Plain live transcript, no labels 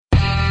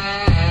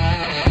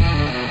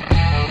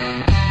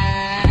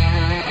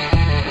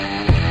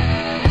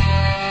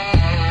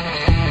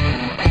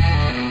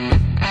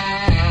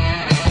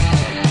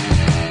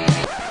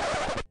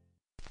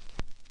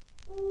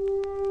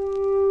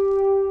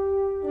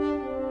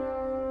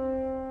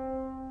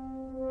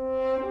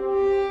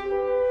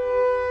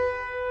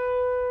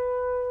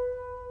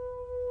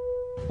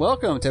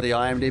Welcome to the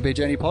IMDb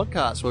Journey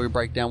podcast, where we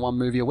break down one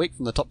movie a week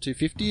from the top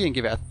 250 and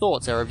give our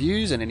thoughts, our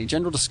reviews, and any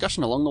general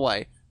discussion along the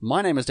way.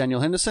 My name is Daniel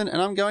Henderson, and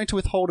I'm going to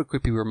withhold a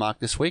quippy remark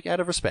this week out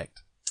of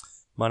respect.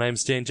 My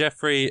name's Dean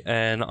Jeffrey,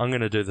 and I'm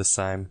going to do the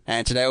same.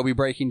 And today we'll be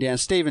breaking down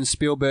Steven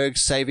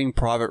Spielberg's Saving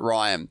Private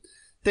Ryan.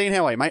 Dean,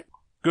 how are you, mate?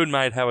 Good,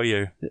 mate. How are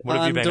you? What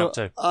have you been up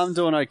to? I'm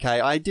doing okay.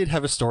 I did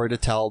have a story to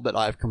tell, but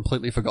I've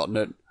completely forgotten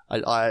it.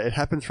 It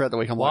happened throughout the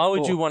week. Why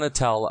would you want to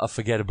tell a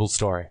forgettable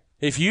story?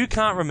 If you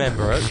can't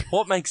remember it,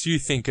 what makes you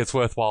think it's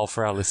worthwhile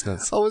for our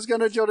listeners? I was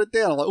going to jot it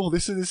down. I'm like,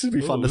 this would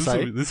be fun to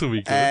say. This will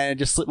be good. And it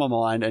just slipped my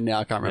mind, and now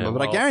I can't remember.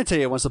 But I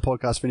guarantee you, once the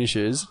podcast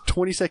finishes,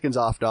 20 seconds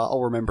after,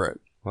 I'll remember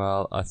it.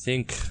 Well, I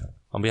think,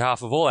 on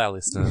behalf of all our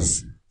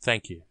listeners,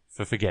 thank you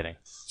for forgetting.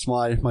 It's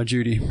my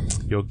duty.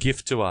 Your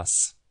gift to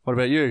us. What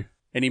about you?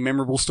 Any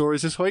memorable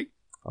stories this week?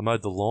 I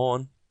mowed the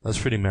lawn. That's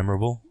pretty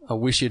memorable. I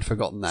wish you'd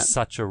forgotten that.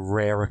 Such a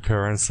rare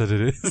occurrence that it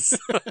is.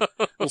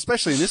 Well,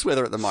 especially in this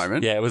weather at the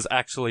moment. Yeah, it was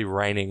actually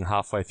raining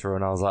halfway through,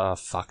 and I was like, oh,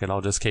 fuck it,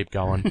 I'll just keep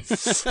going.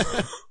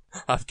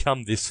 I've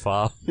come this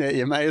far. Yeah,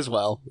 you may as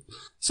well.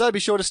 So be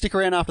sure to stick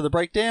around after the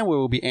breakdown, where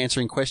we'll be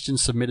answering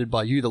questions submitted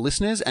by you, the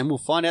listeners, and we'll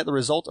find out the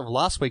result of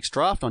last week's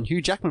draft on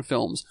Hugh Jackman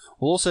films.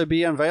 We'll also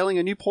be unveiling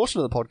a new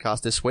portion of the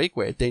podcast this week,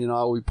 where Dean and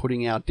I will be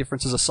putting our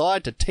differences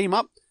aside to team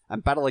up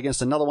and battle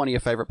against another one of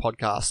your favourite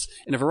podcasts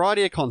in a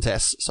variety of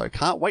contests, so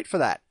can't wait for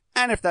that.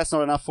 And if that's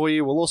not enough for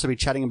you, we'll also be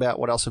chatting about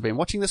what else we've been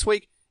watching this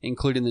week,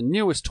 including the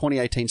newest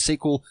 2018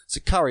 sequel,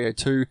 Sicario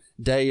 2,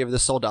 Day of the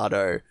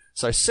Soldado.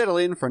 So settle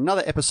in for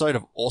another episode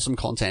of awesome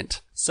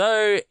content.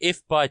 So,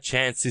 if by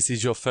chance this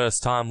is your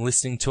first time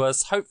listening to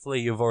us,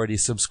 hopefully you've already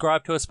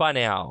subscribed to us by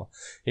now.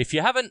 If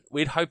you haven't,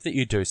 we'd hope that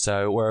you do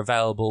so. We're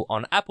available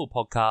on Apple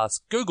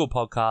Podcasts, Google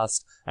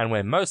Podcasts, and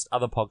where most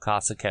other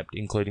podcasts are kept,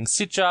 including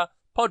Stitcher,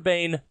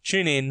 Podbean,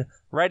 TuneIn,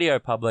 Radio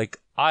Public,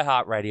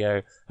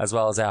 iHeartRadio, as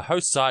well as our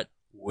host site,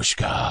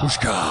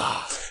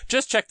 Whooshkaa.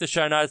 Just check the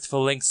show notes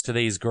for links to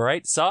these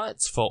great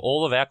sites for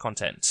all of our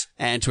content.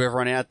 And to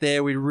everyone out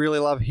there, we'd really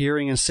love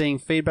hearing and seeing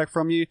feedback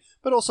from you,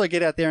 but also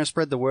get out there and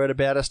spread the word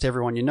about us to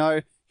everyone you know.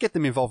 Get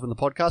them involved in the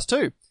podcast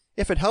too.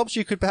 If it helps,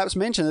 you could perhaps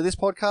mention that this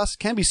podcast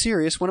can be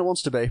serious when it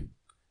wants to be.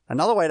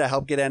 Another way to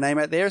help get our name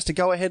out there is to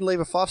go ahead and leave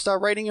a 5-star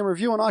rating and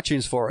review on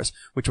iTunes for us,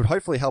 which would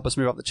hopefully help us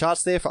move up the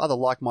charts there for other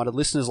like-minded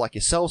listeners like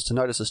yourselves to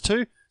notice us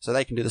too, so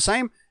they can do the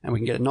same, and we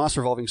can get a nice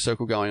revolving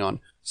circle going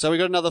on. So we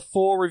got another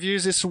 4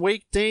 reviews this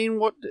week. Dean,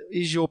 what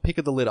is your pick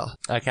of the litter?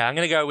 Okay, I'm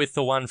going to go with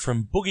the one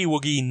from Boogie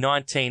Woogie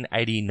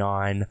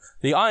 1989.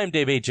 The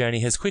IMDb Journey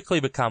has quickly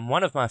become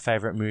one of my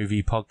favourite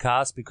movie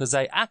podcasts because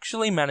they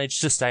actually manage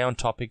to stay on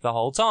topic the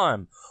whole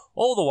time,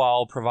 all the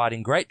while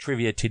providing great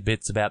trivia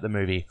tidbits about the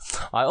movie.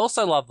 I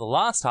also love the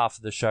last half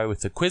of the show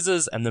with the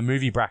quizzes and the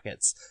movie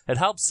brackets. It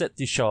helps set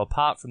this show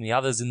apart from the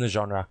others in the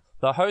genre.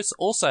 The hosts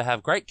also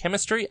have great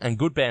chemistry and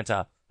good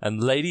banter.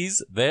 And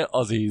ladies, they're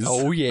Aussies.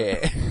 Oh,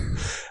 yeah.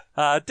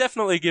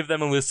 Definitely give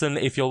them a listen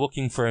if you're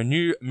looking for a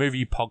new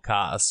movie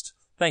podcast.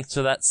 Thanks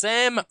for that,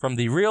 Sam, from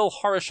the Real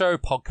Horror Show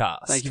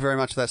podcast. Thank you very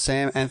much for that,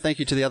 Sam. And thank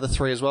you to the other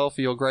 3 as well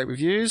for your great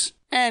reviews.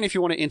 And if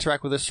you want to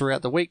interact with us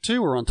throughout the week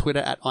too, we're on Twitter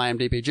at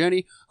IMDb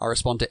Journey. I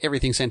respond to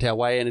everything sent our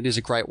way, and it is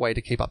a great way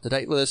to keep up to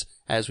date with us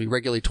as we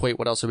regularly tweet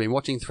what else we've been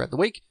watching throughout the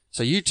week.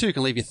 So you too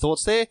can leave your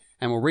thoughts there,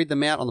 and we'll read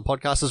them out on the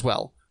podcast as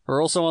well. We're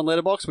also on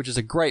Letterboxd, which is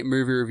a great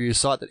movie review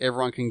site that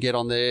everyone can get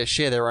on there,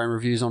 share their own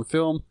reviews on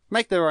film,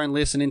 make their own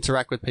lists, and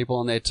interact with people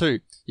on there too.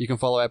 You can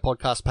follow our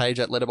podcast page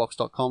at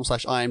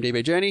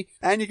letterboxd.com/IMDbJourney,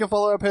 and you can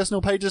follow our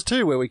personal pages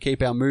too, where we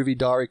keep our movie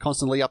diary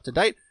constantly up to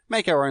date,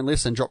 make our own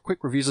lists, and drop quick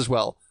reviews as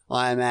well.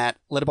 I am at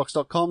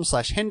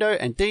letterboxd.com/Hendo,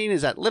 and Dean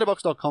is at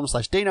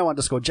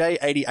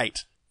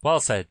letterboxd.com/Dino_J88. Well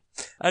said.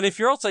 And if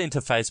you're also into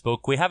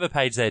Facebook, we have a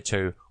page there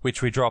too,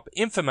 which we drop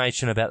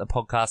information about the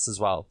podcast as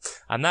well.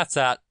 And that's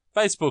at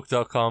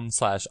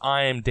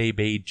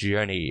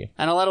facebook.com/IMDbJourney.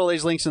 And I'll add all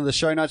these links into the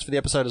show notes for the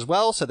episode as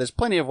well, so there's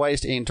plenty of ways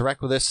to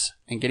interact with us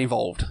and get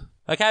involved.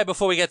 Okay,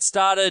 before we get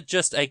started,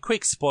 just a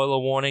quick spoiler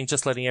warning,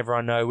 just letting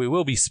everyone know we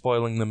will be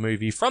spoiling the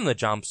movie from the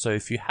jump, so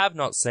if you have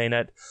not seen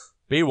it,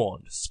 be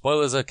warned,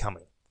 spoilers are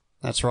coming.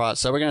 That's right,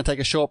 so we're going to take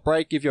a short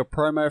break, give you a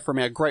promo from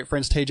our great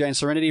friends TJ and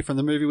Serenity from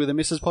the Movie with a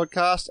Mrs.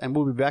 podcast, and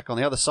we'll be back on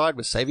the other side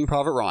with Saving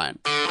Private Ryan.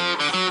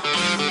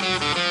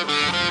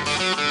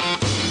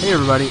 Hey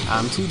everybody,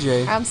 I'm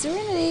TJ. I'm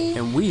Serenity.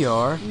 And we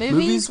are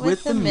Movies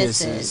with the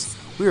Misses.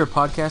 We are a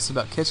podcast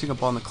about catching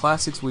up on the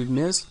classics we've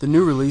missed, the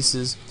new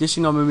releases,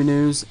 dishing on movie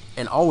news,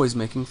 and always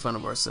making fun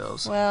of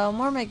ourselves. Well,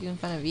 more making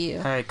fun of you.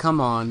 Hey,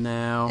 come on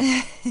now.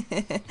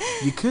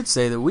 You could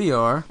say that we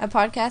are a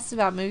podcast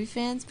about movie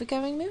fans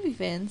becoming movie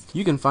fans.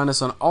 You can find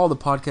us on all the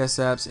podcast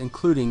apps,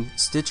 including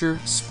Stitcher,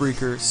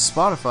 Spreaker,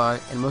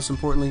 Spotify, and most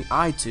importantly,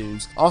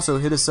 iTunes. Also,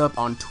 hit us up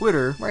on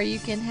Twitter, where you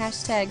can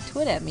hashtag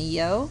twit at me,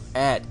 yo,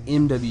 at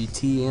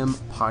MWTM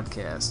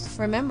Podcast.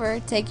 Remember,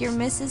 take your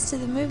missus to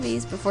the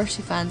movies before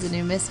she finds a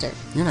new mister.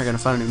 You're not going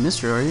to find a new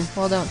mister, are you?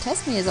 Well, don't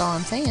test me is all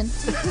I'm saying.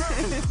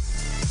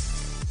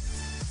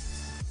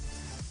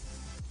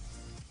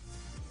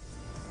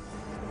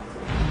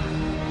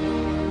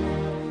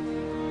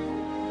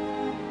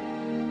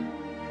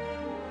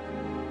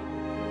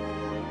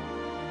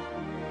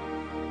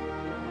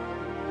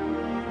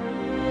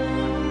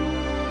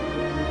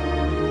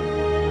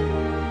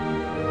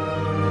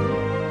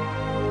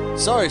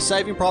 So,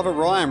 Saving Private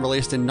Ryan,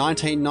 released in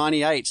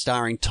 1998,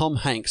 starring Tom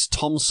Hanks,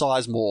 Tom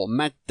Sizemore,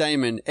 Matt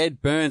Damon,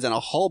 Ed Burns, and a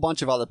whole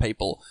bunch of other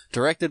people.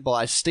 Directed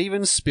by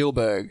Steven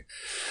Spielberg.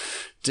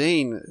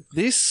 Dean,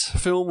 this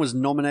film was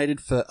nominated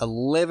for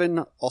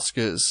 11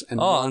 Oscars. And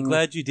I'm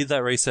glad you did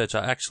that research.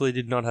 I actually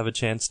did not have a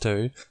chance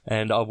to,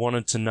 and I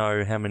wanted to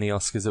know how many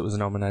Oscars it was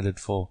nominated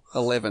for.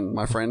 11,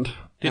 my friend.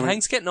 Did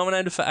Hanks get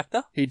nominated for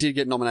actor? He did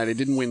get nominated,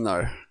 didn't win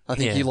though. I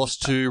think he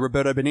lost to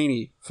Roberto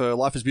Benigni for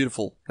Life is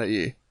Beautiful that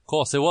year. Of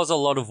course, there was a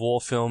lot of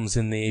war films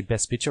in the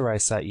Best Picture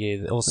race that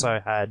year. It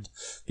also had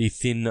The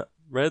Thin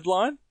Red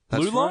Line?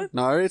 Blue Line?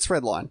 No, it's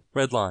Red Line.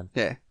 Red Line.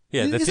 Yeah.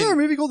 Yeah. Is there a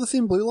movie called The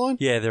Thin Blue Line?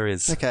 Yeah, there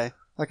is. Okay.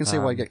 I can see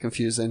why you get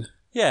confused then.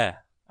 Yeah.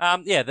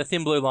 The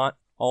Thin Blue Line.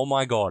 Oh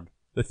my god.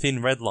 The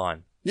Thin Red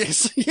Line.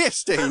 Yes,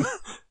 yes, Dean.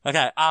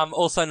 Okay.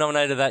 Also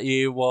nominated that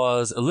year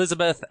was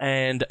Elizabeth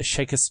and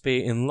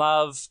Shakespeare in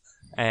Love.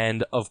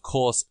 And, of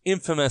course,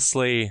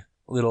 infamously,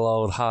 little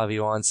old Harvey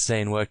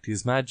Weinstein worked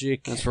his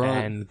magic. That's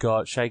right. And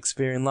got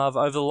Shakespeare in Love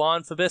over the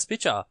line for Best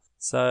Picture.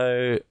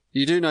 So,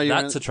 You do know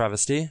that's a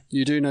travesty.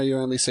 You do know you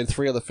only said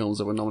 3 other films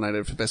that were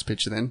nominated for Best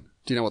Picture then.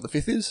 Do you know what the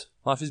 5th is?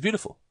 Life is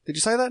Beautiful. Did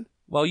you say that?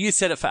 Well, you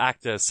said it for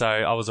actor, so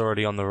I was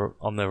already on the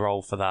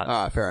roll for that.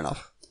 Alright, fair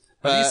enough.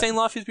 Have you seen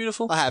Life is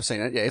Beautiful? I have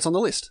seen it, yeah. It's on the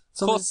list.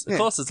 Of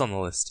course it's on the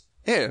list.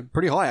 Yeah,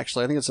 pretty high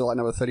actually. I think it's like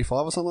number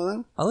 35 or something like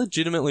that. I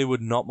legitimately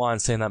would not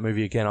mind seeing that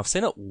movie again. I've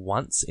seen it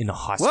once in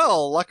high school.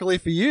 Well, luckily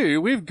for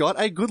you, we've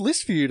got a good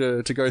list for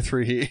you to go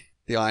through here.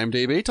 The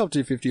IMDb Top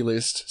 250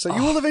 list. So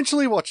you will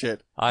eventually watch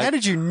it. How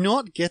did you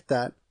not get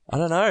that? I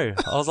don't know.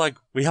 I was like,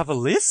 we have a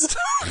list?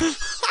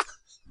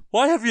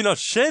 Why have you not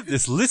shared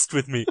this list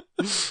with me?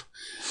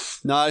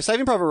 No,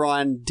 Saving Private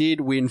Ryan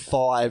did win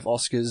 5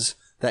 Oscars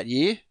that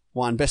year.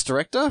 Won Best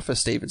Director for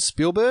Steven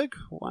Spielberg,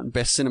 won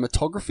Best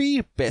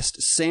Cinematography,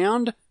 Best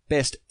Sound,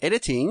 Best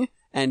Editing,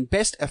 and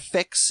Best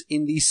Effects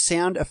in the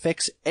Sound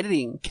Effects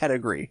Editing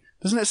category.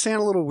 Doesn't that sound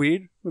a little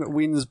weird when it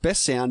wins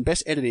Best Sound,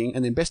 Best Editing,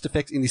 and then Best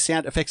Effects in the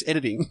Sound Effects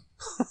Editing?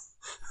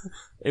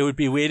 It would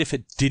be weird if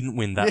it didn't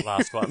win that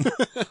last one.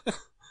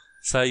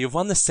 So you've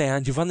won the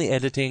sound, you've won the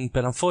editing,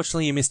 but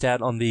unfortunately you missed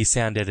out on the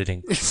sound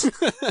editing.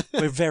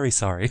 We're very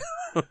sorry.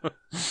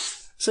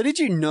 So did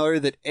you know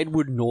that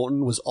Edward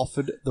Norton was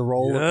offered the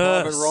role of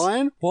Private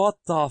Ryan? What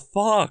the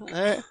fuck?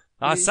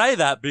 I say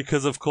that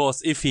because, of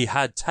course, if he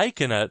had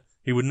taken it,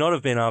 he would not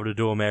have been able to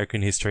do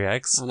American History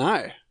X. I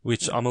know.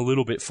 Which I'm a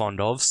little bit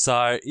fond of.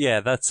 So, yeah,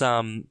 that's,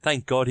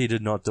 thank God he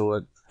did not do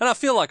it. And I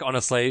feel like,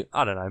 honestly,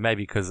 I don't know,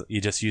 maybe because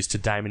you're just used to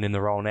Damon in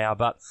the role now,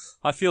 but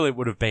I feel it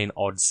would have been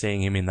odd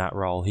seeing him in that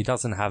role. He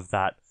doesn't have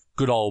that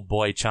good old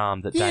boy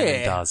charm that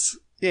Damon does.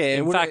 Yeah.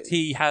 In fact,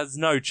 he has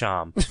no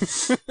charm.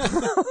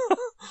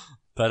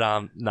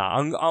 But, no,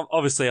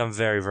 I'm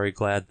very, very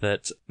glad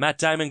that Matt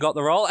Damon got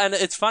the role. And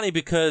it's funny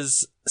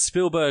because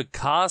Spielberg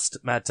cast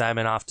Matt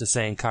Damon after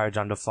seeing Courage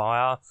Under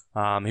Fire.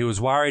 He was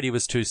worried he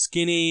was too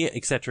skinny,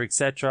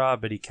 etc.,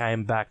 but he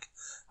came back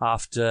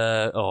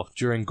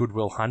during Good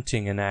Will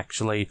Hunting and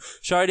actually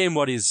showed him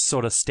what his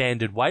sort of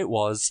standard weight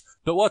was.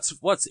 But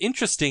what's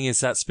interesting is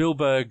that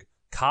Spielberg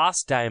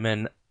cast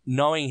Damon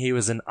knowing he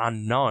was an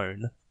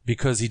unknown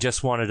because he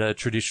just wanted a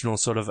traditional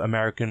sort of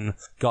American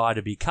guy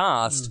to be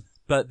cast.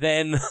 But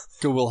then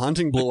Good Will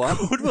Hunting blew up.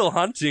 Good Will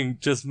Hunting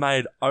just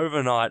made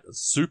overnight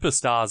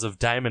superstars of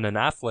Damon and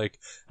Affleck.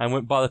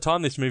 And by the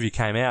time this movie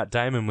came out,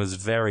 Damon was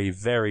very,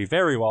 very,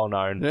 very well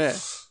known. Yeah.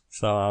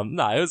 So,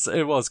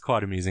 it was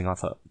quite amusing, I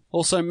thought.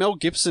 Also, Mel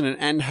Gibson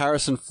and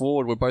Harrison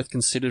Ford were both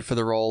considered for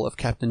the role of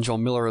Captain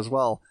John Miller as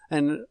well.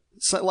 And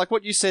so, like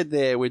what you said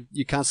there,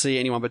 you can't see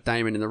anyone but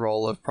Damon in the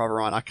role of Private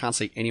Ryan. I can't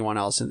see anyone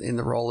else in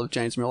the role of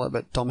James Miller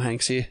but Tom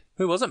Hanks here.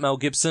 Who was it? Mel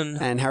Gibson?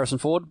 And Harrison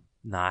Ford?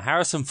 Nah,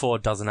 Harrison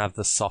Ford doesn't have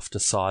the softer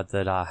side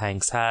that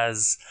Hanks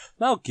has.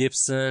 Mel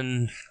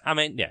Gibson, I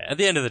mean, yeah, at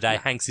the end of the day,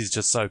 Hanks is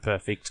just so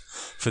perfect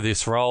for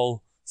this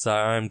role. So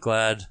I'm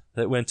glad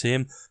that it went to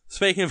him.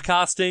 Speaking of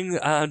casting,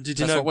 did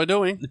you know what we're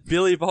doing?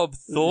 Billy Bob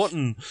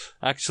Thornton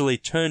actually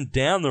turned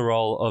down the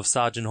role of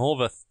Sergeant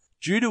Horvath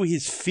due to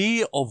his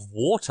fear of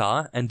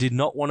water and did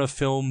not want to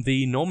film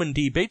the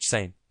Normandy beach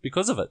scene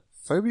because of it.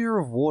 Phobia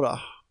of water.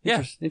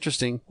 Yeah.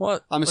 Interesting.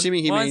 What? I'm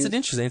assuming Why is it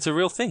interesting? It's a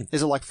real thing.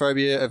 Is it like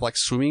phobia of like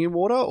swimming in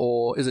water,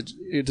 or does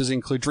it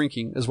include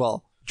drinking as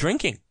well?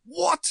 Drinking.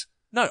 What?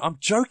 No, I'm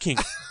joking.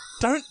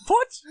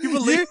 What? You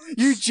believe?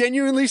 You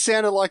genuinely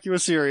sounded like you were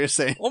serious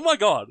then. Oh my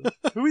god.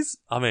 Who is...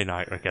 I mean,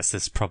 I guess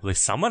there's probably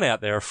someone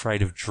out there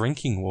afraid of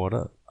drinking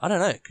water. I don't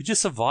know. Could you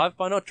survive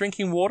by not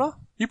drinking water?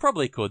 You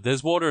probably could.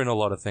 There's water in a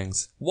lot of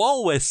things.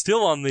 While we're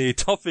still on the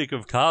topic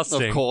of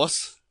casting... Of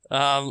course.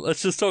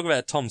 Let's just talk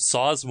about Tom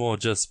Sizemore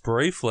just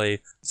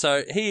briefly.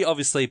 So, he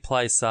obviously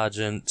plays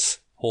Sergeant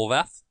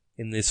Horvath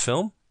in this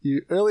film.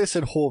 You earlier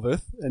said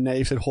Horvath, and now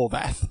you said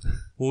Horvath.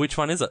 Well, which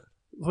one is it?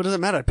 What does it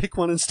matter? Pick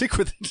one and stick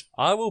with it.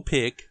 I will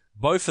pick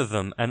both of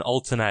them and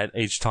alternate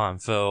each time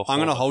for I'm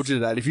going to hold you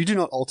to that. If you do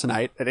not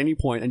alternate at any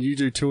point and you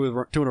do two in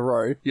a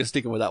row, you're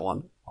sticking with that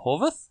one.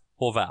 Horvath?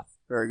 Horvath.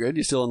 Very good.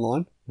 You're still in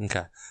line.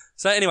 Okay.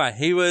 So anyway,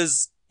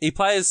 he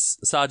plays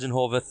Sergeant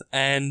Horvath,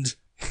 and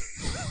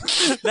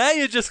Now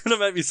you're just going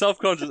to make me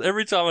self-conscious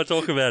every time I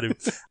talk about him.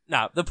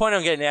 No, the point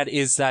I'm getting at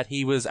is that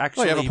he was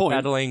actually you have a point.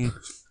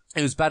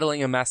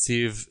 battling a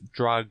massive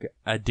drug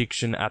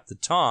addiction at the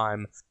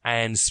time,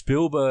 and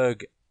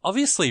Spielberg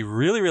obviously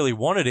really, really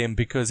wanted him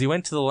because he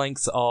went to the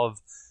lengths of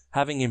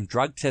having him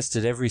drug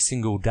tested every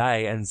single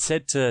day and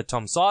said to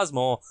Tom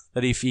Sizemore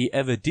that if he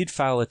ever did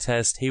fail a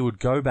test, he would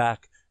go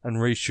back and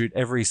reshoot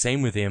every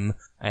scene with him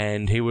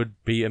and he would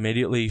be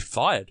immediately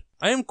fired.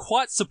 I am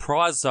quite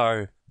surprised,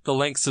 though, the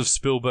lengths of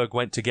Spielberg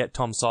went to get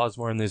Tom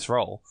Sizemore in this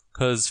role,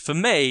 because for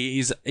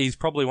me, he's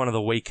probably one of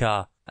the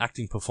weaker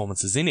acting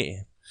performances in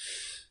here.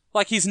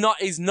 Like, he's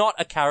not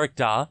a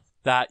character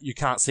that you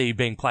can't see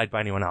being played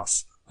by anyone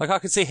else. Like, I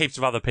could see heaps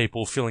of other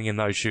people filling in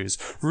those shoes.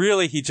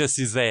 Really, he just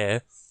is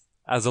there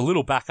as a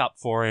little backup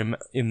for him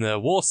in the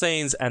war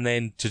scenes and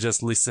then to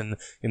just listen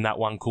in that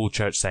one cool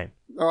church scene.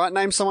 All right,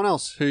 name someone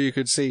else who you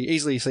could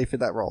easily see fit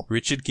that role.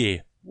 Richard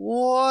Gere.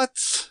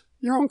 What?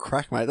 You're on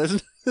crack, mate.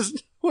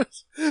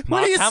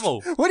 Mark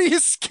Hamill. What are you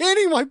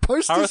scanning my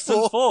posters Harrison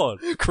for? Ford.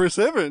 Chris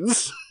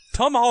Evans.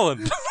 Tom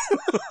Holland.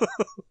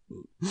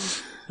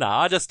 No,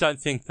 I just don't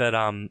think that,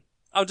 I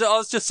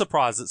was just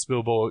surprised that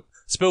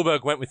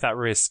Spielberg went with that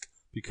risk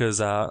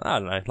because, I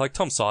don't know, like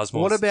Tom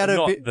Sizemore is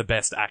not the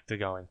best actor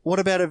going. What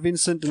about a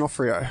Vincent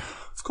D'Onofrio?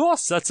 Of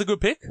course, that's a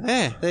good pick.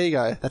 Yeah, there you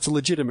go. That's a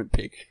legitimate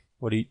pick.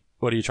 What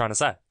are you trying to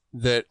say?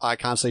 That I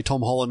can't see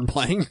Tom Holland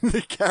playing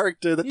the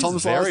character that Tom Sizemore...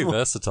 He's very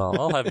versatile,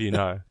 I'll have you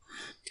know.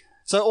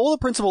 So all the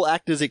principal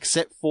actors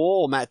except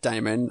for Matt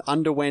Damon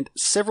underwent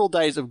several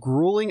days of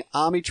grueling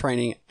army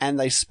training, and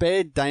they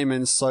spared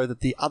Damon so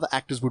that the other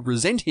actors would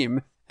resent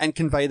him and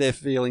convey their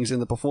feelings in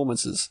the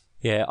performances.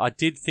 Yeah, I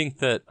did think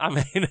that, I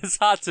mean, it's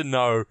hard to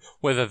know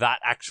whether that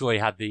actually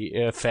had the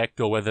effect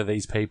or whether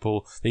these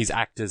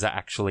actors are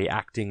actually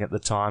acting at the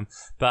time,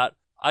 but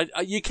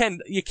you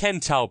can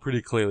tell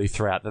pretty clearly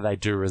throughout that they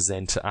do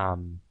resent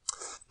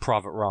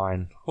Private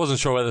Ryan. Wasn't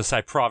sure whether to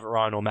say Private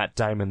Ryan or Matt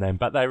Damon then,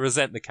 but they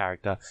resent the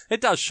character. It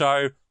does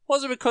show.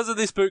 Was it because of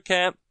this boot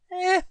camp?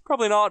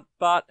 Probably not,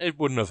 but it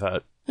wouldn't have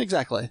hurt.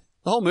 Exactly.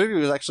 The whole movie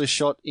was actually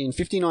shot in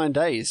 59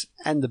 days,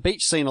 and the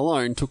beach scene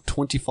alone took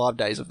 25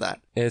 days of that.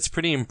 Yeah, it's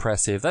pretty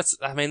impressive. That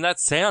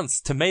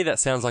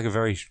sounds like a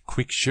very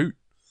quick shoot.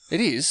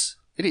 It is.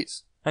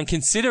 And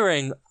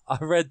considering I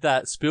read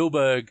that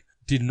Spielberg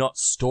did not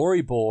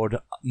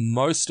storyboard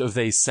most of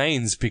these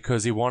scenes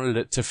because he wanted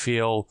it to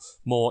feel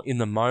more in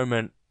the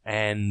moment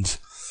and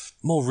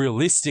more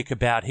realistic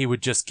about he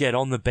would just get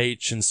on the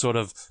beach and sort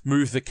of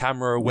move the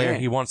camera where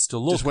he wants to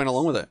look. Just went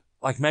along with it.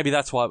 Like, maybe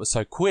that's why it was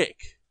so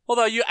quick.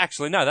 Although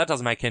no, that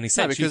doesn't make any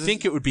sense. No, you'd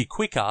think it would be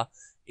quicker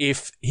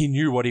if he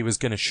knew what he was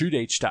going to shoot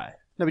each day.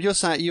 No, but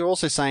you're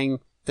also saying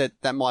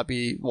that might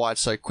be why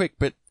it's so quick,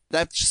 but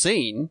that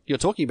scene you're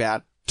talking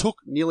about took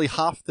nearly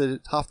half the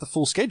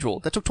full schedule.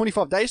 That took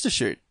 25 days to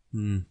shoot.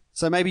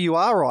 So maybe you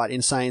are right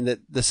in saying that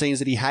the scenes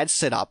that he had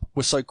set up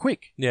were so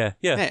quick. Yeah.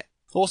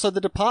 Also,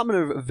 the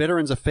Department of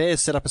Veterans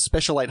Affairs set up a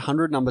special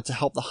 800 number to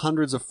help the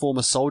hundreds of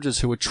former soldiers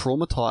who were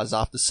traumatized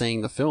after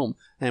seeing the film.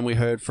 And we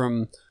heard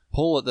from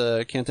Paul at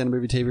the Countdown to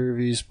Movie TV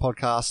Reviews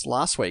podcast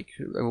last week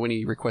when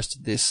he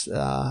requested this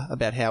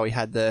about how he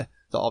had the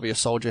obvious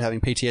soldier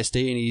having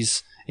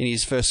PTSD in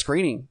his first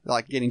screening,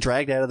 like getting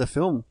dragged out of the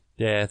film.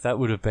 Yeah, that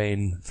would have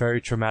been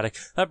very traumatic.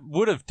 That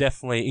would have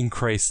definitely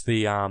increased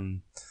the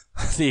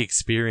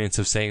experience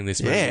of seeing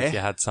this movie if you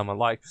had someone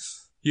like...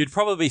 You'd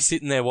probably be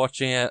sitting there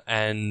watching it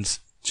and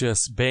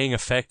just being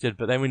affected,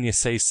 but then when you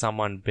see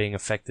someone being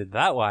affected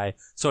that way,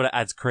 sort of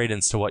adds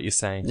credence to what you're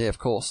saying. Yeah, of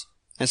course.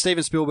 And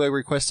Steven Spielberg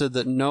requested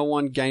that no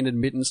one gain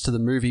admittance to the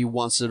movie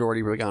once it had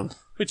already begun.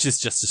 Which is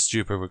just a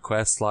stupid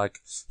request. Like,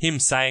 him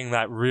saying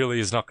that really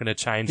is not going to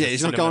change. Yeah,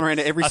 he's not going around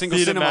to every single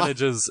cinema.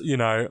 Managers,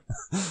 I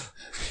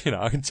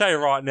can tell you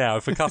right now,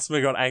 if a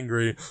customer got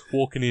angry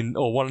walking in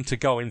or wanted to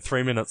go in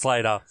 3 minutes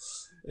later,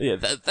 yeah,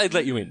 they'd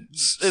let you in.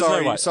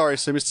 Sorry,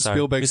 so Mr.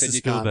 Spielberg said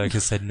you can't. Mr. Spielberg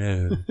has said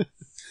no.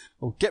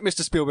 Well, get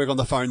Mr. Spielberg on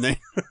the phone then.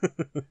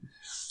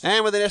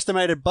 And with an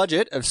estimated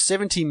budget of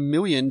 $70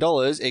 million,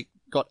 it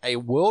got a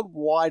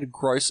worldwide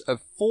gross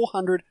of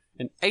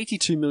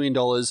 $482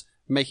 million,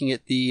 making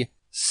it the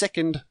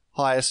second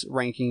highest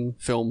ranking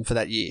film for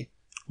that year.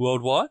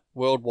 Worldwide?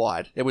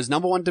 Worldwide. It was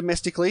number one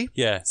domestically.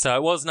 Yeah, so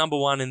it was number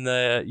one in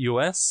the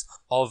US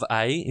of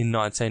A in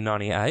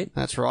 1998.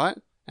 That's right.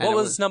 And what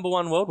was number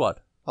one worldwide?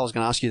 I was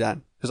going to ask you that,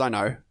 because I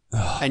know.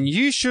 And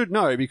you should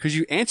know, because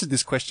you answered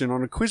this question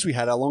on a quiz we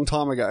had a long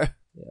time ago.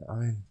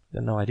 Yeah,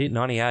 no, I did.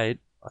 98.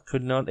 I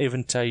could not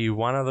even tell you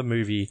one other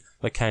movie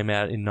that came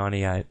out in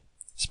 98.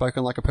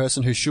 Spoken like a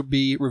person who should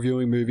be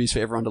reviewing movies for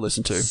everyone to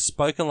listen to.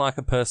 Spoken like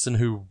a person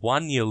who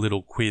won your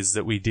little quiz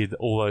that we did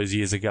all those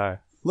years ago.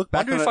 Look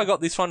back. Wonder if I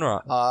got this one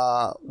right.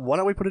 Why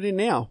don't we put it in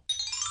now?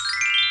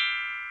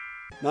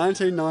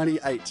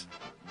 1998.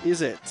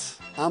 Is it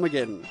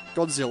Armageddon,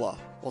 Godzilla,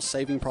 or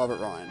Saving Private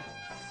Ryan?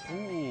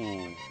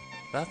 Ooh,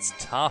 that's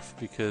tough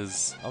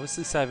because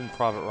obviously Saving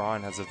Private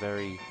Ryan has a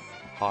very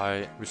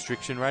high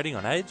restriction rating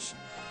on age.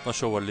 Not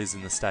sure what it is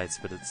in the States,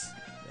 but it's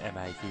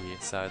MA here,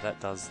 so that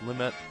does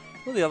limit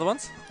What are the other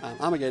ones?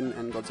 Armageddon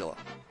and Godzilla.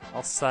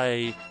 I'll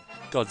say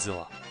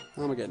Godzilla.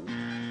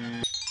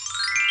 Armageddon.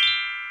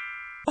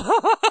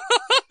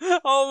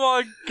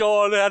 Oh my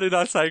god, how did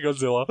I say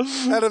Godzilla?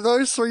 Out of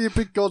those three, you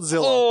picked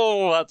Godzilla.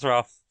 Oh, that's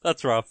rough.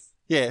 That's rough.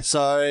 Yeah,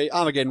 so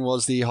Armageddon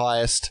was the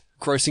highest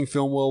grossing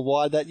film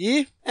worldwide that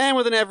year. And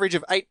with an average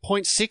of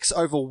 8.6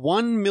 over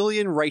 1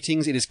 million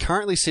ratings, it is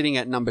currently sitting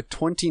at number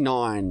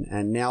 29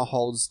 and now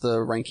holds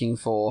the ranking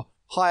for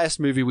highest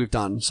movie we've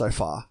done so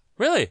far.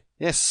 Really?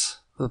 Yes.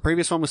 The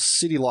previous one was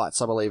City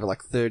Lights, I believe,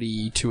 like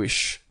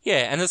 32-ish.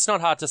 Yeah, and it's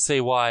not hard to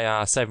see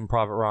why Saving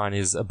Private Ryan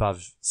is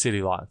above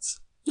City Lights.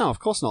 No, of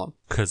course not.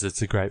 Because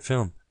it's a great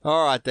film.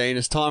 All right, Dean,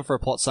 it's time for a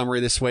plot summary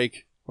this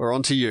week. We're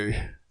on to you.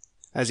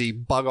 As he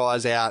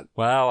bug-eyes out.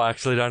 Wow, I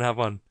actually don't have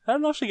one. How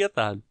did I forget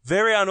that?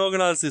 Very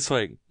unorganised this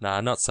week.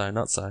 Nah, not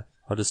so.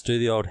 I'll just do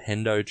the old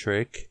Hendo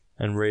trick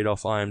and read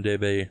off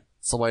IMDb.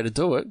 It's the way to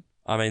do it.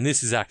 I mean,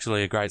 this is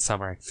actually a great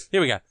summary.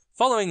 Here we go.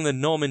 Following the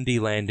Normandy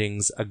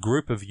landings, a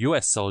group of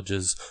US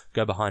soldiers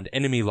go behind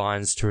enemy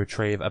lines to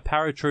retrieve a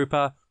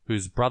paratrooper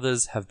whose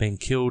brothers have been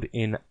killed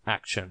in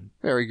action.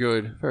 Very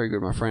good,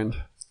 my friend.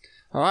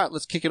 All right,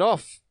 let's kick it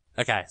off.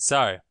 Okay,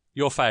 so,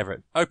 your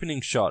favourite. Opening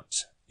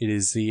shot. It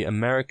is the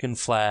American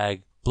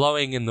flag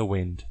blowing in the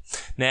wind.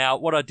 Now,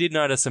 what I did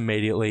notice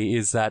immediately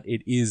is that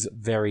it is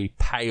very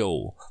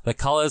pale. The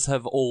colours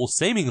have all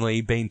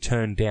seemingly been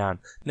turned down.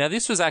 Now,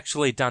 this was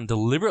actually done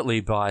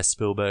deliberately by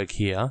Spielberg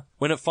here.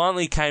 When it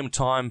finally came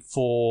time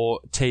for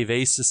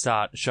TVs to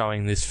start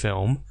showing this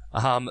film,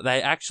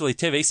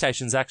 TV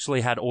stations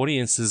actually had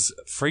audiences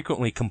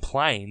frequently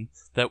complain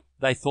that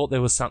they thought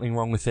there was something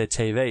wrong with their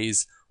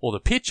TVs or the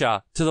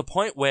picture, to the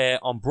point where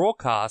on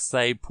broadcast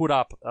they put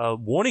up a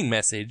warning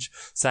message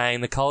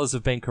saying the colours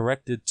have been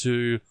corrected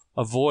to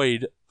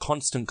avoid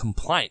constant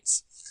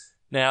complaints.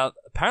 Now,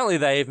 apparently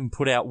they even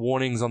put out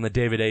warnings on the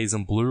DVDs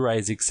and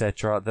Blu-rays,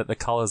 etc., that the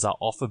colours are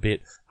off a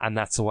bit, and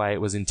that's the way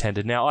it was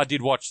intended. Now, I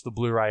did watch the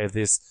Blu-ray of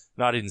this,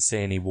 and I didn't see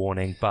any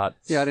warning, but...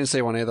 Yeah, I didn't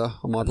see one either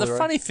on my Blu-ray. The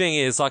funny thing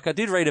is, I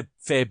did read a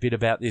fair bit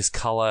about this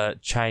colour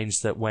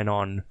change that went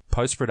on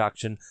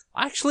post-production.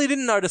 I actually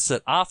didn't notice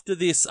it. After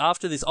this,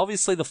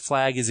 obviously the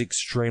flag is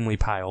extremely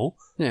pale,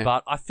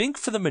 but I think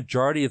for the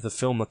majority of the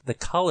film, the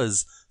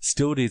colours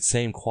still did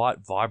seem quite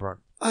vibrant.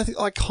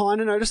 I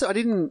kind of noticed it.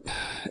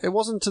 It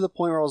wasn't to the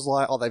point where I was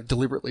like, oh, they've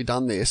deliberately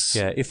done this.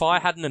 Yeah, if I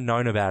hadn't have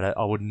known about it,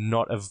 I would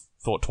not have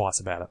thought twice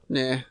about it.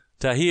 Yeah.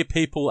 To hear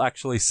people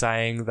actually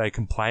saying they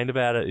complained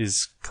about it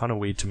is kind of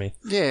weird to me.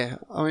 Yeah,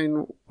 I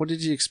mean, what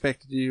did you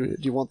expect? Do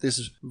you want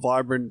this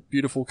vibrant,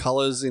 beautiful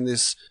colours in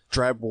this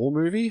drab war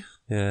movie?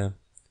 Yeah.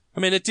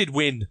 I mean, it did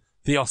win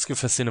the Oscar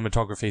for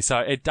cinematography, so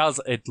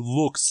it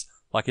looks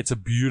like it's a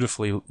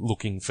beautifully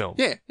looking film.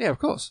 Yeah, of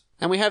course.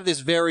 And we have this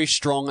very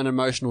strong and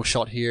emotional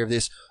shot here of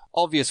this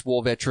obvious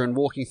war veteran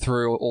walking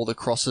through all the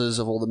crosses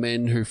of all the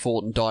men who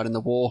fought and died in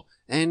the war.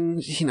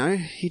 And,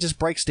 he just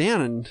breaks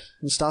down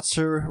and starts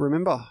to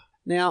remember.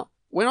 Now,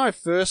 when I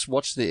first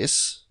watched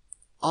this,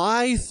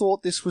 I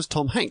thought this was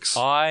Tom Hanks.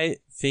 I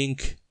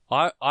think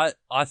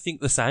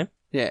the same.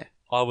 Yeah.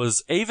 I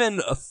was,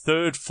 even a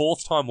third,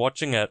 fourth time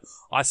watching it,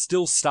 I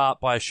still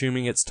start by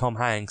assuming it's Tom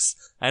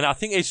Hanks. And I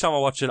think each time I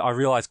watch it, I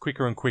realise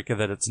quicker and quicker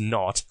that it's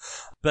not.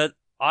 But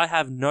I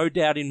have no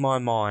doubt in my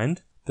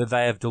mind that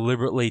they have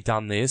deliberately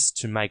done this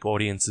to make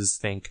audiences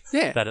think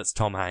that it's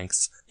Tom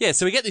Hanks. Yeah,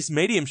 so we get this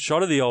medium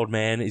shot of the old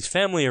man, his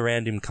family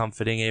around him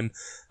comforting him,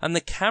 and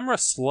the camera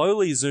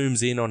slowly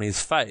zooms in on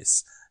his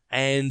face.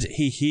 And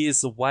he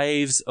hears the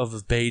waves of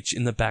the beach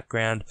in the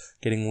background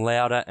getting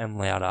louder and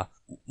louder.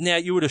 Now,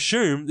 you would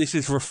assume this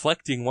is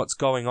reflecting what's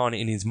going on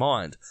in his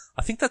mind.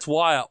 I think that's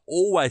why I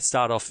always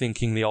start off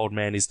thinking the old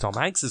man is Tom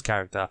Hanks'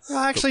 character.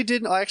 I actually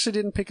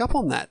didn't pick up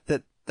on that.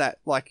 That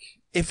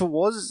if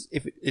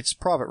it's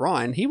Private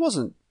Ryan, he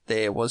wasn't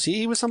there, was he?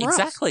 He was somewhere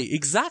else.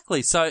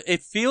 Exactly. So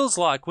it feels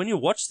like when you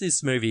watch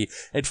this movie,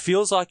 it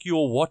feels like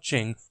you're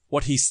watching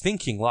what he's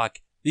thinking.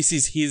 Like, this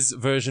is his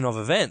version of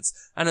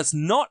events. And it's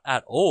not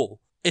at all.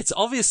 He's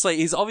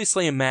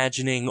obviously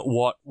imagining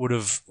what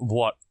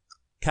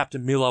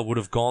Captain Miller would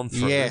have gone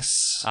through.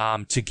 Yes.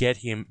 To get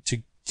him,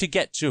 to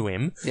get to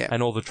him. Yeah.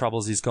 And all the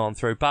troubles he's gone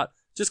through. But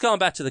just going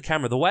back to the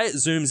camera, the way it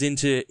zooms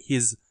into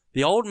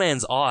the old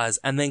man's eyes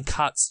and then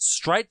cuts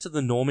straight to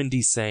the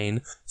Normandy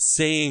scene,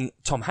 seeing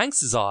Tom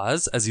Hanks's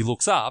eyes as he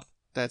looks up.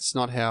 That's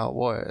not how it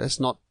works.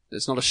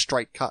 It's not a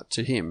straight cut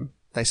to him.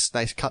 They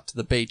cut to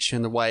the beach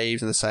and the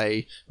waves and they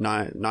say, no,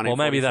 1944. Well,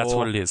 maybe that's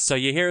what it is. So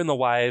you're hearing the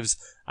waves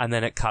and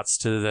then it cuts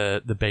to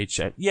the beach.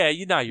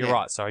 You're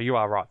right. Sorry, you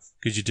are right.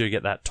 Because you do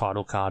get that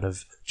title card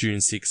of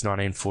June 6,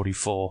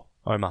 1944,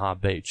 Omaha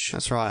Beach.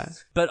 That's right.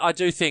 But I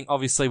do think,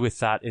 obviously, with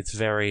that, it's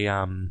very,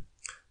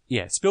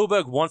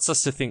 Spielberg wants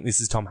us to think this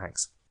is Tom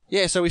Hanks.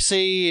 Yeah, so we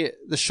see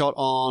the shot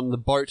on the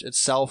boat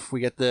itself. We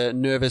get the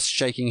nervous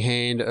shaking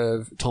hand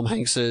of Tom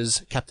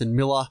Hanks's Captain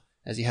Miller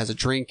as he has a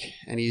drink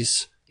and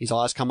his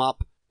eyes come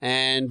up.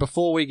 And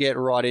before we get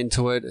right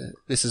into it,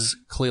 this is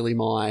clearly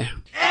my...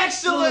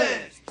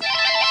 Excellent!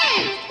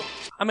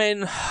 I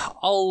mean,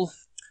 I'll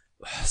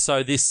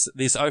So this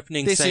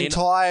opening This scene...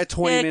 entire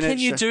 20 minutes. Can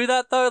you do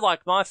that, though?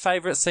 Like, my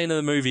favourite scene of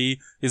the movie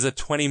is a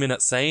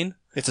 20-minute scene.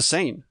 It's a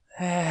scene.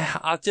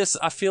 I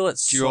feel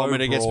it's Do you so want me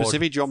to get broad.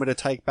 specific? Do you want me to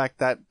take back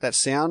that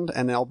sound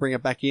and I'll bring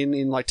it back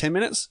in like 10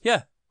 minutes?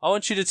 Yeah. I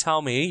want you to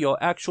tell me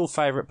your actual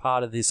favourite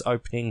part of this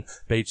opening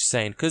beach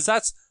scene. Because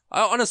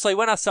honestly,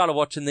 when I started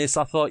watching this,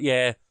 I thought,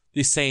 yeah,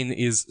 this scene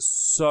is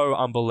so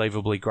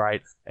unbelievably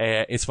great.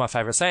 It's my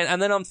favourite scene.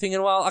 And then I'm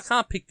thinking, well, I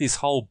can't pick this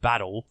whole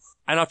battle.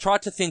 And I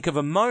tried to think of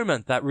a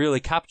moment that really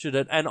captured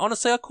it. And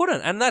honestly, I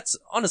couldn't. And that's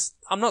honest.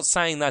 I'm not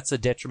saying that's a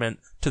detriment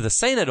to the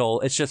scene at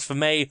all. It's just for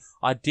me,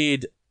 I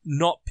did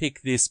not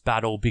pick this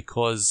battle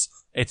because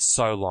it's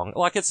so long.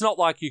 Like, it's not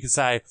like you could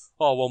say,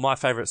 oh, well, my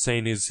favourite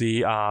scene is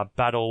the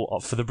battle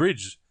for the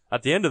bridge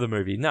at the end of the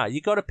movie. No,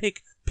 you got to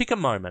pick a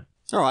moment.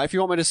 All right, if you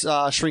want me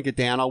to shrink it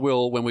down, I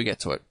will when we get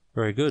to it.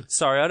 Very good.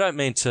 Sorry, I don't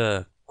mean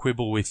to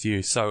quibble with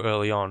you so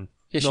early on.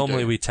 Yes, Normally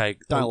you do. we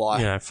take, Don't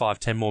lie.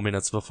 5-10 more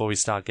minutes before we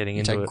start getting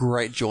into Take it.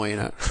 great joy in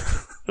it.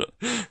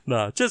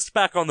 No, just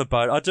back on the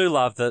boat. I do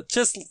love that.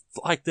 Just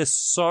like there's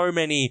so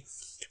many...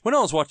 When I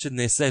was watching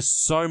this, there's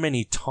so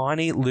many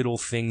tiny little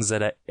things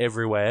that are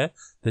everywhere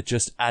that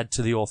just add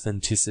to the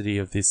authenticity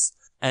of this.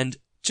 And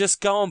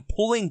just go on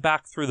pulling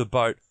back through the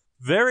boat.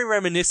 Very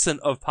reminiscent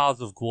of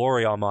Paths of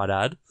Glory, I might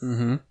add.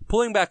 Mm-hmm.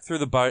 Pulling back through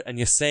the boat and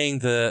you're seeing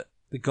the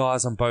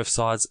guys on both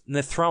sides and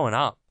they're throwing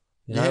up.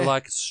 You know, Yeah.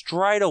 like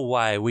straight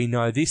away we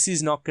know this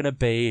is not going to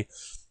be...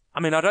 I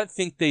mean, I don't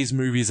think these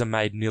movies are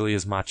made nearly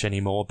as much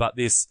anymore, but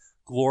this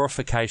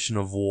glorification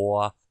of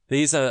war,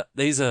 these are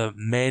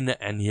men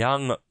and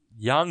young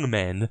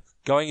men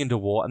going into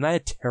war and they are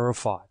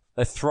terrified.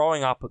 They're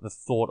throwing up at the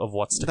thought of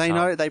what's to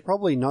come. They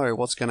probably know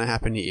what's going to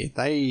happen here.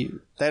 They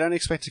don't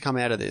expect to come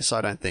out of this,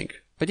 I don't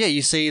think. But yeah,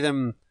 you see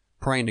them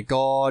praying to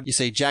God. You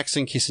see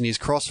Jackson kissing his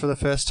cross for the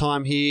first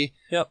time here.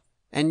 Yep.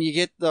 And you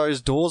get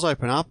those doors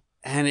open up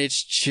and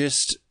it's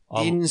just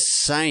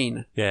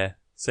insane. Yeah.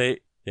 See?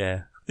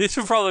 Yeah. This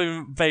would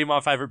probably be my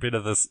favourite bit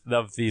of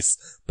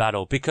this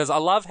battle because I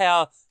love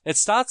how it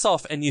starts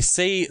off and you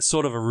see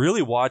sort of a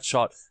really wide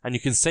shot and you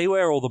can see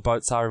where all the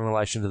boats are in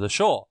relation to the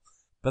shore.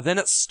 But then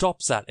it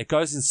stops that. It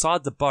goes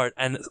inside the boat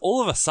and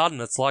all of a sudden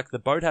it's like the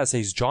boat has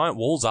these giant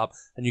walls up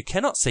and you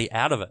cannot see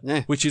out of it,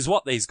 Yeah. which is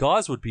what these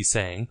guys would be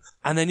seeing.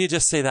 And then you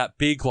just see that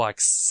big,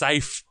 like,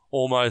 safe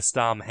almost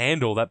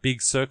handle, that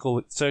big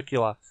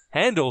circular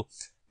handle.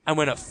 And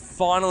when it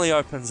finally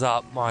opens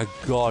up, my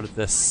God,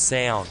 the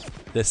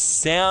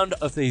sound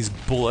of these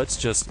bullets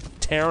just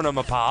tearing them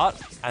apart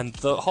and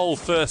the whole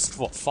first,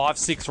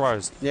 5-6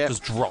 rows Yep.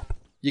 just drop.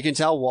 You can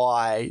tell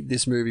why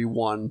this movie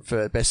won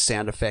for best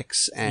sound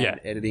effects and Yeah.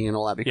 editing and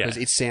all that because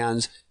it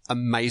sounds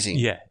amazing.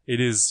 Yeah, it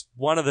is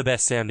one of the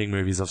best sounding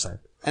movies I've seen.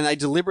 And they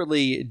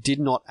deliberately did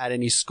not add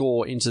any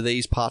score into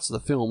these parts of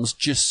the films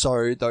just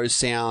so those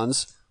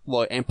sounds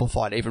were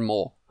amplified even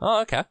more.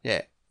 Oh, okay.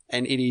 Yeah.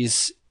 And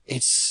it's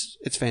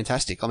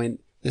fantastic. I mean,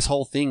 this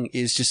whole thing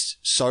is just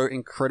so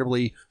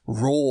incredibly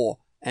raw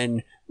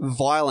and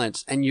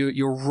violent and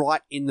you're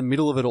right in the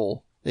middle of it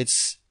all.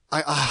 It's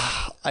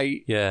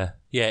Yeah,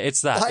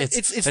 it's that. Like,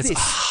 it's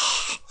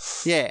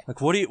this. Yeah. Like,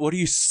 what do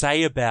you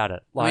say about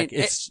it? Like,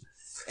 mean,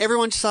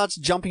 everyone starts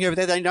jumping over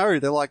there. They know.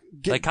 They're like...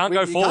 They can't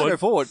go you forward. Can't go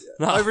forward.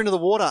 No. Over into the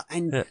water.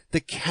 And the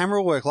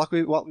camera work, like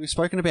what we've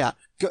spoken about,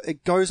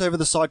 it goes over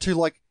the side too.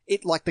 Like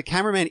the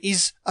cameraman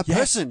is a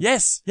person.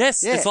 Yes. Yeah.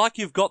 It's like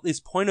you've got this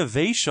point of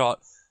V shot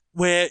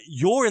where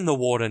you're in the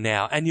water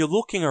now and you're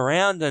looking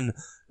around and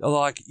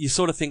like you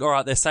sort of think, all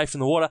right, they're safe in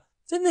the water.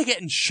 Then they're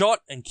getting shot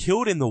and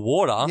killed in the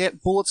water. Yeah,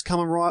 bullets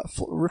coming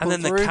rippling and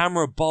then through. the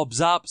camera bobs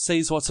up,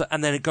 sees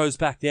and then it goes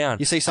back down.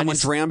 You see someone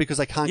drown because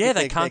they can't get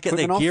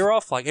their their gear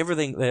off. Like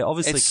everything, they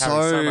obviously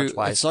carry so much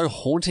weight. It's so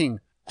haunting.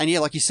 And yeah,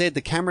 like you said,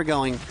 the camera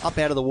going up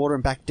out of the water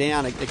and back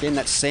down. Again,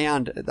 that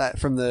sound that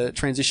from the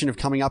transition of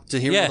coming up to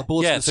hearing all the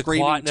bullets and the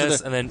screaming.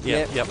 Quietness and then,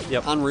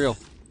 yep. Unreal.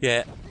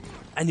 Yeah.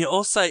 And you're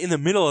also, in the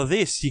middle of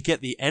this, you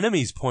get the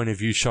enemy's point of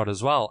view shot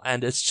as well.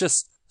 And it's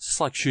just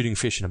like shooting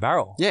fish in a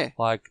barrel. Yeah.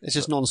 Like, It's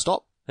just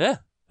non-stop. yeah.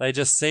 They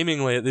just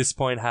seemingly at this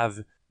point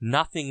have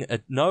nothing,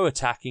 no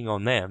attacking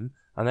on them.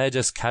 And they're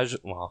just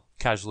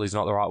casually is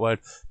not the right word,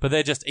 but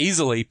they're just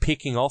easily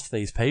picking off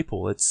these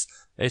people. It's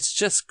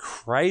just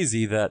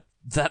crazy that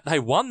they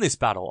won this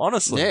battle,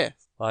 honestly. Yeah.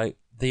 Like,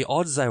 the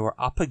odds they were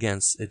up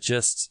against, it's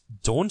just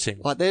daunting.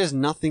 Like, there's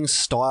nothing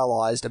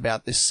stylized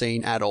about this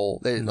scene at all.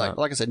 There's, No.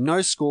 like I said,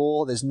 no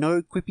score. There's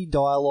no quippy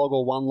dialogue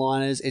or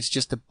one-liners. It's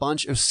just a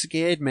bunch of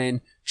scared men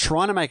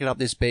trying to make it up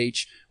this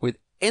beach with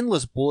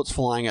endless bullets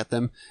flying at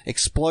them,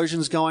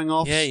 explosions going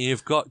off. Yeah,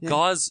 you've got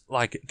guys,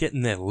 like,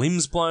 getting their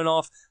limbs blown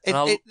off.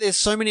 There's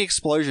so many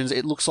explosions,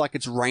 it looks like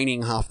it's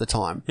raining half the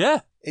time.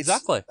 Yeah,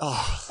 exactly.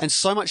 And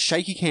so much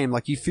shaky cam,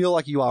 like you feel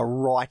like you are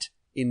right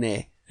in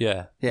there.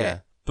 Yeah.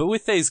 But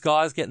with these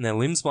guys getting their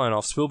limbs blown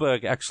off,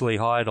 Spielberg actually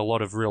hired a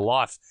lot of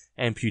real-life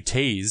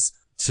amputees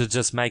to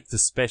just make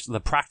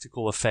the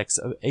practical effects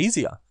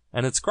easier.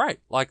 And it's great.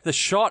 Like, the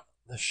shot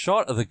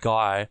of the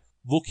guy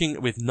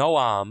looking with no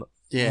arm,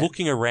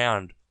 looking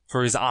around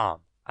for his arm,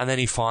 and then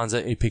he finds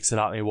it, he picks it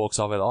up, and he walks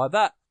off with it like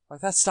that. Like,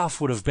 that stuff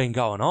would have been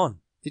going on.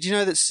 Did you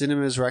know that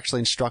cinemas were actually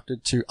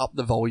instructed to up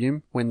the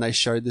volume when they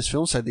showed this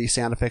film so the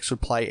sound effects would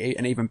play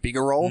an even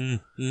bigger role?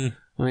 I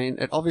mean,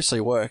 it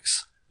obviously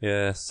works.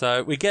 Yeah,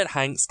 so we get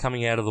Hanks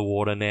coming out of the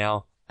water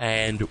now,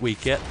 and we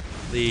get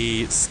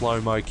the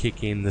slow-mo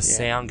kick in. The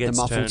sound gets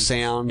the muffled turned,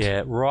 sound.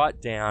 Yeah, right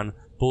down.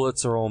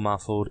 Bullets are all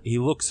muffled. He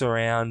looks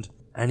around,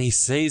 and he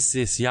sees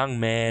this young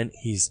man.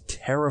 He's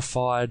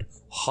terrified,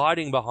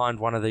 hiding behind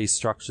one of these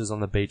structures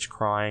on the beach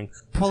crying.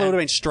 Probably would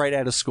have been straight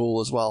out of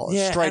school as well.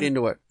 Yeah, straight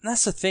into it. And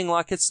that's the thing,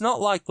 like, it's not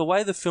like the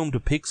way the film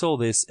depicts all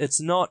this, it's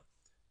not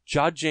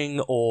judging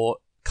or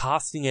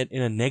casting it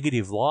in a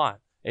negative light.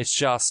 It's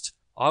just,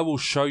 I will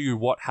show you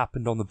what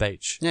happened on the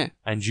beach. Yeah.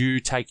 And you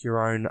take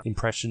your own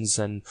impressions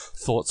and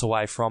thoughts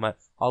away from it.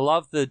 I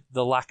love the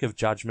lack of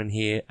judgment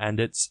here, and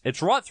it's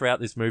right throughout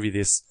this movie,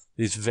 this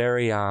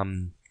very,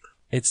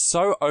 it's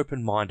so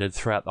open-minded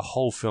throughout the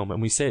whole film,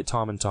 and we see it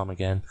time and time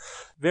again.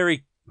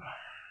 Very,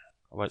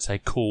 I won't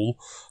say cool,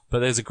 but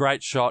there's a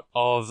great shot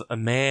of a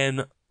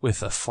man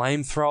with a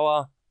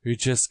flamethrower who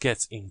just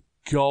gets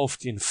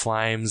engulfed in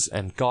flames,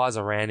 and guys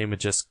around him are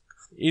just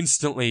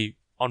instantly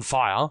on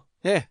fire,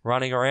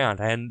 running around.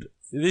 And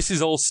this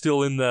is all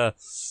still in the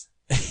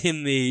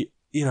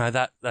you know,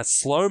 that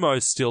slow-mo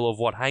still of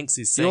what Hanks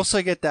is seeing. You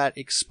also get that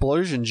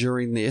explosion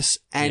during this,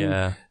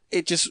 and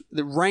it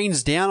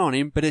rains down on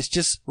him, but it's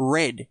just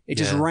red. It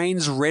just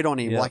rains red on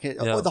him.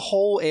 The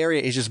whole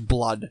area is just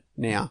blood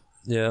now.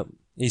 Yeah.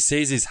 He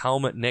sees his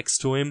helmet next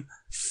to him,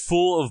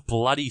 full of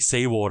bloody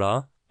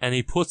seawater, and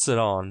he puts it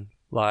on.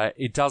 Like,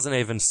 it doesn't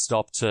even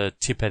stop to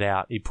tip it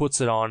out. He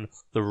puts it on,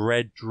 the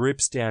red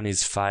drips down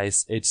his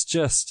face.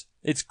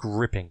 It's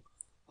gripping.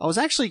 I was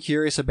actually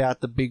curious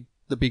about the big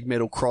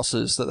metal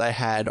crosses that they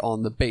had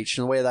on the beach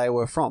and where they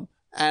were from.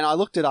 And I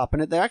looked it up,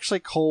 and they're actually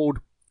called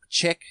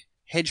Czech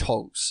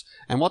hedgehogs.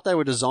 And what they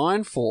were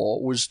designed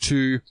for was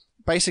to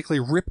basically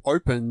rip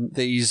open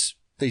these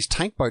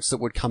tank boats that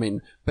would come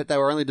in, but they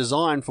were only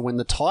designed for when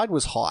the tide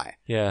was high.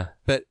 Yeah.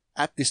 But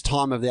at this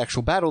time of the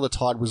actual battle, the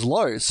tide was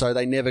low, so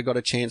they never got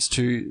a chance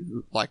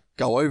to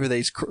go over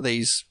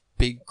these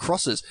big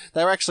crosses.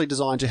 They were actually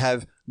designed to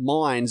have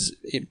mines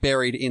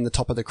buried in the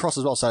top of the cross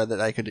as well, so that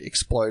they could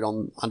explode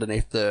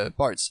underneath the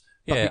boats.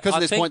 But because at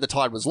this point the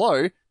tide was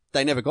low,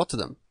 they never got to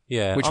them.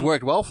 Yeah, which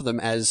worked well for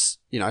them as,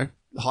 you know,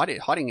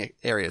 hiding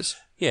areas.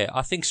 Yeah,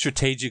 I think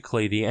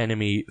strategically the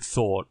enemy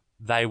thought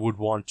they would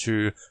want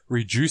to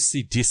reduce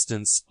the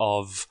distance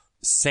of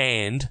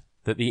sand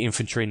that the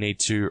infantry need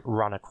to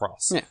run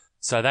across. Yeah.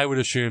 So they would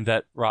assume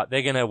that, right,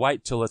 they're going to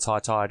wait till it's high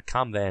tide,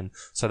 come then,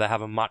 so they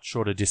have a much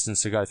shorter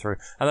distance to go through.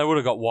 And they would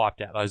have got wiped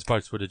out. Those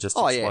boats would have just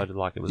exploded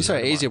like it was. So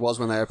easy it was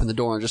when they opened the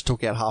door and just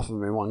took out half of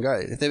them in one go.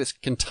 If they was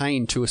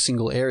contained to a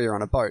single area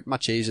on a boat,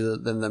 much easier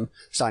than them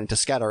starting to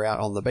scatter out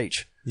on the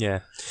beach.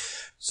 Yeah.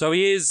 So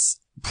he is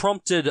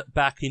prompted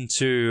back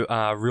into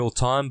real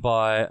time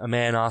by a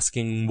man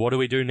asking, "What do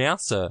we do now,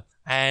 sir?"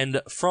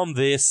 And from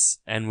this,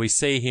 and we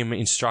see him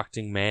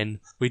instructing men,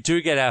 we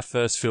do get our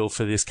first feel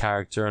for this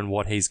character and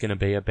what he's going to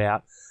be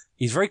about.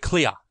 He's very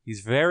clear. He's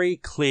very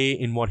clear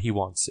in what he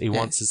wants. He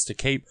wants us to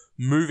keep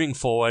moving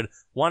forward.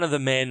 One of the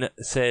men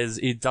says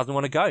he doesn't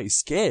want to go. He's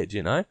scared,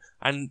 you know?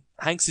 And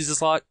Hanks is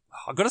just like,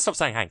 I've got to stop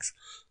saying Hanks.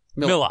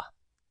 Miller.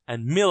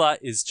 And Miller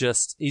is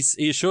just,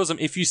 he assures him,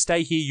 if you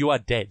stay here, you are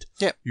dead.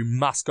 Yep. You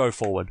must go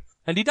forward.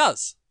 And he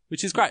does,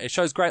 which is great. It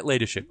shows great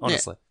leadership,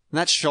 honestly. Yeah. And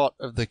that shot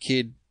of the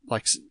kid,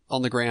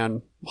 on the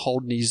ground,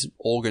 holding his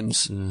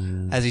organs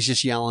as he's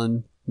just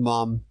yelling,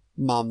 Mum,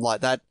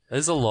 like that.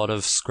 There's a lot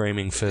of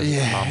screaming for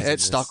mums. It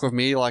stuck with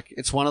me.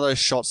 It's one of those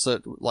shots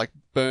that,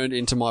 burned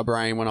into my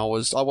brain when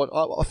first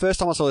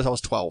time I saw this, I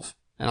was 12.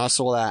 And I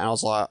saw that and I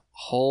was like,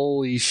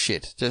 holy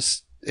shit.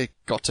 It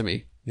got to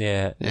me.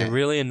 Yeah, it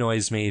really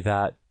annoys me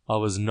that I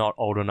was not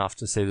old enough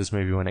to see this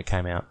movie when it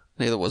came out.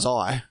 Neither was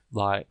I.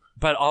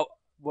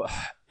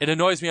 It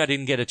annoys me I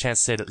didn't get a chance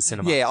to see it at the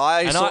cinema. Yeah,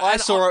 I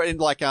saw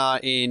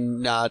it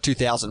in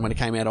 2000 when it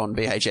came out on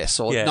VHS,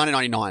 or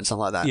 1999, something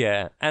like that.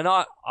 Yeah, and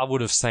I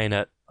would have seen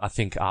it, I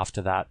think,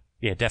 after that.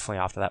 Yeah, definitely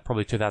after that,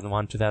 probably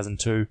 2001,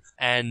 2002.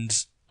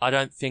 And I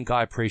don't think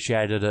I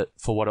appreciated it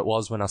for what it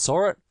was when I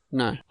saw it.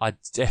 No. I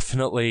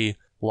definitely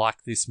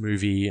like this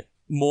movie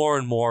more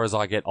and more as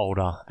I get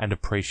older and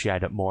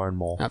appreciate it more and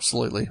more.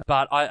 Absolutely.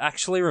 But I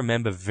actually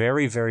remember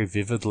very, very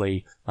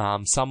vividly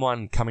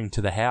someone coming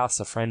to the house,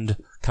 a friend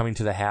coming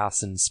to the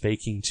house and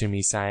speaking to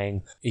me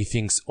saying he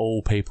thinks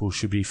all people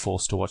should be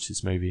forced to watch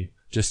this movie,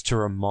 just to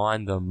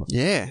remind them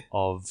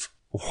of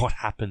what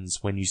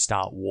happens when you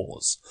start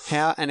wars.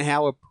 How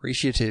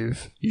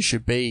appreciative you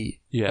should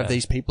be of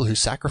these people who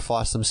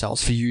sacrifice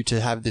themselves for you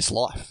to have this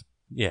life.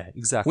 Yeah,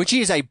 exactly. Which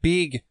is a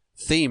big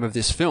theme of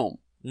this film.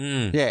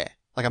 Yeah.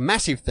 A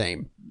massive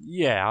theme.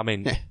 Yeah, I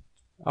mean,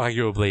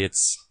 arguably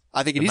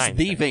I think it is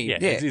the theme. Yeah,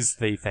 it is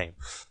the theme.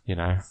 You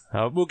know,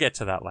 we'll get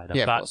to that later.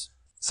 Yeah, but, of course.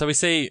 So we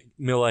see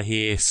Miller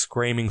here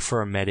screaming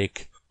for a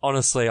medic.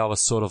 Honestly, I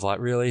was sort of like,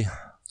 really?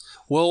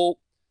 Well,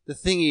 the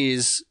thing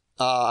is,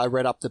 I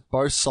read up that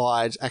both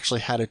sides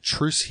actually had a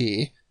truce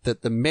here,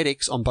 that the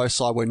medics on both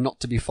sides were not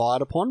to be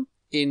fired upon.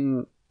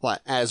 In Like,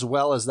 as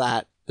well as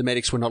that, the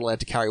medics were not allowed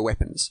to carry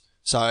weapons.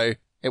 So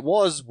it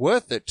was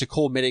worth it to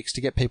call medics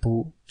to get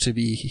people to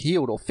be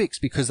healed or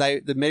fixed because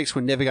the medics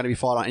were never going to be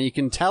fired on. And you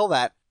can tell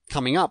that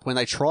coming up when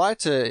they try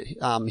to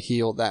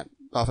heal that,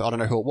 I don't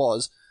know who it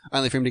was,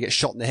 only for him to get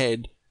shot in the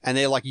head. And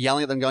they're like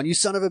yelling at them going, you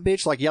son of a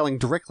bitch, like yelling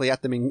directly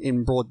at them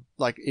in broad,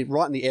 like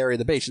right in the area of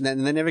the beach. And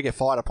then they never get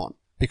fired upon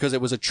because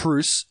it was a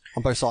truce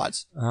on both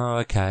sides. Oh,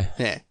 okay.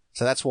 Yeah.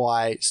 So that's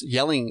why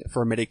yelling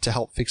for a medic to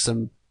help fix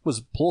them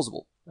was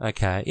plausible.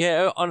 Okay.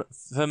 Yeah,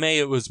 for me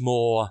it was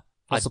more,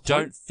 What's I the point?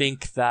 don't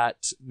think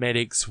that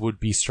medics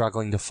would be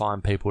struggling to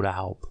find people to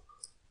help.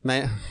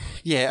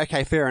 Yeah,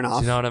 okay, fair enough.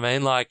 Do you know what I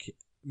mean? Like,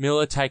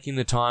 Miller taking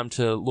the time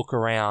to look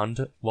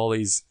around while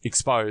he's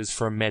exposed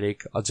for a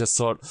medic, I just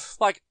thought,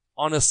 like,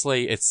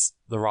 honestly, it's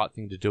the right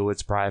thing to do.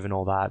 It's brave and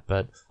all that.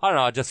 But I don't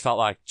know. I just felt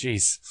like,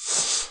 geez.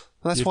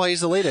 Well, that's why he's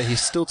the leader. He's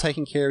still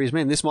taking care of his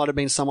men. This might have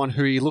been someone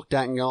who he looked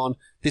at and gone,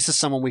 this is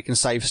someone we can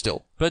save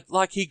still. But,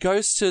 like, he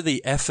goes to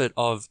the effort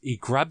of, he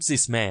grabs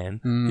this man,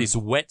 this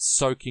wet,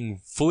 soaking,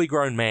 fully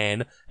grown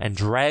man, and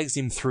drags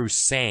him through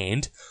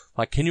sand.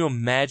 Like, can you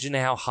imagine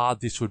how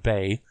hard this would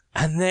be?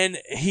 And then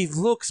he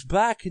looks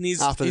back and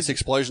he's... After this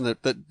explosion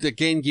that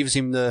again gives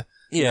him the,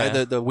 you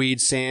know, the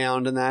weird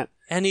sound and that.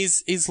 And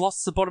he's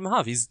lost the bottom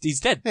half. He's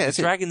dead. Yeah, he's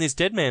dragging this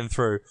dead man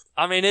through.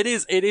 I mean, it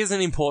is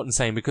an important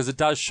scene because it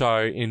does show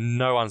in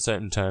no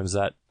uncertain terms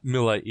that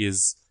Miller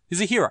is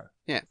a hero.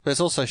 Yeah, but it's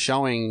also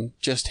showing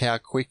just how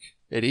quick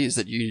it is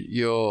that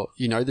you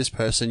know this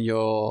person,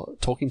 you're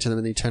talking to them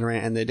and you turn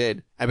around and they're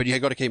dead. But you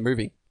got to keep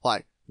moving.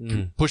 Like,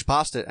 push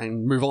past it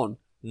and move on.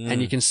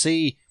 And you can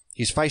see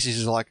his face is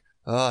just like,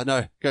 oh,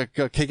 no,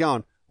 go, keep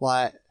going.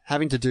 Like,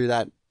 having to do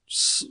that,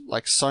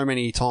 like, so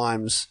many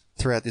times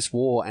throughout this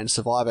war and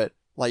survive it,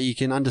 like, you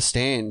can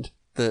understand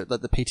the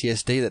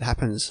PTSD that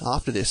happens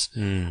after this. I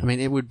mean,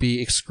 it would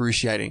be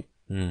excruciating.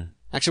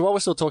 Actually, while we're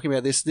still talking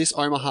about this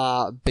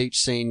Omaha beach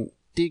scene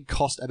did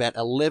cost about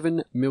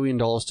 $11 million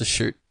to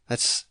shoot.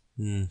 That's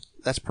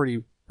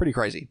pretty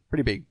crazy.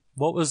 Pretty big.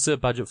 What was the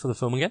budget for the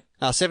film again?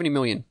 $70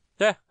 million.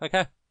 Yeah,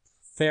 okay.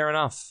 Fair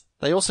enough.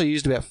 They also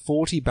used about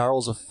 40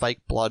 barrels of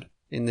fake blood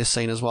in this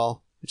scene as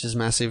well, which is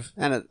massive.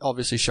 And it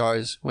obviously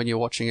shows when you're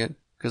watching it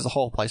because the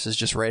whole place is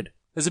just red.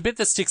 There's a bit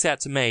that sticks out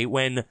to me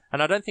when,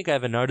 and I don't think I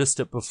ever noticed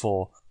it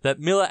before, that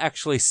Miller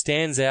actually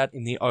stands out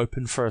in the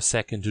open for a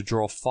second to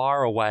draw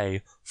fire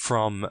away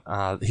from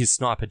his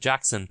sniper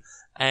Jackson.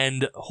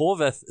 And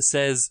Horvath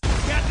says,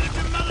 Captain, if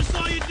your mother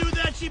saw you do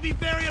that, she'd be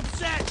very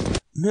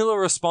upset. Miller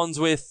responds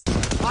with,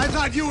 I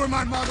thought you were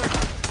my mother.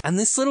 and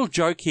this little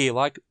joke here,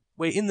 like,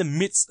 we're in the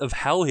midst of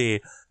hell here.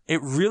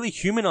 It really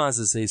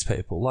humanizes these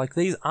people. Like,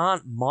 these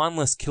aren't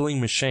mindless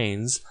killing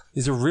machines.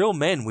 These are real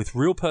men with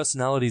real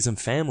personalities and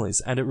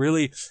families. And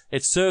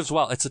it serves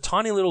well. It's a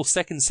tiny little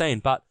second scene,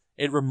 but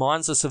it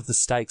reminds us of the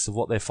stakes of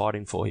what they're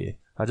fighting for here.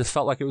 I just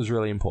felt like it was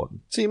really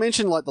important. So you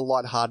mentioned, like, the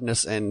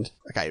lightheartedness and...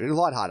 Okay,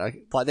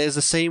 lighthearted. Like, there's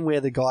a scene where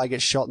the guy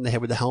gets shot in the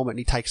head with the helmet and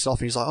he takes it off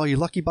and he's like, oh, you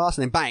lucky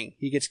bastard. And then bang,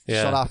 he gets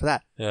shot after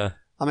that. Yeah.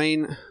 I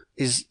mean,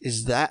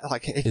 is that,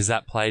 like... Is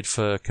that played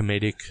for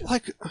comedic?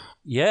 Like...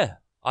 Yeah.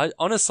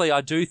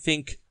 I do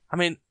think... I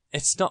mean,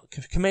 it's not...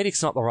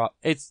 Comedic's not the right...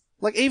 It's...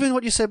 Like, even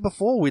what you said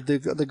before with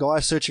the guy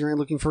searching around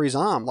looking for his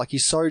arm. Like,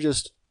 he's so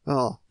just...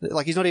 Oh,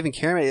 like, he's not even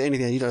caring about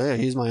anything. He's like, yeah,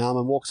 here's my arm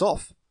and walks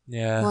off.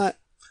 Yeah. Like,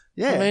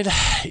 yeah. I mean,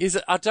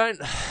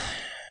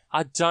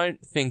 I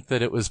don't think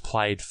that it was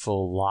played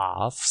for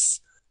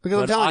laughs.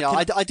 Because I'm telling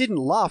you, I didn't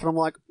laugh, and I'm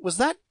like, was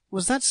that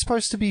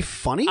supposed to be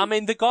funny? I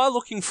mean, the guy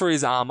looking for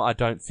his arm, I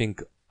don't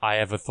think I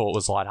ever thought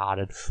was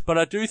lighthearted. But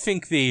I do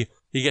think he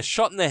gets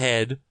shot in the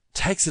head,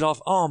 takes it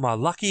off, oh, my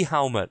lucky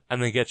helmet,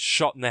 and then gets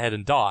shot in the head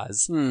and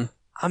dies.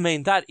 I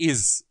mean, that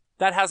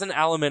has an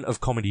element of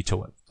comedy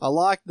to it. I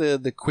like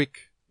the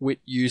quick wit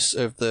use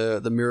of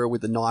the mirror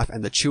with the knife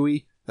and the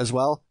Chewie as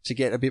well to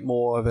get a bit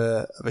more of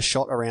a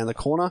shot around the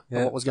corner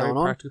of what was going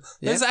on. Practical.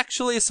 There's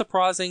actually a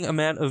surprising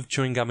amount of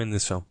chewing gum in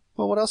this film.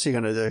 Well, what else are you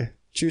going to do?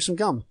 Chew some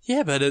gum?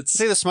 Yeah, but It's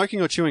either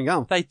smoking or chewing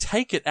gum. they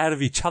take it out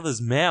of each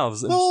other's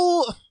mouths.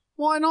 Well,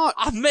 why not?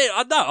 I mean,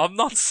 I'm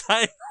not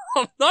saying,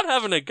 I'm not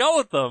having a go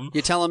at them.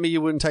 You're telling me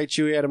you wouldn't take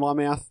Chewie out of my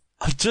mouth?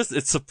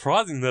 It's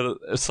surprising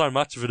that so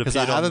much of it appeared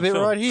Because I have on a the bit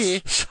film. right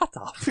here. Shut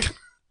up.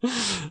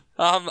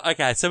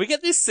 Okay, so we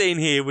get this scene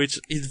here, which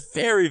is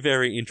very,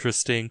 very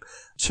interesting.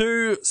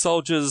 Two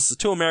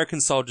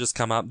American soldiers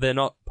come up. They're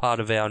not part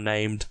of our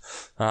named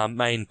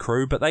main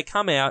crew, but they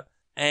come out,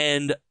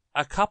 and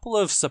a couple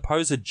of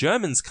supposed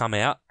Germans come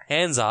out,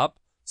 hands up,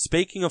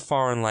 speaking a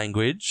foreign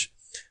language,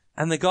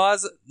 and the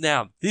guys...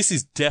 Now, this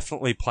is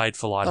definitely played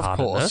for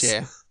lightheartedness. Of course,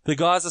 yeah. The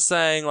guys are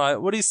saying, like,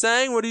 what are you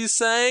saying? What are you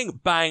saying?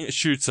 Bang,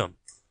 shoots them.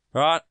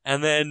 Right?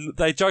 And then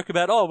they joke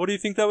about, oh, what do you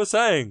think they were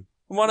saying?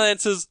 And one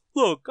answers,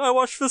 look, I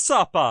watched for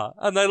supper.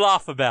 And they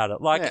laugh about it.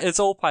 Like, it's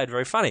all played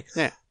very funny.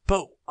 Yeah.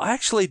 But I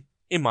actually,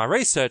 in my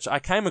research, I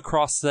came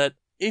across that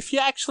if you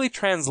actually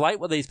translate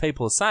what these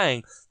people are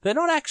saying, they're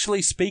not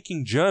actually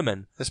speaking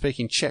German. They're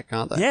speaking Czech,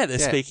 aren't they? Yeah, they're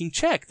speaking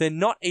Czech. They're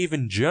not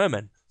even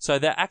German. So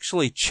they're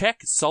actually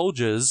Czech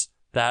soldiers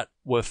that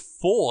were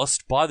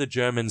forced by the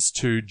Germans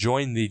to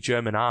join the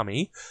German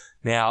army.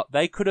 Now,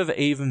 they could have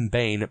even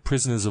been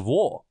prisoners of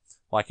war,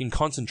 like in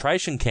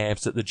concentration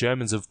camps that the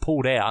Germans have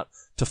pulled out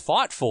to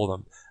fight for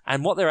them.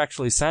 And what they're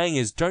actually saying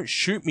is, don't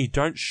shoot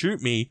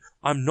me,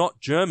 I'm not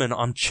German,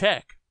 I'm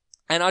Czech.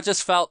 And I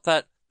just felt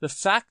that the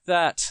fact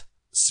that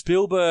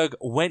Spielberg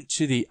went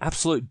to the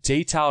absolute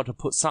detail to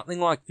put something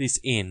like this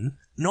in,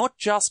 not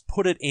just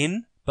put it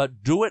in,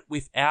 but do it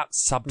without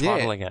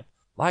subtitling it.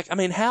 Like, I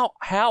mean, how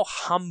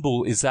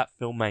humble is that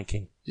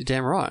filmmaking? You're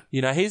damn right.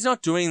 You know, he's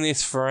not doing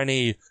this for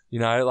any, you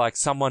know, like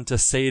someone to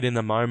see it in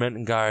the moment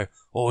and go,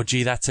 oh,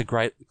 gee, that's a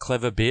great,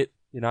 clever bit.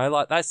 You know,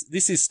 like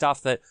this is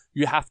stuff that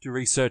you have to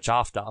research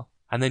after,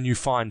 and then you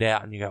find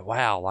out and you go,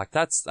 wow, like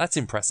that's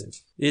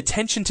impressive. The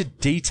attention to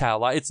detail,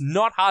 like it's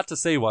not hard to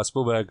see why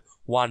Spielberg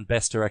won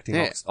Best Directing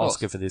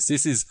Oscar for this.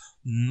 This is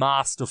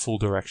masterful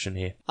direction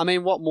here. I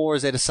mean, what more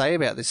is there to say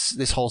about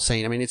this whole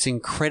scene? I mean, it's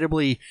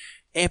incredibly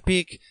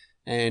epic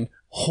and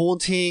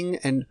haunting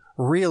and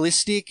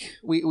realistic.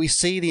 We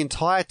see the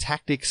entire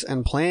tactics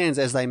and plans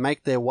as they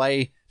make their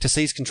way to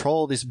seize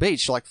control of this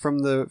beach, like from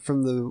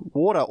the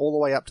water all the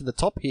way up to the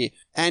top here.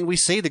 And we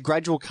see the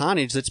gradual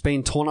carnage that's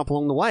been torn up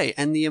along the way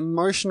and the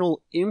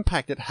emotional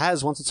impact it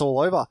has once it's all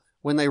over,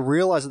 when they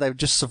realize that they've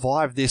just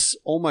survived this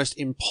almost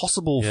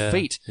impossible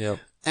feat. Yep.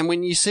 And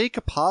when you see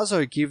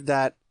Capazzo give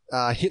that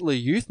Hitler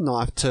Youth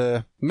knife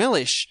to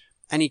Mellish,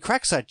 and he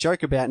cracks that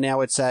joke about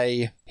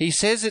he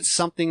says it's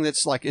something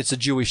that's like, it's a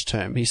Jewish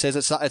term. He says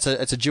it's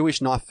a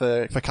Jewish knife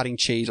for cutting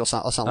cheese or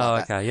something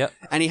like that. Okay, yep.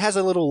 And he has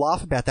a little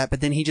laugh about that,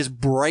 but then he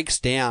just breaks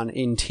down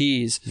in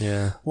tears.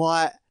 Yeah.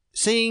 Like,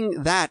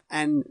 seeing that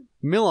and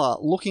Miller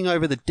looking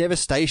over the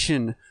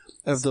devastation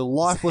of the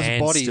lifeless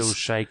bodies.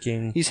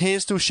 His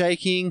hand's still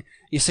shaking.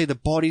 You see the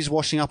bodies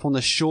washing up on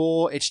the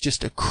shore. It's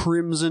just a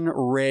crimson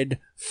red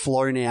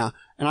flow now.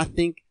 And I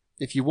think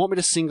if you want me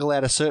to single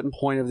out a certain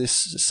point of this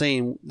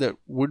scene, that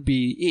would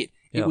be it.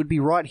 It would be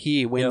right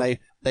here when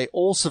they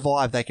all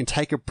survive. They can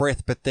take a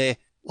breath, but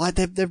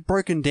they've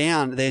broken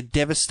down. They're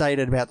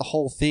devastated about the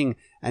whole thing.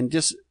 And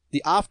just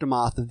the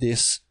aftermath of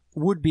this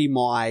would be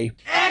my...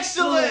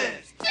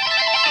 Excellent!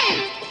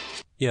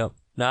 Yeah.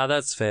 No,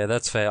 that's fair.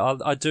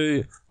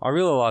 I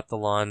really like the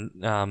line,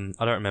 I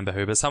don't remember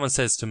who, but someone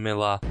says to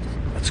Miller,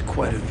 That's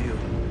quite a view.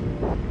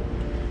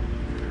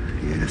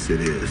 Yes,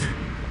 it is.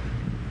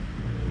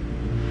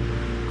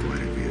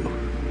 Quite a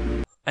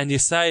view. and you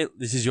say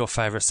this is your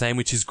favourite scene,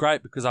 which is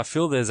great because I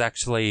feel there's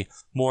actually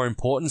more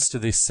importance to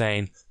this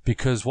scene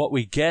because what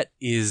we get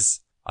is,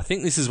 I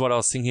think this is what I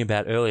was thinking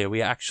about earlier,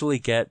 we actually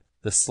get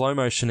the slow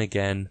motion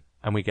again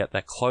and we get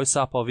that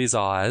close-up of his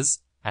eyes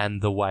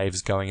and the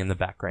waves going in the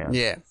background.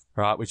 Yeah.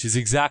 Right, which is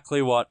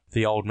exactly what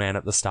the old man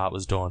at the start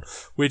was doing.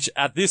 Which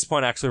at this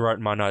point I actually wrote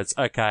in my notes,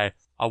 okay,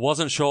 I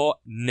wasn't sure,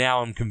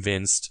 now I'm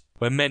convinced.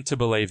 We're meant to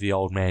believe the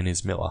old man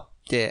is Miller.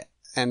 Yeah,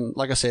 and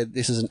like I said,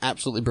 this is an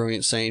absolutely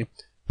brilliant scene,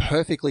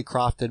 perfectly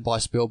crafted by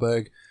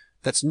Spielberg,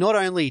 that's not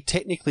only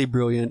technically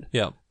brilliant,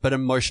 but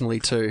emotionally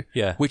too.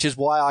 Yeah. Which is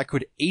why I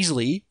could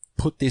easily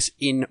put this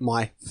in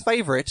my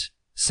favourite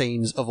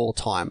scenes of all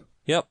time.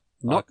 Yep.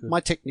 Not my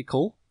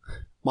technical,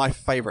 my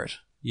favourite.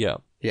 Yeah.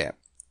 Yeah.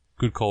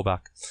 Good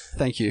callback.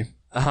 Thank you.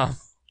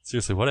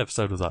 Seriously, what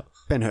episode was that?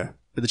 Ben-Hur,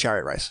 with the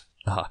chariot race.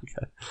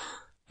 Okay.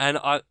 And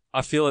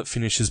I feel it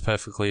finishes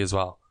perfectly as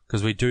well.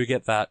 Because we do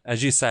get that,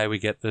 as you say, we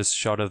get this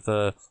shot of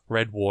the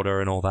red water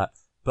and all that.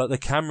 But the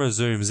camera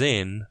zooms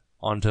in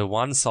onto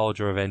one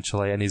soldier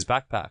eventually and his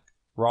backpack,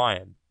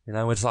 Ryan. You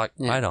know, it's like,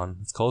 wait on,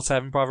 it's called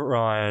Saving Private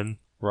Ryan.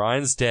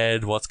 Ryan's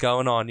dead. What's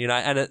going on? You know,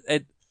 and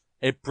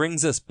it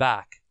brings us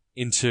back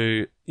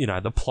into, you know,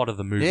 the plot of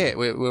the movie. Yeah,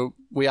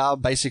 we are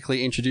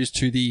basically introduced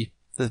to the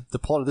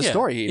plot of the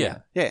story here. Yeah.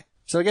 Yeah.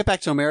 So we get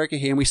back to America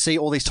here and we see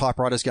all these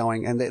typewriters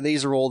going, and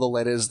these are all the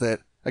letters that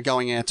are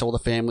going out to all the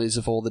families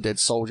of all the dead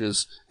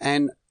soldiers.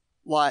 And,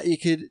 like, you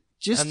could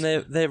just...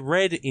 And they're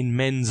read in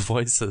men's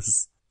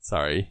voices.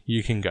 Sorry,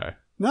 you can go.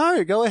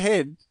 No, go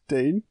ahead,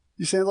 Dean.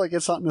 You sound like you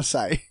had something to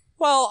say.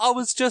 Well, I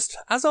was just...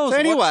 As I was so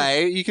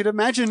anyway, you could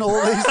imagine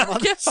all these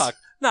mothers... Get fucked.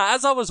 No,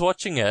 as I was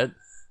watching it,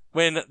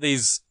 when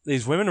these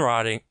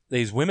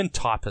women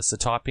typists are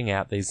typing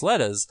out these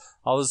letters,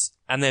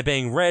 and they're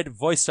being read,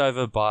 voiced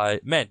over by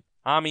men,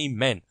 army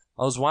men.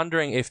 I was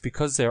wondering if,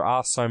 because there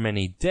are so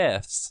many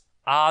deaths,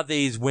 are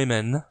these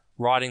women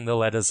writing the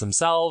letters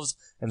themselves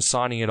and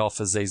signing it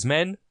off as these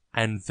men?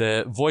 And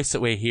the voice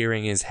that we're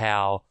hearing is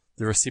how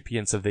the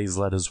recipients of these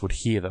letters would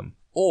hear them.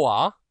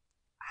 Or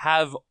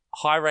have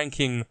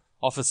high-ranking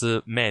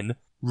officer men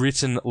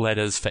written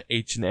letters for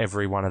each and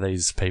every one of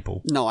these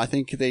people? No, I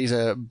think these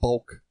are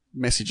bulk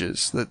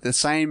messages. The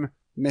same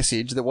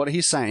message that what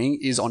he's saying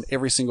is on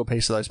every single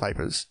piece of those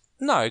papers.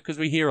 No, because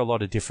we hear a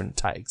lot of different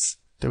takes.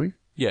 Do we?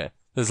 Yeah,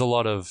 there's a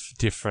lot of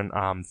different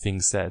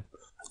things said.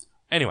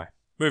 Anyway,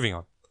 moving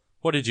on.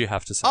 What did you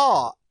have to say?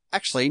 Oh,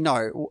 actually,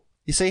 no.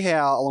 You see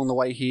how along the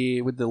way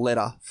here with the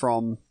letter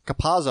from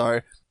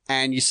Capazzo,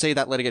 and you see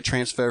that letter get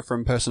transferred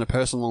from person to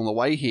person along the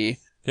way here?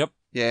 Yep.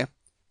 Yeah.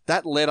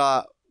 That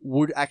letter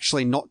would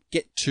actually not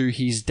get to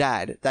his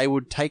dad. They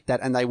would take that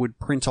and they would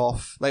print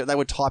off, they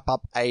would type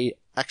up a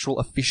actual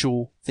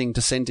official thing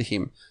to send to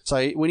him.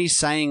 So when he's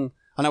saying,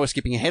 I know we're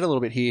skipping ahead a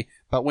little bit here,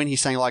 but when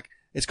he's saying like,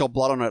 it's got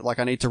blood on it, like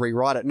I need to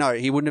rewrite it. No,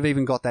 he wouldn't have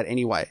even got that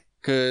anyway.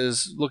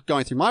 Because look,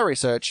 going through my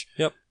research,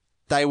 Yep.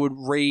 they would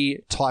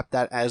re-type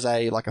that as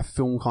a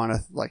film kind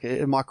of, like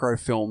a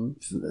microfilm.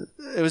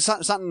 It was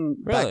something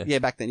Really?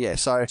 back then, yeah.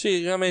 So,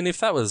 Gee, I mean, if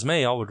that was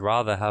me, I would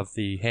rather have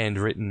the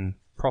handwritten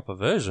proper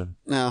version.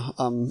 no,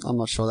 I'm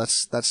not sure.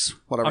 That's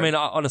what I read. I mean,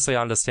 I honestly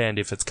understand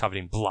if it's covered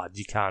in blood,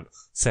 you can't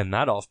send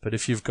that off. But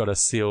if you've got a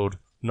sealed,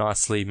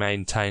 nicely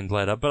maintained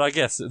letter, but I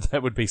guess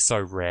that would be so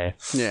rare.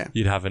 Yeah.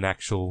 You'd have an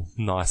actual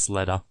nice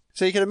letter.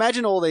 So you can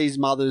imagine all these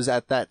mothers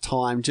at that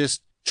time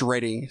just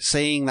dreading,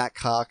 seeing that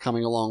car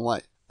coming along.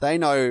 Like, they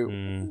know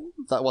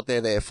that what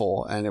they're there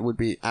for, and it would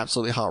be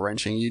absolutely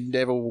heart-wrenching. You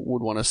never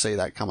would want to see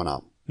that coming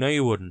up. No,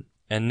 you wouldn't.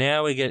 And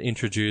now we get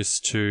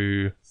introduced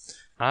to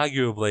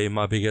arguably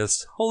my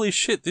biggest, holy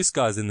shit, this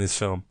guy's in this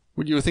film.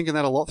 Would you were thinking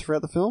that a lot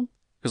throughout the film?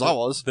 Because I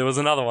was. There was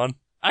another one.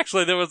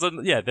 Actually, there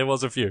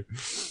was a few.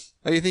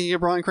 Are you thinking of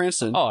Bryan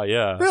Cranston? Oh,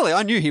 yeah. Really?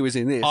 I knew he was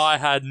in this. I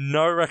had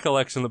no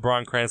recollection that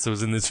Bryan Cranston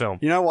was in this film.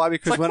 You know why?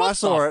 Because It's like, when what I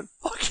saw the it,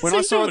 fuck is when he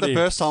I saw it the doing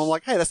first time, I'm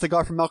like, hey, that's the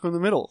guy from Malcolm in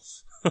the Middle.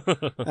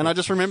 And I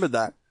just remembered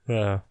that.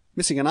 Yeah.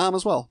 Missing an arm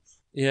as well.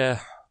 Yeah.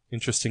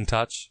 Interesting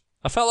touch.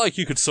 I felt like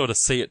you could sort of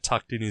see it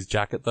tucked in his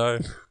jacket, though.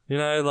 You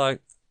know,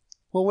 like,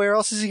 Well, where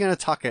else is he going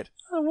to tuck it?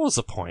 what was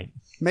the point?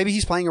 Maybe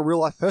he's playing a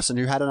real-life person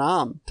who had an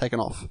arm taken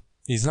off.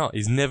 He's not.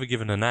 He's never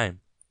given a name.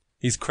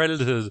 He's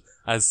credited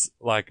as,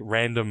 like,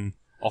 random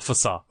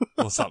officer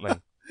or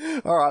something.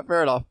 All right,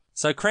 fair enough.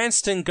 So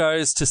Cranston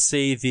goes to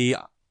see the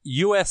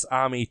U.S.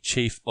 Army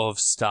Chief of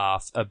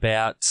Staff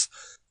about...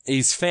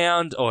 He's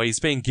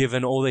been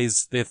given all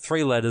these... They're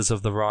 3 letters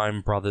of the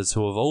Ryan brothers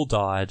who have all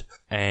died,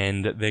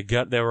 and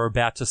they were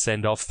about to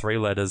send off 3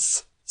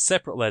 letters,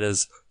 separate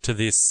letters, to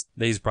these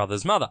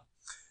brothers' mother.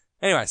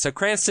 Anyway, so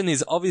Cranston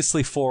is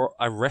obviously for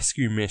a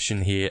rescue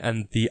mission here,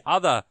 and the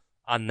other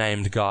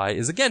unnamed guy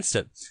is against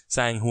it,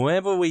 saying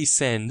whoever we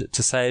send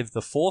to save the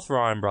 4th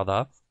Ryan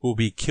brother will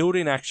be killed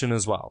in action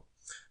as well.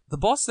 The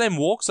boss then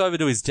walks over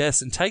to his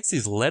desk and takes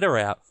his letter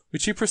out,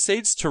 which he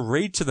proceeds to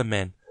read to the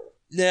men.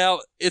 Now,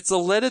 it's a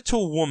letter to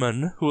a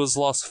woman who has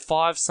lost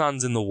 5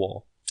 sons in the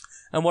war.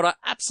 And what I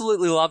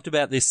absolutely loved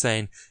about this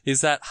scene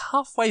is that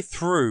halfway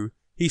through,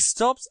 he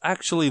stops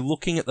actually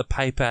looking at the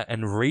paper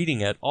and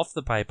reading it off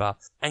the paper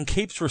and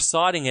keeps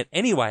reciting it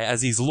anyway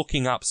as he's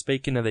looking up,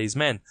 speaking to these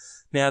men.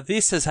 Now,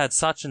 this has had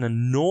such an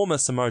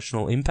enormous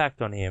emotional impact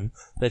on him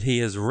that he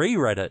has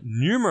reread it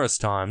numerous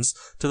times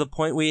to the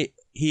point where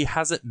he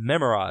has it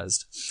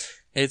memorized.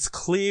 It's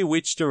clear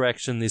which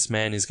direction this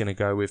man is going to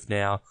go with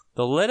now.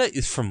 The letter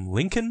is from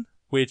Lincoln,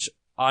 which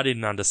I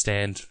didn't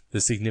understand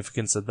the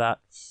significance of that.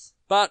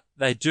 But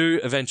they do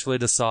eventually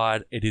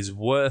decide it is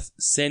worth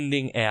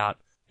sending out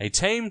a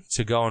team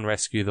to go and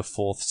rescue the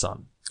 4th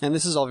son. And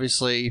this is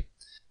obviously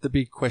the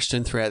big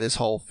question throughout this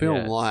whole film.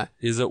 Yeah. Like,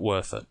 Is it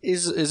worth it?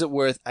 is it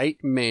worth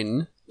 8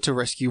 men to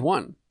rescue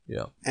 1?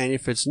 Yeah. And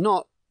if it's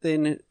not,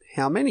 then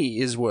how many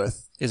is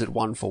worth? Is it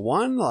 1 for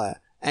 1? Like,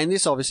 and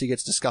this obviously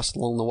gets discussed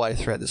along the way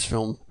throughout this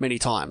film many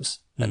times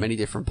at many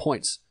different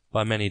points.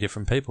 By many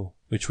different people,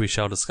 which we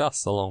shall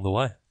discuss along the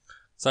way.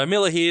 So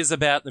Miller hears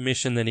about the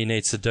mission that he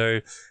needs to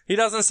do. He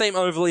doesn't seem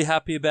overly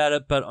happy about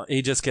it, but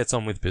he just gets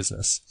on with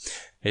business.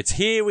 It's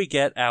here we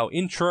get our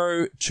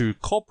intro to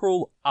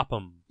Corporal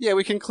Upham. Yeah,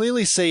 we can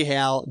clearly see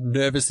how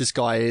nervous this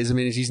guy is. I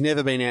mean, he's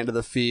never been out to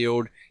the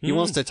field. He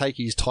wants to take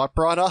his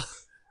typewriter,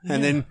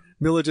 and then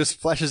Miller just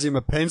flashes him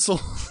a pencil.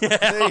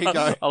 There you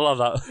go. I love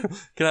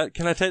that.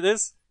 Can I take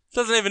this?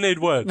 Doesn't even need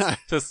words. No.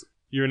 Just,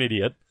 you're an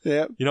idiot.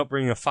 Yeah. You're not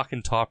bringing a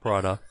fucking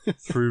typewriter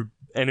through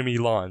enemy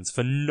lines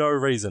for no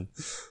reason.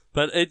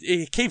 But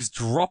it keeps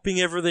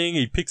dropping everything.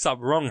 He picks up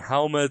wrong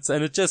helmets,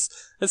 and it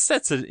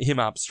sets him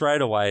up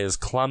straight away as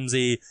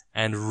clumsy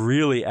and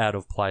really out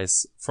of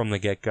place from the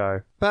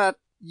get-go. But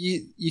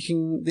you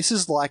can. This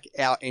is like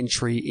our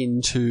entry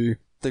into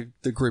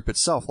the group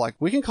itself. Like,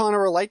 we can kind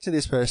of relate to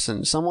this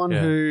person. Someone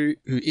who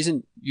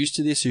isn't used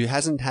to this, who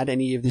hasn't had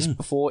any of this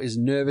before, is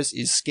nervous,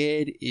 is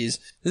scared, is...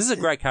 This is a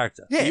great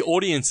character. Yeah. The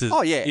audience is...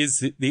 Oh, yeah.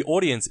 The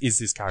audience is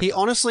this character. He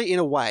honestly, in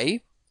a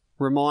way,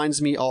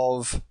 reminds me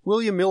of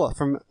William Miller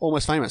from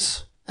Almost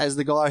Famous, as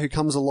the guy who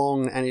comes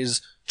along and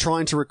is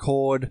trying to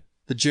record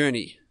the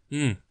journey.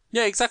 Yeah,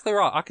 exactly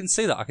right. I can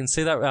see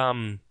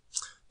that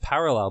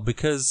parallel,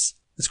 because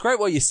it's great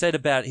what you said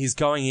about he's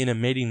going in and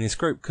meeting this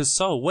group, because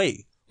so are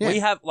we.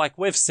 Yeah.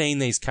 We've seen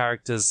these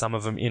characters, some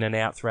of them in and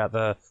out throughout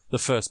the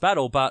first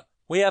battle, but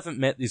we haven't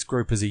met this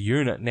group as a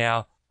unit.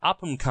 Now,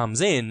 Upham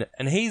comes in,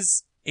 and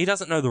he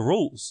doesn't know the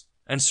rules.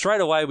 And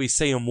straight away we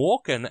see him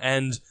walking,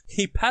 and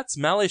he pats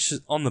Malish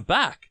on the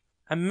back,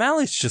 and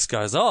Malish just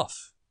goes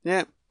off.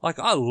 Yeah. Like,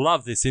 I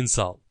love this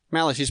insult.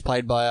 Malish is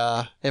played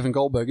by Evan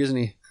Goldberg, isn't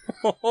he?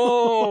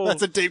 Oh,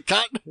 That's a deep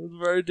cut. It's a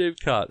very deep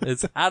cut.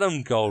 It's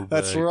Adam Goldberg.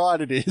 That's right,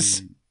 it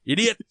is.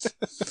 Idiot.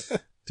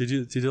 Did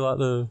you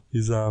like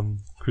his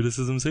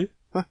criticisms here?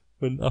 Huh?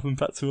 When Upham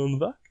pats him on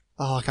the back?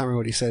 Oh, I can't remember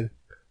what he said.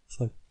 It's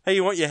like, hey,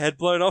 you want your head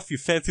blown off, you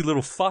fancy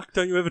little fuck?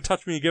 Don't you ever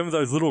touch me again with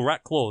those little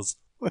rat claws.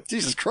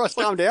 Jesus Christ,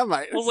 calm down,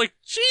 mate. I was like,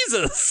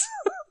 Jesus!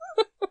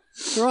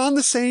 We're on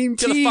the same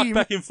Get team. the fuck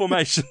back in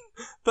formation.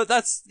 But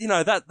that's,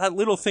 that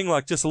little thing,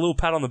 like just a little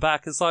pat on the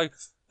back, it's like,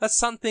 that's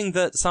something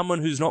that someone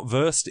who's not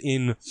versed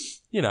in,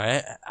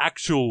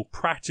 actual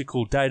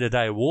practical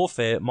day-to-day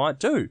warfare might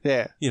do.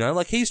 Yeah.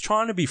 Like he's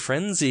trying to be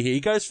friendly here.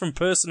 He goes from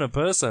person to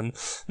person.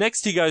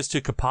 Next he goes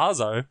to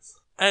Capazzo,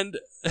 and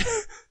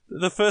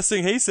the first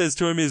thing he says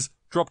to him is,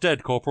 drop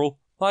dead, Corporal.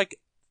 Like,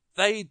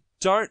 they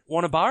don't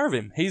want a bar of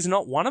him. He's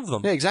not one of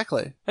them. Yeah,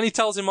 exactly. And he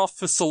tells him off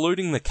for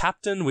saluting the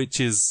captain,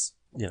 which is,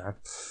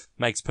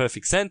 makes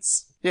perfect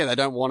sense. Yeah, they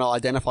don't want to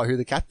identify who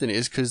the captain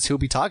is because he'll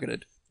be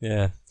targeted.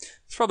 Yeah.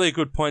 It's probably a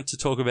good point to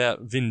talk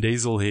about Vin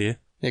Diesel here.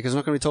 Yeah, because I'm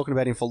not going to be talking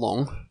about him for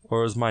long.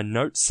 Or as my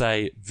notes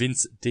say,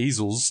 Vince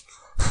Diesels.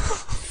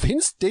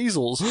 Vince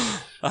Diesels?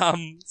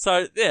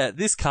 So, yeah,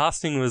 this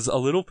casting was a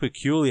little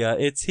peculiar.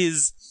 It's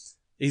his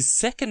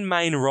second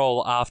main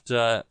role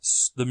after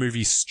the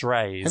movie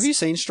Strays. Have you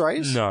seen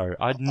Strays? No,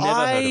 I'd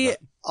never heard of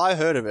it. I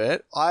heard of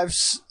it.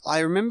 I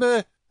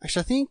remember...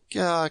 Actually, I think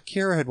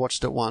Kira had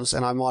watched it once,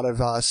 and I might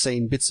have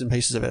seen bits and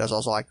pieces of it as I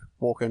was like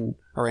walking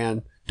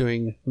around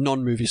doing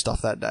non-movie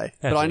stuff that day.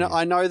 But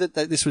I know that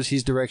this was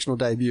his directional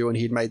debut, and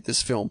he'd made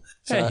this film.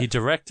 So, yeah, he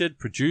directed,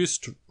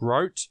 produced,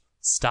 wrote,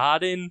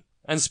 starred in,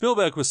 and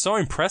Spielberg was so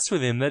impressed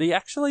with him that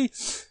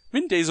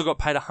Vin Diesel got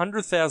paid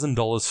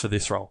 $100,000 for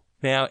this role.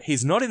 Now,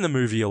 he's not in the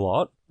movie a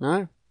lot,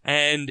 no,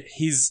 and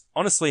he's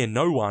honestly a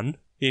no one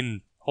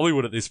in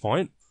Hollywood at this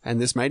point.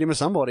 And this made him a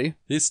somebody.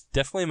 This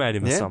definitely made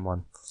him a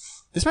someone.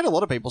 This made a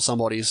lot of people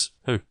somebodies.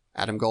 Who?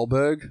 Adam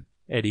Goldberg.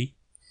 Eddie.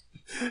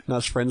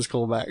 Nice Friends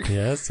callback.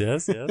 Yes.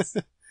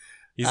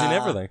 He's in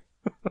everything.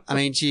 I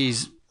mean,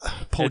 geez.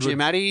 Paul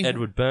Giamatti.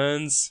 Edward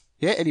Burns.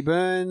 Yeah, Eddie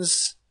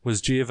Burns. Was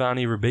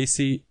Giovanni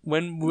Ribisi.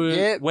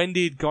 When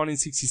did Gone in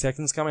 60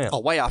 Seconds come out? Oh,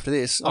 way after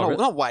this. Oh, really?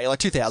 Not way, like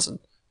 2000.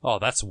 Oh,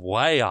 that's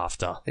way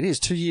after. It is,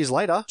 2 years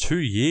later. 2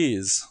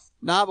 years.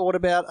 Nah, but what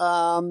about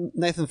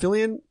Nathan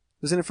Fillion?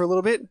 Was in it for a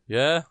little bit.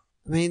 Yeah.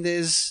 I mean,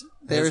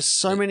 there is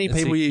so many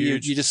people you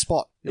just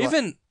spot.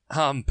 Even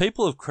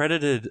people have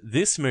credited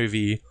this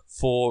movie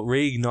for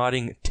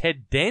reigniting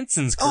Ted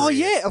Danson's career. Oh,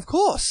 yeah, of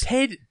course.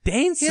 Ted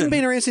Danson. He hasn't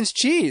been around since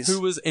Cheers.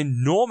 Who was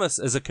enormous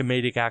as a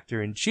comedic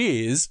actor in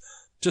Cheers,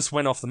 just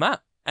went off the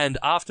map. And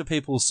after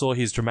people saw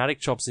his dramatic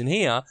chops in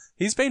here,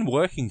 he's been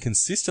working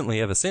consistently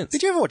ever since.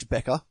 Did you ever watch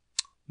Becca?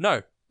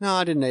 No. No,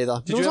 I didn't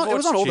either. Did you ever watch It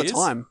was on all the Cheers?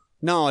 time.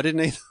 No, I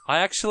didn't either. I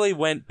actually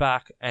went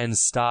back and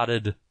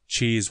started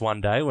Cheers one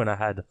day when I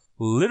had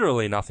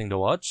literally nothing to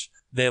watch.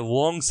 They're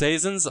long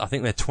seasons. I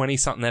think they're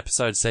 20-something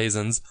episode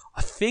seasons.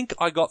 I think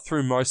I got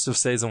through most of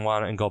season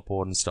 1 and got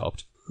bored and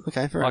stopped.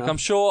 Okay, fair enough. I'm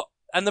sure,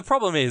 and the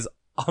problem is,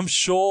 I'm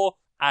sure,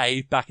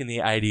 A, back in the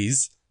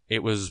 80s,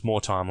 it was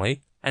more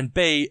timely, and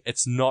B,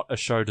 it's not a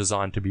show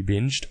designed to be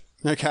binged.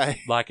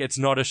 Okay. Like, it's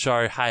not a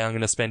show, hey, I'm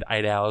going to spend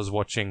 8 hours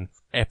watching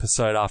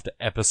episode after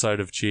episode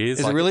of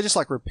Cheers. Is it really just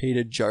like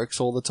repeated jokes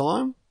all the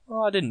time?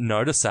 Oh, I didn't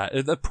notice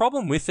that. The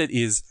problem with it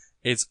is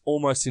it's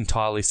almost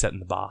entirely set in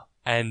the bar.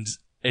 And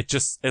it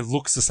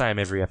looks the same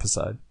every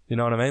episode. You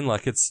know what I mean?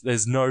 Like,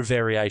 there's no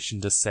variation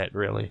to set,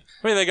 really.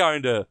 I mean, they go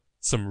into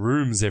some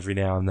rooms every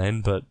now and then,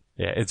 but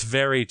yeah, it's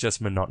very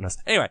just monotonous.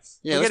 Anyway.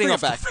 Yeah, let's bring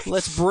it back.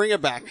 Let's bring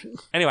it back.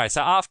 Anyway,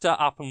 so after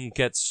Upham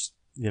gets,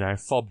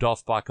 fobbed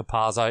off by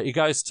Capazzo, he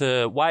goes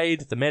to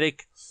Wade, the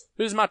medic,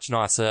 who's much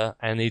nicer,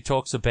 and he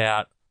talks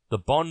about the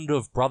bond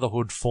of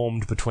brotherhood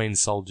formed between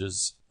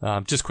soldiers.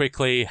 Just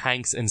quickly,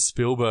 Hanks and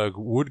Spielberg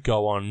would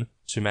go on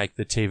to make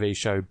the TV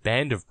show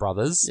Band of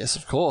Brothers. Yes,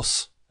 of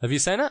course. Have you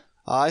seen it?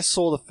 I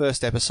saw the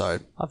first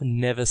episode. I've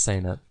never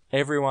seen it.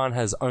 Everyone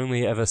has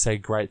only ever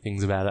said great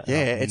things about it.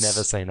 Yeah, I've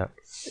never seen it.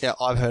 Yeah,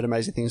 I've heard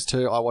amazing things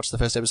too. I watched the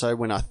first episode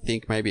when I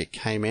think maybe it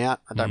came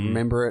out. I don't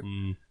remember it.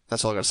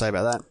 That's all I got to say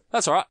about that.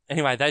 That's all right.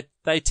 Anyway,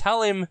 they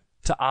tell him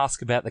to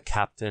ask about the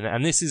captain,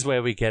 and this is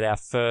where we get our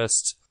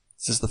first...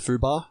 Is this the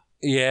FUBAR?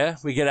 Yeah,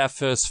 we get our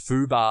first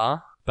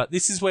FUBAR. But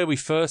this is where we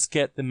first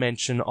get the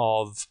mention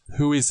of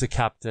who is the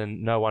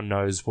captain. No one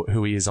knows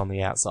who he is on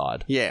the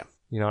outside. Yeah.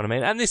 You know what I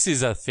mean? And this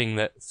is a thing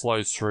that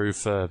flows through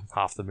for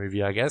half the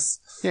movie, I guess.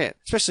 Yeah,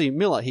 especially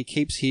Miller. He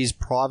keeps his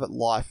private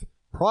life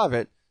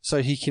private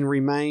so he can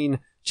remain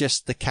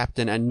just the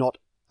captain and not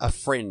a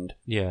friend.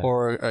 Yeah.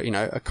 Or,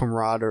 a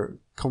comrade or...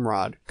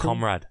 Comrade.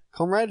 Comrade.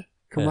 Comrade?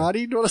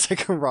 Comradey? What did I say?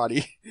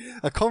 Comradey.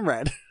 A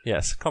comrade.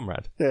 Yes,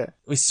 comrade. Yeah.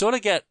 We sort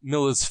of get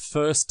Miller's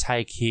first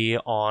take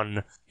here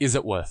on, is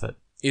it worth it?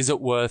 Is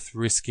it worth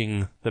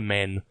risking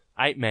the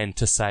 8 men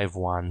to save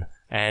one?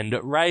 And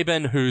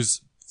Rabin, who's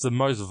the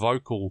most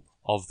vocal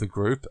of the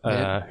group,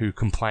 who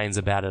complains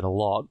about it a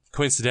lot,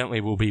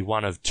 coincidentally will be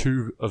one of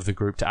 2 of the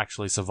group to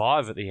actually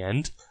survive at the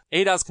end.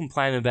 He does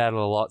complain about it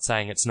a lot,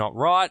 saying it's not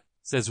right,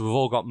 says we've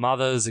all got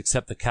mothers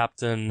except the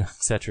captain,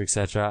 etc.,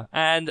 etc.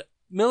 And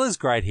Miller's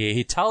great here.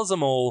 He tells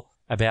them all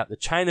about the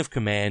chain of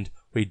command.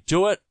 We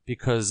do it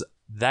because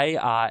they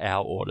are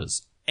our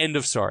orders. End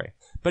of story.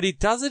 but he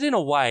does it in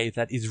a way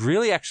that is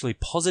really actually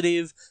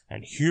positive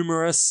and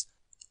humorous.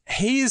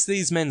 He is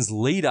these men's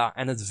leader,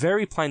 and it's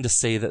very plain to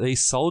see that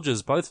these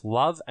soldiers both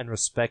love and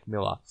respect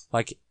Miller.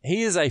 Like,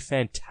 he is a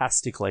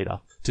fantastic leader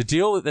to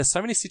deal with. There's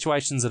so many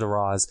situations that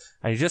arise,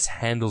 and he just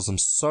handles them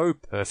so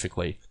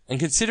perfectly. And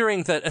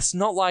considering that it's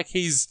not like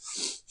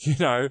he's, you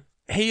know,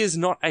 he is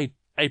not a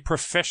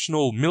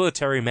professional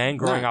military man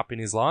growing up in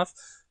his life.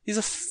 He's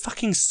a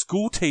fucking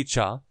school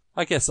teacher.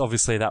 I guess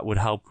obviously that would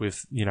help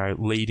with, you know,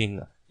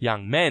 leading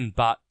young men,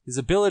 but his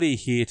ability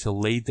here to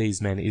lead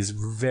these men is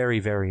very,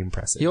 very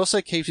impressive. He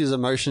also keeps his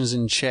emotions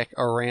in check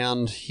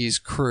around his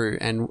crew,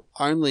 and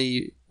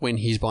only when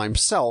he's by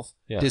himself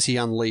does he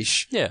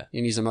unleash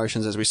in his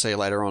emotions, as we see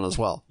later on as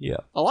well. Yeah.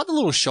 I like the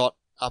little shot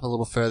up a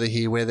little further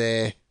here where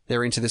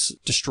they're into this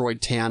destroyed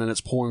town and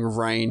it's pouring with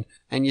rain,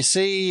 and you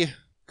see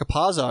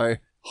Capazzo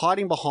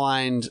hiding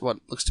behind what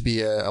looks to be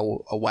a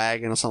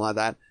wagon or something like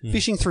that,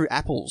 fishing through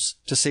apples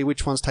to see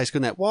which ones taste good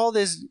in that. While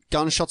there's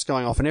gunshots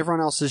going off and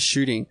everyone else is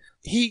shooting,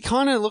 he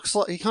kind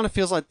of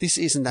feels like this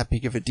isn't that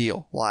big of a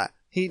deal. Like,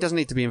 he doesn't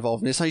need to be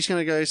involved in this, so he's going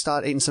to go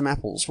start eating some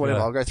apples, whatever,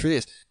 I'll go through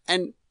this.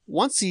 And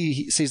once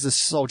he sees the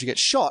soldier get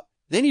shot,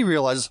 then he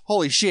realizes,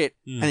 holy shit,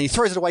 and he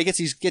throws it away, gets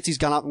his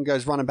gun up and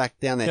goes running back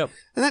down there. Yep.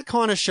 And that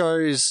kind of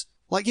shows,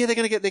 like, yeah, they're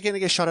going to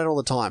get shot at all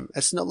the time.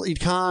 It's not, you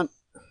can't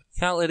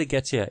let it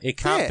get to you. It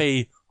can't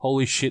be,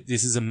 holy shit,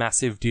 this is a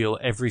massive deal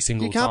every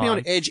single time. You can't be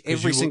on edge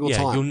every single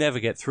time. You'll never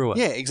get through it.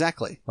 Yeah,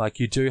 exactly.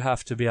 Like, you do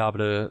have to be able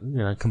to, you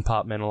know,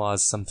 compartmentalize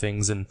some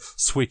things and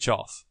switch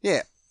off.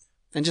 Yeah.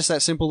 And just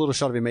that simple little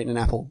shot of him eating an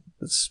apple.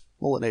 That's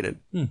all it needed,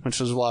 which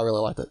was why I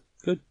really liked it.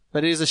 Good.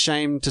 But it is a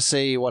shame to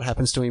see what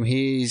happens to him.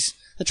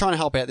 They're trying to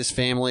help out this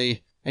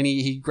family, and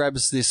he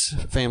grabs this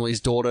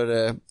family's daughter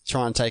to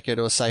try and take her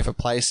to a safer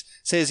place.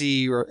 Says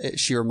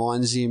she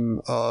reminds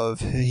him of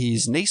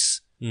his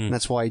niece. And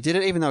that's why he did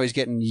it, even though he's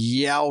getting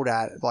yelled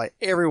at by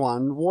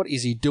everyone. What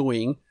is he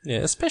doing? Yeah,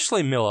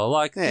 especially Miller.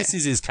 Like, this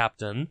is his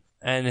captain,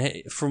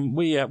 and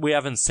we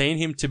haven't seen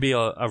him to be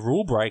a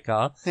rule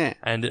breaker. Yeah.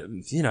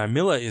 And, you know,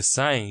 Miller is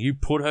saying,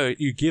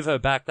 you give her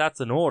back, that's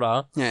an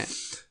order. Yeah.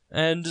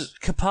 And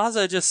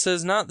Capazzo just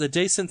says, no, the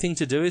decent thing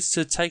to do is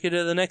to take her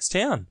to the next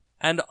town.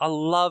 And I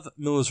love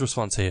Miller's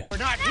response here. We're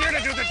not here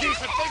to do the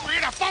decent thing, we're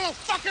here to follow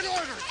fucking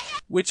orders!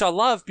 Which I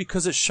love,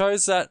 because it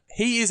shows that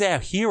he is our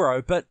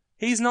hero, but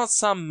he's not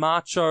some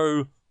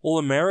macho,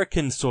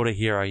 all-American sort of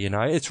hero, you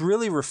know? It's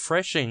really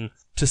refreshing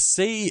to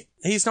see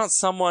he's not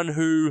someone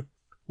who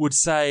would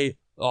say,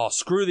 oh,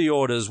 screw the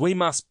orders, we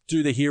must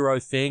do the hero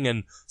thing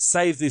and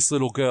save this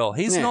little girl.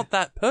 He's not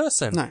that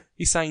person. No.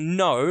 He's saying,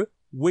 no,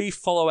 we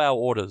follow our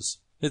orders.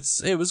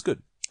 It was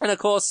good. And of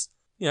course,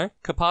 you know,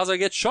 Capazzo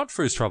gets shot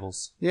for his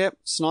troubles. Yep,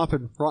 sniped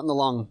right in the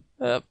lung.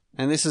 Yep.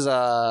 And this is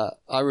I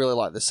really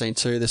like this scene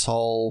too, this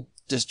whole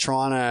just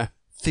trying to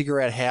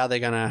figure out how they're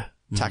going to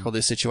tackle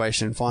this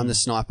situation, find the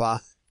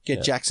sniper,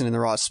 get Jackson in the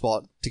right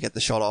spot to get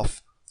the shot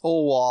off.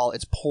 All while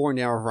it's pouring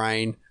down with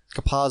rain.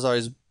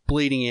 Capazzo's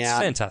bleeding out.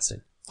 It's fantastic.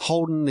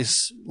 Holding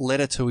this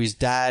letter to his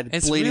dad,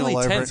 it's bleeding really all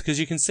over tense it. because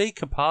you can see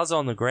Capazzo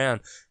on the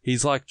ground.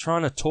 He's like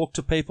trying to talk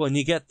to people, and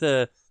you get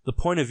the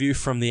point of view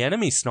from the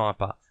enemy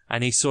sniper.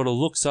 And he sort of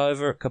looks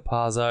over at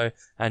Capazzo,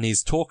 and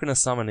he's talking to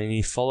someone, and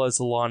he follows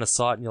the line of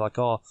sight, and you're like,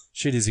 oh,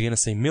 shit, is he going to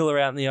see Miller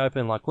out in the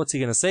open? Like, what's he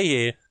going to see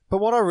here? But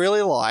what I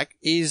really like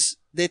is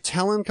they're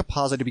telling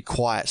Capazzo to be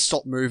quiet,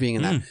 stop moving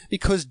and that.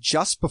 Because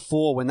just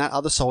before, when that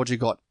other soldier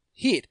got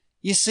hit,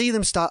 you see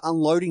them start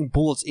unloading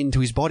bullets into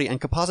his body. And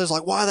Capazzo's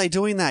like, why are they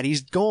doing that?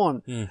 He's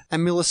gone.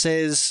 And Miller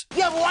says,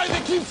 Yeah, but why do they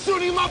keep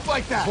shooting him up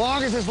like that? As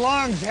long as his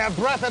lungs have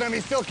breath in him,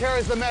 he still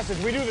carries the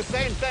message. We do the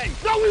same thing.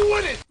 No, we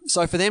wouldn't!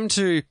 so for them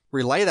to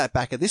relay that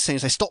back at this scene,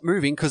 say stop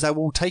moving because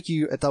they'll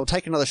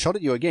take another shot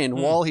at you again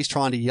while he's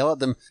trying to yell at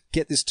them,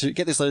 get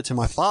this letter to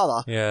my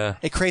father. Yeah.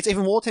 It creates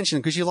even more tension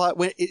because you're like,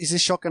 is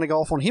this shot going to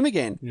go off on him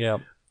again? Yeah.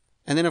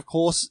 And then of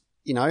course,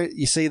 you know,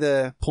 you see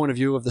the point of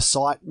view of the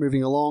sight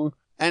moving along.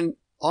 And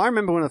I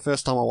remember when the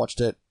first time I watched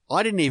it,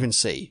 I didn't even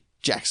see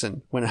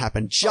Jackson when it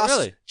happened.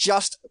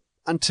 Just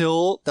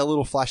until that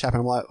little flash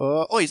happened.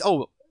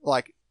 I'm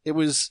like,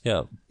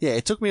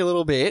 it took me a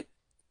little bit.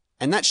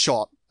 And that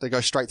shot that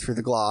goes straight through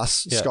the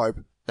glass scope,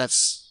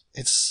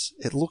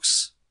 it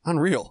looks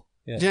unreal.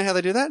 Yeah. Do you know how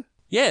they do that?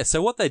 Yeah,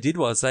 so what they did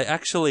was they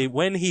actually,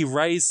 when he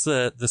raised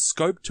the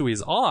scope to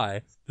his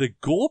eye, the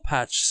gore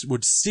patch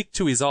would stick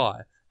to his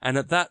eye. And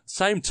at that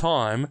same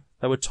time,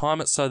 they would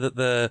time it so that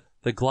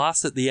the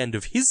glass at the end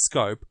of his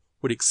scope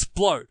would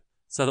explode.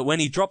 So that when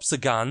he drops the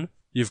gun,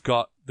 you've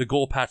got the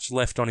gore patch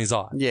left on his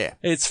eye. Yeah.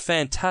 It's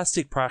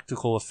fantastic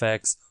practical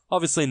effects.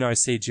 Obviously no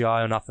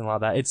CGI or nothing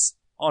like that. It's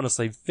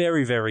honestly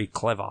very, very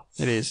clever.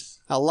 It is.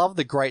 I love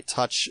the great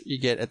touch you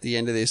get at the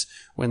end of this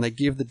when they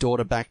give the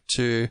daughter back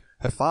to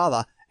her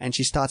father and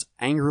she starts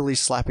angrily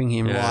slapping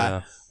him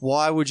like,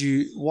 why would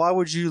you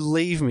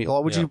leave me? Why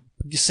would you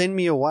send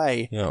me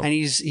away? Yeah. And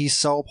he's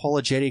so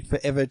apologetic for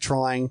ever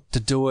trying to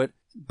do it.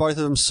 Both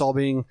of them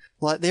sobbing.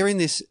 Like they're in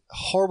this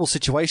horrible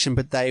situation,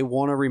 but they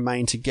want to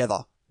remain together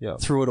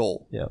through it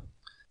all. Yeah.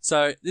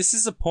 So this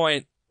is a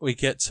point we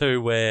get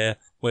to where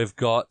we've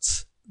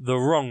got the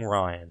wrong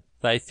Ryan.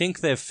 They think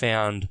they've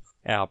found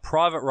our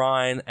Private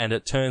Ryan, and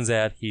it turns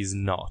out he's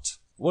not.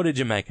 What did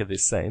you make of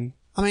this scene?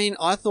 I mean,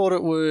 I thought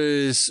it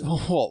was,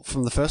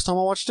 from the first time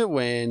I watched it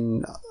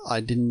when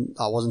I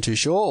wasn't too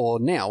sure, or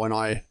now when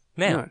I...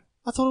 Now.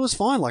 I thought it was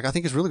fine. Like, I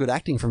think it's really good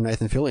acting from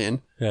Nathan Fillion.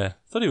 Yeah,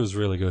 I thought he was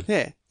really good.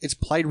 Yeah, it's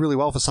played really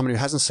well for someone who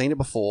hasn't seen it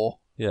before.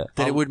 Yeah.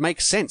 That it would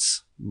make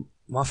sense.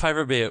 My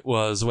favourite bit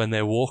was when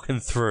they're walking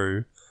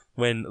through,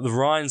 when the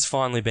Ryan's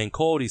finally been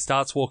called, he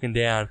starts walking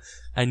down,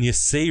 and you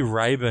see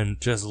Rabin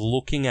just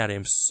looking at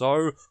him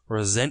so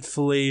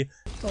resentfully.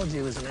 Told you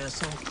he was an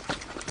asshole.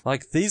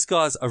 Like, these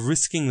guys are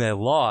risking their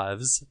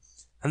lives,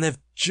 and they've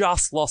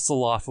just lost the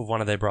life of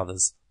one of their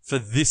brothers for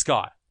this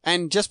guy.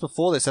 And just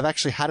before this, they've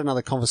actually had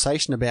another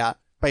conversation about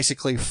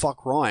basically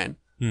fuck Ryan.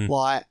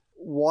 Like,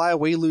 why are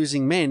we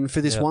losing men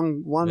for this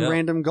one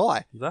random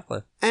guy?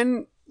 Exactly.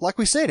 And like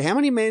we said, how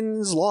many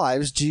men's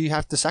lives do you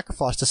have to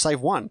sacrifice to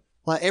save one?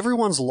 Like,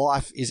 everyone's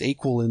life is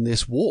equal in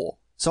this war.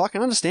 So I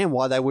can understand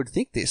why they would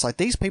think this. Like,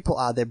 these people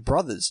are their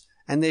brothers,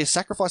 and they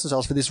sacrifice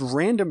themselves for this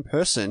random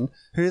person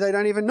who they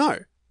don't even know.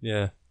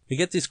 Yeah. You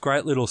get this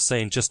great little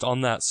scene just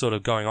on that sort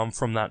of going on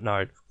from that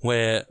note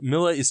where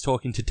Miller is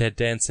talking to Ted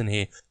Danson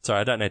here. Sorry,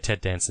 I don't know Ted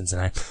Danson's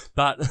name,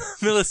 but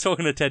Miller's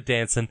talking to Ted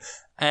Danson,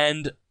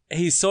 and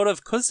he's sort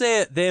of, because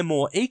they're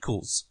more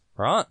equals,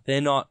 right?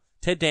 They're not,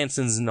 Ted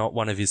Danson's not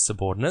one of his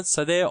subordinates,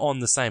 so they're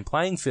on the same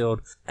playing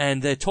field,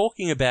 and they're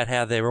talking about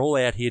how they're all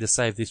out here to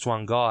save this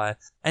one guy,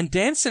 and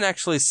Danson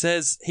actually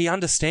says he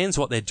understands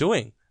what they're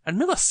doing, and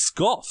Miller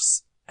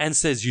scoffs and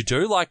says, you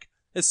do? Like,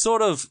 it's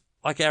sort of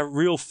like our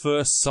real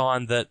first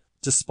sign that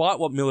despite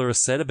what Miller has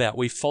said about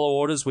we follow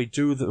orders, we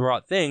do the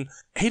right thing,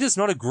 he does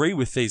not agree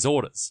with these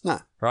orders.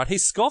 No. Right? He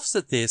scoffs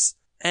at this,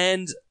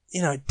 and,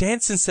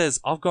 Danson says,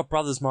 I've got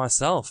brothers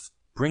myself.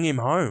 Bring him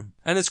home.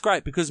 And it's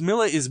great because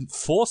Miller is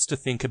forced to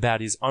think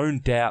about his own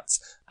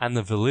doubts and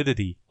the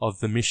validity of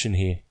the mission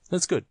here.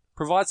 That's good.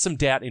 Provides some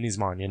doubt in his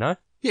mind,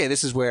 Yeah,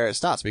 this is where it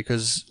starts,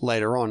 because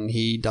later on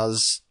he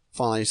does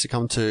finally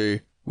succumb to,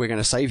 we're going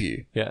to save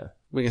you. Yeah.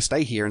 We're going to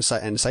stay here and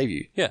save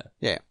you. Yeah.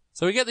 Yeah.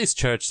 So we get this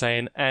church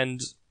scene,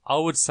 and I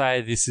would say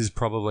this is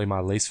probably my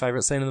least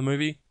favourite scene of the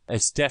movie.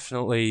 It's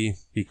definitely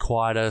the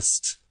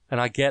quietest,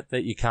 and I get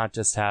that you can't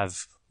just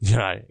have,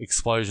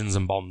 explosions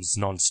and bombs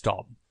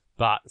non-stop.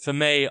 But for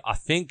me, I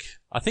think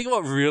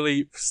what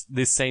really,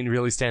 this scene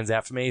really stands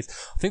out for me is,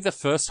 I think the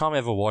first time I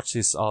ever watched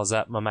this, I was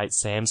at my mate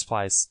Sam's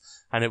place,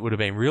 and it would have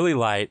been really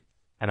late,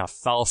 and I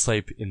fell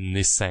asleep in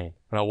this scene.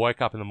 And I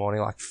woke up in the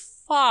morning like,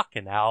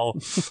 fucking hell,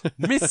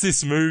 missed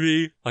this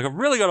movie. Like, I've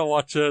really got to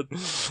watch it.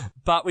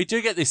 But we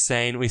do get this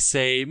scene. We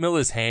see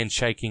Miller's hand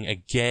shaking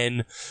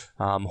again.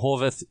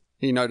 Horvath,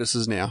 he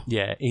notices now.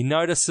 Yeah, he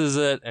notices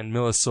it, and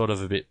Miller's sort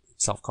of a bit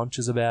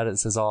self-conscious about it and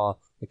says,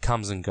 it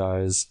comes and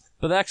goes.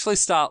 But they actually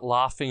start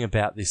laughing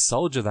about this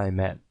soldier they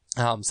met.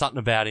 Something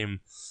about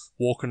him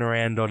walking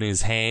around on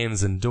his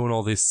hands and doing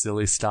all this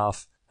silly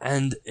stuff.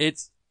 And it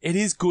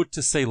is good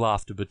to see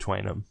laughter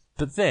between them.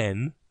 But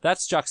then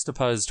that's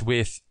juxtaposed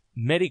with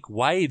Medic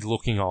Wade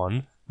looking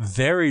on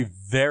very,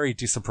 very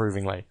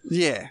disapprovingly.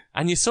 Yeah.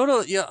 And you sort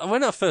of,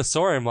 when I first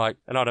saw him, like,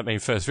 and I don't mean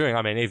first viewing,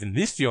 I mean even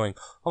this viewing,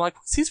 I'm like,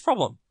 what's his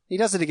problem? He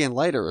does it again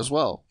later as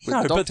well.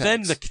 No, but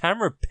then the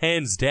camera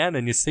pans down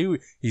and you see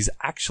he's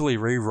actually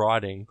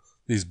rewriting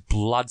this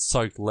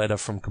blood-soaked letter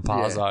from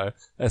Capazzo.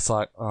 Yeah. It's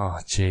like, oh,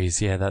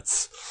 geez, yeah,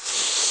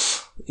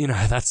 that's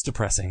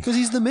depressing. Because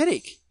he's the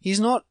medic. He's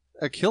not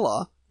a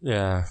killer.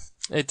 Yeah.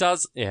 It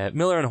does,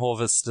 Miller and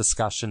Horvath's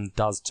discussion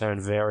does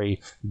turn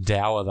very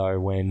dour, though,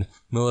 when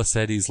Miller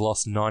said he's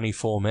lost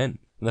 94 men.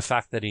 And the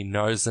fact that he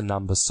knows the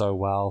number so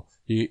well,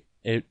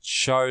 it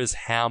shows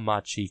how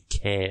much he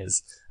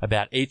cares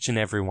about each and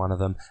every one of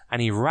them,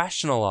 and he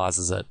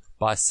rationalizes it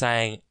by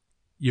saying,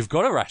 you've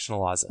got to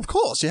rationalize it. Of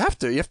course, you have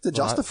to. You have to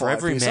justify for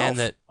every it for man yourself.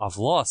 that I've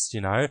lost,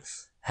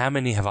 how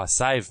many have I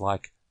saved?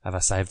 Like, have I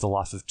saved the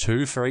life of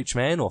 2 for each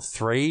man, or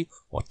 3,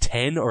 or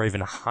 10, or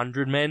even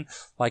 100 men?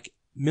 Like,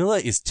 Miller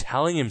is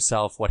telling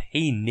himself what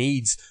he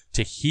needs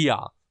to hear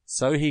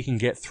so he can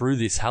get through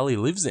this hell he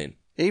lives in.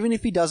 Even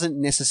if he doesn't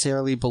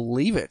necessarily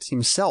believe it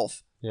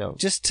himself. Yeah.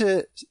 Just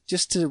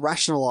to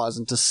rationalize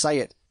and to say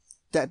it,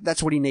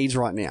 that's what he needs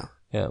right now.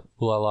 Yeah.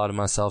 Will I lie to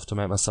myself to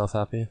make myself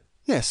happy?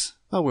 Yes,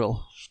 I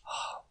will.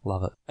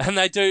 Love it. And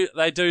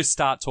they do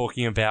start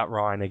talking about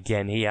Ryan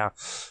again here,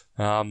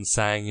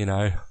 saying,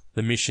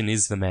 the mission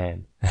is the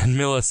man. And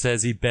Miller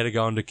says he'd better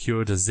go on to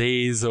cure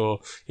disease or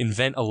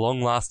invent a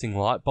long-lasting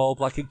light bulb.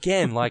 Like,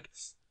 again,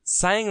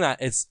 saying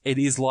that, it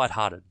is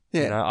lighthearted.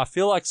 Yeah. I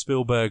feel like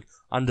Spielberg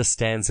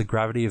understands the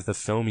gravity of the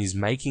film he's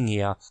making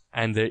here,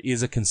 and there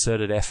is a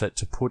concerted effort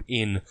to put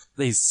in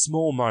these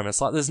small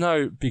moments. Like, there's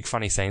no big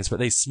funny scenes, but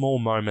these small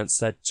moments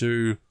that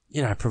do,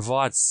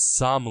 provide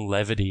some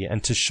levity,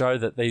 and to show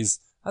that these,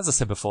 as I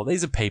said before,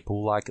 these are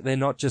people, like, they're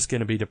not just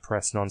going to be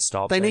depressed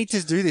non-stop. They need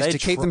to do this to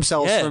keep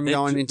themselves from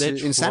going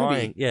into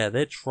insanity. Yeah,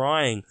 they're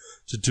trying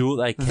to do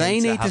what they can. They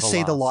need to have a see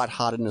laugh. the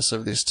lightheartedness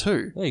of this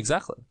too. Yeah,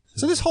 exactly.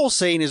 So this whole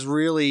scene is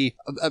really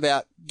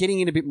about getting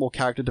in a bit more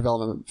character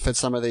development for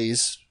some of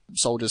these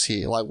soldiers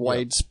here. Like,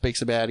 Wade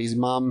speaks about his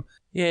mum.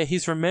 Yeah,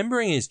 he's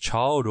remembering his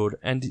childhood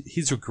and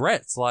his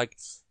regrets. Like,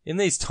 in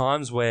these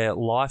times where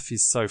life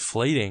is so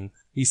fleeting,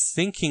 he's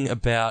thinking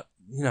about,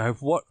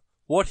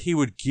 what he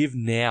would give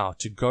now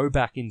to go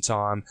back in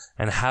time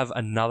and have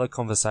another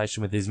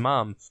conversation with his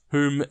mum,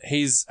 whom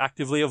he's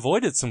actively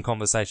avoided some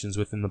conversations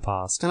with in the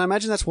past. And I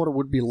imagine that's what it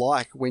would be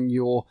like when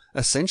you're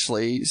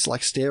essentially it's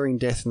like staring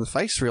death in the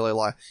face, really.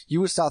 Like,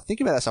 you would start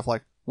thinking about that stuff,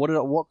 like,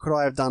 what could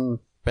I have done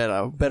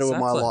better with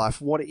my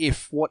life? What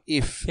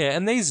if? Yeah,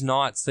 and these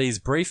nights, these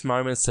brief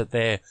moments that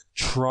they're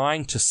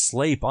trying to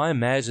sleep, I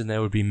imagine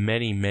there would be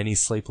many, many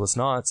sleepless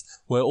nights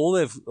where all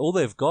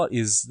they've got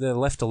is they're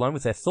left alone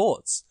with their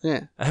thoughts.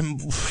 Yeah.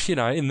 And,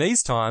 in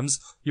these times,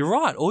 you're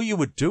right. All you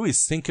would do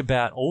is think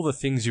about all the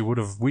things you would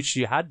have wished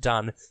you had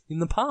done in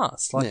the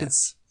past. Like,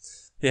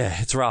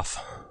 it's rough.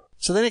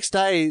 So the next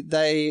day,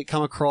 they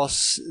come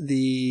across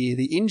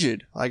the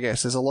injured, I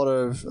guess. There's a lot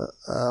of,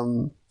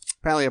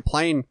 apparently a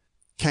plane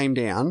came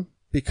down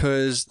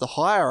because the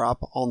higher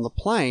up on the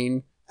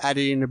plane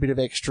added in a bit of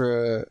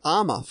extra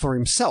armor for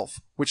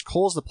himself, which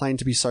caused the plane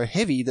to be so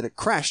heavy that it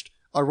crashed,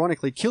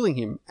 ironically killing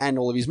him and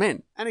all of his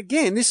men. And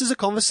again, this is a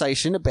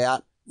conversation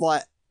about,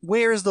 like,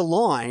 where is the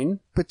line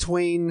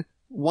between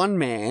one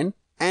man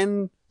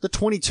and the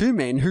 22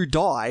 men who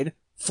died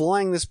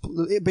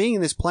being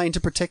in this plane to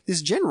protect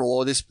this general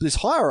or this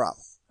higher up?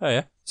 Oh,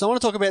 yeah. So I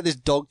want to talk about this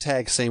dog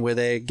tag scene where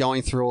they're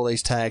going through all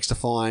these tags to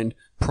find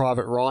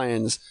Private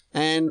Ryan's.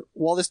 And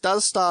while this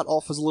does start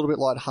off as a little bit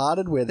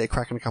lighthearted, where they're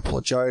cracking a couple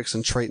of jokes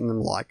and treating them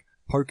like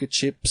poker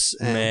chips,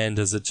 and man,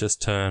 does it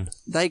just turn.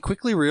 They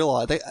quickly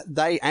realize,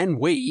 they and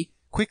we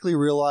quickly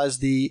realize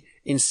the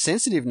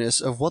insensitiveness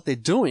of what they're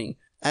doing.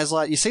 As,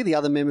 like, you see the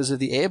other members of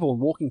the Airborne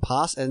walking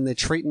past and they're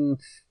treating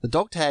the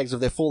dog tags of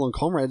their fallen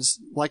comrades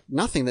like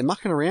nothing. They're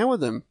mucking around with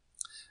them.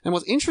 And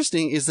what's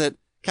interesting is that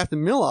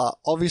Captain Miller,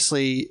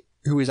 obviously,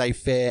 who is a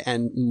fair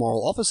and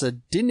moral officer,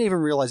 didn't even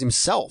realize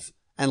himself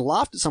and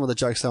laughed at some of the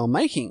jokes they were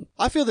making.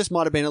 I feel this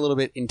might have been a little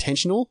bit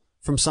intentional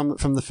from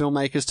the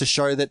filmmakers to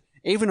show that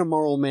even a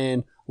moral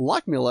man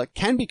like Miller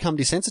can become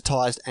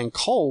desensitized and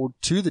cold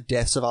to the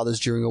deaths of others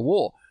during a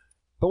war.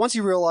 But once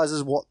he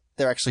realizes what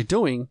they're actually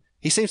doing,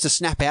 he seems to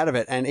snap out of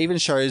it and even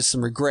shows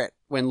some regret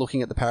when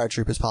looking at the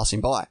paratroopers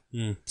passing by.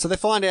 So they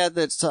find out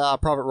that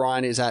Private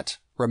Ryan is at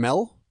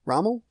Ramel?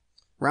 Ramel?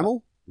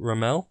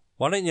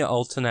 Why don't you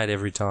alternate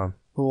every time?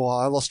 Oh,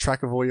 I lost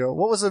track of all your...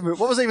 What was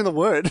even the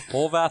word?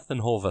 Horvath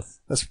and Horvath.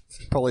 That's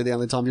probably the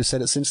only time you've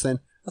said it since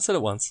then. I said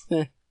it once.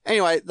 Yeah.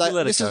 Anyway,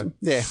 let it go.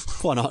 Yeah,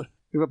 why not?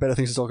 We've got better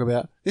things to talk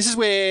about. This is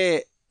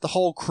where the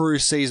whole crew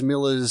sees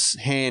Miller's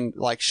hand,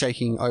 like,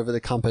 shaking over the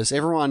compass.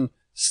 Everyone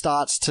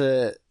starts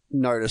to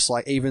notice,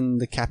 like, even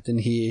the captain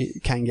here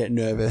can get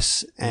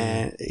nervous,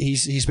 and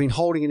he's been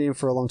holding it in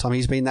for a long time.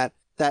 He's been that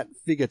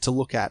figure to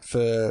look at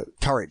for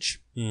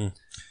courage.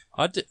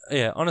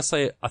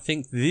 Honestly, I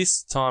think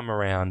this time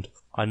around,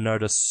 I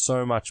noticed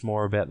so much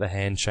more about the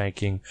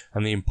handshaking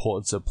and the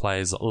importance it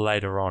plays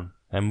later on.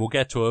 And we'll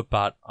get to it,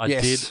 but I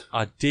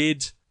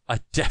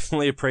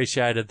definitely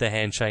appreciated the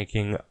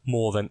handshaking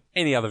more than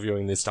any other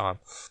viewing this time.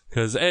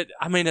 Because,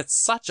 it's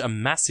such a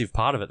massive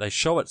part of it. They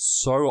show it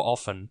so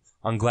often.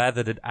 I'm glad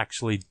that it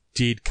actually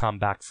did come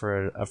back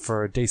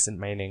for a decent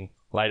meaning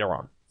later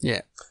on.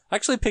 Yeah. I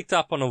actually picked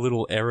up on a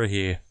little error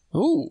here.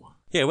 Ooh.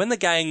 Yeah, when the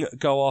gang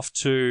go off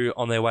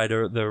on their way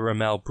to the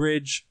Ramel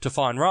Bridge to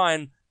find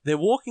Ryan, they're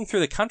walking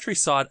through the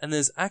countryside and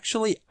there's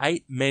actually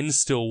 8 men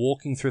still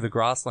walking through the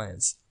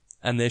grasslands.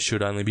 And there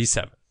should only be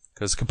 7,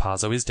 because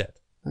Capazzo is dead.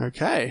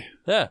 Okay.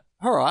 Yeah.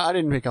 All right, I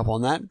didn't pick up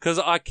on that. Because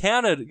I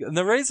counted, and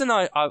the reason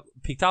I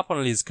picked up on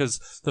it is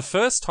because the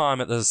first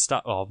time at the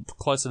start,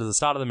 closer to the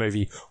start of the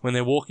movie, when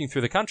they're walking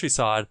through the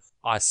countryside,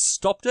 I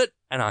stopped it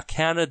and I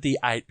counted the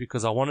 8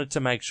 because I wanted to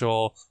make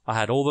sure I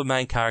had all the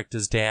main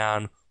characters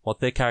down,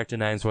 what their character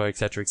names were,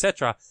 etc.,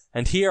 etc.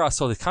 And here I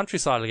saw the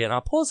countryside again.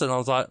 I paused it and I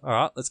was like, all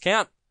right, let's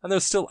count. And there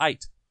was still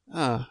 8.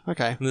 Oh,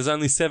 okay. And there's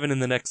only 7 in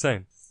the next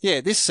scene. Yeah,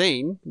 this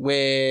scene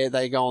where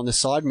they go on the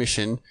side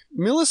mission,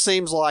 Miller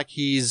seems like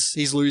he's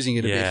losing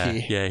it a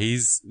bit here. Yeah,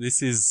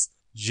 this is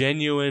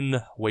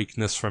genuine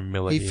weakness from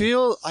Miller.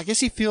 I guess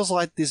he feels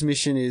like this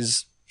mission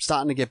is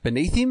starting to get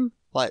beneath him,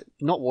 like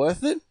not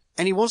worth it,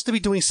 and he wants to be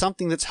doing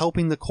something that's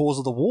helping the cause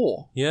of the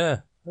war. Yeah,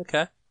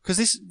 okay.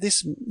 Because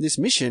this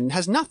mission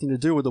has nothing to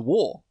do with the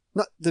war.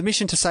 The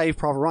mission to save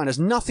Private Ryan has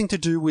nothing to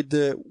do with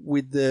the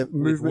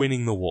movement. With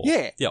winning the war.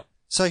 Yeah. Yep.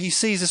 So he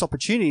sees this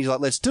opportunity, he's like,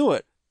 let's do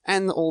it.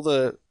 And all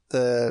the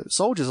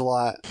soldiers are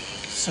like...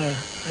 Sir,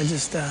 I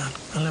just I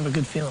don't have a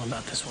good feeling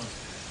about this one.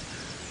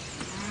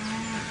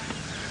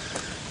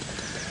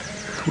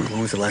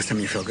 When was the last time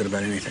you felt good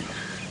about anything?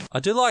 I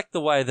do like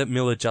the way that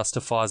Miller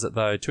justifies it,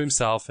 though, to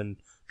himself and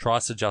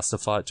tries to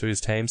justify it to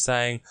his team,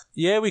 saying,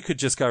 yeah, we could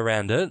just go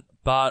around it,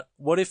 but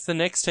what if the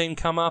next team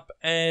come up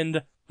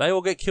and they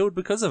all get killed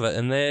because of it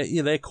and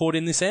they're caught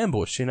in this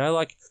ambush,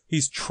 Like,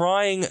 he's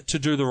trying to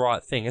do the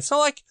right thing. It's not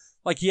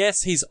like,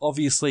 yes, he's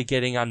obviously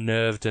getting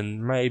unnerved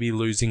and maybe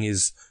losing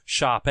his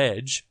sharp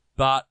edge,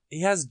 but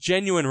he has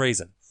genuine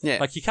reason. Yeah.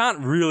 Like, you can't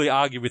really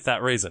argue with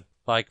that reason.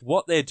 Like,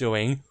 what they're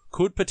doing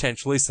could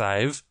potentially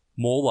save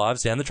more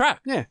lives down the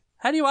track. Yeah.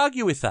 How do you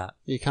argue with that?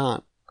 You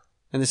can't.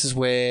 And this is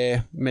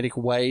where Medic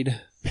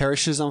Wade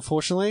perishes,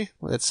 unfortunately.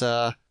 It's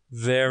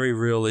Very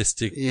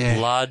realistic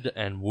blood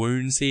and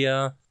wounds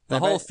here. The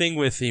whole thing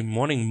with him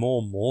wanting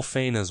more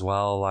morphine as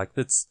well, like,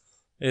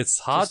 it's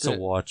hard to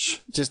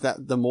watch. Just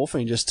the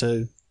morphine just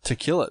to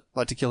kill it,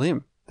 like to kill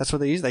him. That's what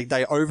they use.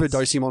 They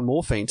overdose him on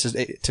morphine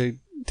to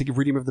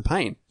rid him of the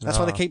pain. That's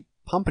why they keep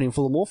pumping him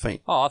full of morphine.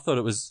 Oh, I thought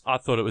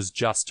it was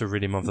just to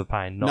rid him of the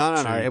pain, not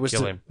No. to It was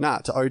kill him.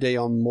 to OD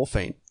on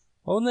morphine.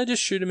 Why wouldn't they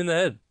just shoot him in the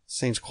head?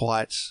 Seems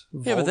quite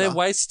vulgar. Yeah, but they're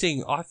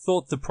wasting... I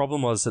thought the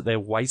problem was that they're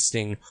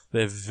wasting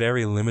their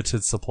very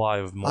limited supply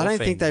of morphine. I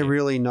don't think they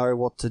really know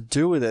what to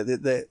do with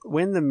it.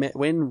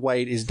 When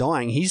Wade is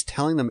dying, he's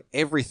telling them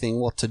everything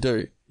what to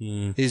do.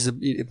 Here's a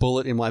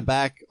bullet in my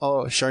back.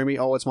 Oh, show me.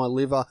 Oh, it's my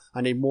liver.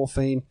 I need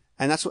morphine.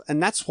 And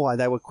that's why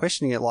they were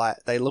questioning it.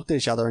 Like, they looked at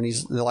each other and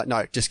they're like,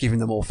 no, just give him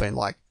the morphine.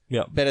 Like,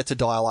 better to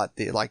die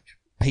like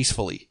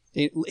peacefully.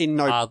 In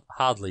no...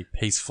 Hardly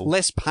peaceful.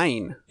 Less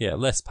pain. Yeah,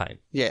 less pain.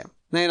 Yeah.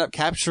 They end up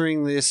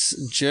capturing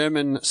this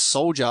German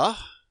soldier.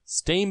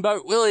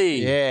 Steamboat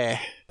Willie. Yeah.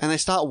 And they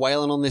start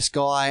wailing on this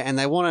guy and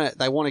they want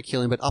to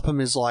kill him, but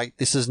Upham is like,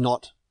 this is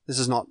not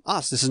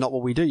us. This is not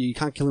what we do. You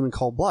can't kill him in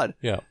cold blood.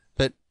 Yeah.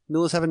 But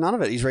Miller's having none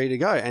of it. He's ready to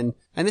go. And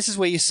this is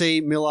where you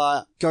see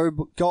Miller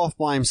go off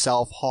by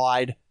himself,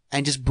 hide,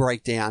 and just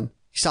break down.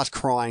 He starts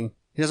crying.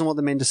 He doesn't want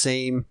the men to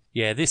see him.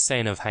 Yeah, this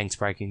scene of Hanks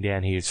breaking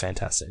down here is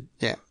fantastic.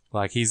 Yeah.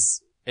 Like,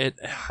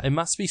 it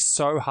must be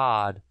so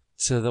hard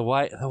to the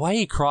way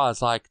he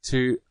cries, like,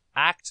 to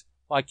act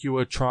like you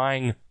were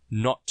trying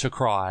not to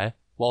cry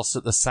whilst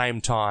at the same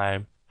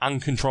time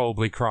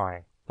uncontrollably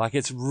crying. Like,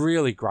 it's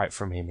really great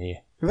from him here.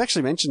 We've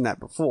actually mentioned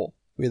that before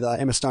with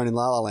Emma Stone in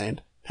La La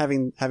Land,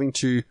 having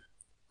to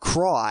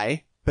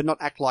cry but not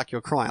act like you're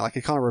crying, like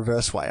a kind of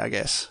reverse way, I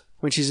guess,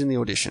 when she's in the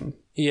audition.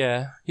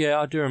 Yeah,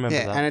 I do remember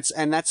that.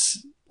 And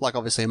that's like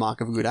obviously a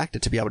mark of a good actor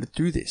to be able to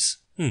do this.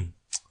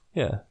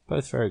 Yeah,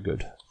 both very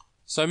good.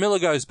 So Miller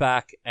goes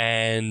back,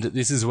 and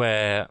this is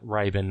where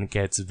Rabin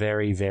gets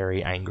very,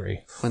 very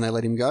angry. When they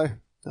let him go.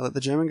 They let the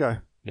German go.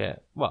 Yeah,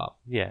 well,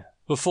 yeah.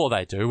 Before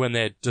they do, when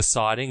they're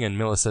deciding and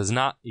Miller says,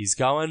 nah, he's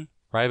going,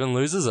 Rabin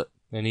loses it.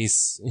 And he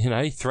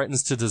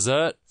threatens to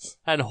desert.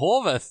 And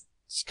Horvath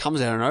just comes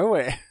out of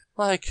nowhere.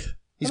 Like...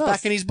 He's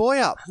backing his boy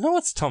up. I know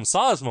it's Tom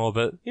Sizemore,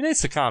 but he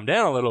needs to calm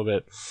down a little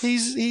bit.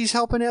 He's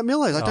helping out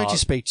Miller. Like, don't you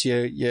speak to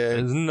your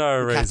There's no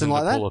reason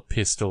like to pull a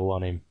pistol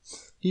on him.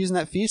 Using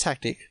that fear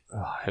tactic.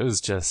 Oh, it was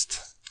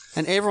just...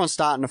 And everyone's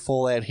starting to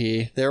fall out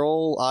here. They're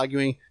all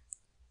arguing.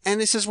 And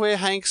this is where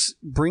Hanks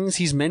brings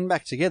his men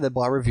back together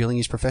by revealing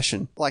his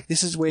profession. Like,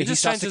 this is where he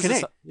starts to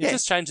connect. He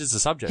just changes the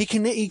subject.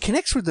 He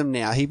connects with them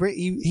now.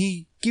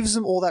 He gives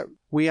them all that,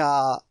 we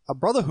are a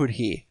brotherhood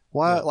here.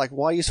 Why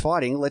are you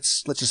fighting?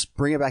 Let's just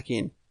bring it back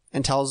in.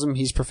 And tells them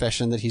his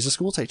profession, that he's a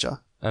school teacher.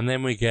 And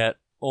then we get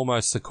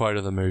almost the quote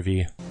of the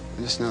movie.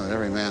 I just know that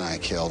every man I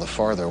kill, the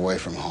farther away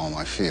from home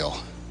I feel.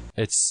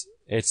 It's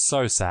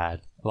so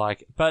sad.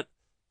 Like, but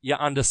you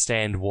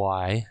understand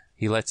why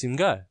he lets him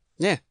go.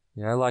 Yeah.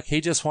 You know, like,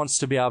 he just wants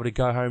to be able to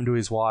go home to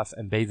his wife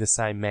and be the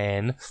same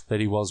man that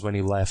he was when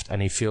he left,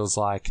 and he feels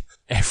like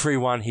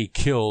everyone he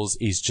kills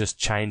is just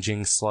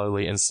changing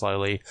slowly and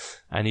slowly,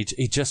 and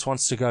he just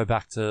wants to go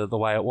back to the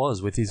way it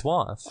was with his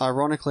wife.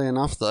 Ironically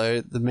enough,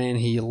 though, the man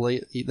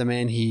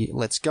he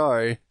lets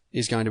go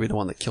is going to be the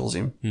one that kills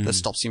him, that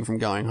stops him from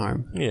going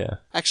home. Yeah.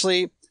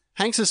 Actually,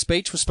 Hanks'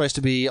 speech was supposed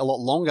to be a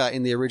lot longer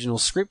in the original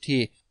script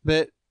here,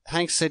 but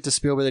Hanks said to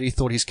Spielberg that he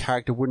thought his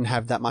character wouldn't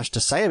have that much to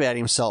say about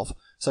himself,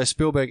 so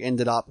Spielberg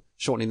ended up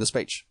shortening the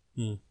speech.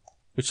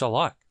 Which I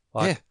like.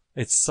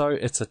 It's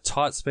a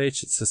tight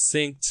speech, it's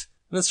succinct,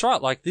 and it's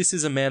right, like, this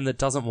is a man that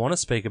doesn't want to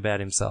speak about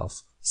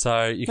himself.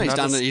 So you can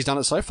he's done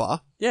it so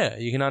far. Yeah,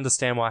 you can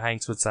understand why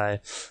Hanks would say,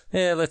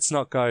 yeah, let's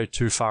not go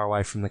too far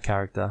away from the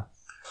character.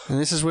 And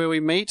this is where we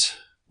meet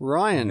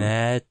Ryan.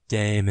 Matt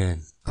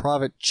Damon.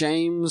 Private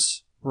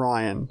James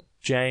Ryan.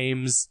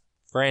 James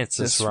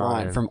Francis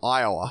Ryan. From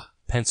Iowa.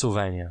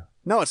 Pennsylvania.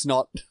 No, it's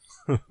not.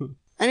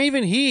 And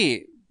even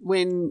here,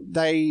 when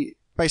they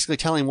basically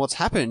tell him what's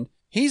happened,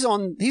 he's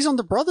on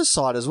the brother's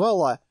side as well.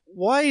 Like,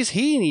 why is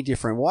he any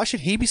different? Why should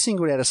he be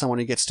singled out as someone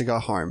who gets to go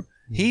home?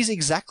 He's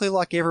exactly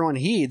like everyone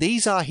here.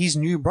 These are his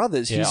new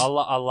brothers. Yeah,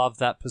 I love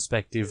that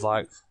perspective.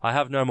 Like, I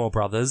have no more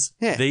brothers.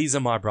 Yeah. These are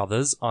my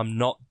brothers. I'm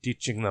not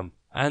ditching them.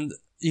 And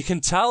you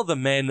can tell the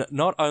men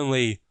not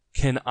only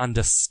can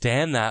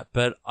understand that,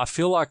 but I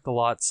feel like the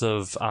likes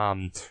of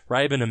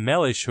Rabin and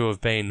Mellish, who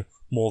have been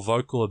more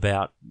vocal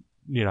about,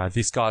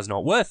 this guy's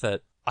not worth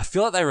it, I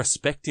feel like they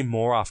respect him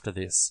more after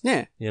this.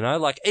 Yeah.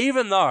 Like,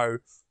 even though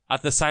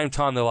at the same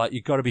time they're like,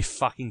 you've got to be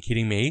fucking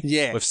kidding me.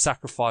 Yeah. We've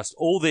sacrificed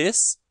all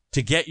this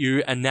to get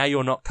you, and now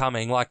you're not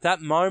coming. Like,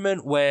 that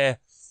moment where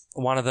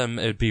one of them,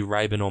 it'd be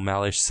Rabin or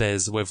Mellish,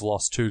 says, we've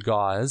lost 2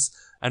 guys,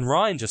 and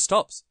Ryan just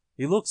stops.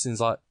 He looks and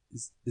he's like,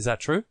 is that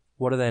true?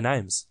 What are their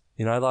names?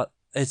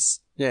 It's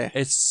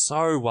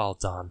so well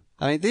done.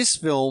 I mean, this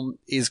film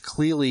is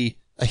clearly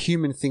a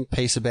human think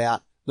piece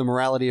about the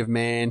morality of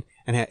man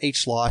and how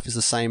each life is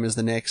the same as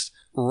the next,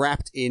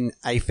 wrapped in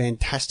a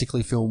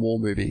fantastically filmed war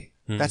movie.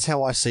 That's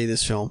how I see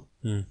this film.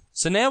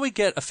 So now we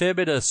get a fair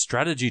bit of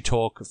strategy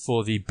talk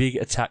for the big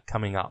attack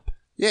coming up.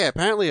 Yeah,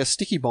 apparently a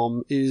sticky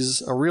bomb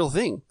is a real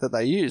thing that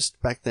they used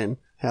back then.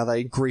 How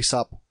they grease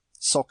up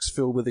socks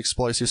filled with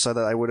explosives so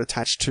that they would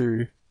attach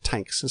to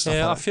tanks and stuff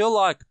Yeah, like I that. feel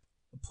like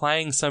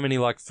playing so many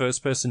like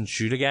first-person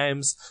shooter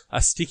games,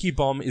 a sticky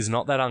bomb is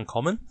not that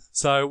uncommon.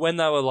 So when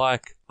they were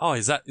like, "Oh,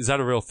 is that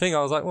a real thing?"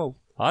 I was like, "Well,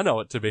 I know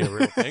it to be a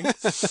real thing."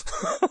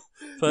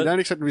 You don't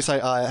expect me to say,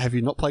 have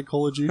you not played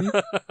Call of Duty?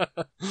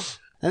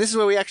 And this is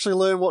where we actually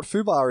learn what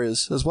FUBAR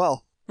is as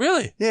well.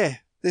 Really? Yeah.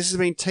 This has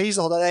been teased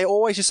all day. They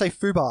always just say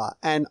FUBAR,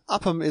 and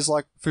Upham is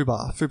like,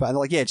 FUBAR. And they're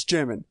like, yeah, it's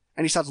German.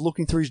 And he starts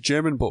looking through his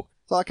German book.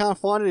 So I can't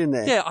find it in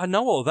there. Yeah, I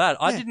know all that.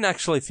 I didn't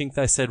actually think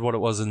they said what it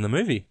was in the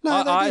movie.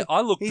 No, they did.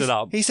 I looked it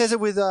up. He says it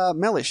with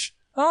Mellish.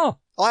 Oh.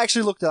 I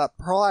actually looked it up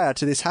prior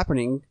to this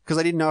happening because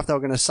I didn't know if they were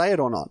going to say it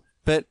or not.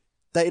 But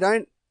they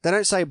don't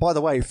say, by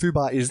the way,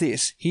 FUBAR is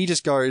this. He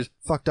just goes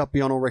fucked up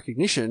beyond all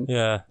recognition,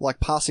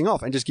 like passing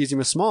off, and just gives him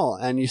a smile.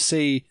 And you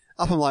see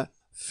Upham like,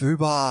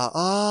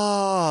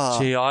 FUBAR,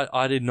 Gee,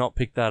 I did not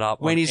pick that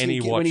up when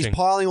he's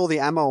piling all the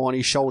ammo on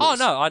his shoulders. Oh,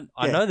 no,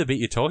 I know the bit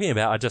you're talking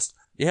about.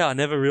 I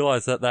never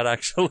realised that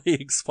actually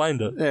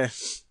explained it. Yeah.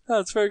 Oh,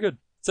 that's very good.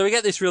 So we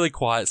get this really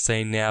quiet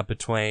scene now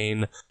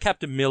between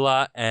Captain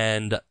Miller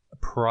and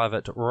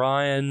Private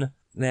Ryan.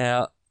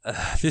 Now,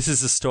 this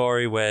is a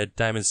story where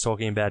Damon's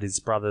talking about his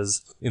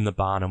brothers in the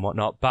barn and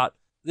whatnot, but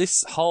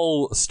this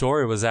whole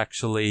story was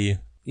actually,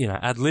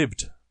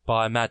 ad-libbed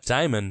by Matt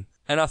Damon.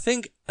 And I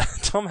think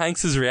Tom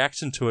Hanks'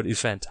 reaction to it is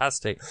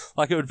fantastic.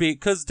 Like, it would be,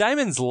 because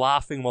Damon's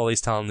laughing while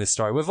he's telling this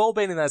story. We've all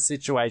been in that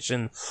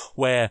situation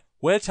where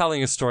we're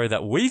telling a story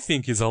that we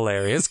think is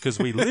hilarious because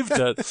we lived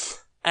it,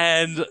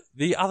 and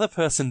the other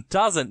person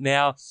doesn't.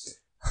 Now,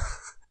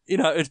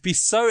 it'd be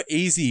so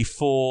easy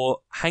for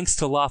Hanks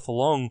to laugh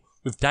along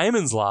with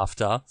Damon's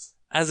laughter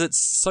as it's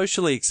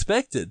socially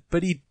expected,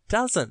 but he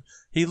doesn't.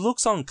 He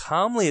looks on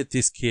calmly at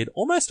this kid,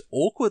 almost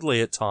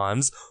awkwardly at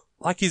times,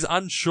 like he's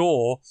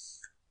unsure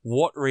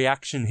what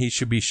reaction he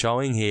should be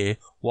showing here,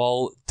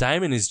 while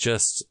Damon is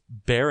just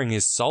bearing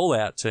his soul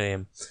out to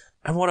him.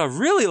 And what I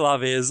really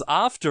love is,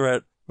 after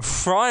it,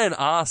 Ryan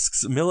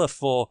asks Miller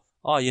for,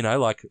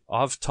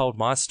 I've told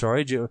my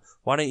story,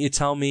 why don't you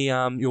tell me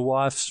your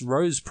wife's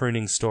rose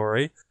pruning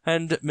story?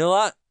 And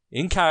Miller,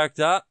 in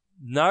character,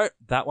 no,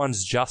 that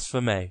one's just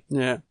for me.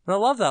 Yeah. And I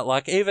love that.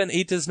 Like, even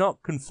he does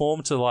not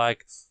conform to,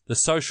 like, the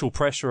social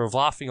pressure of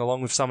laughing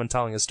along with someone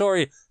telling a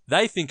story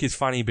they think is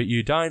funny, but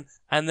you don't.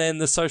 And then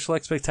the social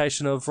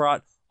expectation of,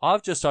 right,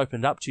 I've just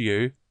opened up to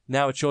you.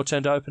 Now it's your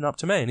turn to open up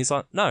to me. And he's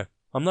like, no,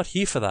 I'm not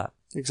here for that.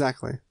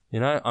 Exactly.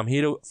 I'm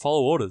here to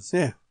follow orders.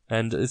 Yeah.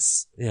 And I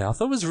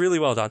thought it was really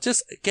well done.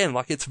 Just, again,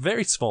 like, it's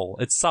very small.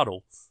 It's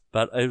subtle.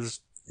 But it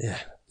was, yeah.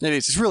 It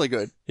is. It's really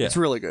good. Yeah. It's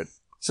really good.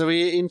 So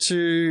we're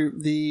into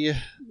the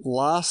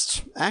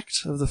last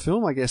act of the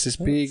film, I guess, this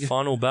big...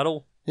 Final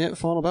battle. Yeah,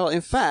 final battle.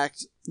 In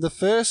fact, the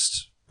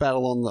first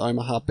battle on the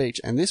Omaha Beach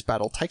and this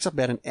battle takes up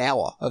about an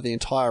hour of the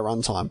entire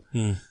runtime,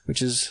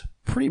 which is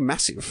pretty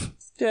massive.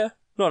 Yeah.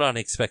 Not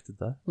unexpected,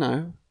 though.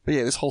 No. But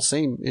yeah, this whole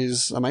scene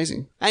is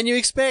amazing. And you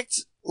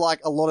expect,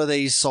 like, a lot of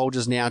these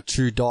soldiers now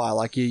to die.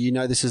 Like, you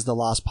know this is the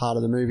last part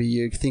of the movie.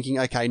 You're thinking,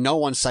 okay, no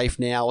one's safe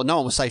now, or no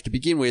one was safe to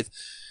begin with.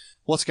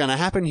 What's going to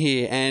happen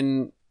here?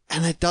 And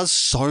it does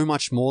so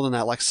much more than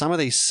that. Like, some of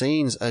these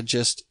scenes are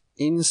just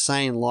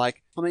insane.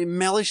 Like,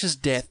 Mellish's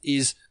death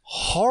is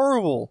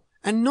horrible.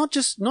 And not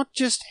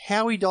just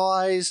how he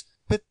dies,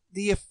 but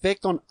the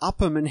effect on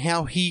Upham and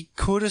how he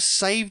could have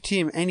saved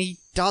him, and he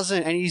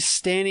doesn't. And he's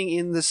standing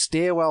in the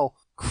stairwell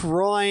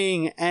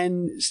crying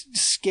and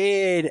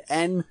scared,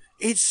 and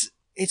it's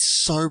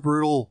so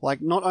brutal. Like,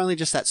 not only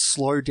just that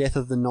slow death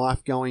of the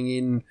knife going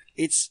in,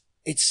 it's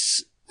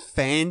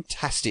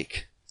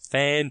fantastic.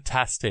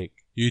 Fantastic.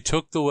 You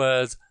took the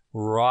words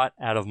right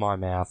out of my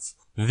mouth.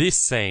 This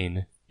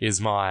scene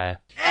is my...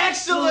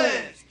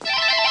 Excellent!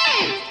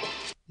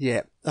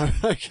 Yeah.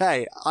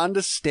 Okay.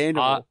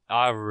 Understandable.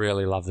 I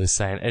really love this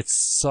scene. It's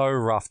so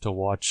rough to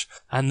watch.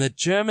 And the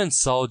German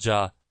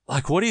soldier,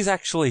 like, what he's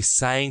actually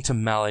saying to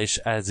Mellish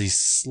as he's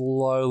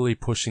slowly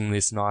pushing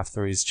this knife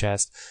through his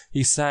chest,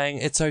 he's saying,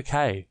 it's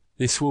okay.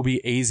 This will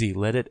be easy.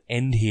 Let it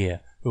end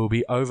here. It will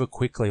be over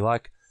quickly.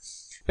 Like...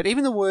 But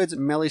even the words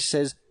Mellish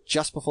says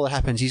just before it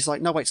happens, he's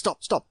like, no, wait, stop.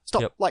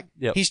 Yep. Like,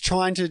 he's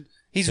trying to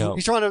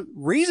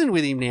reason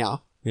with him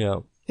now. Yeah.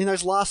 In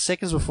those last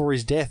seconds before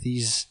his death,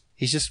 he's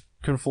just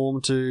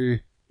conformed to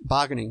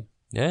bargaining.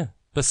 Yeah.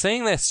 But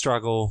seeing their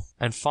struggle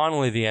and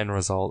finally the end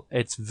result,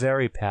 it's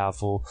very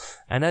powerful.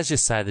 And as you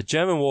say, the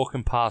German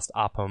walking past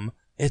Upham,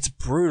 it's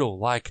brutal.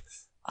 Like,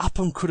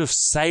 Upham could have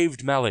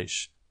saved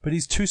Mellish, but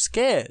he's too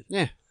scared.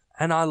 Yeah.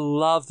 And I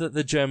love that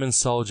the German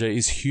soldier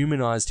is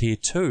humanized here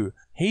too.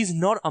 He's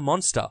not a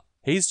monster.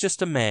 He's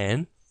just a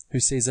man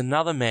who sees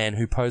another man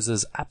who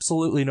poses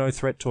absolutely no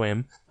threat to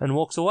him and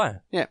walks away.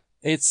 Yeah.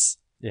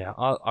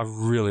 I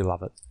really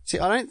love it. See,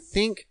 I don't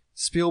think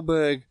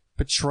Spielberg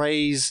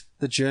portrays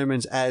the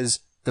Germans as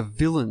the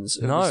villains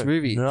of this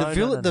movie. No,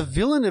 the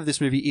villain of this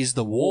movie is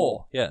the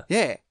war. Yeah.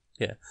 Yeah.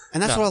 Yeah.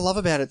 And that's what I love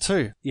about it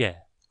too. Yeah.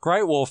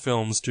 Great war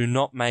films do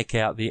not make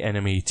out the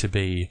enemy to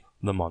be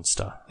the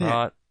monster,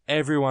 right?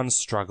 Everyone's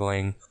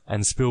struggling,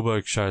 and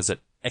Spielberg shows it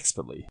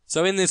expertly.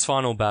 So in this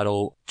final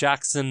battle,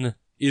 Jackson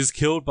is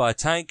killed by a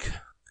tank.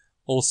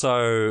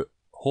 Also,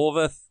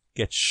 Horvath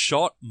gets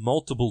shot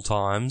multiple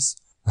times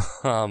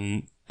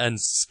and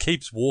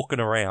keeps walking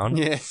around.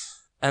 Yeah.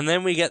 And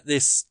then we get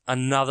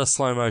another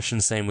slow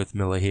motion scene with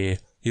Miller here.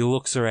 He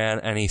looks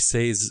around and he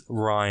sees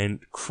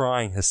Ryan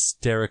crying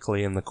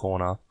hysterically in the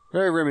corner.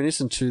 Very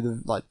reminiscent to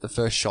the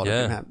first shot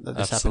of him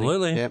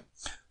absolutely. happening. Yep.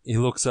 He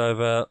looks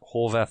over,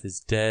 Horvath is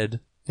dead.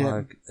 Yeah.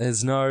 Like,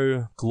 there's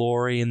no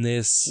glory in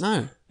this.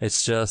 No.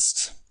 It's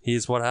just,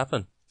 here's what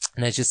happened.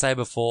 And as you say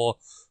before,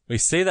 we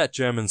see that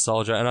German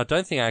soldier, and I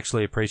don't think I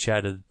actually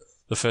appreciated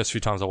the first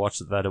few times I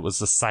watched it that it was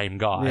the same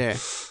guy. Yeah.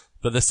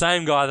 But the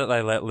same guy that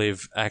they let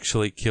live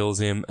actually kills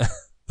him.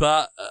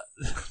 But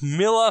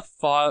Miller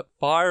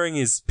firing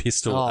his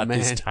pistol at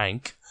this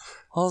tank,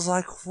 I was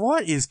like,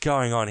 what is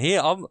going on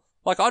here?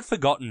 I'd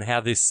forgotten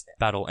how this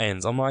battle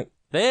ends. I'm like,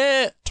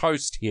 they're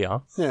toast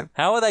here. Yeah.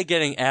 How are they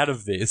getting out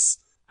of this?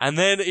 And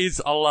then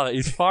I love it.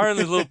 He's firing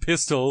his little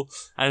pistol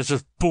and it's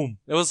just boom.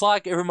 It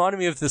reminded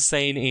me of the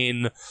scene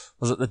in,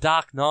 was it The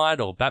Dark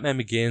Knight or Batman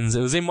Begins?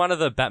 It was in one of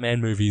the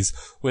Batman movies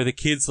where the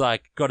kid's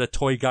got a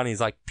toy gun. He's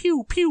like,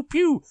 pew, pew,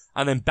 pew.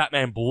 And then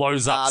Batman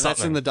blows up something.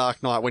 That's in The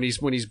Dark Knight when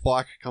his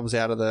bike comes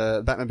out of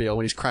the Batmobile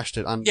when he's crashed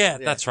it.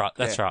 That's right.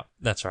 That's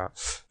right.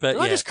 But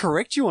Did I just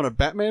correct you on a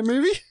Batman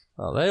movie?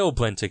 Oh, they all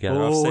blend together.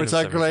 It's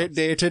a great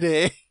day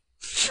today.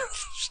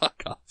 Shut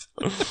up.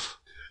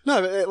 No,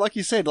 but like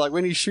you said,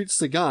 when he shoots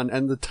the gun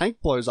and the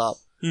tank blows up,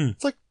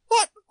 it's like,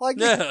 what?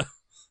 Yeah.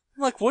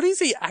 What is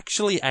he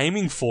actually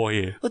aiming for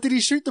here? Did he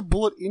shoot the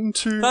bullet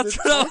into That's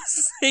what I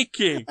was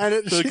thinking. And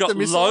it got the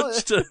missile?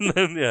 lodged and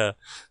then, yeah.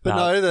 But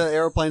no, the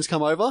aeroplanes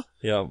come over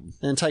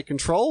and take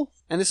control.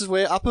 And this is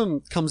where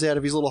Upham comes out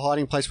of his little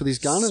hiding place with his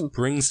gun. And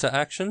springs to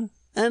action.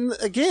 And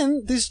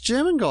again, this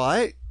German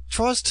guy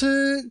tries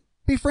to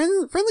be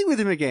friendly with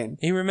him again.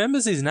 He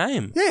remembers his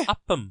name. Yeah.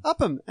 Upham.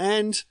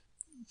 And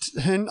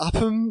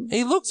Upham...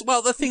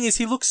 the thing is,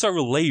 he looks so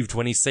relieved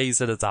when he sees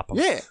that it's Upham.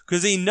 Yeah.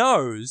 Because he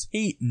knows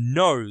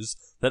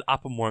that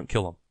Upham won't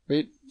kill him.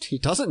 But he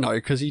doesn't know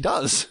because he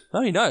does.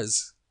 No, he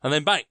knows. And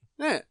then bang.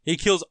 Yeah. He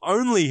kills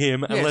only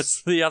him and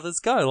lets the others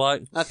go.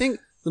 I think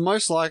the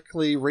most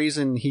likely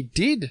reason he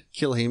did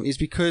kill him is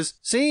because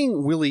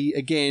seeing Willie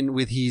again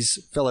with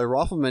his fellow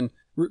rifleman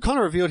kind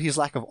of revealed his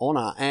lack of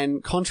honor,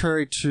 and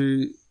contrary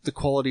to the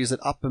qualities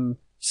that Upham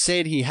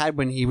said he had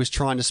when he was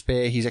trying to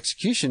spare his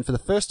execution, for the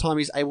first time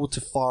he's able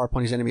to fire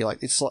upon his enemy.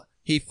 It's like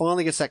he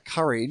finally gets that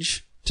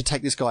courage to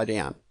take this guy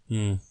down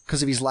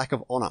because of his lack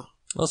of honor.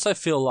 I also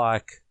feel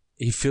like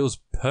he feels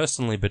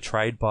personally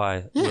betrayed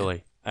by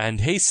Willie,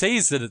 and he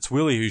sees that it's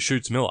Willie who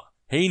shoots Miller.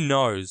 He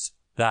knows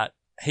that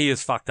he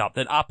has fucked up,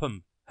 that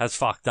Upham has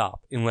fucked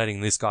up in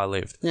letting this guy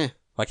live. Yeah.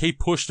 He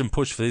pushed and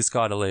pushed for this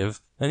guy to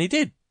live, and he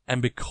did.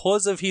 And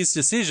because of his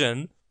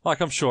decision,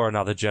 I'm sure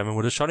another German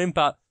would have shot him,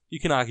 but you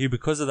can argue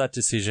because of that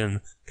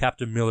decision,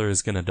 Captain Miller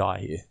is going to die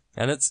here.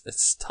 And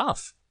it's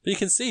tough. But you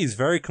can see he's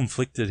very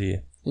conflicted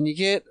here. And you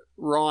get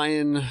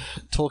Ryan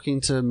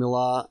talking to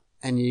Miller,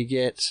 and you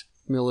get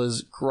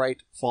Miller's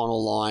great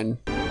final line.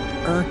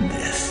 Earn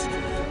this.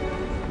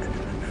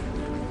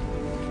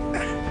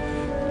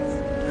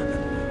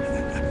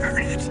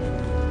 Earn it.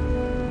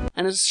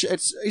 And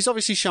he's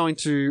obviously showing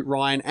to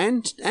Ryan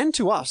and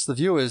to us, the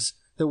viewers,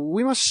 that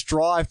we must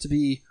strive to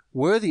be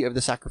worthy of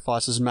the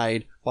sacrifices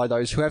made by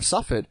those who have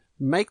suffered.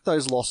 Make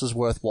those losses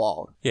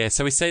worthwhile. Yeah,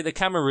 so we see the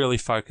camera really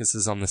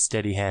focuses on the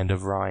steady hand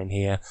of Ryan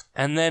here,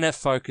 and then it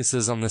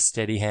focuses on the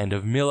steady hand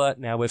of Miller.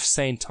 Now, we've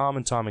seen time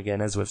and time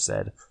again, as we've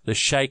said, the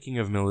shaking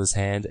of Miller's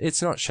hand.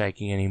 It's not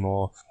shaking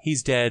anymore.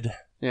 He's dead.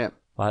 Yeah.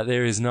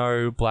 There is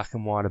no black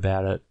and white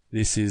about it.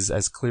 This is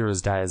as clear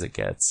as day as it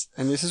gets.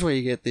 And this is where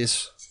you get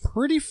this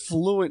pretty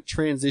fluent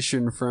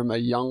transition from a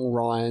young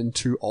Ryan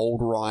to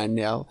old Ryan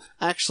now,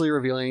 actually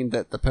revealing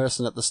that the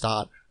person at the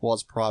start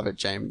was Private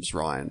James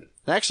Ryan.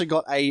 They actually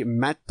got a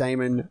Matt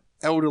Damon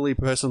elderly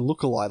person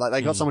lookalike.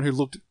 They got someone who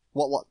looked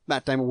what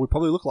Matt Damon would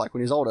probably look like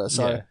when he's older.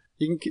 So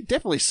you can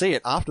definitely see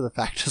it after the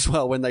fact as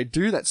well when they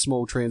do that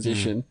small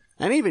transition.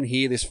 And even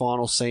here, this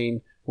final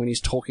scene when he's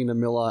talking to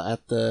Miller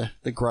at the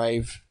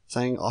grave,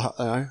 saying,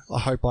 I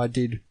hope I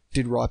did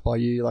right by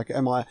you.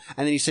 Am I?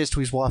 And then he says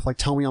to his wife,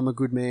 tell me I'm a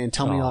good man.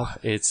 Tell me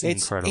it's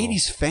incredible. It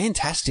is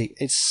fantastic.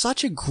 It's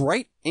such a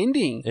great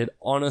ending. It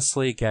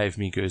honestly gave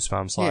me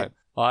goosebumps.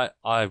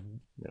 I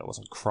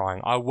wasn't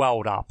crying. I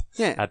welled up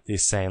at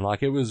this scene.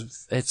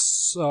 It's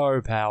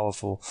so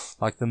powerful.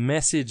 The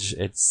message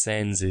it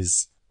sends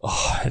is,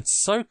 it's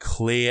so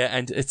clear,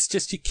 and it's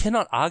just, you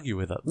cannot argue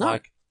with it. No.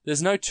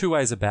 There's no two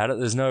ways about it.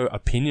 There's no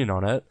opinion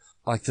on it.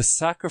 The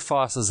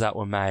sacrifices that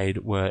were made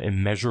were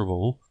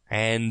immeasurable,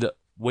 and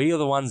we are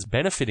the ones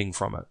benefiting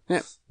from it.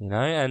 Yeah.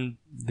 And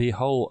the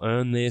whole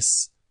earn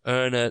this,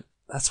 earn it.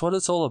 that's what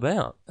it's all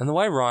about. And the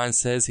way Ryan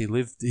says he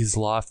lived his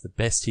life the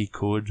best he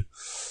could,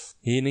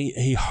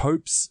 he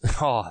hopes,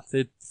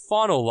 the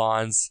final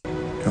lines.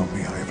 Tell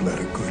me I have led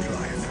a good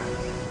life.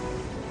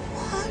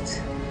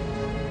 What?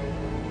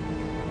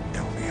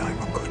 Tell me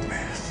I'm a good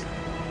man.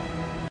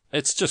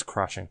 It's just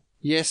crushing.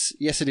 Yes,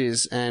 it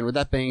is. And with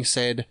that being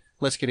said,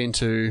 let's get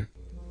into...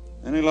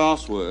 Any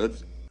last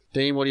words?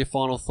 Dean, what are your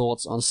final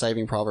thoughts on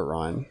Saving Private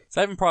Ryan?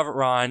 Saving Private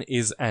Ryan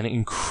is an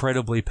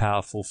incredibly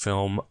powerful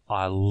film.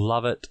 I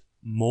love it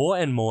more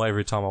and more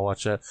every time I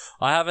watch it.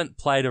 I haven't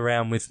played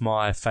around with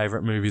my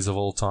favourite movies of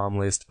all time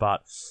list,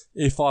 but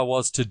if I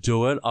was to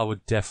do it, I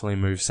would definitely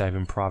move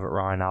Saving Private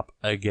Ryan up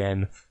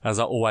again, as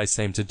I always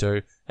seem to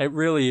do. It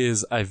really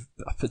is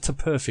it's a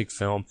perfect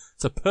film.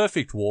 It's a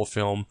perfect war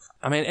film.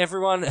 I mean,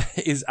 everyone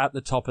is at the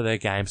top of their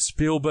game.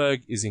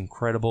 Spielberg is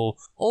incredible.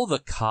 All the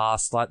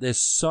cast, like, there's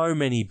so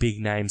many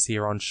big names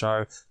here on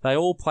show. They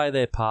all play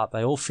their part.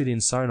 They all fit in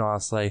so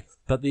nicely.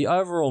 But the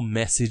overall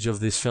message of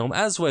this film,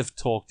 as we've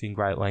talked in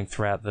great length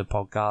throughout the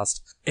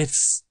podcast,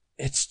 it's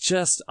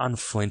just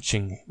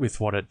unflinching with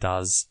what it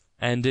does.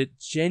 And it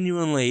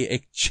genuinely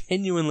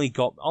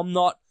got...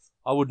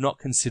 I would not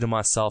consider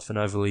myself an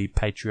overly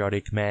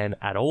patriotic man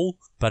at all,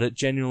 but it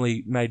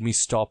genuinely made me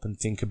stop and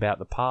think about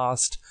the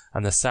past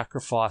and the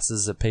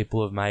sacrifices that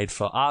people have made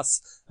for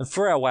us and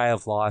for our way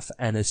of life,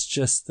 and it's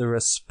just the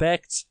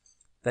respect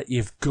that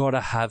you've got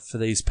to have for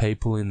these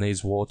people in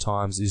these war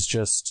times is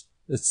just...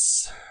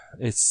 It's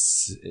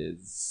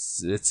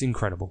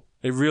incredible.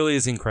 It really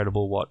is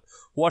incredible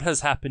what has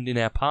happened in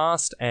our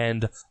past,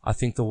 and I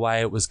think the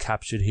way it was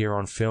captured here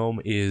on film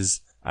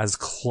is as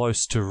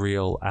close to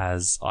real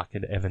as I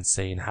could ever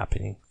see in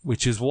happening.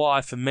 Which is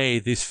why, for me,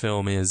 this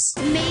film is...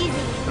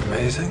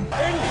 Amazing?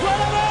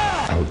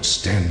 Incredible!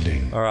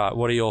 Outstanding. Alright,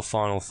 what are your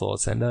final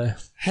thoughts, Endo?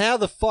 How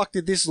the fuck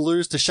did this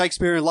lose to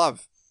Shakespeare in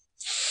Love?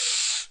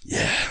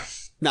 Yeah.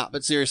 Nah,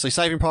 but seriously,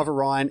 Saving Private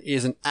Ryan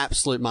is an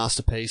absolute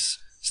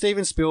masterpiece.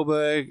 Steven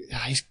Spielberg,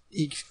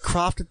 he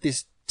crafted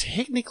this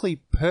technically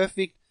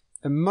perfect,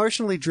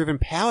 emotionally driven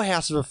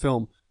powerhouse of a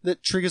film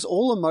that triggers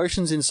all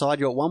emotions inside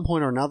you at one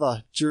point or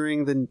another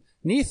during the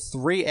near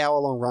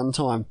 3-hour-long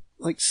runtime.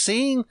 Like,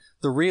 seeing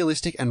the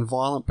realistic and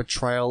violent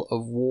portrayal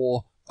of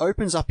war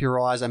opens up your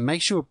eyes and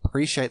makes you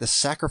appreciate the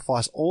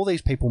sacrifice all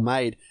these people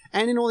made,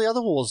 and in all the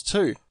other wars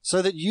too,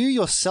 so that you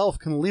yourself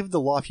can live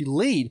the life you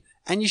lead,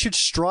 and you should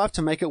strive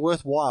to make it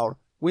worthwhile.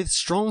 With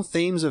strong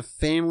themes of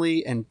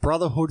family and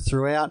brotherhood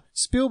throughout,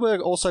 Spielberg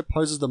also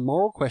poses the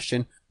moral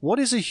question, what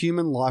is a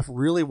human life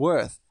really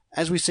worth?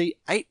 As we see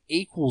 8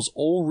 equals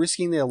all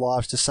risking their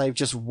lives to save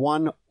just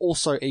one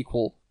also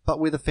equal.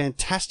 But with a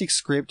fantastic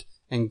script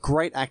and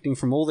great acting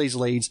from all these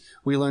leads,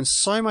 we learn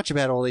so much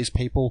about all these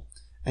people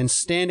and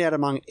stand out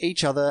among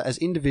each other as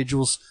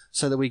individuals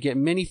so that we get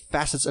many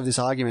facets of this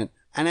argument.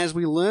 And as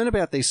we learn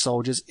about these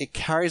soldiers, it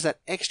carries that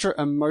extra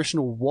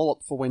emotional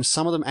wallop for when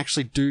some of them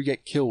actually do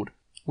get killed.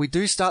 We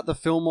do start the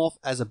film off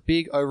as a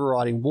big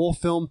overriding war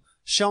film,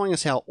 showing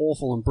us how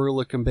awful and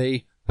brutal it can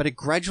be, but it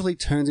gradually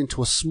turns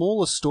into a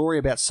smaller story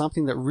about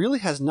something that really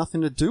has nothing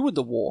to do with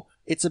the war.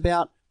 It's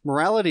about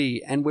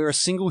morality and where a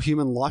single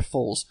human life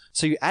falls.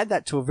 So you add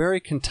that to a very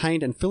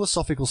contained and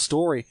philosophical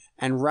story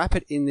and wrap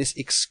it in this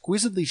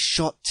exquisitely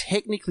shot,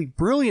 technically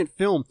brilliant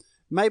film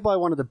made by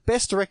one of the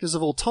best directors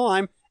of all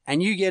time,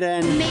 and you get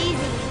an...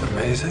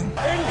 Amazing?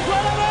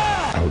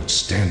 Incredible!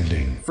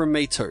 Outstanding. From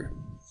me too.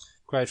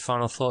 Great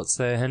final thoughts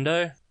there,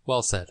 Hendo.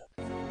 Well said.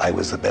 I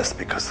was the best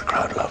because the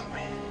crowd loved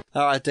me.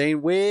 Alright,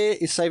 Dean, where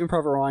is Saving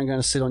Private Ryan going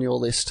to sit on your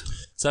list?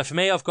 So for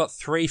me, I've got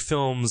 3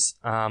 films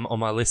on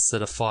my list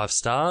that are 5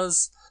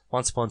 stars.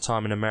 Once Upon a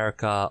Time in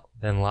America,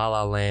 then La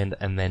La Land,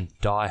 and then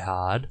Die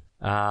Hard.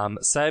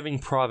 Saving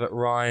Private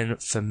Ryan,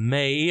 for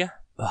me,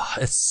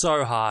 it's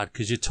so hard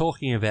because you're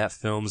talking about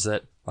films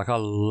that, like, I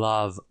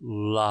love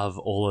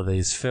all of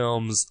these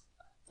films.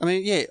 I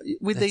mean, yeah,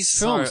 with these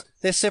films,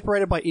 they're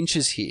separated by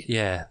inches here.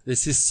 Yeah,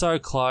 this is so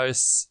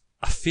close.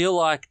 I feel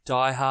like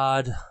Die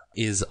Hard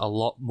is a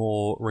lot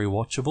more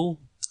rewatchable.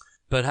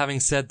 But having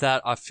said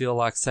that, I feel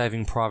like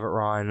Saving Private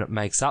Ryan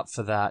makes up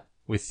for that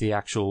with the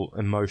actual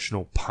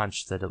emotional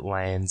punch that it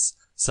lands.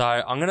 So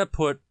I'm going to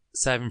put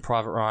Saving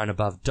Private Ryan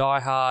above Die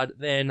Hard,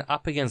 then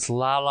up against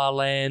La La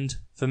Land.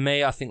 For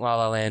me, I think La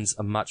La Land's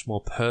a much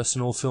more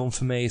personal film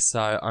for me,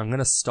 so I'm going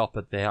to stop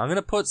it there. I'm going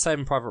to put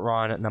Saving Private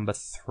Ryan at number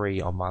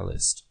 3 on my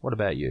list. What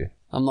about you?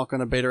 I'm not going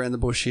to beat around the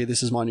bush here.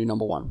 This is my new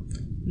number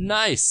 1.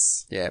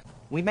 Nice. Yeah.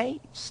 We may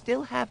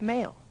still have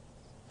mail.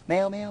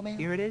 Mail.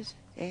 Here it is.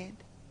 And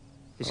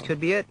this could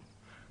be it.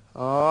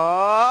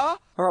 Alright,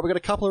 we've got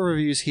a couple of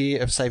reviews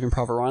here of Saving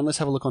Private Ryan. Let's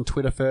have a look on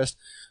Twitter first.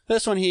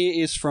 First one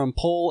here is from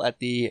Paul at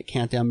the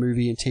Countdown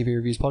Movie and TV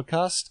Reviews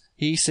podcast.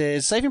 He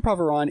says, Saving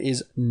Private Ryan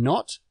is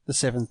not the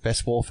 7th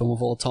best war film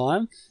of all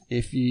time.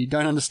 If you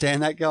don't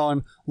understand that, go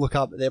and look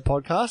up their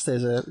podcast.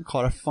 There's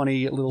quite a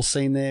funny little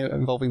scene there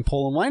involving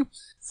Paul and Wayne.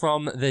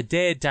 From the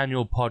Dare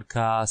Daniel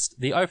podcast,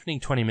 the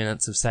opening 20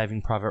 minutes of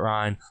Saving Private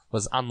Ryan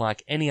was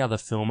unlike any other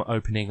film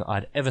opening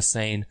I'd ever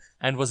seen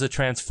and was a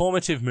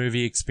transformative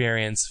movie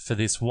experience for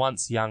this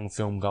once young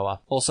filmgoer.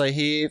 Also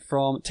here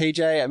from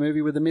TJ at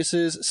Movie with the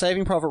Missus,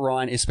 Saving Private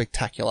Ryan is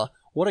spectacular.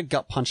 What a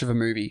gut punch of a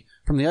movie.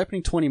 From the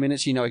opening 20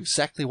 minutes, you know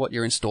exactly what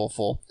you're in store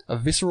for. A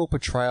visceral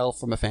portrayal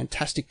from a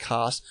fantastic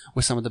cast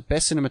with some of the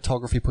best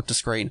cinematography put to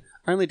screen.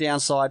 Only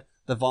downside,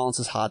 the violence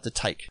is hard to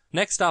take.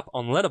 Next up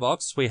on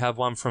Letterboxd, we have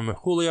one from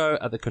Julio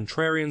at the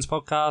Contrarians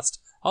podcast.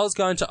 I was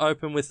going to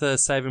open with a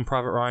Saving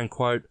Private Ryan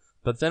quote,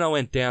 but then I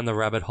went down the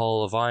rabbit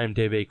hole of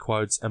IMDb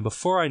quotes, and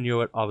before I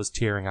knew it, I was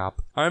tearing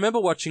up. I remember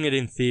watching it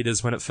in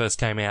theaters when it first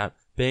came out,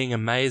 being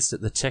amazed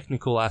at the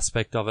technical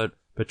aspect of it,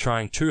 but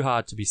trying too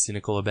hard to be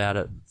cynical about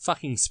it.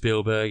 Fucking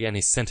Spielberg and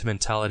his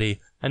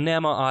sentimentality, and now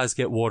my eyes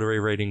get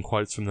watery reading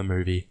quotes from the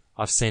movie.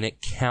 I've seen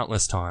it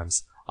countless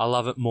times. I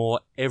love it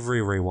more every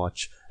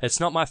rewatch. It's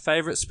not my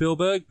favourite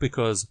Spielberg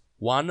because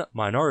 1,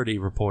 Minority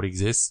Report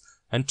exists,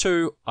 and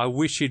 2, I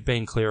wish he'd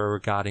been clearer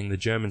regarding the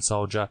German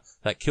soldier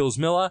that kills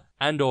Miller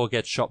and or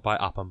gets shot by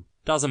Upham.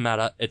 Doesn't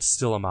matter, it's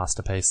still a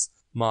masterpiece.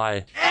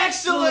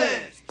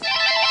 Excellent!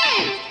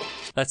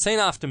 That scene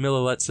after Miller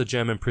lets the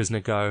German prisoner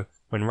go,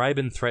 when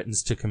Rabin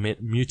threatens to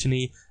commit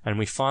mutiny, and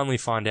we finally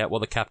find out what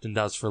the captain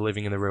does for a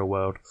living in the real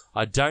world.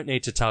 I don't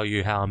need to tell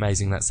you how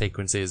amazing that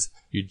sequence is.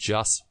 You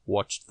just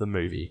watched the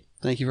movie.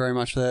 Thank you very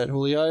much for that,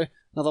 Julio.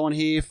 Another one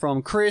here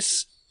from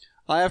Chris.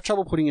 I have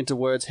trouble putting into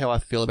words how I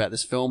feel about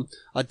this film.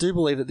 I do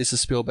believe that this is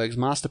Spielberg's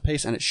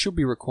masterpiece and it should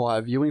be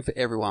required viewing for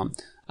everyone.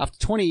 After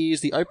 20 years,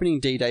 the opening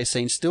D-Day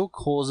scene still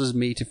causes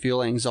me to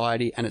feel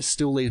anxiety and it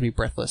still leaves me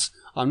breathless.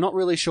 I'm not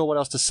really sure what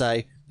else to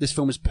say. This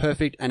film is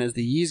perfect, and as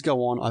the years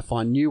go on, I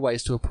find new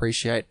ways to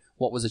appreciate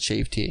what was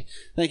achieved here.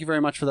 Thank you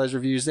very much for those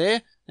reviews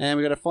there. And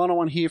we got a final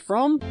one here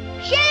from...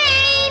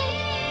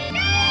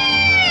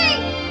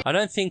 I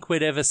don't think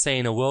we'd ever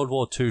seen a World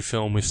War II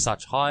film with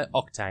such high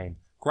octane,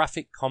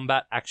 graphic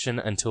combat action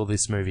until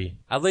this movie.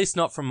 At least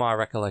not from my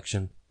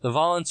recollection. The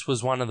violence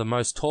was one of the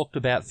most talked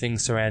about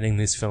things surrounding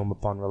this film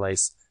upon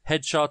release.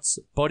 Headshots,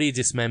 body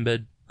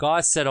dismembered,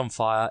 guys set on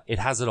fire, it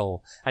has it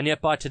all. And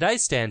yet by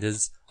today's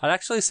standards, I'd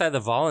actually say the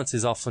violence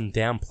is often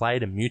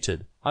downplayed and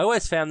muted. I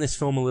always found this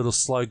film a little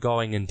slow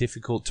going and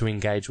difficult to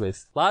engage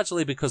with,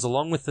 largely because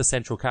along with the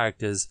central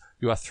characters,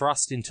 you are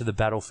thrust into the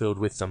battlefield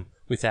with them,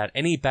 without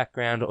any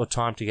background or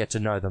time to get to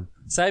know them.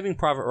 Saving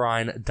Private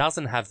Ryan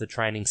doesn't have the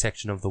training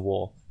section of the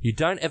war. You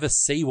don't ever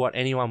see what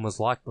anyone was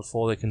like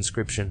before the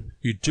conscription.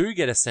 You do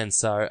get a sense,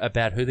 though,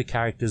 about who the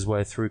characters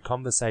were through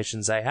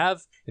conversations they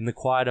have in the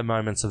quieter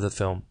moments of the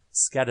film,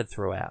 scattered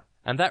throughout.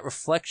 And that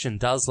reflection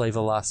does leave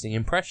a lasting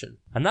impression.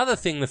 Another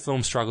thing the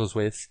film struggles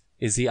with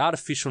is the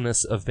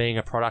artificialness of being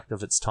a product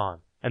of its time,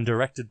 and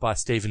directed by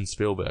Steven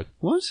Spielberg.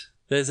 What?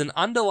 There's an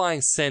underlying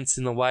sense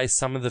in the way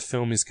some of the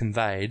film is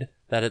conveyed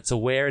that it's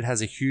aware it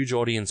has a huge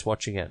audience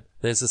watching it.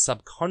 There's a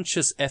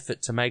subconscious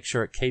effort to make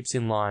sure it keeps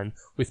in line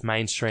with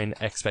mainstream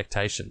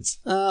expectations.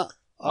 I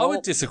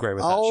would disagree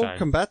with that, Shane. I'll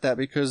combat that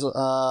because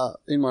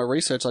in my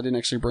research I didn't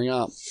actually bring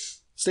up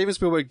Steven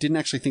Spielberg didn't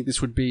actually think this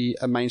would be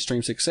a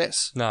mainstream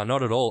success. No,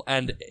 not at all.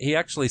 And he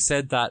actually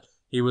said that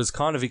he was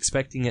kind of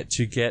expecting it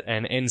to get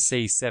an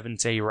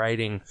NC-17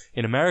 rating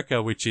in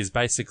America, which is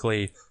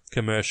basically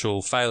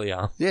commercial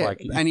failure. Yeah,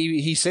 and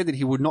he said that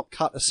he would not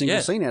cut a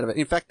single scene out of it.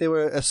 In fact, there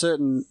were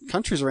certain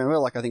countries around the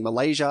world, like I think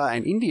Malaysia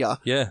and India,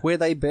 where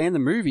they banned the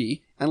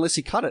movie unless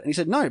he cut it. And he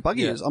said, no, bug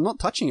ears, I'm not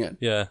touching it.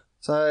 Yeah.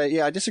 So,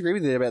 yeah, I disagree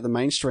with you about the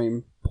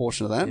mainstream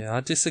portion of that. Yeah,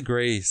 I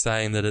disagree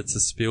saying that it's a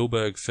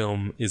Spielberg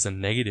film is a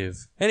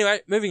negative.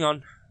 Anyway, moving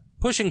on.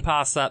 Pushing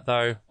past that,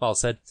 though, well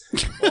said,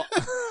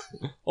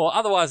 or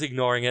otherwise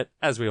ignoring it,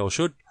 as we all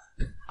should,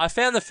 I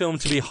found the film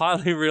to be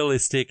highly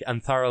realistic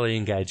and thoroughly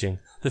engaging.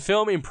 The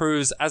film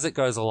improves as it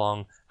goes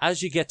along,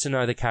 as you get to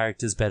know the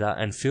characters better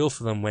and feel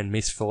for them when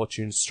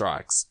misfortune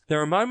strikes.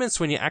 There are moments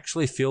when you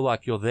actually feel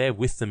like you're there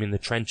with them in the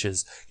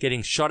trenches,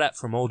 getting shot at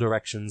from all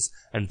directions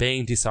and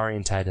being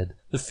disorientated.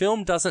 The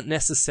film doesn't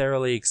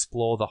necessarily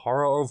explore the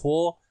horror of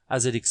war,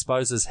 as it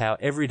exposes how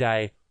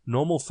everyday,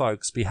 normal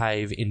folks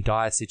behave in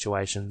dire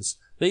situations.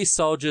 These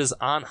soldiers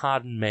aren't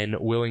hardened men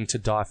willing to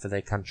die for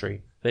their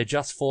country. They're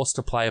just forced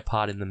to play a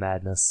part in the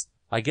madness.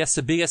 I guess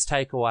the biggest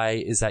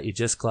takeaway is that you're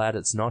just glad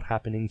it's not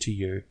happening to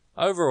you.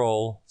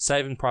 Overall,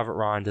 Saving Private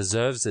Ryan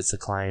deserves its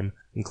acclaim,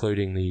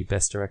 including the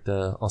Best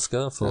Director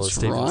Oscar for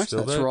Steven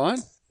Spielberg. That's right.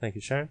 Thank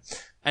you, Sharon.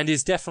 And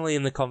is definitely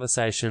in the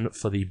conversation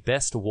for the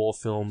best war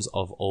films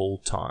of all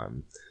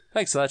time.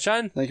 Thanks for that,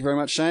 Shane. Thank you very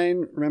much,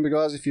 Shane. Remember,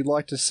 guys, if you'd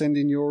like to send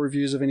in your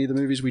reviews of any of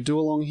the movies we do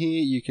along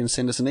here, you can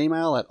send us an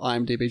email at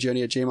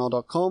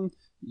imdbjourney@gmail.com.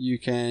 You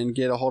can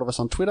get a hold of us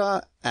on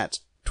Twitter at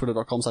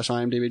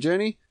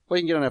twitter.com/imdbjourney, or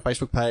you can get on our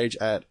Facebook page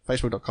at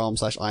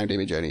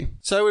facebook.com/imdbjourney.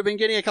 So we've been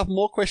getting a couple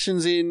more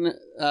questions in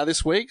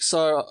this week,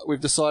 so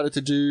we've decided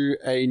to do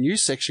a new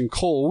section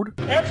called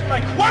Answer my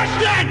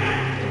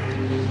question!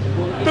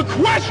 the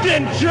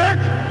question, jerk!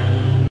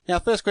 Our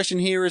first question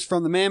here is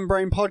from the Man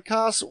Brain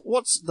podcast.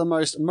 What's the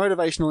most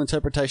motivational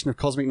interpretation of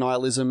cosmic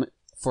nihilism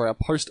for our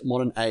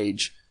postmodern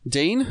age?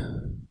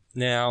 Dean?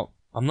 Now,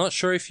 I'm not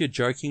sure if you're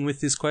joking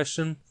with this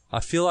question. I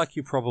feel like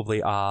you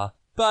probably are.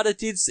 But it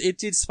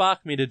did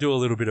spark me to do a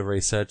little bit of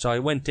research. I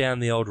went down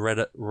the old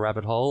Reddit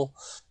rabbit hole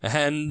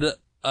and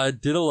I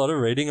did a lot of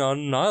reading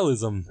on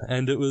nihilism,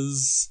 and it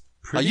was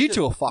pretty... You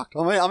two are fucked.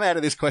 I'm out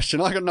of this question.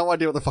 I got no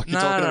idea what the fuck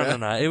you're talking about.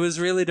 No. It was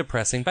really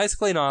depressing.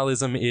 Basically,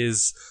 nihilism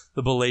is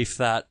the belief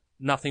that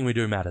nothing we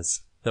do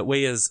matters. That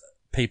we as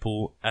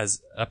people,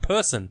 as a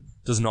person,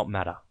 does not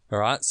matter.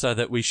 Alright? So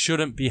that we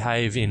shouldn't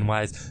behave in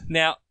ways...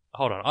 Now...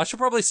 Hold on. I should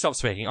probably stop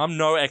speaking. I'm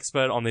no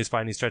expert on this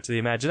by any stretch of the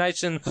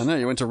imagination. I know,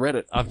 you went to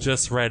Reddit. I've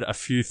just read a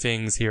few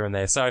things here and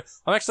there. So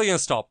I'm actually going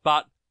to stop.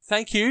 But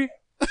thank you.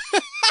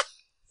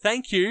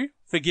 Thank you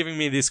for giving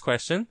me this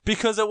question,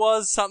 because it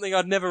was something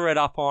I'd never read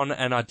up on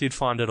and I did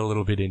find it a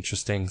little bit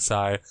interesting.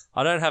 So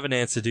I don't have an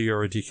answer to your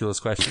ridiculous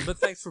question, but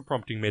thanks for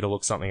prompting me to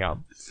look something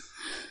up.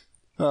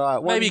 All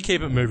right, maybe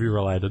keep it movie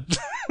related.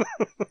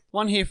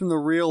 One here from the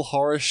Real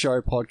Horror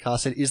Show podcast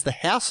said, is the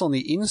house on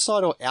the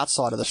inside or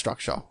outside of the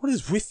structure? What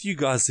is with you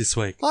guys this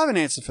week? I have an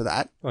answer for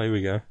that. Oh, here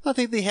we go. I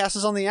think the house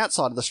is on the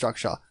outside of the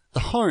structure. The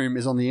home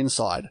is on the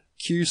inside.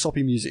 Cue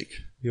soppy music.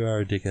 You are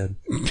a dickhead.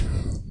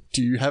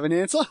 Do you have an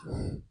answer?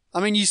 I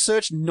mean, you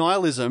searched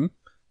nihilism.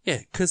 Yeah,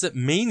 because it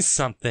means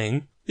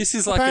something. This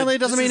is like apparently it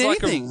doesn't mean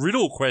anything. Like a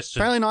riddle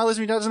question. Apparently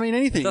nihilism doesn't mean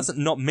anything. It doesn't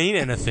not mean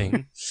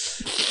anything.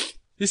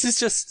 This is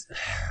just...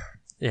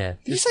 Yeah.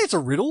 Did you say it's a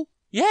riddle?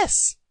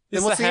 Yes.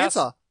 Then what's the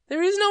answer?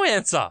 There is no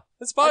answer.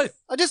 It's both.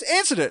 I just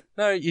answered it.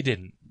 No, you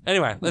didn't.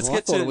 Anyway, let's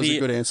get to a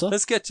good answer.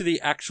 Let's get to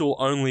the actual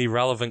only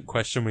relevant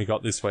question we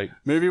got this week.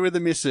 Movie with the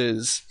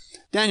missus.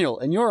 Daniel,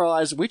 in your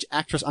eyes, which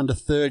actress under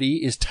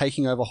 30 is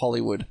taking over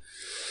Hollywood?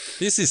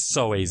 This is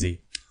so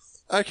easy.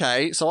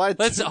 Okay, so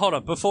let's hold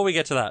on before we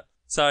get to that.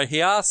 So he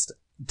asked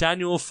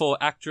Daniel for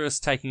actress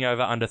taking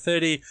over under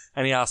 30,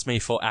 and he asked me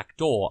for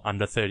actor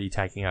under 30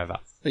 taking over.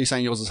 Are you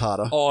saying yours is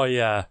harder? Oh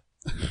yeah.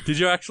 Did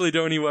you actually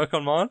do any work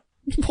on mine?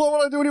 Why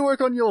would I do any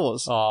work on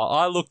yours? Oh,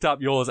 I looked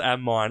up yours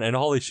and mine, and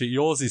holy shit,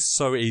 yours is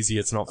so easy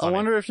it's not funny. I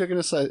wonder if you're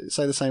going to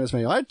say the same as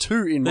me. I had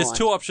two in mind. There's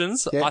two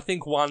options. Yeah. I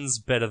think one's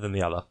better than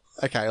the other.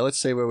 Okay, let's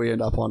see where we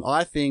end up on.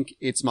 I think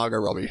it's Margot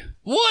Robbie.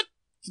 What?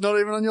 It's not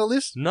even on your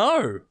list?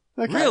 No.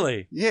 Okay.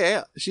 Really?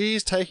 Yeah,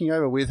 she's taking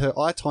over with her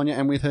I, Tonya,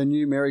 and with her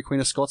new Mary Queen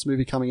of Scots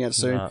movie coming out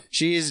soon. No.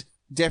 She is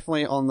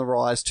definitely on the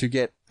rise to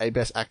get a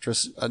Best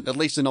Actress, at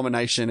least a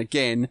nomination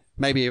again,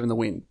 maybe even the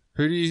win.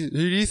 Who do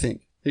you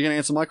think? You're going to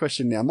answer my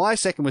question now. My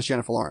second was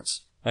Jennifer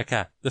Lawrence.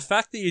 Okay. The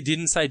fact that you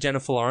didn't say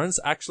Jennifer Lawrence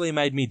actually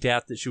made me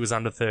doubt that she was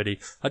under 30.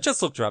 I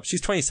just looked her up.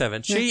 She's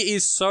 27. Yeah. She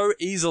is so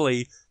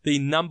easily the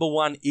number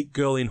one it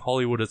girl in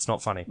Hollywood. It's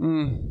not funny.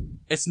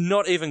 It's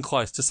not even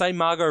close. To say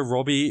Margot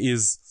Robbie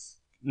is...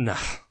 Nah.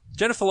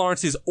 Jennifer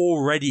Lawrence is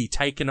already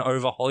taken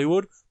over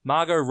Hollywood.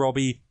 Margot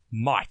Robbie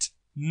might.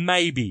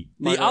 Maybe.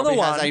 Margot Robbie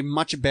has a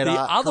much better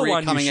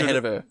career coming ahead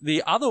of her.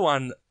 The other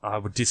one, I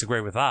would disagree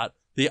with that.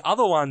 The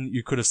other one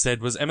you could have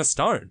said was Emma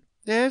Stone.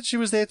 Yeah, she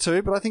was there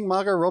too, but I think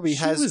Margot Robbie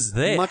has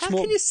much more... How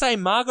can you say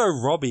Margot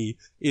Robbie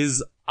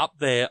is up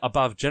there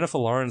above Jennifer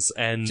Lawrence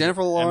and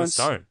Emma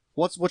Stone?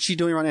 What's she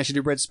doing right now? She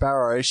did Red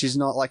Sparrow. She's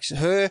not like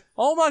her...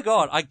 Oh my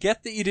god, I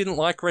get that you didn't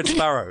like Red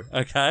Sparrow,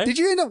 okay? Did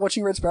you end up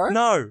watching Red Sparrow?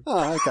 No.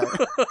 Oh,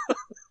 okay.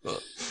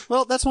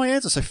 Well, that's my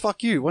answer, so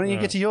fuck you. Why don't you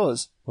get to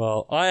yours?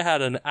 Well, I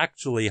had an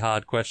actually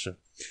hard question.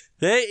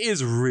 There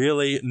is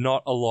really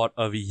not a lot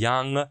of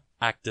young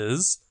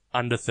actors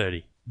under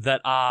 30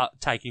 that are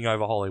taking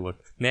over Hollywood.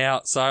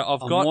 Now, so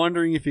I'm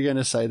wondering if you're going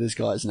to say this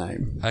guy's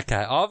name. Okay,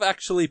 I've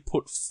actually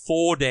put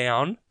 4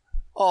 down.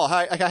 Oh,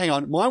 hey, okay, hang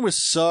on. Mine was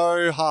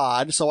so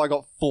hard, so I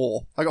got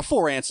 4. I got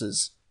 4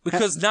 answers.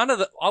 Because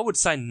I would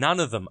say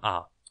none of them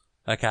are.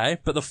 Okay?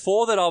 But the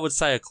 4 that I would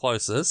say are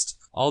closest,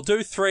 I'll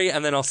do 3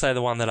 and then I'll say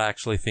the one that I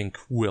actually think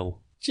will.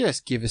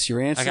 Just give us your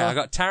answer. Okay, I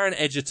got Taron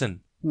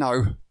Egerton.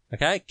 No.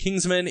 Okay,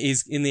 Kingsman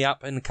is in the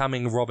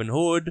up-and-coming Robin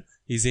Hood.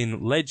 He's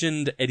in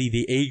Legend, Eddie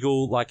the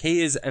Eagle. Like,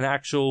 he is an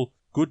actual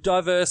good,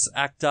 diverse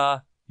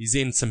actor. He's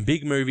in some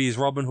big movies,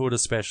 Robin Hood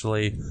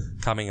especially,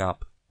 coming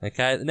up.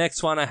 Okay, the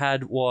next one I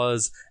had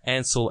was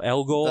Ansel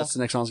Elgort. That's the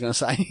next one I was going to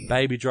say.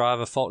 Baby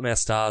Driver, Fault in Our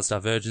Stars,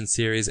 Divergent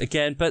series.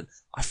 Again, but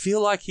I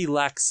feel like he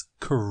lacks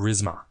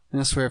charisma.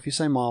 And I swear, if you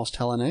say Miles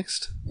Teller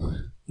next.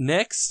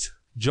 Next,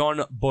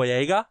 John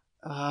Boyega.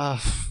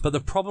 But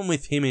the problem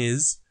with him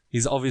is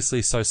he's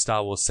obviously so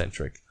Star Wars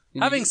centric.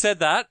 Having said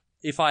that,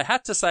 if I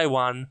had to say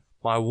one,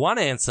 my one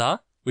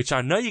answer, which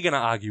I know you're going to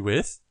argue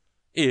with,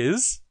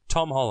 is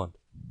Tom Holland.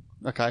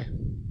 Okay.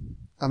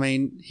 I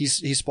mean,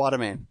 he's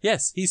Spider-Man.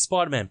 Yes, he's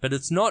Spider-Man, but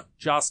it's not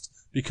just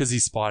because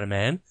he's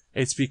Spider-Man.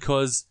 It's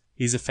because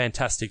he's a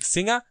fantastic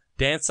singer,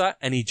 dancer,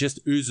 and he just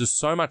oozes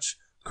so much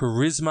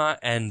charisma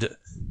and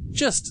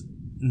just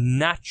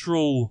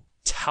natural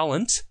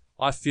talent.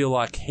 I feel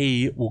like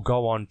he will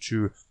go on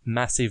to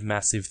massive,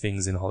 massive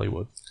things in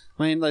Hollywood.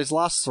 I mean, those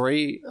last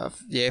 3,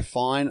 yeah,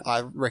 fine.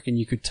 I reckon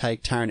you could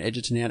take Taron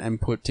Egerton out and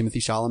put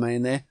Timothée Chalamet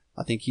in there.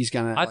 I think he's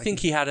going to... I think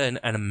he had an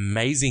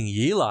amazing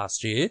year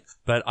last year,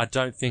 but I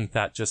don't think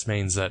that just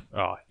means that,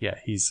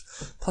 he's...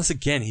 Plus,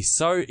 again,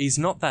 he's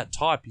not that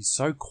type. He's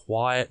so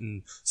quiet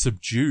and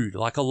subdued.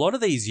 Like, a lot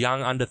of these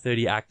young under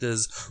 30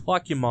 actors,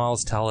 like your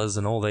Miles Tellers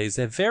and all these,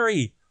 they're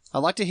very... I'd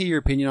like to hear your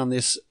opinion on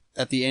this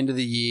at the end of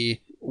the year,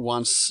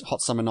 once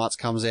Hot Summer Nights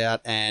comes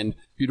out, and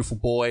Beautiful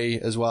Boy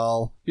as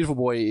well. Beautiful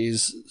Boy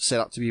is set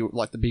up to be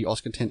like the big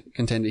Oscar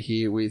contender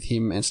here with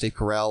him and Steve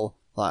Carell.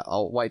 Like,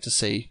 I'll wait to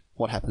see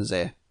what happens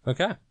there.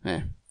 Okay.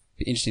 Yeah.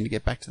 Be interesting to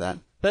get back to that.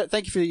 But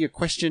thank you for your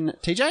question,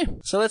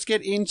 TJ. So let's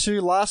get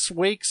into last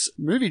week's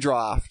movie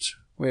draft,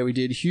 where we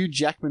did Hugh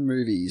Jackman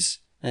movies.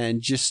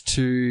 And just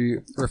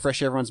to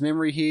refresh everyone's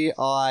memory here,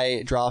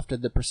 I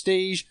drafted The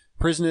Prestige,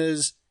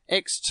 Prisoners,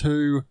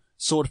 X2,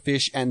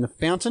 Swordfish, and The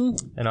Fountain.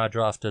 And I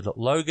drafted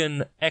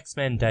Logan,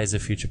 X-Men Days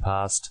of Future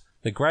Past,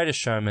 The Greatest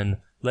Showman,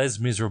 Les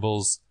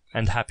Miserables,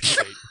 and Happy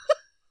Feet.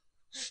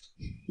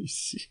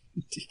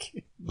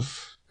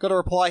 Got a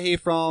reply here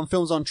from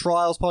Films on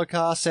Trials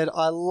podcast, said,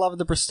 I love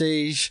The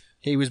Prestige.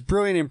 He was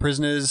brilliant in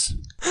Prisoners.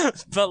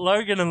 But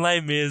Logan and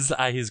Les Mis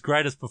are his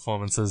greatest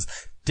performances.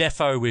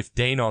 Defo with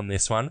Dean on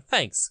this one.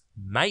 Thanks,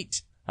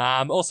 mate.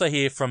 Also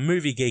here from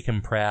Movie Geek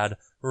and Proud,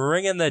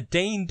 ringing the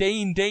Dean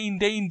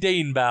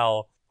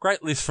bell.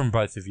 Great list from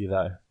both of you,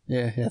 though.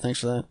 Yeah,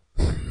 thanks for that.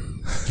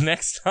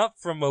 Next up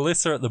from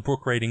Melissa at the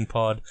Book Reading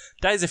Pod,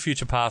 Days of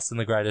Future Past and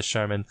The Greatest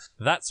Showman.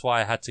 That's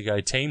why I had to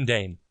go Team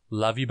Dean.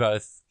 Love you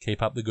both.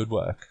 Keep up the good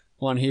work.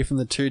 One here from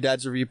the Two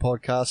Dads Review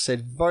podcast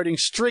said, voting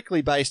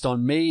strictly based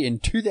on me in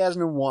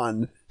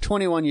 2001,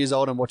 21 years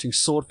old and watching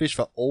Swordfish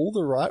for all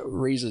the right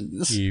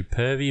reasons. You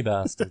pervy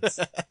bastards.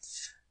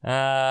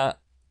 No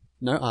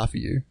R for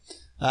you.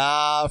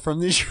 From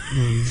this...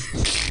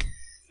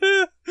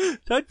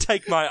 Don't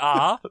take my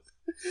R.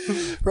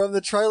 From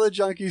the Trailer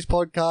Junkies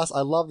podcast,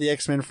 I love the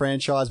X-Men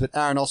franchise, but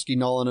Aronofsky,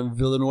 Nolan, and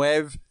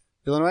Villeneuve?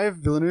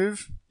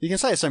 You can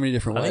say it so many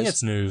different ways. I think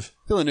it's Neuve.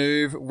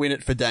 Villeneuve win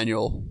it for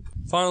Daniel.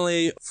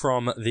 Finally,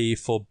 from the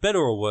For Better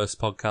or Worse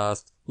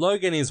podcast,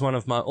 Logan is one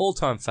of my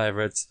all-time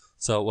favourites,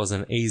 so it was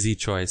an easy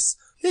choice.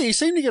 Yeah, you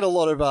seem to get a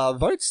lot of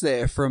votes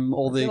there from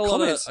all the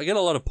comments. I get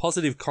a lot of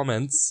positive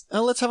comments.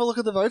 Let's have a look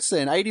at the votes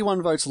then.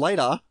 81 votes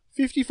later,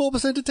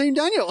 54% to Team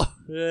Daniel.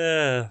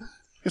 Yeah.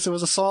 Guess it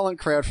was a silent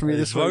crowd for me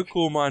this week.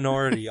 Vocal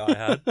minority I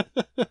had.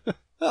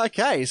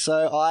 Okay,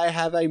 so I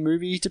have a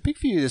movie to pick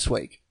for you this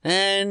week.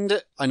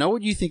 And I know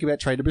what you think about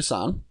Train to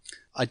Busan.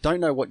 I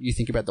don't know what you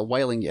think about The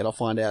Wailing yet. I'll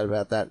find out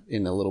about that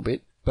in a little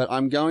bit. But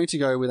I'm going to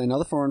go with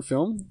another foreign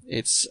film.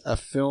 It's a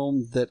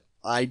film that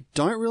I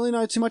don't really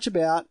know too much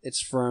about. It's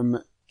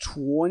from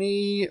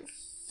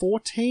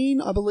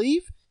 2014, I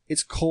believe.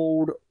 It's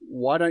called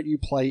Why Don't You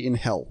Play in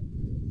Hell?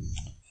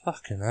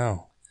 Fucking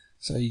hell.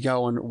 So you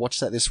go and watch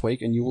that this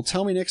week, and you will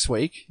tell me next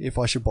week if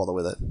I should bother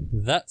with it.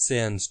 That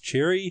sounds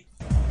cheery.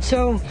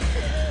 So,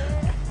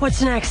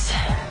 what's next?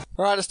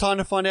 All right, it's time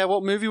to find out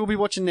what movie we'll be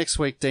watching next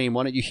week. Dean,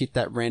 why don't you hit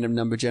that random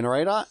number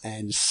generator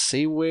and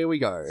see where we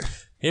go.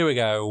 Here we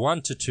go.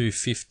 1 to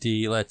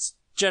 250. Let's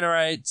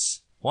generate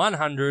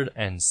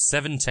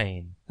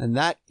 117. And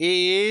that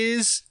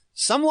is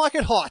Some Like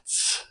It Hot.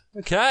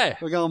 Okay.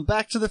 We're going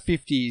back to the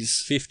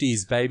 50s.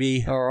 50s,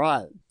 baby. All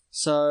right.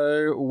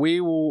 So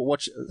we will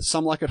watch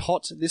Some Like It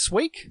Hot this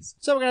week.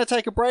 So we're going to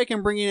take a break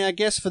and bring in our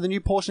guest for the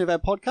new portion of our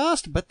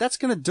podcast, but that's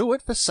going to do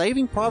it for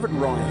Saving Private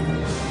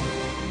Ryan.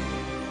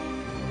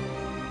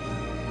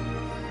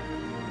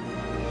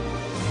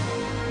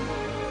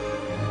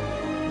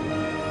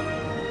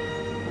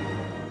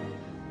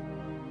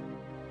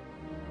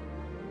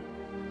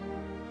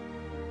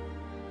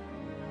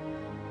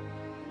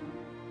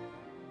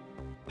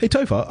 Hey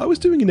Topher, I was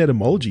doing an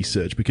etymology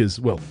search because,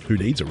 well, who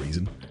needs a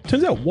reason?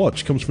 Turns out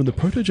watch comes from the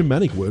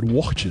Proto-Germanic word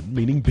watchen,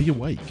 meaning be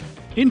awake.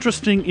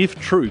 Interesting if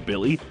true,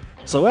 Billy.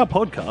 So our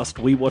podcast,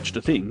 We Watched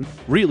a Thing,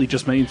 really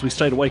just means we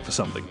stayed awake for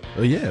something.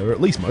 Oh yeah, or at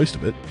least most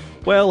of it.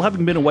 Well,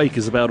 having been awake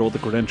is about all the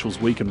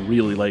credentials we can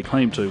really lay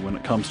claim to when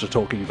it comes to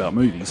talking about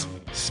movies.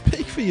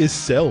 Speak for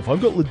yourself,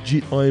 I've got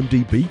legit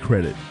IMDb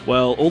credit.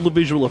 Well, all the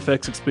visual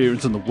effects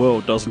experience in the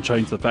world doesn't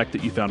change the fact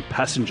that you found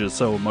Passengers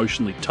so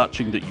emotionally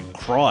touching that you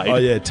cried. Oh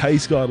yeah,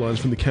 taste guidelines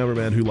from the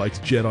cameraman who likes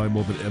Jedi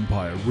more than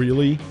Empire,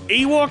 really?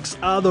 Ewoks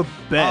are the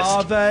best.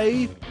 Are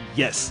they?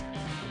 Yes.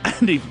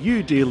 And if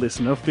you, dear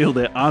listener, feel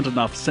there aren't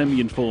enough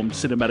semi-informed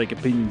cinematic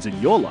opinions in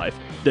your life,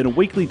 then a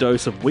weekly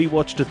dose of We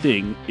Watched a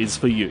Thing is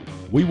for you.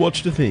 We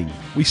Watched a Thing.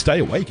 We stay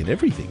awake and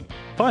everything.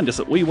 Find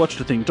us at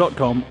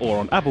wewatchedathing.com or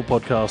on Apple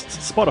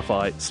Podcasts,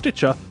 Spotify,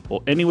 Stitcher,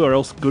 or anywhere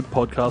else good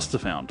podcasts are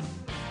found.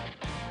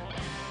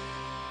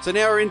 So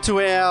now we're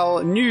into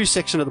our new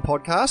section of the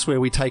podcast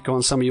where we take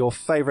on some of your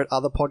favourite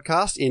other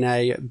podcasts in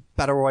a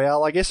battle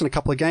royale, I guess, and a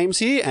couple of games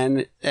here.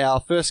 And our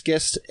first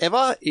guest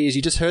ever is,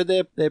 you just heard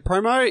their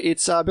promo,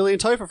 it's Billy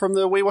and Topher from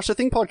the We Watch the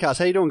Thing podcast.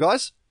 How you doing,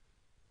 guys?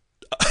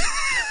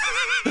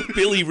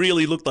 Billy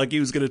really looked like he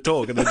was going to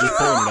talk and then just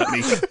pointed at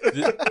me.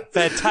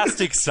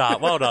 Fantastic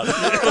start. Well done.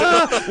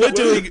 We're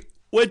doing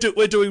we're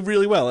doing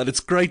really well, and it's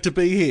great to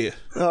be here.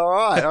 All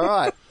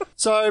right.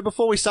 So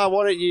before we start,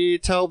 why don't you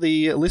tell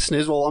the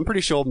listeners, well, I'm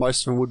pretty sure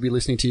most of them would be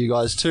listening to you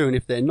guys too, and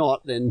if they're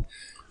not, then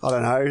I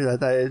don't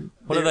know.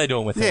 What are they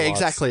doing with their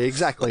lives?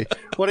 Exactly.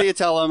 Why don't you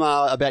tell them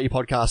about your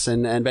podcast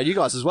and about you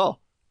guys as well?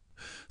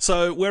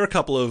 So we're a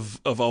couple of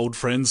old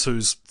friends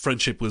whose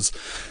friendship was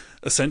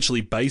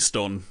essentially based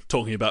on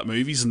talking about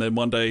movies, and then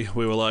one day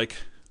we were like,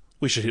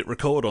 we should hit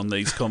record on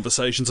these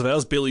conversations of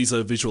ours. Billy's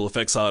a visual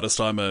effects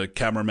artist, I'm a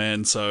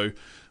cameraman, so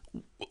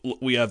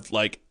we have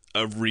like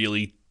a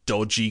really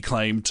dodgy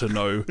claim to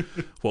know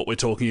what we're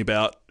talking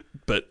about,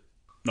 but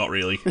not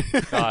really.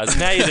 Guys,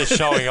 now you're just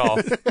showing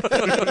off.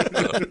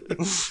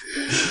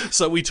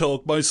 So we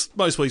talk,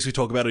 most weeks we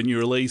talk about a new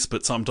release,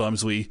 but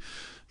sometimes we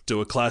do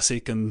a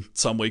classic, and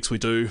some weeks we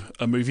do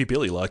a movie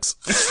Billy likes.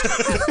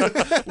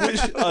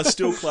 Which are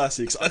still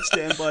classics. I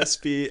Stand By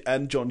Spear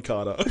and John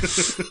Carter.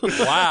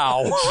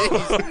 Wow.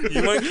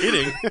 You weren't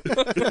kidding.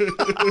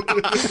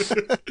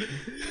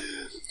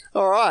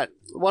 All right.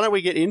 Why don't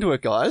we get into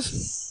it,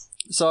 guys?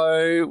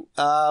 So,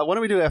 why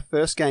don't we do our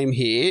first game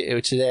here,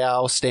 which is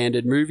our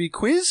standard movie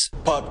quiz.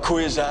 Pop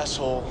quiz,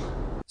 asshole.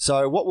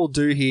 So what we'll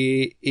do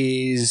here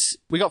is,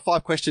 we got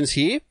 5 questions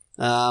here.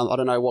 I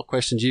don't know what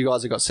questions you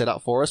guys have got set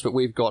up for us, but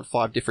we've got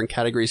 5 different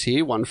categories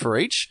here, one for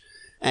each.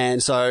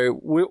 And so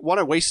why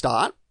don't we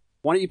start?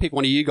 Why don't you pick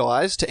one of you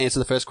guys to answer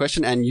the first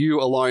question, and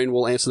you alone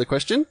will answer the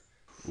question?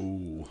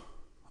 Ooh.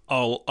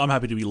 I'm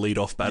happy to be lead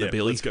off batter,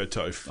 Billy. Let's go,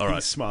 Toph. All right.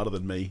 He's smarter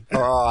than me.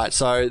 All right.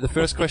 So the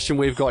first question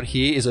we've got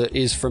here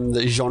is from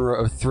the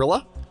genre of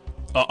thriller.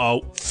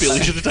 Uh-oh.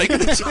 Billy should have taken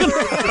this one.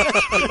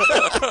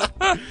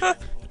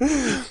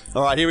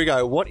 All right, here we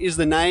go. What is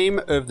the name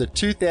of the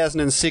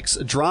 2006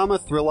 drama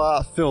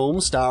thriller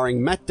film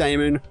starring Matt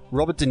Damon,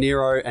 Robert De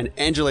Niro, and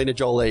Angelina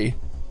Jolie?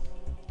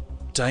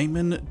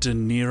 Damon, De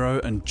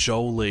Niro, and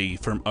Jolie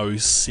from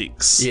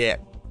 06. Yeah.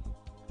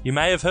 You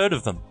may have heard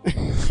of them.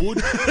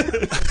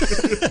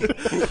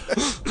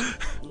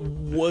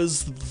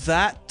 Was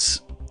that...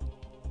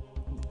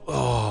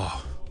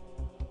 Oh.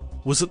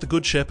 Was it The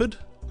Good Shepherd?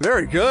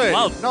 Very good.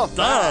 Well Not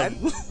done.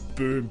 bad.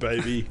 Boom,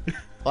 baby.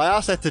 I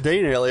asked that to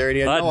Dean earlier and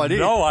he had no idea.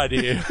 No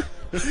idea.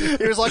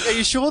 He was like, are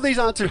you sure these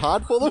aren't too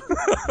hard for them?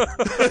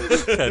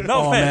 Yeah,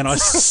 no Oh, man, I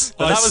offense.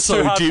 But that was too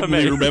so hard for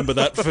deeply me. remember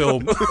that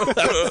film.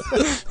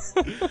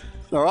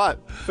 All right,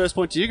 first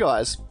point to you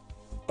guys.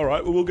 All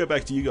right, well, we'll go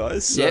back to you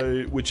guys.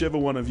 So whichever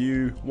one of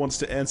you wants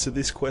to answer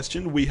this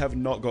question, we have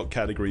not got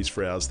categories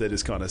for ours. They're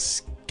just kind of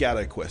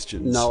scatter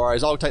questions. No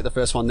worries, I'll take the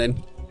first one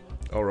then.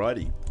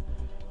 Alrighty.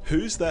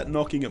 Who's That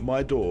Knocking at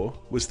My Door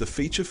was the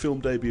feature film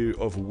debut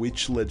of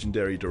which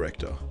legendary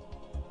director?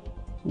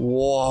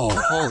 Whoa,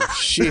 holy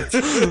shit.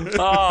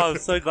 Oh, I'm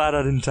so glad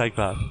I didn't take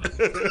that.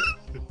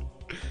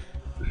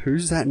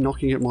 Who's That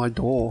Knocking at My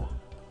Door?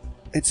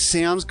 It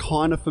sounds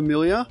kind of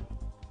familiar.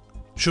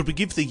 Should we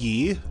give the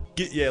year?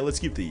 Yeah, let's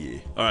give the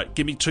year. All right,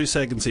 give me 2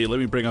 seconds here. Let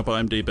me bring up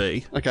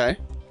IMDb, Okay.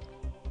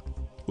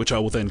 which I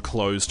will then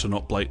close to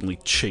not blatantly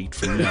cheat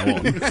from now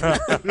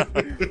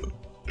on.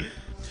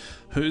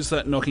 Who's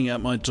That Knocking at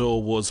My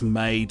Door was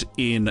made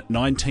in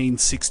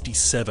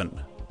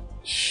 1967.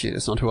 Shit,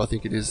 it's not who I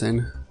think it is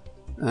then.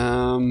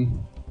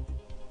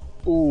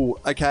 Ooh,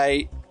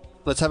 okay.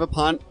 Let's have a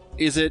punt.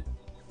 Is it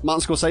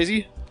Martin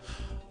Scorsese?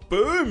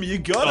 Boom, you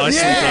got it. Nicely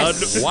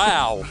Yes! done.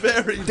 Wow.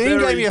 Very, Dean very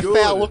gave me a good.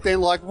 foul look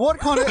then, like, what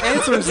kind of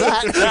answer is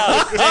that?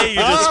 How dare you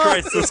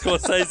disgrace the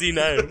Scorsese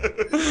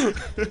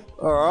name?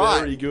 All right.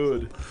 Very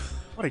good.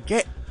 What a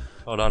get.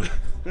 Hold on.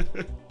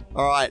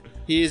 All right,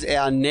 here's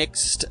our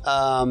next...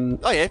 oh,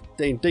 yeah,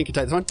 Dean can take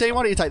this one. Dean,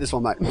 why don't you take this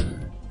one, mate?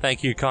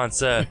 Thank you, kind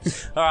sir.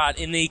 All right,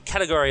 in the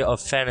category of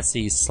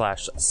fantasy /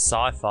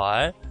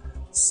 sci-fi,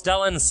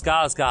 Stellan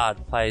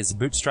Skarsgård plays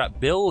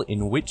Bootstrap Bill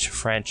in which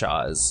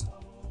franchise?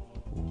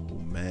 Oh,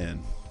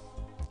 man.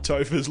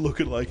 Topher's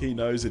looking like he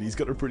knows it. He's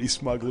got a pretty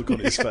smug look on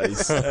his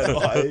face. And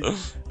I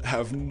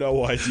have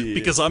no idea.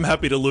 Because I'm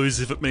happy to lose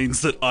if it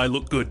means that I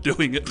look good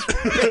doing it.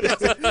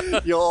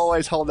 You'll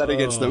always hold that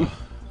against them.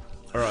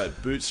 Alright,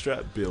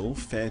 Bootstrap Bill,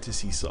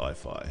 fantasy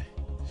sci-fi.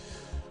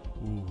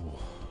 Ooh.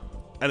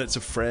 And it's a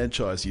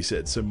franchise, you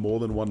said, so more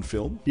than one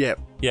film? Yep.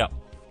 Yeah.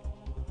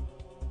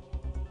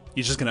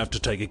 You're just going to have to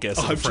take a guess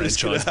at I'm a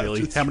just gonna franchise, have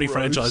Billy. to How many throw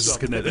franchises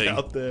can there something be?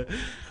 out there.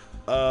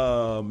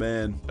 Oh,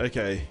 man.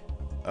 Okay.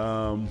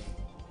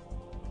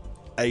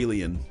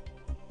 Alien.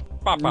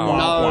 No.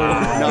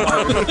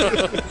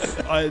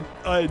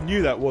 I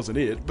knew that wasn't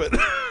it, but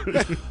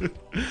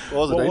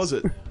What was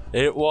it?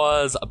 It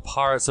was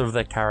Pirates of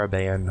the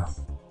Caribbean.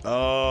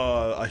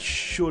 Oh, I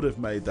should have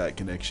made that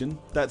connection.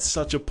 That's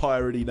such a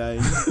piratey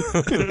name.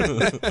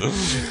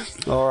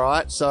 All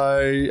right,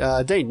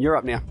 so, Dean, you're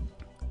up now.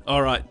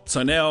 All right,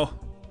 so now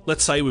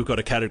let's say we've got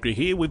a category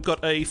here. We've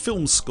got a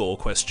film score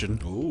question.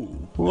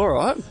 Ooh. All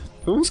right,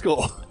 film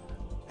score.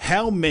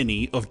 How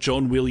many of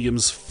John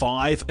Williams'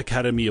 5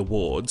 Academy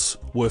Awards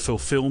were for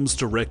films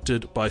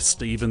directed by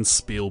Steven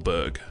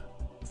Spielberg?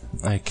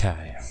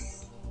 Okay.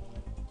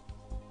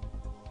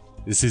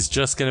 This is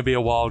just going to be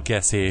a wild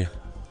guess here.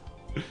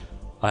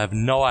 I have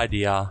no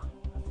idea.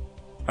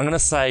 I'm going to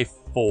say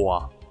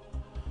 4.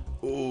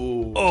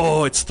 Ooh.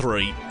 Oh, it's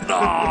 3.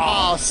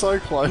 Oh, so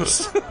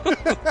close.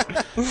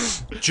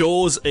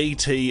 Jaws,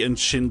 E.T. and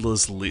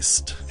Schindler's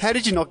List. How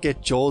did you not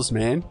get Jaws,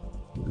 man?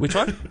 Which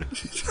one?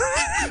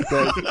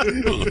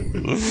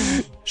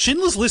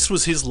 Schindler's List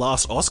was his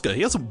last Oscar.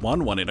 He hasn't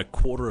won one in a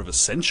quarter of a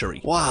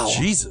century. Wow.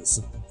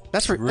 Jesus.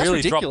 That's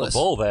Really dropped the ridiculous.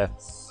 ball there.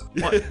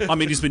 I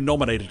mean, he's been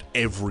nominated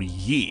every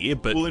year,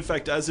 but Well, in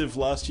fact, as of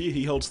last year,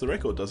 he holds the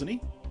record, doesn't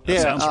he? Yeah,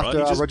 sounds right. after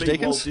He just Roger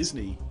beat Walt Deakins.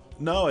 Disney.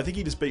 No, I think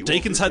he just beat Walt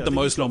Deakins Disney. had the I think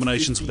most he's got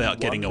nominations 51 without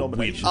getting a win.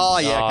 nominations. Oh,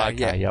 yeah, okay,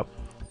 yeah. Yep.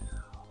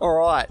 All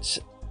right.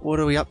 What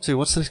are we up to?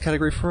 What's this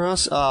category for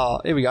us?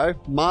 Here we go.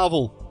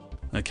 Marvel.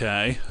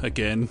 okay,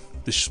 again,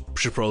 this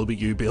should probably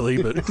be you, Billy,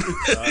 but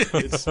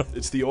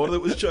It's the order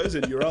that was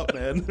chosen. You're up,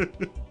 man.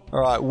 All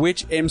right.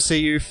 Which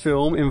MCU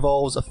film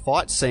involves a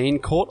fight scene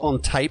caught on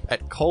tape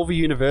at Culver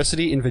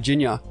University in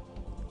Virginia?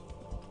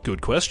 good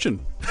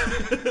question.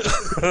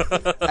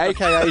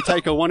 AKA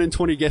take a 1 in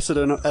 20 guess at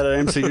an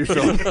MCU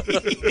film.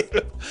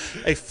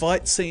 A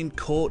fight scene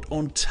caught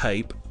on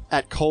tape.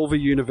 At Culver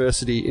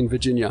University in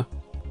Virginia.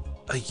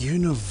 A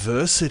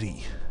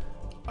university.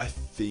 I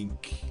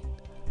think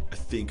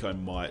I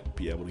might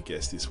be able to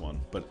guess this one,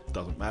 but it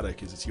doesn't matter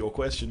because it's your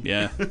question.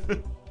 Yeah.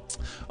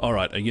 All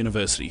right, a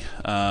university.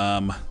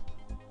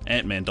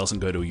 Ant-Man doesn't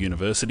go to a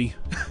university.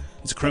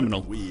 He's a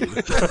criminal. Weird.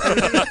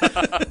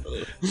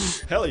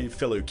 Hello,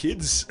 fellow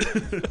kids.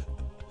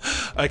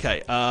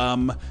 Okay,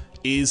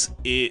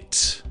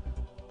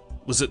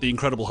 was it The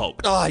Incredible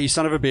Hulk? Oh, you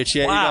son of a bitch.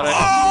 Yeah, Wow. you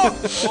got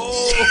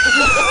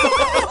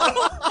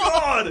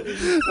it. God,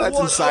 That's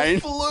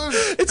insane.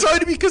 It's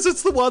only because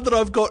it's the one that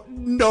I've got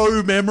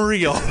no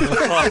memory of.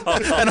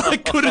 And I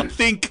couldn't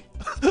think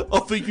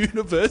of a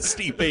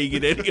university being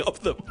in any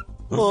of them.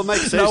 Well, it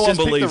makes sense. No one Just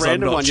pick the believes I'm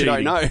random not one you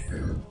don't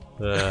cheating.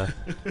 know.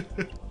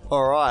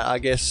 All right, I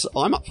guess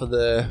I'm up for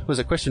was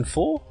it question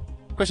 4?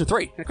 Question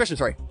 3. Question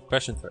 3.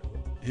 Question 3.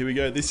 Here we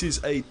go. This is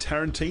a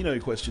Tarantino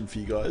question for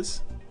you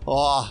guys.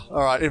 Oh,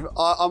 all right. If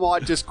I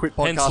might just quit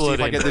podcasting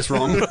if I get this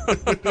wrong.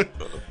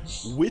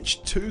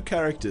 Which two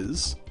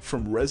characters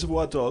from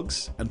Reservoir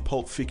Dogs and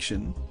Pulp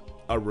Fiction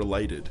are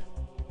related?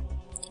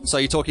 So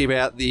you're talking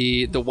about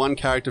the one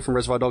character from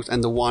Reservoir Dogs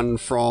and the one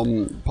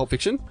from Pulp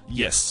Fiction?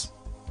 Yes.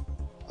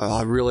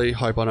 I really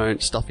hope I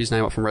don't stuff his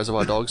name up from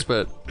Reservoir Dogs,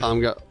 but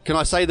can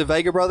I say the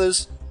Vega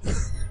brothers?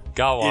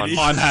 Go on.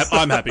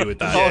 I'm happy with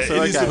that. Oh,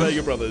 so It is the okay.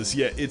 Vega brothers.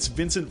 Yeah, it's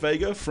Vincent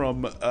Vega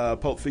from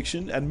Pulp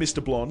Fiction and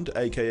Mr. Blonde,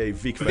 aka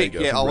Vic Vic,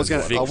 Vega. yeah, from I was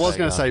Reservoir going Dogs.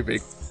 to say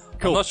Vic. I'm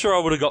Cool. not sure I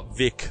would have got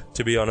Vic,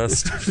 to be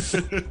honest.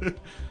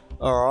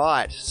 All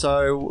right,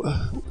 so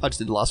I just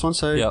did the last one,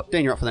 so Yep.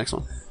 Dan, you're up for the next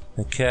one.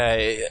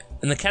 Okay.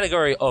 In the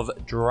category of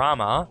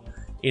drama,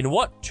 in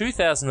what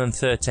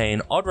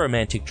 2013 odd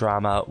romantic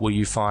drama will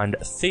you find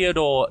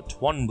Theodore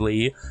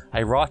Twombly,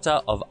 a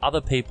writer of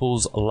other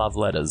people's love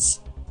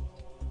letters?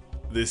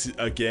 This,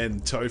 again,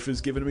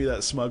 Topher's given me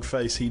that smug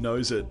face. He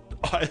knows it.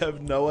 I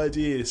have no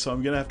idea, so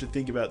I'm going to have to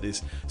think about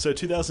this. So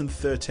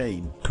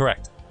 2013,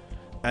 Correct.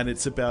 and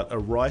it's about a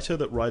writer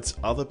that writes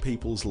other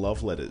people's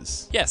love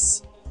letters.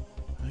 Yes.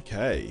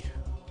 Okay.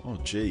 Oh,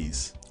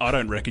 jeez. I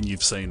don't reckon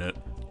you've seen it.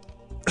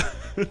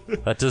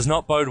 That does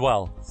not bode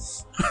well.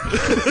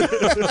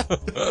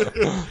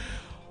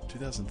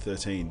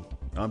 2013.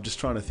 I'm just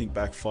trying to think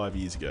back 5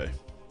 years ago.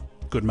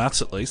 Good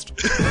maths, at least.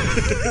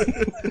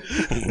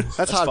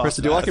 That's hard for us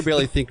to do. I could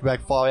barely think back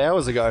 5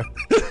 hours ago.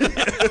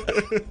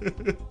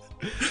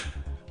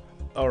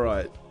 All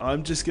right,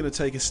 I'm just going to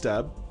take a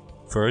stab.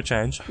 For a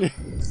change. Other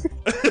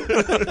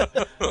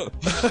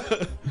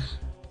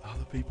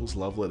people's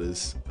love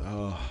letters.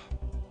 Oh.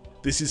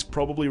 This is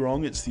probably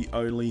wrong. It's the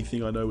only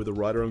thing I know with a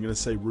writer. I'm going to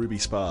say Ruby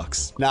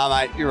Sparks. Nah,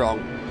 mate, you're wrong.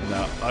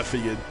 No, I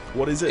figured.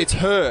 What is it? It's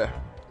her.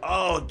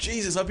 Oh,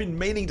 Jesus, I've been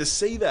meaning to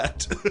see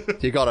that.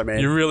 You got it, man.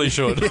 You really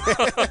should.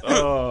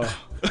 Oh.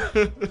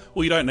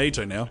 Well, you don't need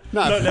to now.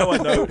 No, now I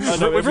know. I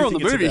know We've ruined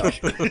the everything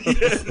it's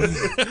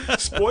movie. about.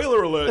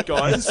 Spoiler alert,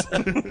 guys.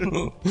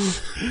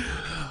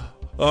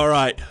 All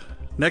right,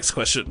 next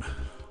question.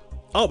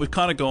 Oh, we've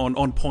kind of gone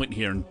on point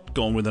here and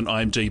gone with an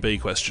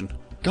IMDb question.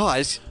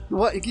 Guys,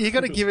 what you got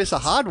to give us a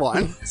hard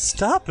one.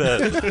 Stop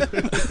it.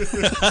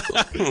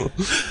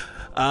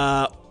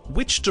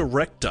 Which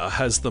director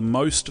has the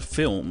most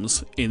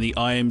films in the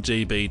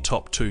IMDb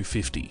Top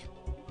 250?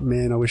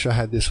 Man, I wish I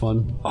had this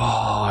one.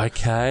 Oh,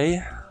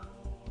 okay.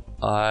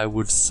 I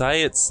would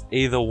say it's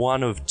either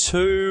one of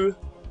two.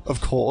 Of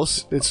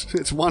course,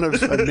 it's one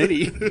of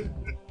many.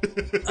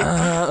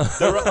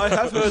 I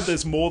have heard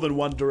there's more than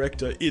one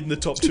director in the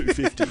top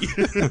 250.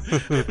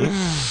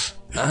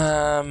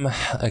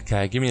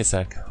 Okay, give me a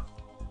sec.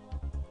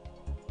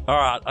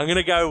 Alright, I'm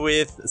gonna go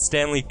with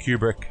Stanley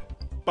Kubrick.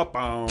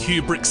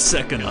 Kubrick's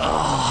second.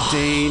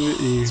 Dean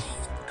is...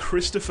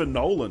 Christopher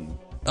Nolan,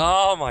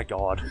 Oh my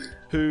god.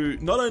 who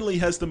not only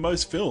has the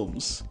most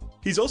films,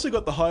 he's also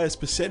got the highest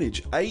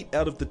percentage. 8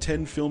 out of the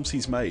 10 films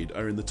he's made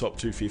are in the top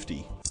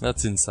 250.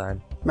 That's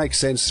insane. Makes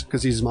sense,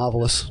 because he's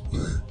marvellous.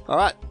 All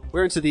right,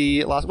 we're into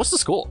the last... What's the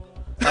score?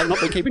 I've not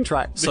been keeping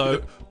track.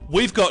 So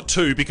we've got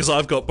 2 because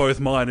I've got both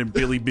mine and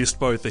Billy missed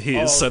both of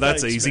his, so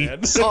that's thanks, easy.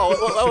 man.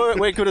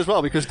 We're good as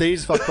well because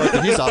Dee's fucked both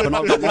of his up and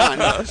I've got mine.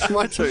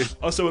 My 2.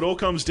 Oh, so it all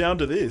comes down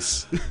to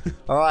this.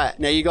 All right,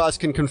 now you guys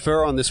can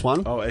confer on this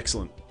one. Oh,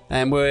 excellent.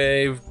 And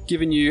we've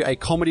given you a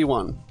comedy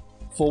one.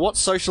 For what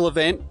social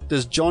event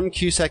does John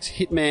Cusack's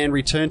hitman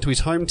return to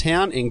his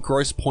hometown in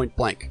Grosse Pointe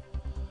Blank?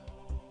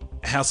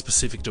 How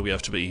specific do we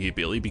have to be here,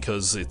 Billy?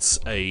 Because it's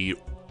a...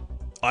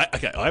 I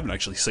haven't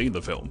actually seen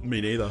the film.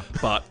 Me neither.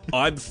 But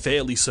I'm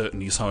fairly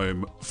certain he's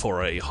home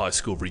for a high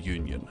school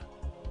reunion.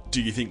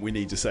 Do you think we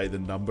need to say the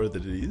number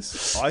that it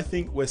is? I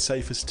think we're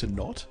safest to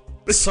not.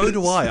 So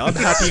do I. I'm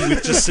happy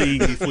with just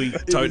seeing if we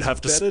don't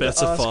have to Better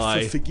specify. To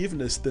ask for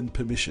forgiveness than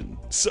permission.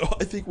 So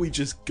I think we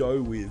just go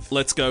with...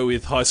 Let's go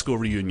with high school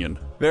reunion.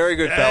 Very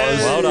good, fellas.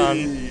 Well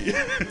done.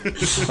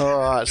 All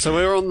right, so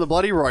we're on the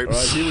bloody ropes.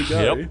 All right, here we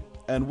go. Yep.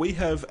 And we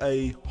have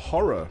a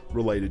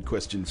horror-related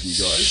question for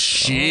you guys.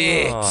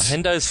 Shit. Oh,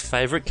 Hendo's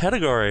favourite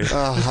category.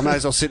 I may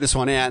as well sit this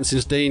one out, and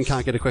since Dean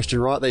can't get a question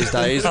right these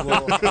days,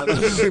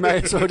 we may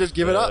as well just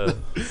give it up.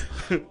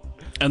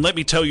 And let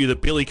me tell you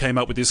that Billy came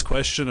up with this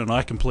question and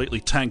I completely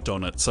tanked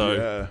on it, so...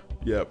 Yeah,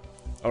 yep.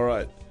 All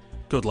right.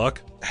 Good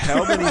luck.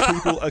 How many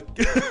people are...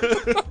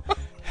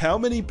 How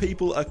many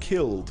people are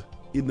killed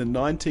in the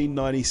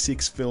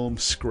 1996 film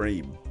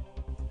Scream?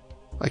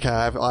 Okay,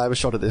 I have a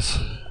shot at this.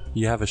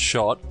 You have a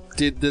shot.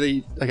 Do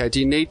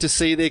you need to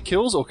see their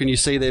kills, or can you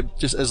see their...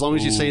 Just as long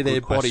as you see their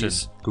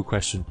bodies? Good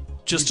question.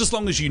 Just as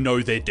long as you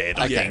know they're dead,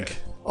 I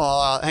think.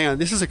 Oh, hang on.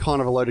 This is a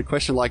kind of a loaded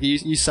question. Like,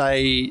 you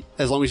say,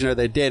 as long as you know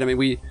they're dead. I mean,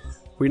 we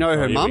know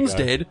her mum's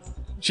dead.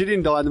 She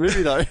didn't die in the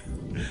movie, though.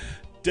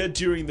 Dead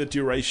during the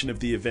duration of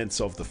the events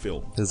of the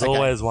film. There's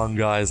always one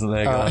guy, isn't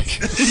there,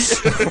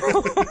 guys?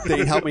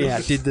 Dean, help me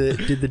out. Did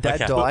the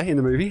dad die in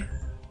the movie?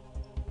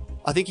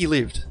 I think he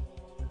lived.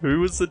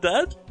 Who was the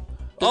dad?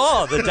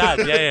 Oh, the dad.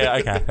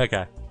 Yeah.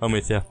 Okay. I'm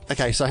with you.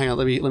 Okay, so hang on.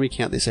 Let me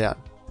count this out.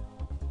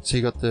 So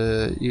you got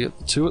the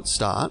 2 at the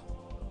start.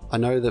 I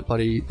know that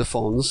the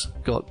Fonz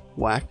got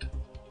whacked.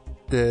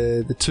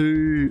 The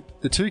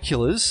two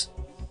killers.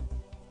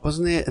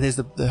 Wasn't there? There's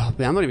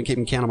I'm not even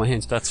keeping count on my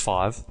hands. That's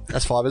 5.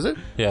 That's 5, is it?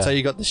 Yeah. So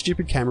you got the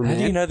stupid cameraman. How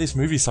do you know this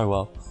movie so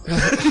well?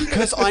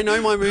 Because I know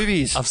my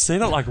movies. I've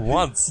seen it like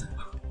once.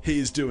 He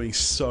is doing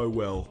so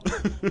well.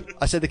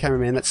 I said the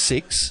cameraman. That's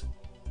 6.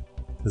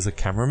 There's a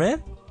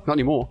cameraman? Not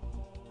anymore.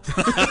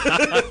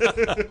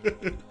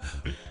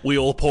 We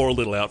all pour a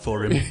little out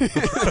for him.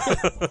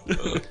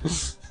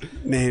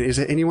 Man, is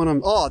there anyone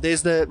on... Oh,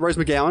 there's the Rose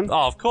McGowan.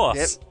 Oh, of course.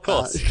 Yep. Of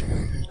course.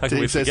 How can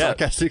we says forget?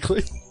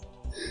 sarcastically.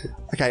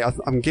 Okay,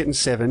 I'm getting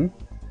 7.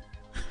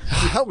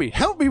 Help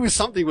me with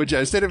something, would you?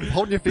 Instead of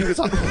holding your fingers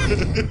up.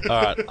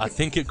 Alright, I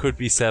think it could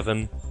be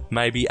 7,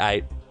 maybe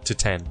 8 to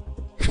 10.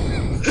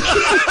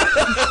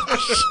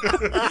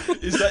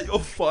 Is that your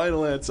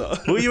final answer?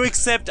 Will you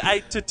accept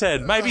 8 to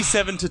 10? Maybe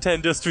 7 to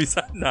 10 just to be...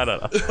 No.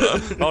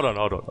 Hold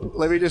on.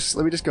 Let me just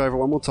go over it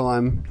one more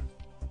time.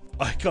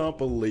 I can't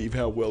believe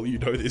how well you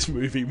know this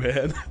movie,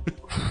 man.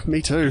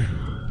 Me too.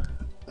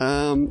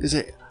 I'm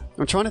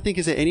trying to think,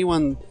 is there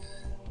anyone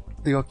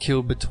that got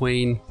killed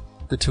between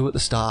the 2 at the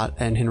start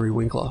and Henry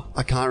Winkler?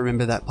 I can't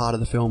remember that part of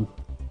the film.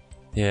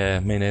 Yeah,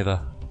 me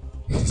neither.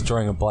 Just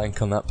drawing a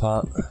blank on that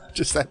part.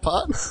 Just that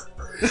part?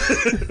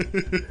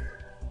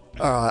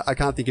 Alright, I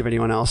can't think of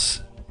anyone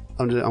else.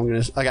 I'm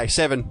gonna... Okay,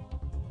 7.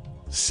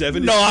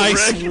 7 is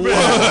nice correct, work!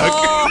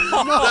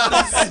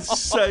 That's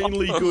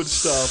insanely good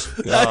stuff.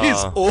 That is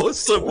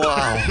awesome.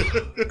 Wow.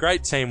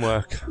 Great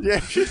teamwork.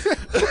 Yeah.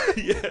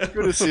 Yeah.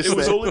 Good assist It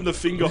was there. all in the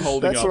finger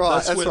holding That's up.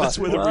 right, That's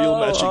where the real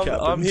magic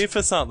happened. I'm here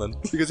for something.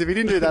 Because if he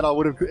didn't do that, I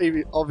would have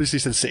obviously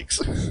said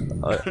 6.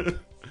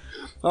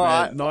 All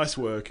right. Nice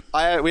work.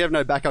 We have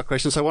no backup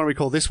questions, so why don't we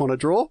call this one a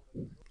draw?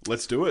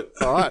 Let's do it.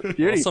 All right.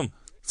 Beauty. Awesome.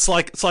 It's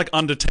like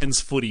under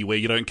 10s footy where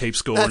you don't keep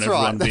score and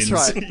everyone wins.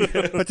 That's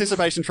right.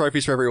 Participation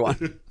trophies for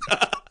everyone.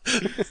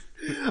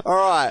 All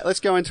right, let's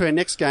go into our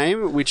next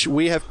game, which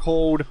we have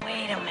called...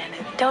 Wait a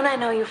minute. Don't I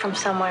know you from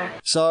somewhere?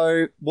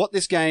 So what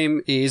this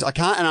game is,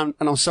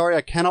 I'm sorry,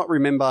 I cannot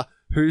remember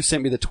who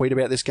sent me the tweet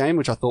about this game,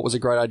 which I thought was a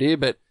great idea,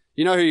 but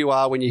you know who you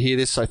are when you hear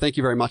this, so thank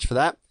you very much for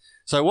that.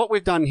 So what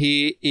we've done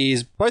here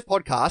is both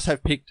podcasts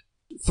have picked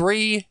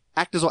 3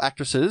 actors or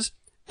actresses,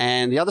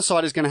 and the other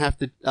side is going to have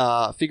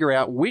to figure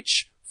out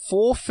which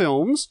 4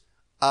 films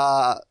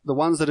are the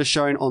ones that are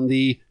shown on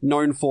the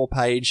known for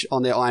page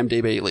on their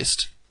IMDb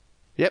list.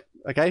 Yep,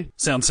 okay.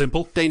 Sounds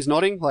simple. Dean's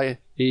nodding,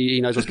 like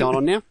he knows what's going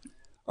on now.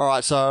 All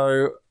right,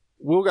 so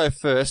we'll go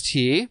first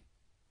here.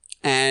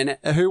 And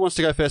who wants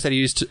to go first out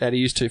of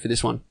used to for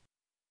this one?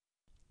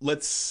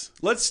 Let's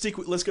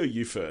go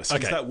you first. Okay.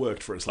 Because that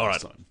worked for us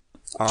last time.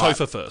 All right.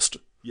 Topher first.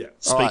 Yeah.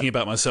 Speaking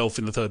about myself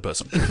in the third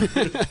person.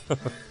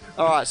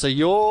 All right, so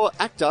your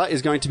actor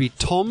is going to be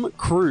Tom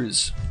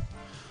Cruise.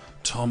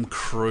 Tom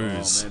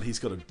Cruise. Oh, man, he's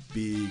got a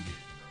big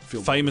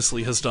film.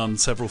 Famously has done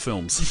several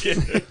films. Yeah.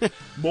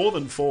 More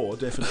than 4,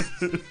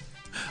 definitely.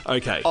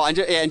 Okay. Oh,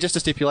 and just to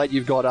stipulate,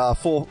 you've got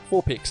 4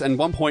 picks and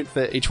 1 point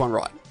for each one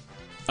right.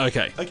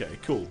 Okay. Okay,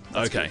 cool.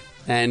 That's okay. good.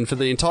 And for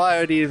the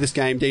entirety of this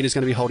game, Dean is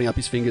going to be holding up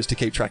his fingers to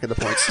keep track of the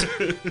points.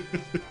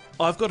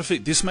 I've got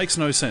this makes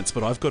no sense,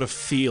 but I've got a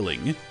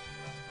feeling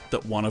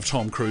that one of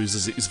Tom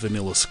Cruise's is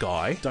Vanilla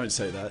Sky. Don't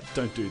say that.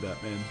 Don't do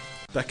that, man.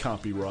 That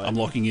can't be right. I'm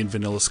locking in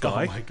Vanilla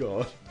Sky. Oh my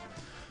god.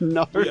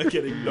 No. We are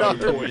getting no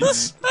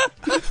points.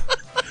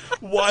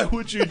 Why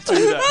would you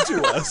do that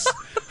to us?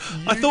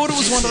 I thought it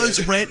was one of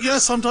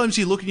those sometimes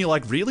you look and you're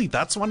like, really?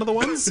 That's one of the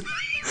ones?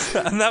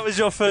 And that was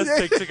your first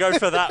pick to go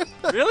for that.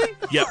 Really?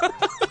 Yep.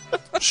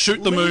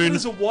 Shoot the moon.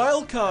 There's a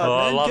wild card, Oh,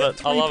 I man. love Get it.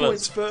 3 I love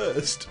points it.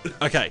 first.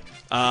 Okay.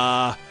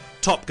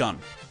 Top Gun.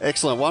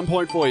 Excellent. 1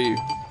 point for you.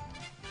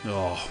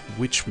 Oh,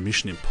 which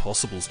Mission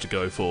Impossibles to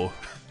go for?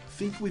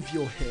 Think with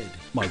your head.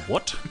 My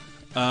what?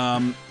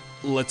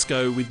 Let's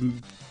go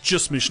with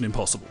just Mission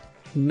Impossible.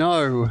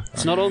 No,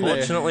 it's not on there.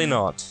 Fortunately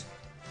not.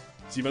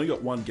 So you've only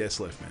got one guess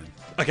left, man.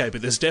 Okay,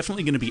 but there's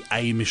definitely going to be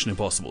a Mission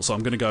Impossible, so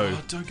I'm going to go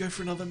Oh, don't go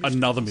for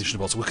another Mission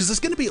Impossible, because there's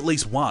going to be at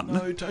least one.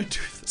 No, don't do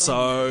that.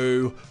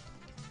 So,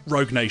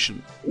 Rogue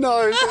Nation.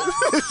 No.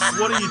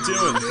 What are you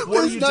doing? What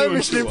are There's you no doing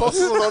Mission to us?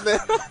 Impossible on there.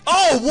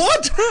 Oh,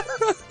 what?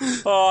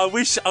 Oh,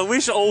 I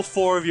wish all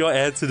 4 of your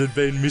answers had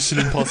been Mission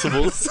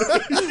Impossibles.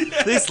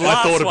 This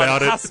last thought one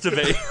about it. has to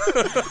be.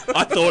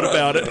 I thought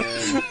about it.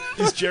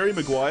 Is Jerry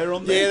Maguire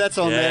on there? Yeah, that's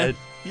on there.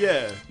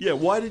 Yeah.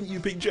 Why didn't you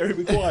pick Jerry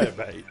Maguire,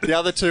 mate? The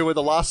other two were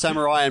The Last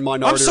Samurai and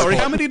Minority I'm sorry,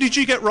 Report. how many did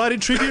you get right in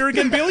trivia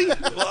again, Billy?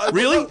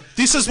 Really?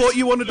 This is what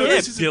you want to do? Yeah,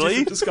 This is a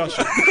Billy. different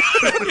discussion.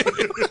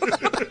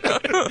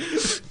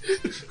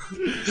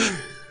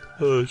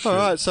 Oh, shit. All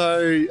right, so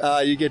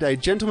you get a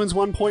gentleman's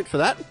 1 point for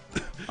that.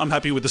 I'm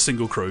happy with the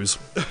single cruise.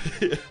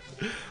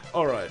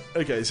 All right.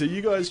 Okay, so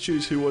you guys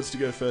choose who wants to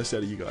go first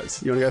out of you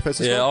guys. You want to go first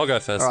this Yeah, time? I'll go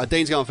first. All right,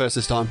 Dean's going first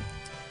this time.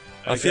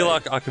 I feel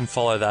like I can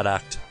follow that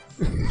act.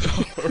 You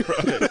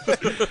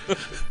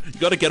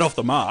got to get off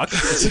the mark.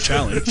 It's a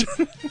challenge.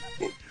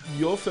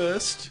 Your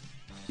first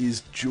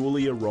is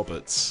Julia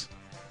Roberts.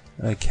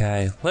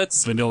 Okay,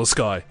 let's... Vanilla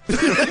Sky.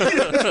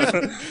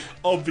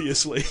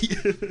 Obviously.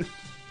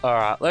 All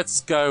right,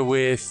 let's go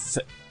with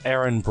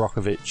Erin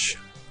Brockovich.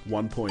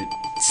 1 point.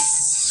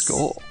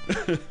 Score.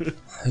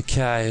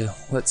 Okay,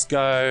 let's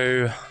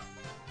go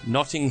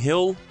Notting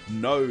Hill.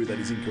 No, that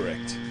is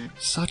incorrect.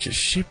 Such a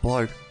shit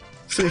bloke.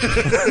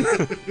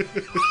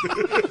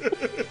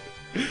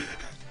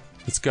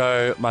 Let's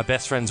go My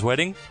Best Friend's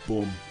Wedding.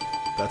 Boom.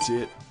 That's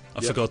it.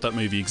 I forgot that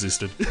movie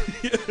existed.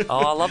 Oh,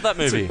 I love that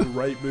movie. It's a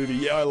great movie.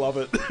 Yeah, I love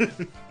it.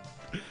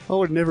 I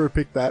would never have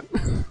picked that.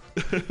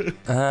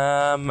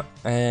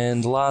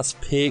 And last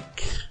pick.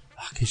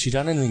 Fuck, has she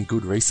done anything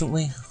good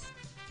recently?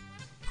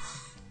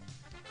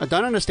 I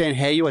don't understand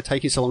how you are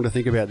taking so long to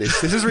think about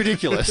this. This is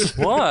ridiculous.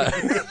 What?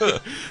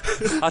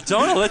 I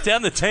don't want to let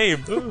down the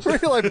team.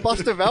 Really like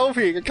Buster Valve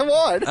here. Come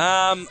on.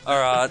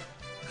 Alright.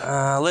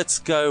 Let's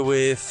go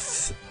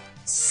with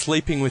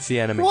Sleeping with the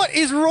Enemy. What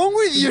is wrong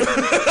with you? Are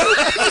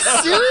you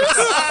serious?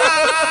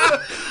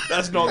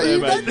 That's not Are there,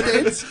 you that mate.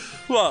 dense?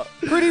 What?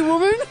 Pretty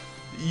Woman?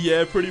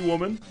 Yeah, Pretty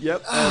Woman.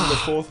 Yep. And the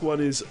fourth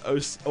one is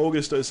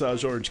August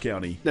Osage, Orange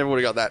County. Never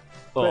would have got that.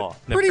 Oh,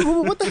 Pretty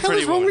Woman? What the hell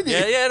Pretty is wrong Woman. with you?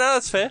 Yeah, no,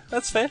 that's fair.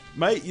 That's fair.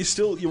 Mate,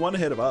 you're one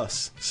ahead of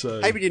us.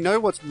 So Hey, but you know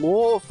what's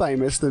more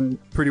famous than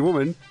Pretty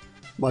Woman?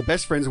 My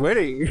Best Friend's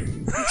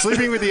Wedding.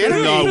 Sleeping with the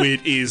Enemy. No,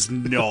 it is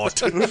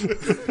not.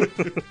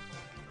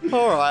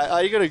 All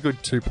right, you got a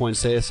good 2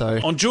 points there, so...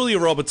 On Julia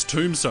Roberts'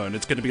 tombstone,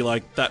 it's going to be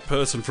like that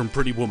person from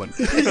Pretty Woman.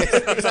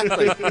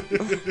 Exactly.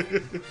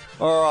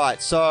 All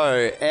right,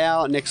 so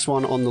our next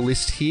one on the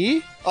list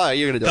here... Oh,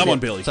 you're going to do it. Come on,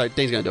 yeah. Billy. So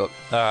Dean's going to do it.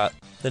 Alright.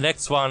 The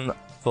next one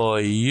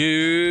for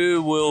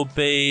you will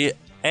be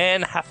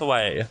Anne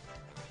Hathaway.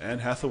 Anne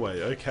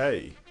Hathaway.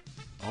 Okay.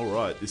 All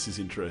right. This is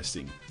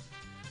interesting.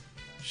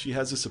 She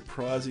has a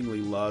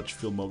surprisingly large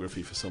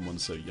filmography for someone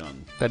so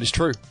young. That is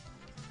true.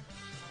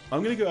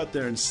 I'm going to go out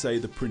there and say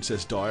The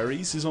Princess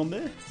Diaries is on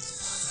there.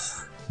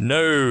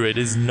 No, it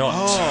is not.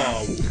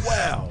 Oh,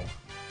 wow.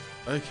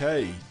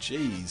 Okay,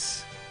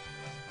 jeez.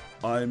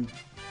 I'm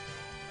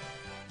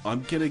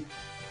gonna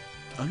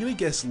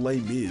guess Les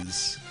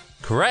Mis.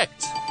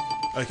 Correct.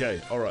 Okay,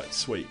 all right,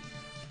 sweet.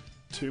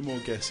 2 more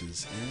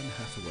guesses. Anne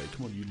Hathaway.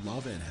 Come on, you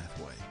love Anne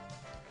Hathaway.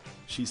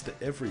 She's the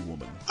every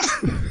woman.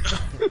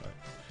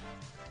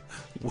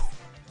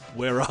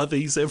 Where are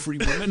these every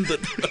women that...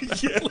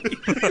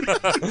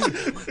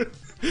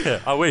 Yeah,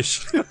 I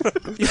wish.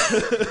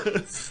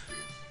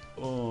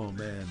 Oh,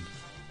 man.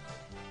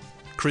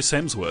 Chris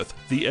Hemsworth,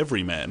 the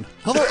everyman.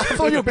 I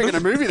thought you were picking a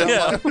movie then.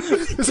 Yeah. Like,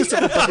 is this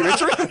a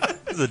documentary?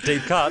 This is a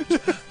deep cut.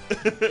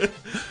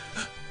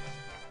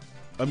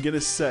 I'm going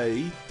to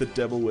say The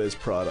Devil Wears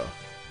Prada.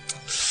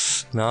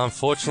 No,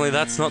 unfortunately,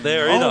 that's not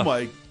there either. Oh,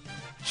 my...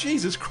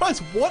 Jesus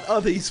Christ, what are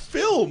these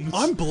films?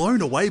 I'm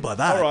blown away by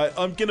that. All right,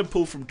 I'm going to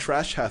pull from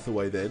Trash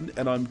Hathaway then,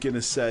 and I'm going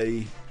to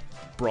say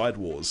Bride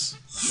Wars.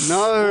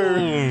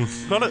 No.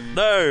 Not it.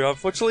 No,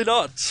 unfortunately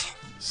not.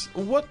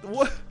 What?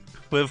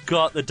 We've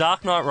got The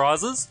Dark Knight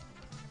Rises.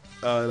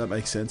 That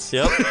makes sense.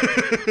 Yep.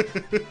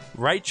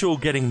 Rachel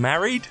Getting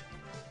Married.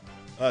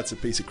 That's a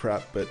piece of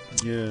crap, but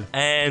yeah.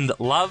 And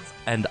Love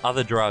and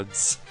Other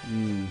Drugs.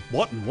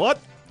 What and what?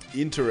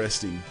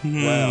 Interesting.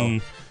 Wow.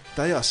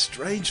 They are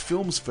strange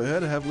films for her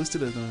to have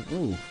listed as.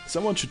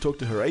 Someone should talk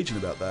to her agent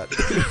about that.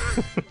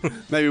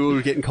 Maybe we'll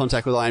get in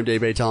contact with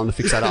IMDb, tell them to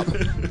fix that up.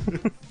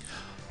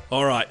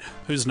 All right,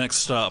 who's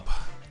next up?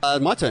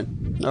 My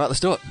turn. All right,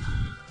 let's do it.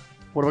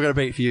 What have I got to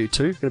beat for you?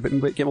 2? Got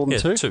to get more than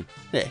 2? 2.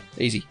 Yeah,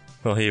 easy.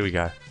 Well, here we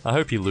go. I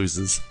hope he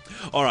loses.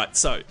 All right,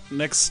 so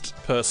next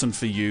person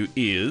for you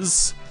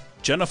is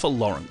Jennifer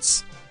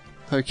Lawrence.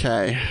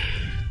 Okay.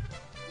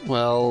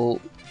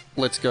 Well,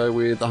 let's go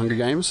with The Hunger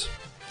Games.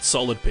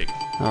 Solid pick.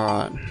 All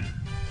right.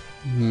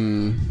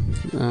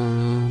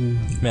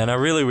 Man, I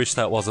really wish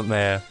that wasn't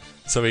there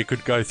so we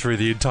could go through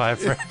the entire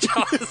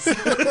franchise.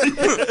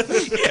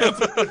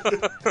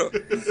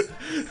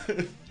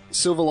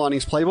 Silver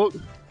Linings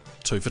Playbook.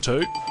 2 for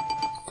 2.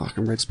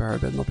 Fucking Red Sparrow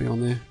better not be on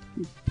there.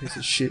 Piece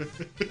of shit.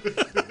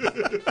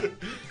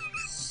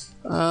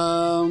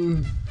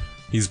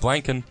 He's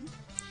blanking.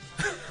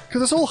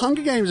 Because it's all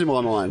Hunger Games in my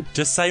mind.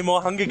 Just say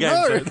more Hunger Games.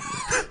 No. Then.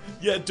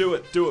 Yeah, do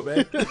it,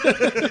 man.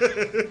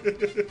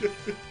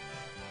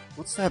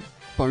 What's that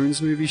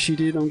Bones movie she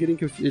did? I'm getting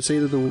confused. It's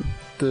either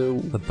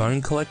the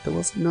Bone Collector,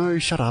 was it? No,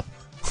 shut up.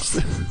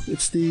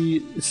 It's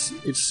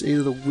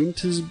either the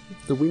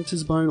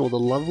Winter's Bone or the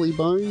Lovely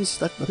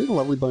Bones. I think the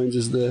Lovely Bones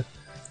is the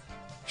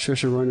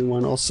Saoirse Ronan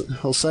one.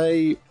 I'll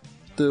say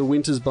the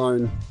Winter's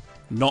Bone.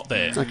 Not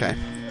there. Okay.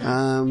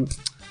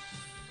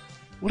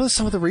 What are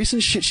some of the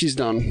recent shit she's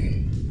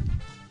done?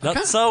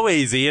 Not so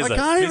easy, is it?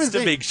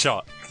 Mr. Big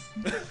Shot.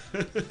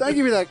 Don't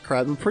give me that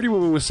crap. Pretty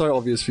Woman was so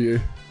obvious for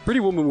you. Pretty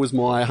Woman was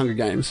my Hunger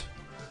Games.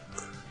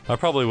 I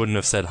probably wouldn't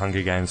have said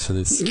Hunger Games for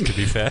this, to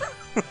be fair.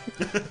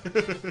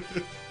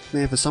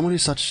 Man, for someone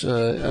who's such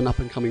an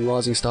up-and-coming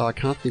rising star, I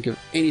can't think of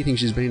anything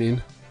she's been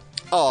in.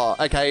 Oh,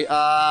 okay.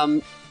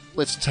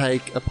 Let's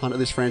take a punt at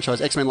this franchise.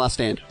 X-Men Last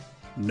Stand.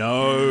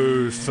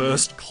 No,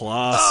 First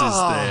Class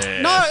is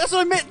there. No, that's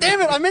what I meant.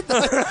 Damn it, I meant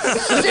that.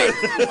 Shit.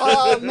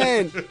 Oh,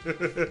 man.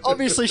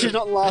 Obviously, she's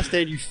not in Last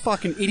Stand, you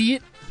fucking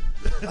idiot.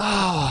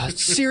 Oh,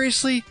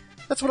 seriously?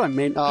 That's what I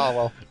meant. Oh,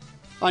 well.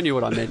 I knew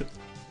what I meant.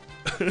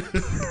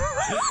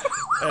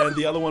 And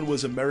the other one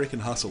was American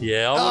Hustle.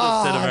 Yeah, I would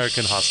have said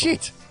American Hustle.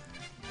 Shit.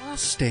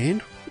 Last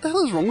Stand? What the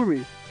hell is wrong with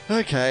me?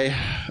 Okay.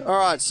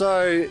 Alright,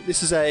 so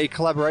this is a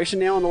collaboration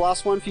now on the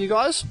last one for you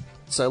guys.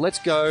 So let's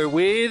go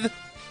with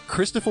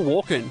Christopher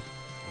Walken.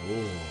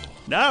 Oh.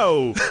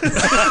 No!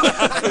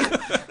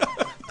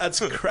 That's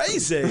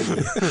crazy.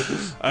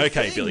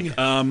 Okay, Billy.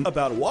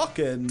 About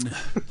Walken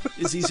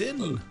is he's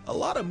in a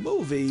lot of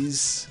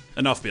movies.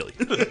 Enough, Billy.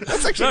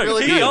 That's actually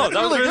really good.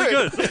 That was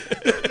really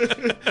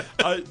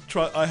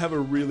good. I have a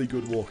really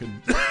good Walken.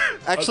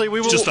 Actually,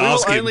 we will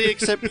only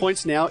accept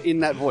points now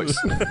in that voice.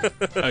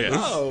 Okay.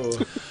 Oh.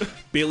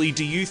 Billy,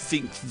 do you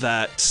think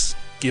that,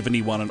 given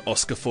he won an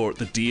Oscar for it,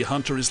 The Deer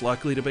Hunter is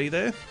likely to be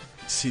there?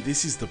 See,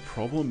 this is the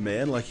problem,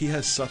 man. Like, he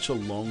has such a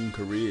long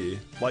career.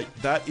 Like,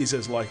 that is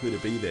as likely to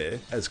be there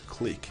as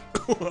Click.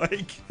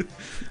 Like,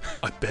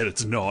 I bet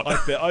it's not.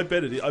 I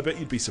bet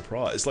you'd be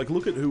surprised. Like,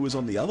 look at who was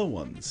on the other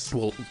ones.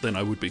 Well, then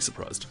I would be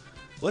surprised.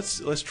 Let's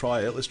try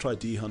it. Let's try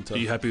Deer Hunter. Are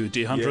you happy with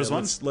Deer Hunter as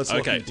one? Let's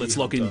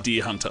lock in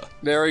Deer Hunter.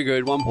 Very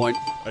good. 1 point.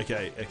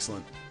 Okay,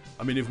 excellent.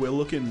 I mean, if we're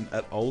looking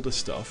at older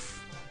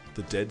stuff,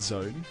 The Dead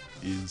Zone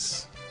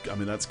is... I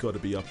mean, that's got to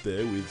be up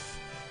there with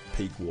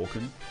peak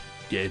Walken.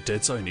 Yeah,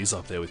 Dead Zone is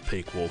up there with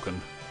peak Walken.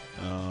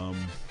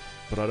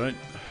 But I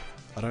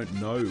don't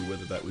know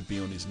whether that would be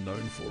on his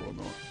known for or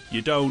not.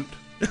 You don't.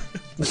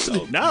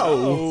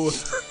 No.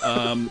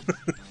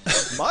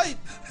 Might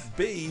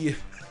be,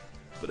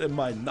 but it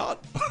might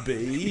not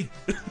be.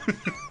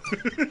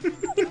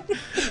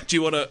 Do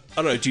you want to?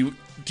 I don't know. Do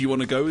you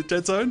want to go with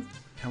Dead Zone?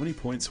 How many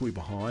points are we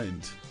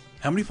behind?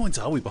 How many points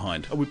are we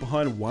behind? Are we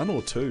behind 1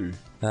 or 2?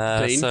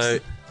 So,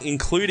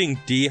 including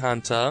Deer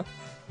Hunter,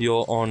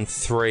 you're on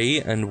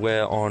 3 and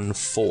we're on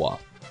 4.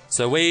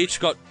 So we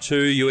each got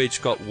 2, you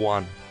each got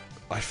 1.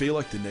 I feel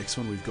like the next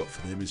one we've got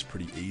for them is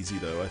pretty easy,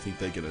 though. I think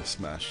they're going to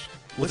smash.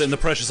 Well, then the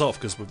pressure's off,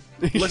 because we're...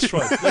 Let's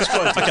try Dead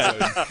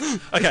Zone.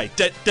 Okay,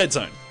 Dead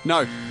Zone.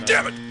 No.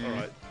 Damn it. All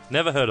right.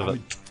 Never heard of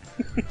it.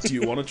 Do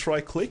you want to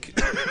try Click?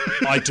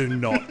 I do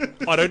not.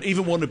 I don't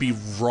even want to be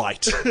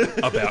right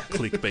about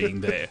Click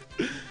being there.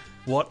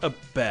 What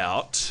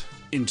about,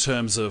 in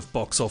terms of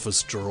box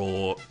office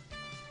draw,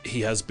 he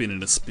has been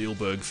in a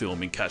Spielberg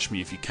film in Catch Me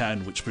If You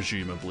Can, which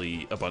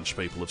presumably a bunch of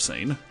people have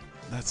seen.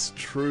 That's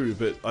true,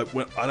 but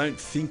I don't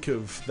think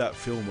of that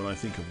film when I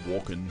think of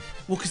Walken.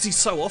 Well, because he's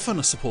so often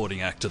a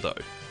supporting actor, though.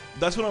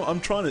 That's what I'm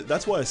trying to...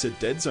 That's why I said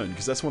Dead Zone,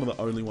 because that's one of the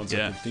only ones I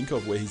can think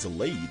of where he's a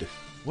lead.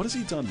 What has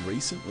he done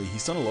recently?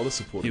 He's done a lot of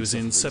supporting. He was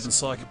in Seven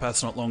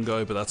Psychopaths not long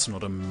ago, but that's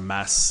not a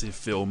massive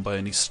film by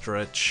any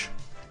stretch.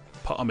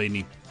 I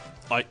mean,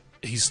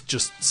 he's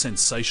just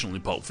sensational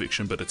in Pulp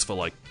Fiction, but it's for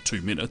like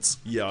 2 minutes.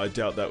 Yeah, I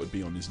doubt that would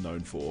be on his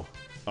known for.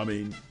 I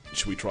mean,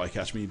 should we try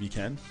Catch Me If You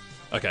Can?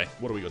 Okay.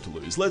 What do we got to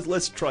lose?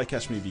 Let's try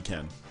Catch Me If You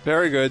Can.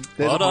 Very good.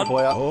 There's well done.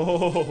 For you.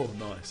 Oh,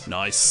 nice.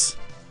 Nice.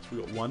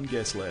 We've got one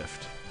guess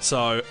left.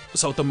 So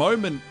at the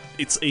moment,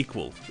 it's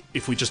equal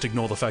if we just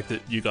ignore the fact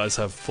that you guys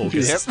have 4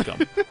 guesses to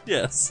come.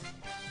 Yes.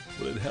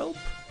 Would it help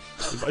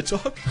if I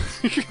talk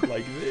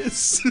like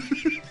this?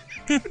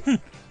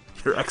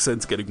 Your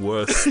accent's getting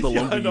worse the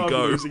longer you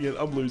go.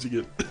 I'm losing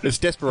it. It's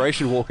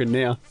desperation walking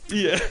now.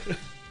 Yeah.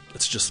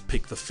 Let's just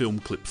pick the film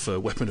clip for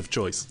weapon of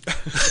choice.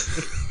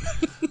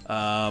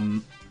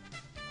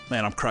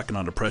 Man, I'm cracking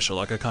under pressure.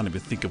 Like, I can't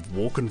even think of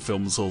walking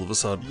films all of a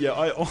sudden. Yeah,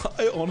 I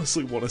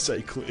honestly want to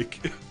say Click.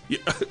 Yeah,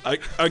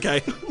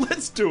 okay.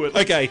 Let's do it.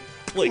 Okay,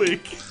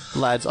 Click.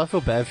 Lads, I feel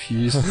bad for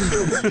you.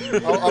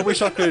 I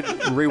wish I could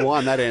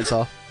rewind that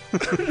answer.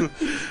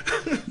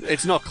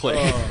 It's not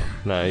Click.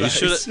 No, you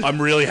should.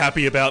 I'm really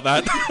happy about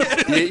that.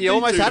 You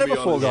almost had it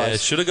before, Yeah,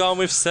 guys. should have gone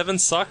with 7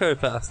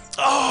 Psychopaths.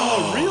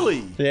 Oh,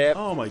 really? Yeah.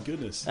 Oh, my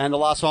goodness. And the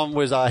last one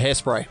was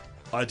Hairspray.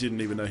 I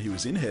didn't even know he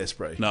was in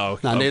Hairspray. No,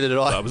 neither did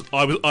I.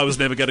 I was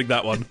never getting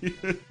that one.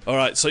 All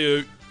right, so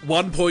you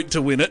 1 point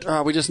to win it.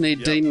 We just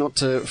need Dean not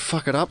to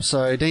fuck it up.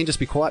 So Dean, just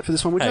be quiet for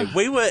this one, would Hey, you?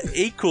 we were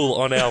equal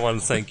on our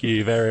ones, thank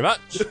you very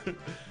much.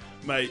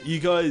 Mate, you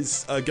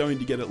guys are going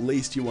to get at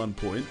least your 1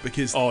 point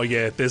because... Oh,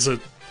 yeah, there's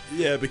an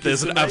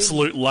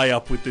absolute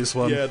layup with this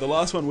one. Yeah, the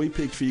last one we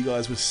picked for you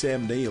guys was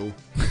Sam Neill.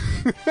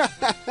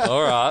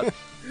 All right.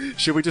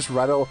 Should we just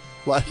rattle?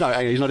 Like, no,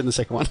 he's not in the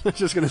second one. I was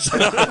just going to say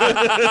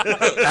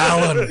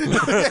Alan.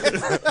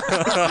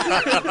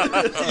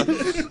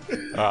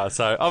 All right,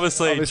 so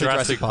obviously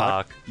Jurassic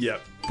Park.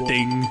 Yep.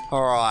 Ding.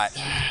 All right.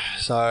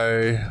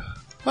 So,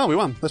 well, we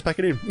won. Let's pack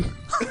it in.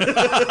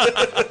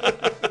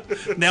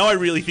 Now I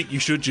really think you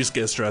should just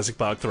guess Jurassic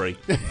Park 3.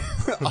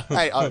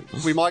 Hey,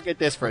 we might get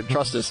desperate.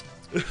 Trust us.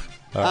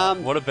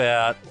 What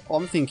about?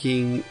 I'm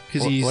thinking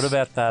because he's. What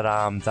about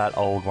that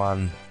old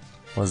one?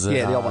 Was it?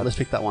 Yeah, the old one. Let's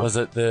pick that one.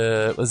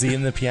 Was he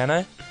in the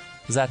piano?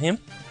 Was that him?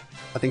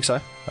 I think so.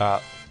 Yeah,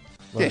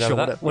 sure.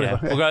 Whatever. Yeah,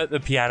 we'll go with the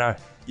piano.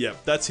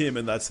 Yep, that's him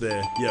and that's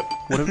there. Yep.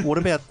 What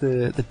about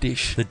the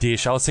dish? The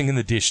dish. I was thinking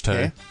the dish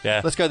too.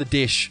 Yeah. Let's go the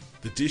dish.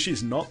 The dish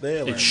is not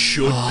there. It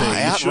should be.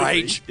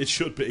 Outrage. It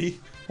should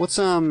be. What's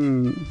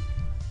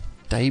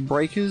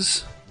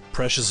Daybreakers?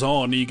 Pressure's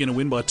on. Are you going to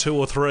win by 2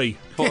 or 3?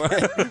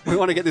 We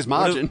want to get this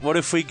margin. What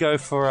if we go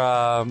for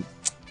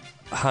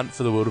Hunt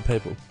for the Wilder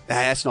People?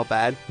 That's not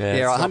bad.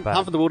 Yeah, right. not bad.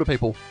 Hunt for the Wilder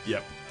People.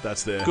 Yep,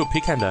 that's there. Good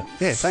pick, Hendo.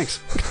 Yeah, thanks.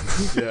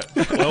 Yeah.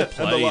 Well And the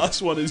played.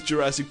 last one is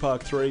Jurassic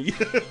Park 3.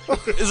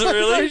 Is it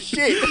really? Oh,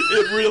 shit.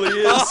 It really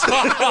is.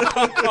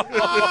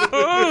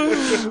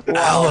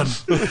 Alan.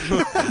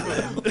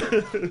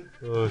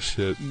 Oh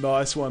shit.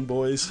 Nice one,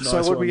 boys. Nice So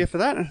what did one. we get for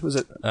that? Was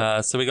it?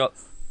 So we got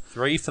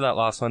 3 for that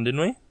last one,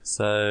 didn't we?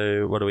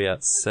 So what are we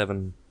at?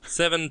 7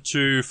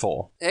 to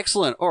 4.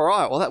 Excellent. All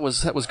right. Well, that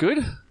was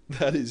good.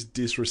 That is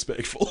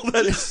disrespectful.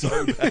 That is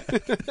so bad.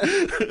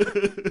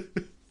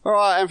 All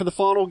right, and for the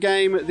final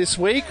game this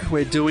week,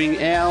 we're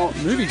doing our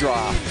movie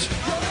draft.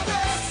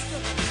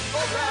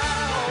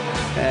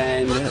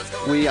 And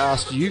we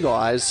asked you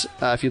guys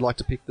if you'd like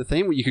to pick the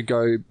theme. You could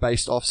go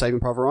based off Saving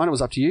Private Ryan. It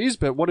was up to you,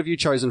 but what have you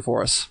chosen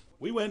for us?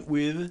 We went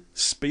with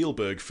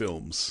Spielberg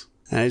films.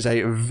 That is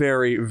a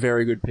very,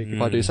 very good pick,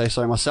 if I do say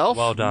so myself.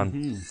 Well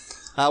done.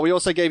 We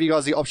also gave you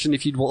guys the option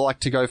if you'd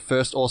like to go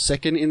first or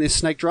second in this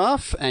snake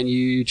draft, and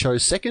you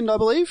chose second, I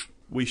believe.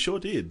 We sure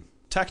did.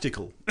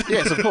 Tactical.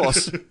 Yes, of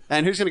course.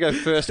 And who's going to go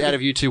first out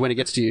of you two when it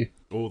gets to you?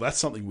 Oh, that's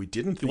something we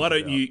didn't think Why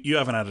don't about. you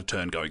haven't had a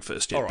turn going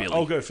first yet, All right, Billy.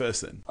 I'll go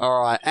first then.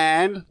 All right,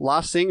 and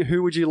last thing,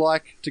 who would you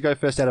like to go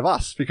first out of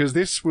us? Because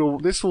this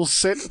will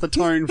set the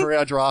tone for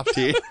our draft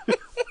here.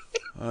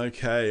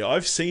 Okay,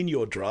 I've seen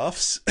your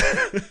drafts,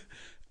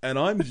 and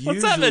I'm usually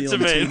What's that meant to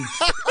mean?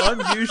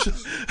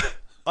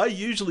 I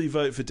usually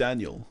vote for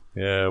Daniel.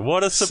 Yeah,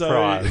 what a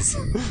surprise.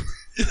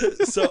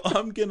 So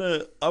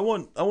I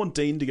want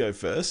Dean to go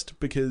first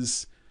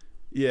because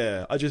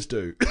yeah, I just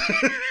do. Take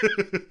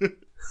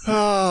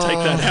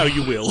that how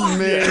you will.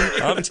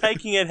 Man. I'm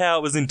taking it how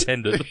it was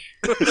intended.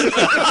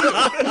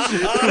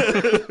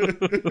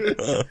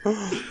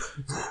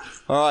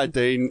 All right,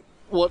 Dean,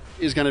 what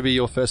is going to be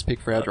your first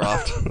pick for our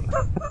draft?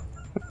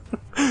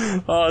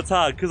 Oh, it's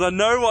hard because I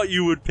know what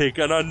you would pick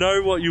and I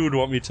know what you would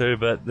want me to,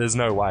 but there's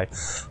no way.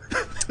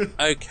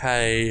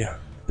 Okay,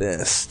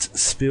 best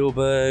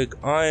Spielberg.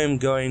 I am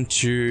going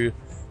to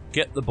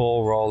get the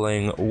ball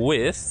rolling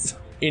with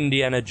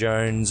Indiana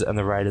Jones and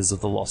the Raiders of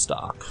the Lost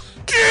Ark.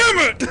 Damn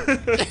it!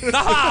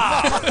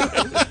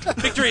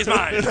 Victory is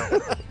mine!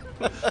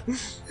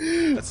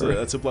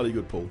 That's a bloody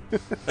good pull.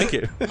 Thank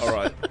you. All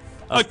right.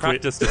 I've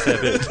practiced a fair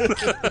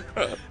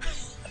bit.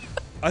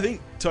 I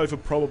think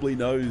Topher probably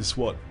knows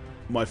what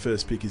my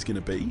first pick is going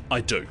to be.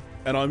 I do.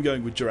 And I'm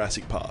going with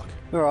Jurassic Park.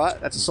 All right,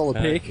 that's a solid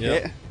pick.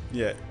 yep. Yeah.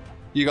 Yeah.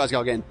 You guys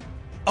go again.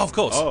 Of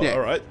course. Oh, Yeah.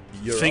 all right.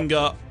 You're Finger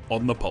up.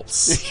 on the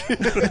pulse.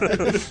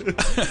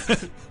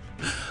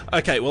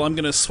 Okay, well, I'm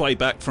going to sway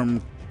back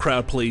from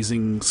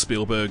crowd-pleasing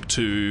Spielberg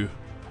to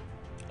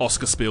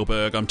Oscar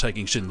Spielberg. I'm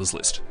taking Schindler's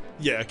List.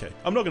 Yeah, okay.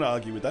 I'm not going to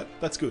argue with that.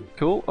 That's good.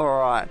 Cool. All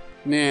right.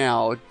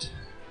 Now,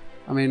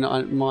 I mean,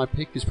 my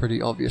pick is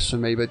pretty obvious for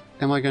me, but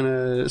am I going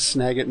to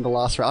snag it in the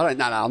last round?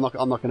 No, I'm not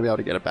going to be able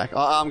to get it back.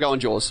 I'm going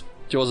Jaws.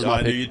 Jaws is my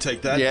pick. I knew you'd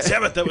take that. Yeah.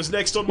 Damn it, that was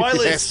next on my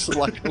list. Yes,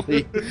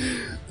 luckily.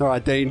 All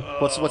right, Dean,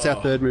 what's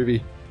our third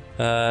movie?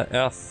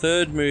 Our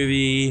third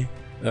movie...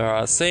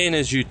 Alright, seeing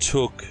as you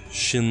took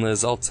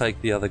Schindler's, I'll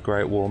take the other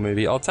Great War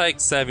movie. I'll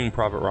take Saving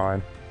Private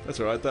Ryan. That's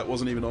alright, that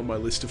wasn't even on my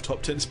list of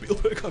top 10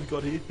 Spielberg I've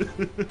got here.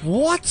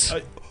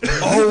 What?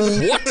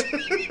 What?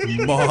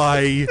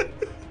 My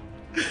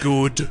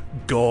good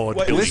God.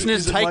 Wait,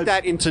 listeners, take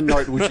that into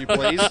note, would you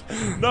please?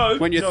 No.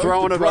 When you're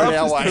throwing it on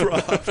our way.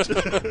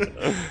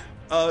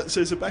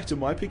 So back to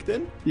my pick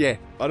then? Yeah.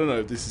 I don't know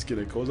if this is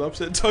going to cause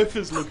upset.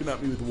 Topher's looking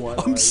at me with wide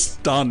eyes. I'm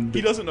stunned.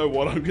 He doesn't know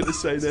what I'm going to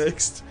say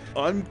next.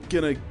 I'm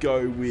going to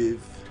go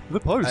with... The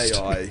Post.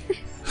 AI.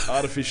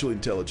 Artificial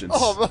intelligence.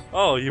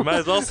 Oh, you may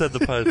as well said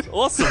The Post.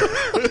 Awesome.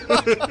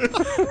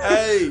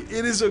 Hey,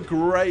 it is a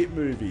great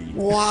movie.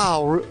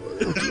 Wow.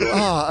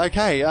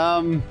 Okay.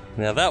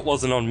 Now, that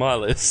wasn't on my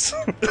list.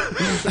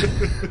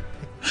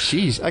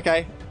 Jeez,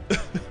 okay.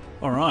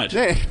 All right.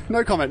 Yeah,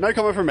 no comment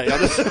from me.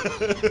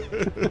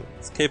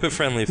 Let's keep it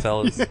friendly,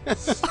 fellas.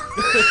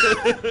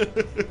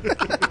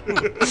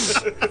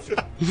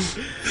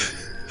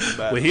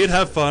 We're here to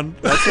have fun.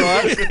 That's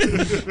right.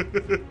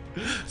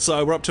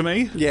 So we're up to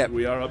me? Yeah.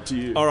 We are up to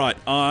you. All right.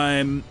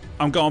 I'm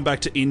going back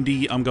to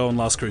indie. I'm going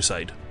Last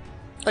Crusade.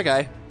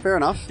 Okay, fair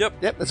enough. Yep,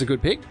 that's a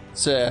good pick.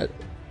 It's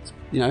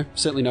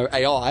certainly no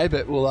AI,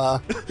 but we'll...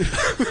 I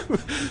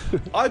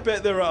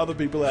bet there are other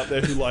people out there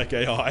who like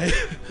AI.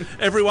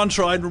 Everyone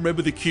try and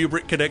remember the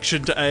Kubrick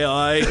connection to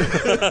AI.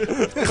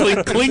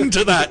 cling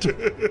to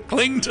that.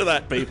 Cling to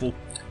that, people.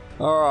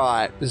 All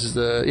right, this is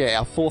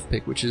our fourth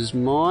pick, which is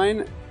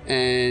mine.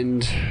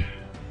 And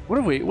what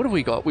have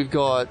we got? We've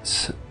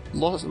got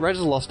Raiders of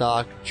the Lost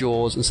Ark,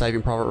 Jaws, and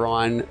Saving Private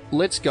Ryan.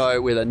 Let's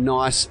go with a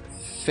nice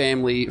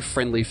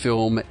family-friendly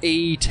film,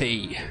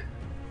 E.T.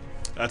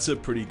 That's a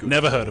pretty good...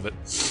 Never heard of it.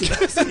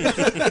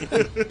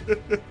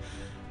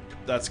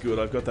 That's good.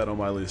 I've got that on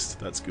my list.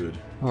 That's good.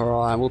 All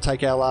right, we'll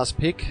take our last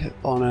pick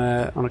on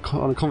a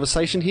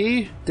conversation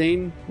here.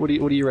 Dean, what do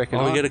you reckon?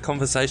 Oh, we get a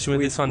conversation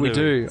with this one. We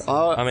do.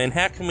 I mean,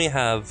 how can we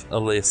have a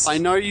list? I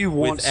know you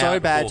want so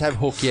bad to have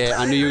Hook. Yeah,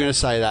 I knew you were going to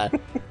say that.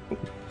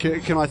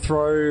 Can I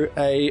throw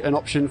an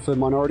option for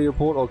Minority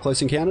Report or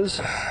Close Encounters?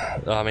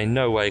 I mean,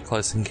 no way,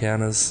 Close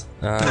Encounters.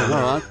 All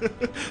right.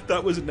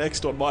 That was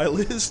next on my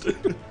list.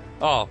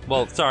 Oh,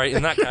 well, sorry,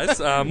 in that case...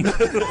 No,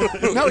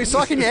 he's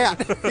psyching you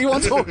out. He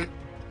wants Hook.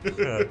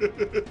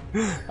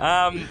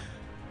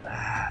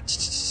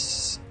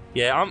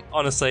 Yeah,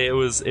 honestly, it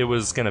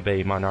was going to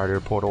be Minority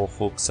Report or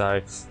Hook, so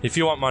if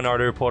you want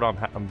Minority Report,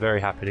 I'm very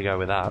happy to go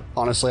with that.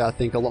 Honestly, I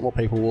think a lot more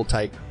people will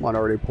take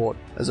Minority Report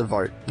as a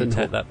vote than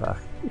take Hook. that back.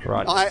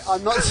 Right.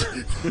 I'm not...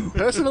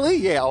 Personally,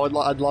 yeah,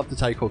 I'd love to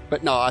take Hook,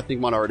 but no, I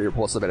think Minority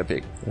Report's the better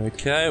pick.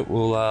 Okay,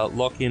 we'll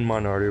lock in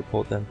Minority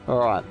Report then.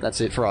 Alright, that's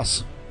it for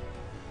us.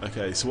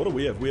 Okay, so what do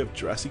we have? We have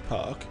Jurassic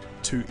Park,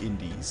 2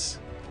 indies,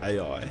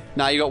 AI.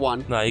 No, you got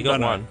one. No, you got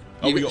one.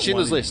 You got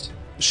Schindler's List.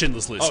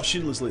 Schindler's List. Oh,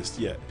 Schindler's List,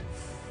 yeah.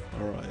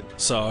 Alright.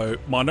 So,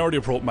 Minority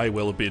Report may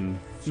well have been...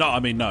 No,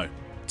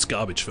 it's a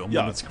garbage film.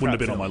 Yeah, Wouldn't have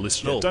been on my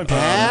list at all.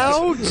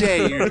 How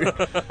dare you?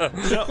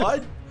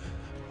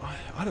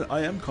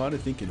 I am kind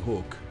of thinking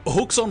Hook.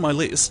 Hook's on my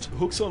list.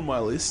 Hook's on my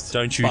list.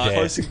 Don't you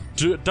dare.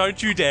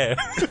 Don't you dare.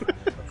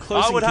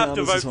 I would have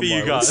to vote for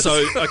you guys.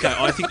 So, okay,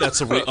 I think that's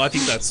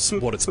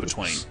what it's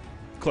between.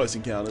 Close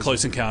Encounters.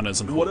 Close Encounters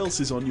and Hook. What else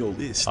is on your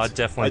list? I'd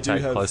definitely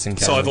take Close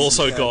Encounters. So I've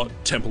also got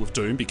Temple of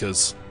Doom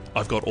because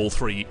I've got all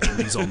 3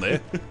 indies on there.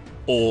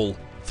 All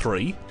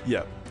 3.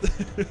 Yeah.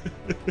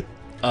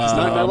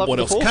 What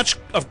else?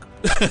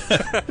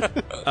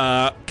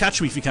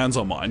 Catch Me If You Can's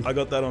on mine. I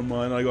got that on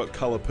mine. I got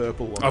Colour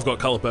Purple. I've got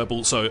Colour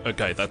Purple. So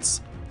okay, that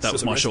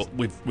was my short.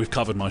 We've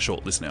covered my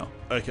short list now.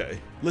 Okay,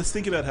 let's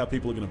think about how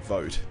people are going to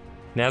vote.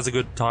 Now's a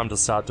good time to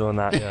start doing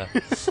that. Yeah.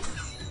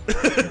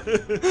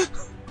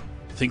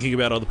 Thinking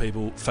about other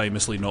people,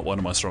 famously not one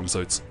of my strong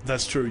suits.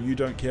 That's true. You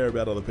don't care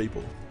about other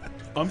people.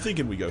 I'm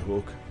thinking we go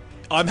Hook.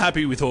 I'm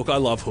happy with Hook. I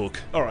love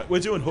Hook. All right, we're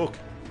doing Hook.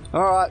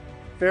 All right,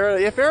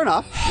 fair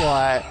enough.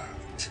 Like.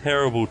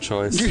 Terrible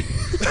choice.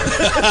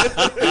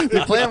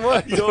 The plan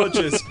worked. You're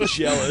just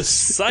jealous.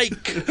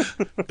 Psych.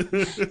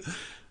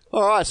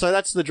 Alright, so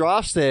that's the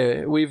drafts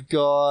there. We've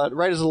got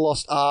Raiders of the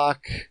Lost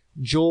Ark,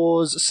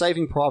 Jaws,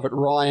 Saving Private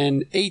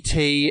Ryan,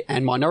 E.T.,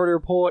 and Minority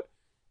Report.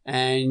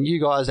 And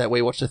you guys at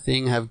We Watch the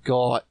Thing have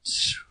got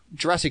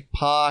Jurassic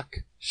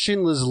Park,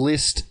 Schindler's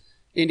List,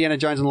 Indiana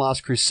Jones and the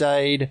Last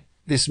Crusade,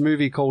 this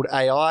movie called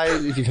AI,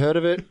 if you've heard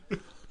of it.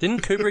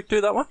 Didn't Kubrick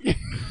do that one?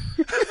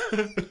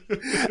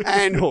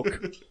 And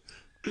Hook.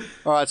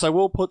 Alright, so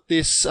we'll put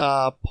this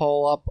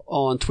poll up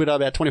on Twitter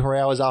about 24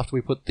 hours after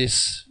we put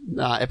this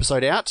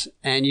episode out,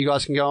 and you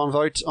guys can go and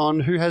vote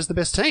on who has the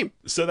best team.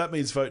 So that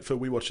means vote for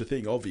We Watch the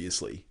Thing,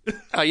 obviously.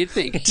 Oh, you'd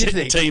think.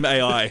 Team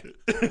AI.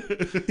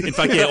 In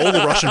fact, yeah, all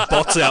the Russian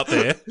bots out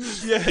there,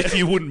 if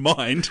you wouldn't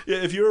mind.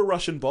 Yeah, if you're a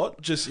Russian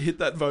bot, just hit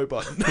that vote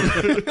button.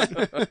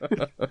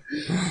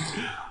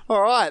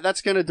 All right,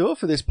 that's going to do it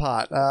for this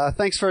part.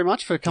 Thanks very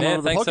much for coming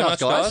on the podcast, so much,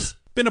 guys.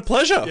 Been a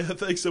pleasure. Yeah,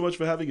 thanks so much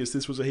for having us.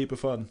 This was a heap of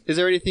fun. Is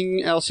there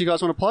anything else you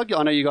guys want to plug?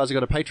 I know you guys have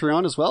got a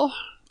Patreon as well.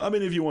 I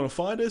mean, if you want to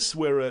find us,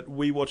 we're at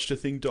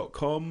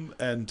wewatchedathing.com,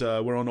 and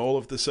we're on all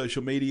of the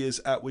social medias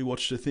at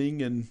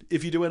wewatchedathing. And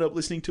if you do end up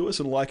listening to us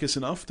and like us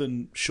enough,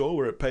 then sure,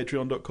 we're at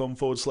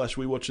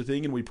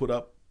patreon.com/wewatchedathing, and we put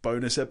up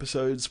bonus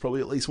episodes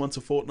probably at least once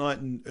a fortnight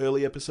and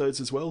early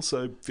episodes as well.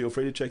 So feel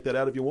free to check that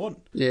out if you want.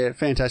 Yeah,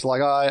 fantastic.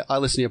 Like I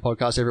listen to your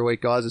podcast every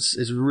week, guys.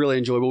 It's really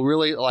enjoyable.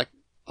 Really, like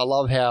I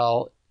love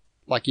how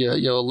like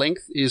your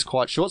length is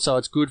quite short, so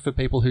it's good for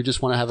people who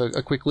just want to have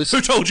a quick listen.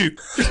 Who told you?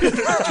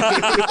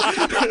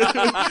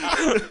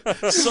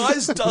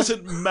 Size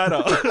doesn't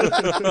matter.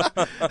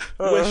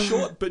 We're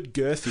short but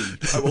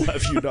girthy, I will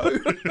have you know.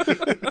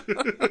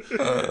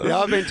 Yeah,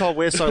 I've been told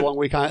we're so long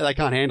they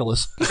can't handle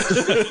us.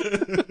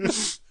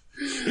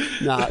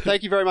 Nah,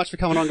 thank you very much for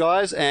coming on,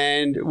 guys,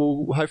 and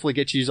we'll hopefully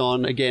get you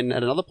on again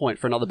at another point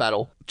for another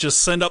battle.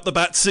 Just send up the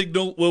bat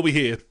signal, we'll be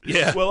here.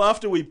 Yeah. Well,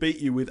 after we beat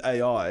you with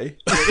AI...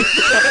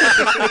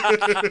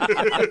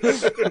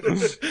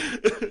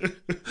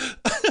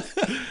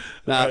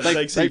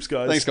 Thanks heaps,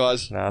 guys. Thanks,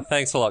 guys.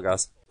 Thanks a lot,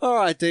 guys. All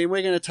right, Dean,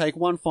 we're going to take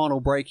one final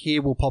break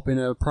here. We'll pop in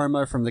a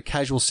promo from the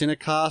Casual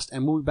Cinecast,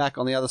 and we'll be back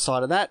on the other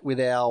side of that with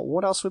our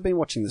what else we've been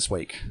watching this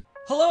week.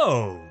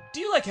 Hello!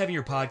 Do you like having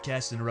your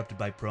podcast interrupted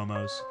by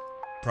promos?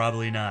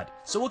 Probably not.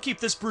 So we'll keep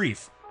this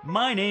brief.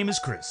 My name is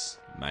Chris.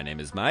 My name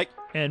is Mike.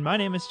 And my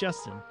name is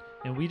Justin.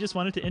 And we just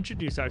wanted to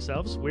introduce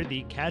ourselves. We're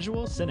the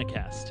Casual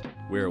Cinecast.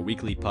 We're a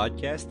weekly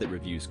podcast that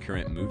reviews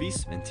current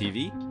movies and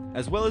TV,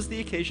 as well as the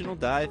occasional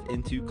dive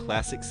into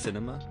classic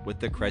cinema with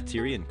the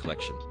Criterion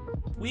Collection.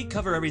 We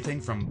cover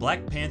everything from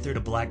Black Panther to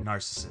Black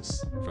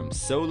Narcissus. From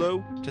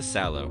Solo to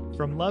Sallow.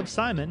 From Love,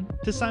 Simon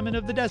to Simon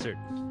of the Desert.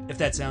 If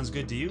that sounds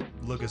good to you,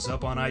 look us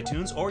up on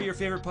iTunes or your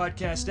favorite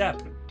podcast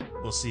app.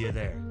 We'll see you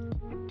there.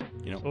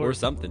 You know, or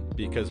something,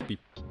 because we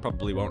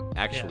probably won't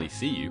actually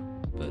see you,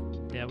 but...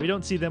 Yeah, we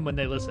don't see them when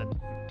they listen.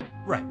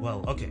 Right,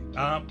 well, okay.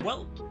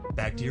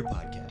 Back to your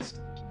podcast.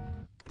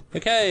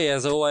 Okay,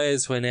 as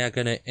always, we're now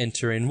going to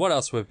enter in what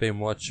else we've been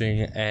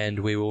watching, and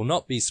we will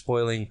not be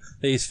spoiling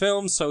these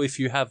films, so if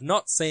you have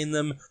not seen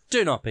them,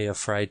 do not be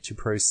afraid to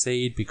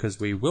proceed, because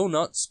we will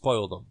not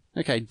spoil them.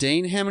 Okay,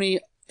 Dean, how many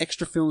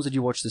extra films did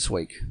you watch this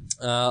week?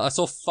 I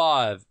saw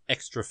 5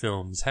 extra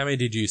films. How many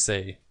did you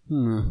see?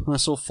 I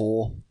saw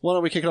 4. Why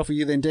don't we kick it off with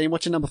you then, Dean?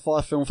 What's your number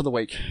 5 film for the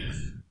week?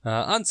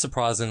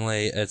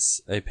 Unsurprisingly, it's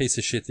a piece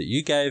of shit that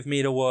you gave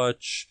me to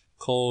watch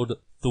called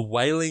The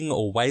Wailing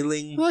or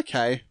Wailing.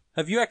 Okay.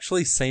 Have you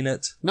actually seen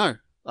it? No.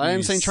 I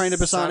haven't seen Train to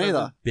Busan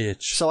either.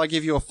 Bitch. So I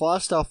give you a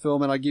 5-star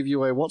film and I give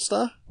you a what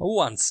star? A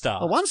 1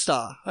 star. A 1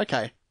 star.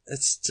 Okay.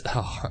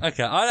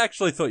 Okay. I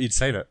actually thought you'd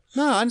seen it.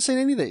 No, I hadn't seen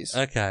any of these.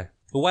 Okay.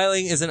 The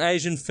Wailing is an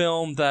Asian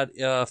film that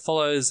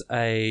follows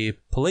a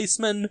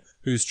policeman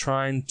who's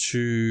trying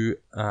to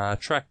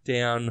track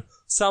down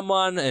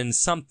someone and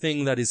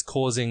something that is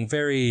causing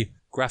very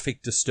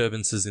graphic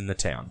disturbances in the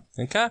town.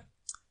 Okay?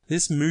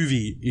 This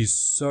movie is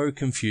so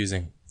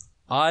confusing.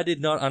 I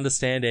did not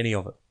understand any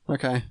of it.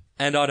 Okay.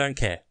 And I don't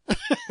care.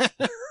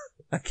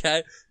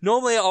 Okay?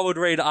 Normally I would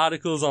read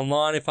articles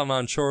online if I'm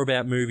unsure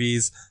about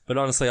movies, but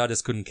honestly I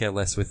just couldn't care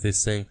less with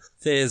this thing.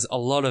 There's a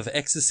lot of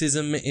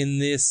exorcism in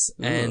this,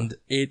 and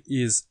it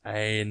is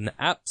an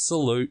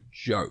absolute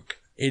joke.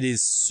 It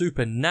is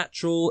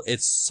supernatural,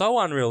 it's so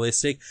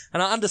unrealistic,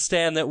 and I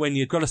understand that when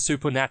you've got a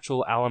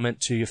supernatural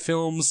element to your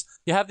films,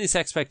 you have this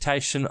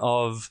expectation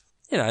of,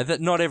 you know,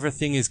 that not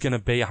everything is going to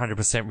be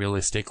 100%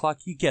 realistic.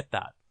 Like, you get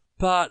that.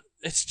 But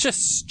it's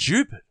just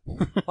stupid.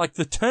 Like,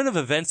 the turn of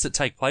events that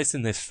take place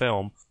in this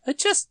film, they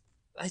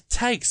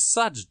take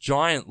such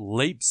giant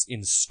leaps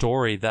in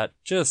story that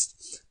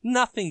just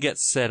nothing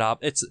gets set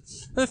up.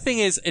 The thing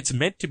is, it's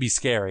meant to be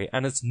scary,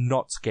 and it's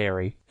not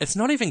scary. It's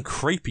not even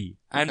creepy.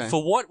 And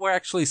for what we're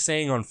actually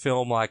seeing on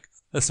film, like,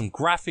 there's some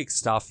graphic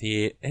stuff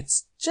here.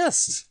 It's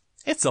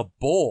a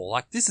bore.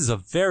 Like, this is a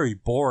very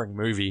boring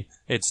movie.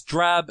 It's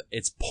drab.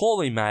 It's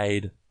poorly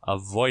made.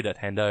 Avoid it,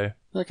 Hendo.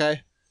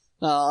 Okay.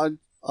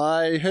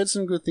 I heard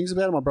some good things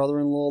about it. My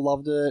brother-in-law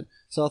loved it,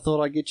 so I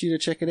thought I'd get you to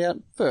check it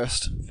out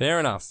first. Fair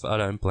enough. I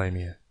don't blame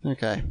you.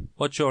 Okay.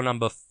 What's your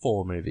number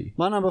 4 movie?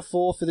 My number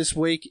 4 for this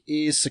week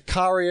is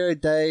Sicario: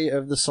 Day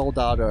of the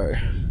Soldado.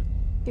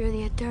 You're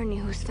the attorney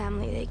whose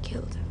family they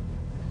killed.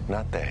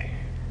 Not they.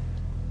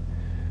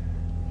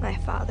 My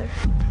father.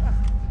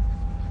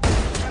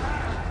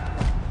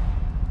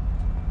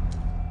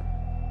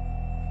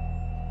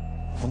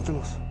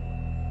 Póntelos.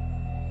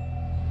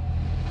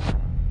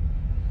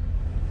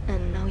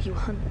 And now you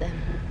hunt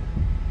them.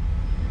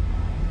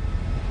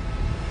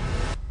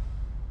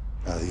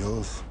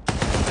 Adios.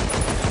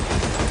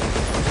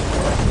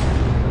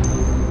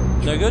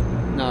 No good?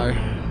 No.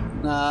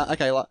 Nah,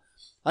 okay, like,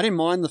 I didn't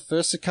mind the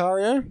first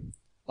Sicario.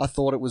 I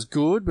thought it was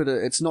good, but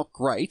it's not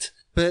great.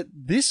 But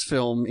this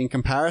film, in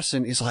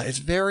comparison, is like, it's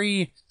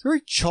very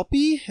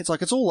choppy. It's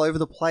like, it's all over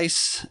the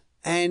place.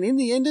 And in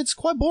the end, it's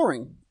quite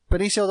boring.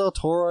 Benicio del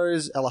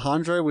Toro's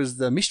Alejandro was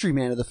the mystery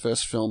man of the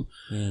first film,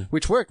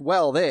 which worked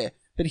well there.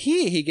 But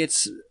here he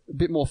gets a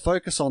bit more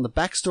focus on the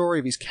backstory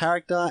of his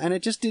character, and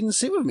it just didn't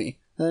sit with me.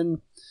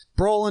 And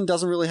Brolin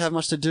doesn't really have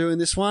much to do in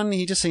this one.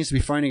 He just seems to be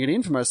phoning it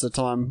in for most of the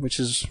time, which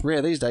is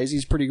rare these days.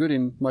 He's pretty good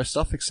in most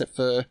stuff, except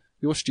for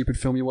your stupid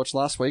film you watched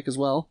last week as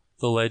well.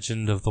 The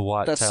Legend of the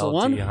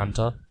White-tailed Deer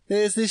Hunter.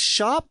 There's this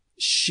sharp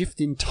shift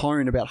in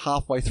tone about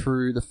halfway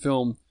through the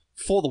film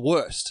for the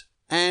worst.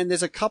 And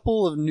there's a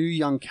couple of new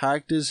young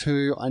characters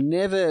who I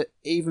never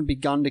even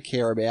begun to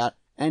care about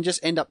and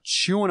just end up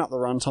chewing up the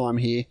runtime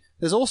here.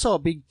 There's also a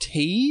big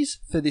tease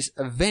for this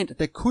event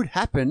that could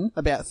happen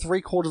about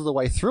 3/4 of the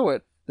way through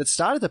it that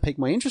started to pique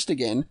my interest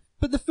again,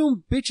 but the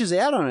film bitches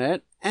out on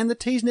it and the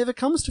tease never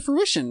comes to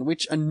fruition,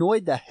 which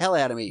annoyed the hell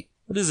out of me.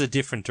 It is a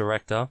different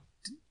director.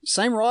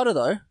 Same writer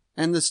though,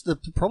 and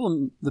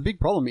the big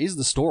problem is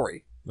the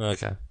story.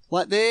 Okay.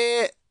 Like,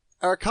 there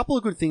are a couple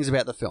of good things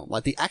about the film.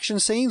 Like, the action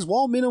scenes,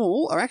 while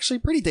minimal, are actually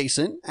pretty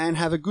decent and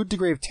have a good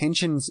degree of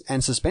tension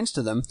and suspense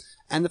to them.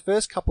 And the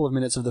first couple of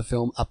minutes of the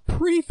film are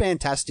pretty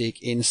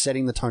fantastic in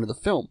setting the tone of the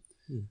film.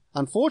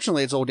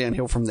 Unfortunately, it's all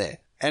downhill from there.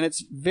 And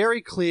it's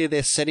very clear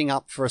they're setting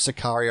up for a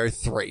Sicario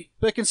 3.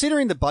 But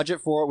considering the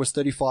budget for it was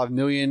 $35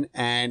 million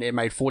and it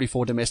made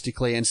 $44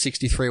 domestically and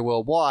 $63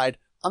 worldwide,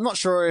 I'm not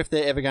sure if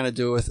they're ever going to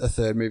do a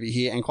third movie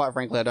here, and quite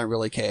frankly, I don't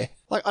really care.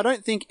 Like, I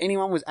don't think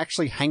anyone was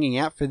actually hanging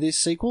out for this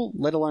sequel,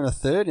 let alone a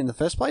third in the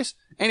first place.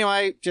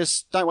 Anyway,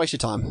 just don't waste your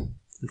time.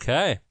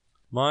 Okay.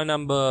 My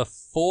number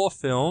 4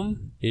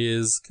 film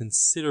is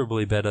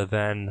considerably better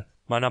than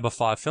my number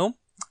 5 film,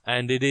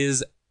 and it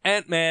is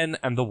Ant-Man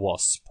and the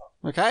Wasp.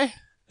 Okay.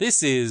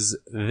 This is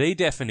the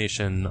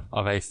definition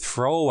of a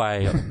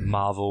throwaway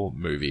Marvel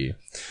movie.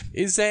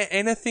 Is there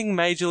anything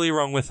majorly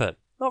wrong with it?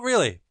 Not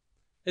really.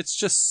 It's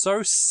just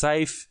so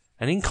safe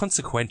and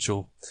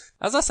inconsequential.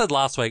 As I said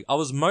last week, I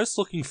was most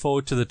looking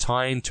forward to the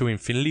tie-in to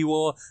Infinity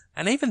War,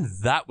 and even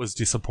that was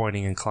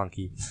disappointing and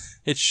clunky.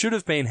 It should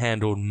have been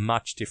handled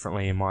much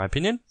differently, in my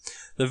opinion.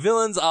 The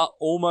villains are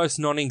almost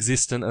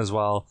non-existent as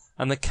well,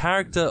 and the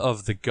character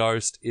of the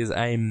Ghost is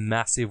a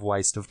massive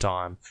waste of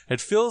time.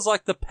 It feels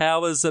like the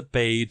powers that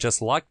be just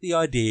like the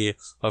idea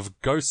of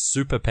ghost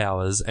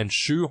superpowers and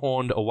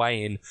shoehorned a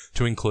way in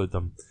to include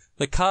them.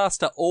 The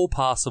cast are all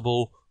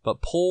passable, but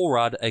Paul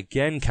Rudd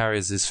again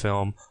carries this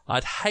film.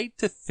 I'd hate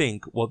to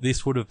think what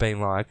this would have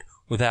been like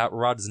without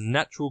Rudd's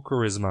natural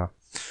charisma.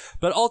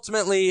 But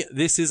ultimately,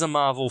 this is a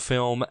Marvel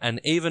film, and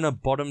even a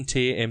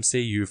bottom-tier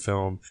MCU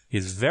film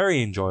is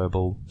very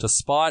enjoyable,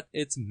 despite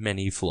its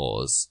many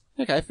flaws.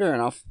 Okay, fair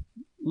enough.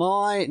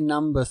 My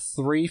number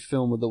 3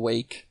 film of the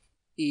week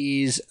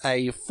is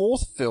a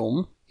 4th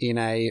film in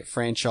a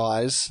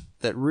franchise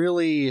that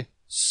really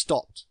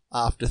stopped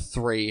after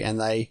 3, and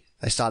they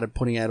started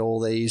putting out all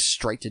these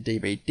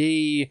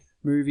straight-to-DVD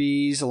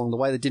movies along the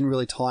way that didn't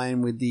really tie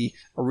in with the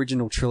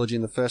original trilogy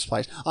in the first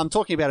place. I'm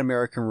talking about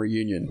American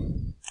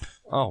Reunion.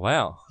 Oh,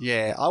 wow.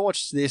 Yeah, I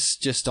watched this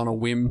just on a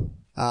whim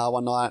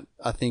one night.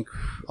 I think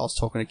I was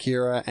talking to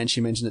Kira, and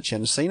she mentioned that she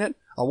hadn't seen it.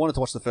 I wanted to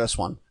watch the first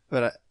one,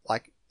 but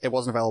it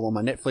wasn't available on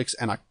my Netflix,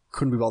 and I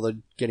couldn't be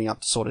bothered getting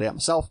up to sort it out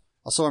myself.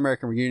 I saw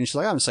American Reunion. She's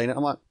like, I haven't seen it.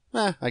 I'm like,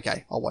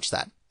 okay, I'll watch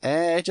that.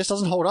 It just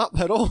doesn't hold up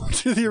at all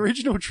to the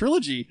original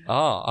trilogy.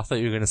 Oh, I thought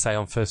you were going to say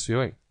on first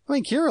viewing. I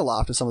mean, Kira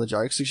laughed at some of the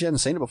jokes. She hadn't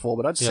seen it before,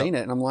 but I'd seen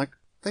it, and I'm like,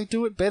 they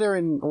do it better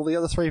in all the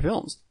other 3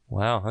 films.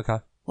 Wow, okay.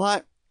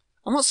 Like,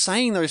 I'm not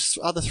saying those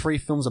other 3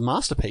 films are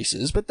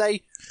masterpieces, but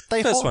they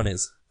First one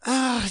is.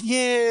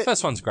 Yeah.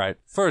 First one's great.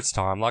 For its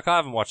time. Like, I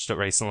haven't watched it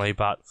recently,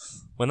 but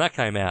when that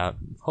came out,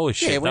 holy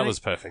shit, that was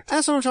perfect.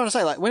 That's what I'm trying to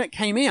say. Like, when it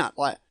came out,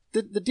 like,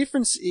 the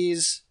difference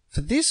is,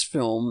 for this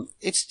film,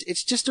 it's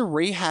just a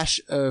rehash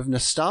of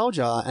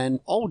nostalgia and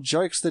old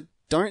jokes that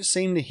don't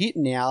seem to hit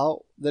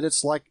now that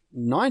it's like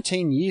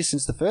 19 years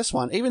since the first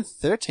one, even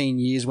 13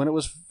 years when it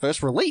was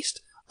first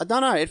released. I don't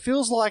know, it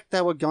feels like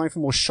they were going for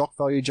more shock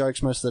value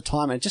jokes most of the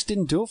time, and it just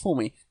didn't do it for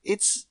me.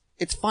 It's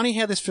funny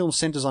how this film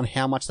centers on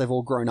how much they've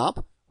all grown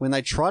up when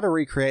they try to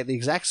recreate the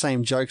exact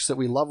same jokes that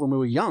we loved when we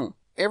were young.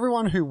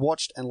 Everyone who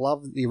watched and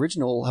loved the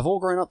original have all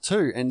grown up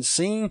too, and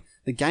seeing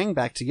the gang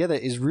back together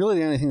is really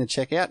the only thing to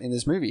check out in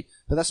this movie,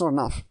 but that's not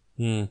enough.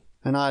 And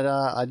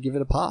I'd give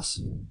it a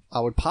pass. I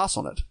would pass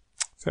on it.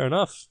 Fair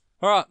enough.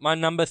 Alright, my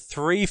number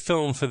 3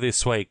 film for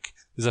this week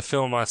is a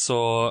film I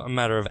saw a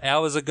matter of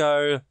hours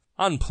ago,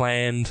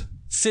 unplanned,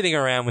 sitting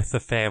around with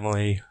the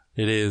family.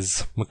 It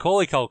is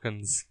Macaulay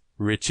Culkin's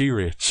Richie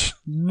Rich.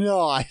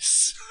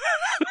 Nice.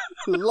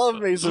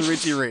 Love me some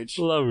Richie Rich.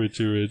 Love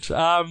Richie Rich.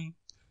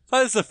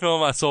 That's a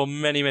film I saw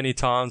many, many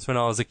times when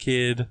I was a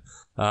kid.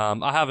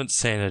 I haven't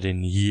seen it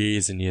in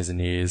years and years and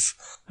years.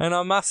 And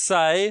I must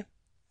say,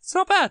 it's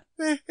not bad.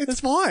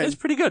 It's fine. It's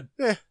pretty good.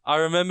 Yeah. I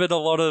remembered a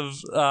lot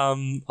of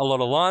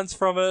lines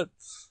from it.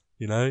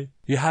 You know,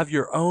 you have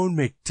your own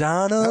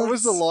McDonald's. That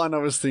was the line I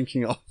was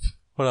thinking of.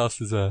 What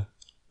else is there?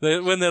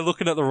 When they're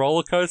looking at the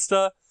roller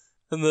coaster,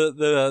 and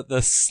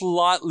the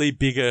slightly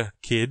bigger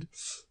kid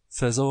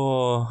says,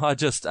 "Oh, I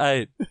just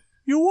ate."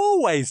 You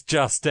always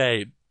just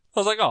ate.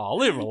 was like, oh,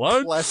 leave it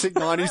alone. Classic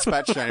 90s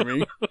fat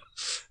shaming.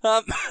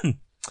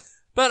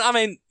 But, I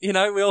mean, you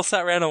know, we all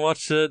sat around and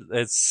watched it.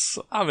 It's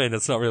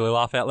not really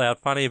laugh out loud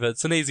funny, but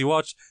it's an easy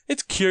watch.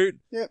 It's cute.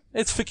 Yep.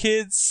 It's for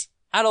kids.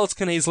 Adults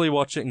can easily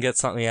watch it and get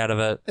something out of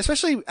it.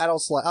 Especially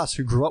adults like us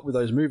who grew up with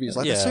those movies.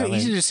 Like, they're so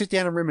easy to sit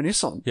down and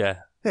reminisce on. Yeah,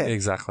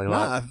 exactly.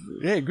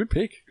 Good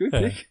pick. Good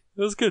pick.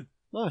 It was good.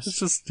 Nice. It's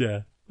just,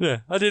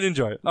 yeah, I did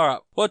enjoy it. All right,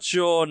 what's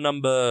your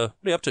number,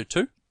 what are you up to,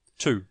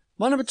 two?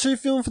 My number 2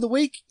 film for the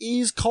week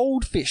is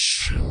Cold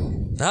Fish.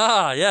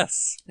 Ah,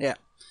 yes. Yeah.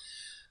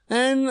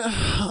 And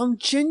I'm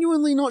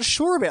genuinely not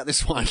sure about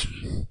this one.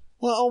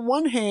 Well, on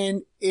one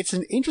hand, it's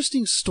an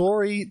interesting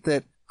story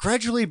that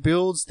gradually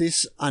builds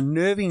this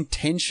unnerving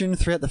tension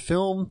throughout the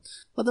film.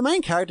 But the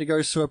main character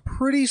goes through a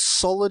pretty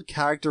solid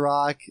character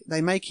arc.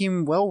 They make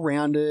him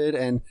well-rounded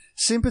and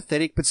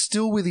sympathetic, but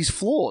still with his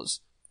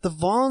flaws. The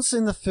violence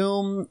in the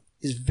film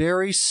is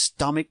very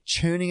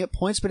stomach-churning at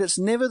points, but it's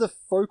never the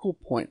focal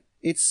point.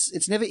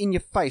 It's never in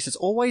your face. It's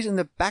always in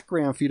the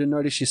background for you to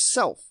notice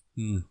yourself,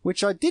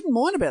 which I didn't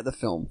mind about the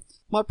film.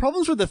 My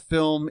problems with the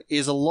film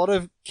is a lot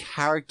of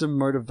character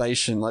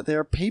motivation. Like, there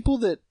are people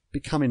that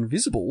become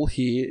invisible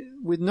here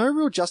with no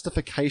real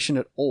justification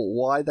at all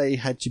why they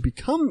had to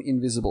become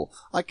invisible.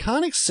 I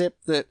can't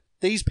accept that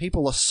these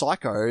people are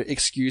psycho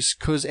excuse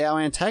because our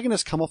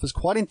antagonists come off as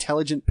quite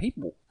intelligent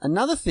people.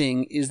 Another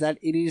thing is that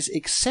it is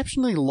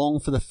exceptionally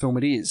long for the film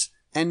it is,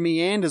 and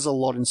meanders a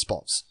lot in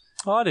spots.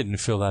 Oh, I didn't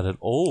feel that at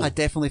all. I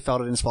definitely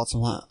felt it in spots. I'm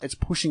like, it's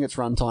pushing its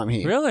runtime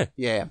here. Really?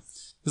 Yeah.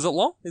 Is it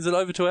long? Is it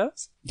over 2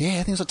 hours? Yeah,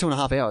 I think it's like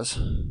 2.5 hours.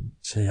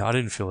 Gee, I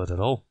didn't feel it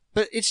at all.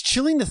 But it's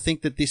chilling to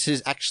think that this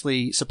is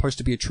actually supposed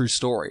to be a true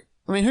story.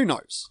 I mean, who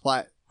knows?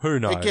 Like, who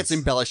knows? It gets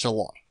embellished a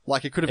lot.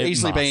 Like, it could have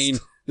easily been,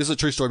 this is a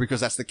true story because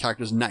that's the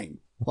character's name.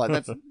 Like,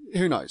 that's,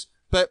 who knows?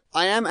 But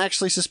I am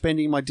actually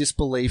suspending my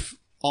disbelief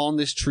on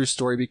this true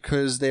story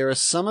because there are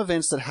some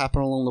events that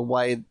happen along the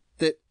way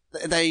that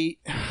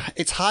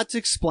it's hard to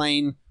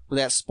explain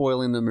without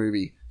spoiling the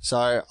movie. So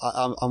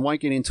I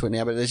won't get into it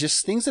now, but there's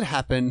just things that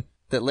happen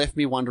that left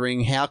me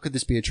wondering, how could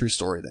this be a true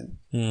story then?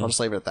 I'll just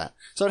leave it at that.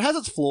 So it has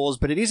its flaws,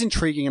 but it is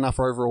intriguing enough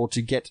overall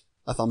to get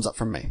a thumbs up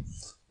from me.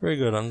 Very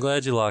good. I'm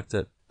glad you liked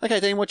it. Okay,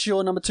 Dean, what's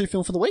your number 2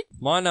 film for the week?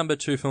 My number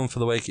 2 film for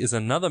the week is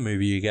another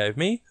movie you gave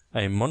me,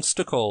 A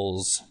Monster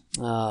Calls.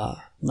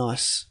 Ah,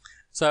 nice.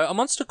 So A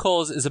Monster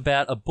Calls is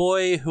about a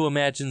boy who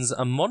imagines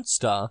a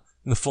monster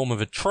in the form of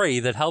a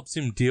tree that helps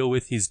him deal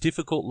with his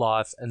difficult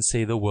life and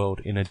see the world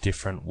in a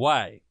different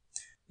way.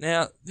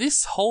 Now,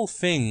 this whole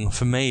thing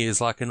for me is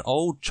like an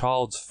old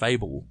child's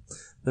fable.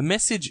 The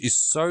message is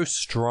so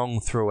strong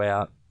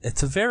throughout.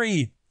 It's a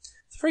very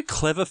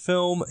clever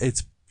film.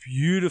 It's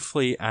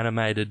beautifully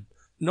animated,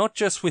 not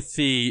just with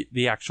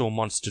the actual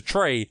monster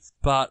tree,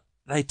 but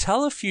they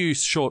tell a few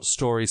short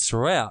stories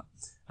throughout.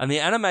 And the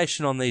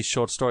animation on these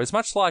short stories,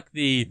 much like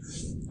the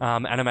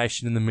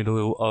animation in the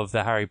middle of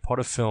the Harry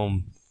Potter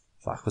film,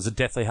 was it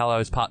Deathly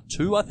Hallows Part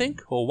 2, I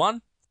think, or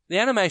 1? The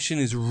animation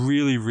is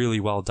really, really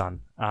well done.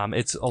 I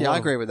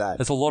agree with that.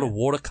 There's a lot of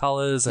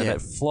watercolors and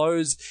it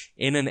flows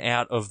in and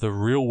out of the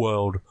real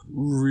world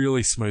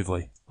really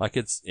smoothly. Like,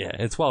 it's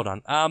well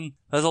done.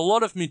 There's a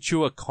lot of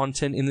mature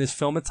content in this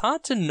film. It's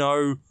hard to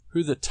know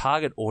who the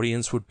target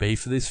audience would be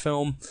for this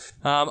film.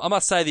 I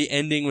must say the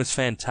ending was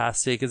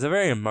fantastic. It's a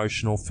very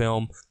emotional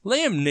film.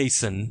 Liam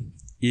Neeson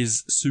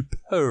is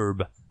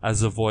superb as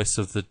the voice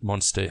of the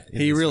monster.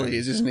 He really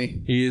is, isn't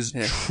he? He is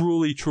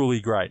truly, truly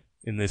great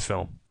in this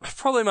film.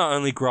 Probably my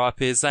only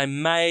gripe is they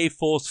may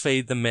force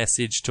feed the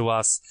message to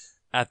us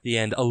at the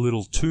end a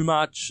little too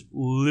much,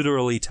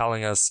 literally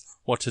telling us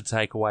what to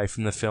take away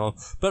from the film.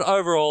 But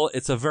overall,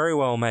 it's a very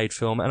well made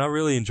film and I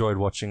really enjoyed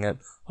watching it.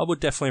 I would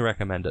definitely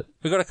recommend it.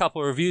 We got a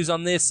couple of reviews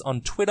on this on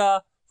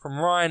Twitter from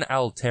Ryan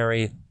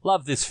Terry.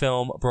 Love this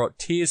film, brought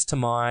tears to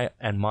my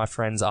and my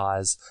friends'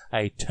 eyes.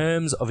 A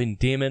terms of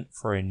endearment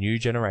for a new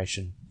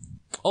generation.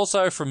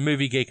 Also from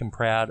Movie Geek and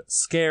Proud,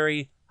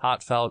 scary,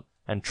 heartfelt,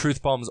 and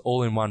truth bombs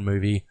all in one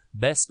movie.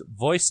 Best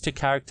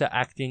voice-to-character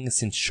acting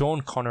since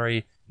Sean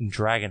Connery in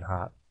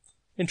Dragonheart.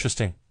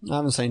 Interesting. I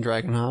haven't seen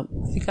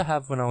Dragonheart. I think I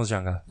have when I was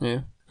younger.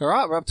 Yeah. All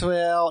right, we're up to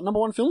our number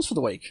 1 films for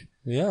the week.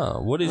 Yeah.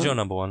 What is your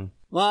number 1?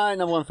 My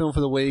number 1 film for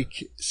the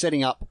week,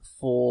 setting up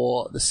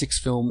for the 6th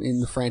film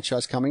in the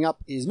franchise coming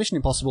up, is Mission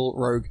Impossible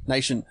Rogue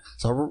Nation.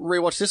 So I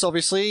rewatched this,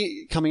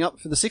 obviously, coming up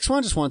for the 6th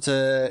one. Just wanted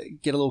to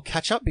get a little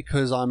catch-up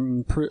because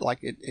I'm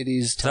it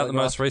is... Is that the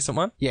most recent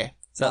one? Yeah.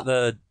 Is that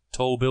the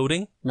tall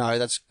building? No,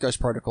 that's Ghost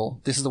Protocol.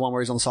 This is the one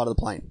where he's on the side of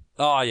the plane.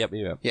 Oh, yep.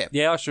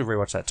 Yeah, I should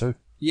rewatch that too.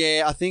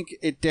 Yeah, I think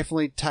it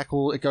definitely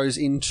it goes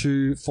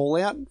into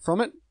Fallout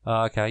from it.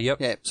 Okay,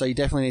 yep. Yeah, so you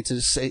definitely need to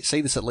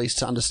see this at least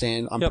to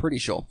understand, I'm pretty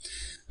sure.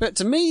 But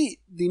to me,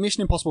 the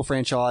Mission Impossible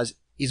franchise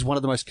is one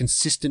of the most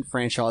consistent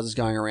franchises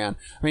going around.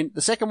 I mean,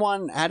 the second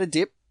one had a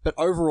dip, but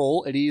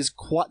overall, it is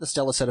quite the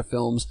stellar set of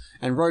films,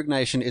 and Rogue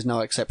Nation is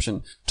no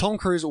exception. Tom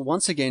Cruise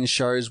once again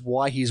shows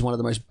why he's one of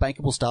the most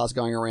bankable stars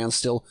going around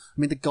still.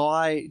 I mean, the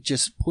guy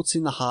just puts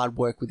in the hard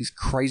work with his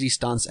crazy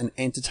stunts and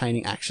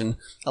entertaining action.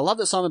 I love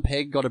that Simon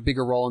Pegg got a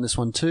bigger role in this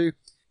one too.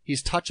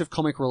 his touch of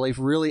comic relief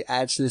really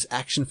adds to this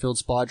action-filled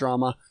spy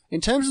drama.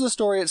 In terms of the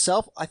story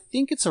itself, I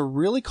think it's a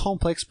really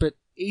complex but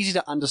easy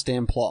to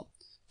understand plot.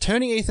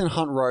 Turning Ethan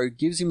Hunt rogue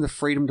gives him the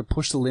freedom to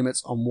push the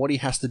limits on what he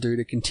has to do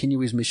to continue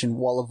his mission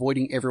while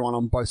avoiding everyone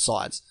on both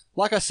sides.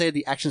 Like I said,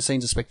 the action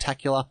scenes are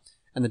spectacular,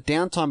 and the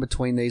downtime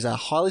between these are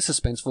highly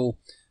suspenseful,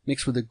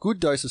 mixed with a good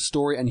dose of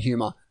story and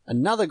humour.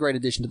 Another great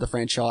addition to the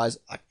franchise.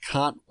 I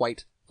can't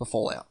wait for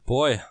Fallout.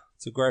 Boy,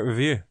 it's a great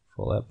review.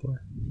 Fallout Boy.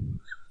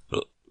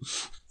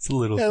 It's a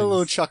little Had a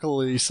little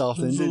chuckle at yourself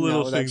then, didn't you?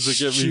 little With things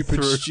that that get me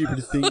through.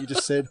 stupid thing you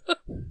just said.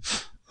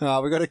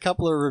 We've got a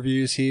couple of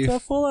reviews here. It's a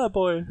Fallout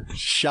Boy.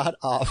 Shut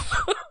up.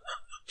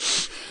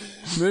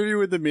 Movie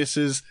with the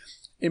misses.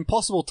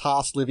 Impossible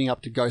task living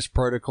up to Ghost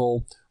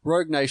Protocol.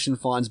 Rogue Nation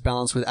finds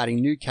balance with adding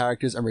new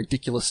characters and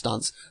ridiculous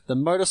stunts. The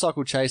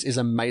motorcycle chase is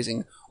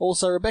amazing.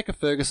 Also, Rebecca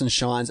Ferguson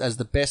shines as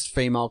the best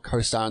female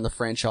co-star in the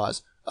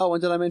franchise. Oh,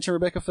 and did I mention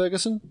Rebecca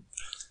Ferguson?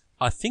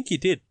 I think you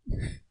did.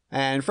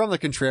 And from the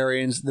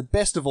Contrarians, the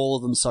best of all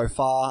of them so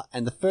far,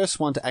 and the first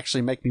one to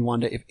actually make me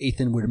wonder if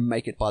Ethan would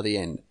make it by the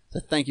end. So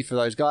thank you for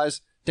those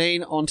guys.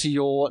 Dean, on to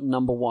your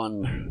number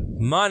one.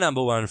 My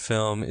number one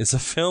film is a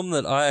film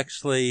that I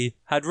actually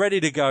had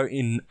ready to go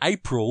in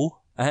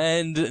April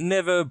and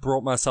never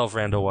brought myself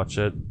around to watch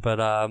it, but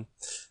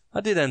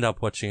I did end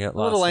up watching it last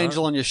night. Little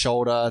angel on your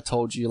shoulder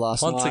told you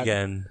last night. Once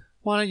again.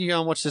 Why don't you go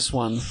and watch this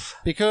one?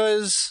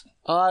 Because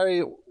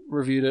I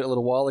reviewed it a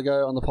little while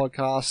ago on the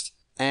podcast,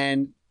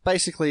 and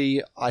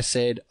basically I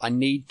said I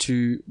need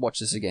to watch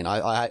this again.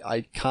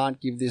 I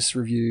can't give this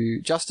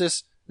review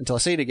justice until I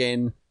see it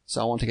again,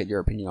 so I want to get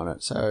your opinion on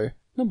it. So,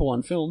 number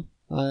one film,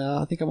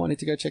 I think I might need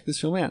to go check this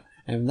film out.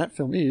 And that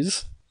film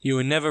is... You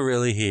Were Never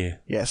Really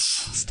Here. Yes.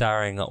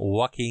 Starring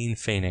Joaquin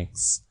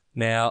Phoenix.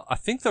 Now, I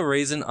think the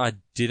reason I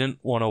didn't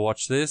want to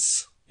watch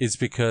this is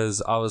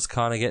because I was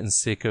kind of getting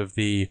sick of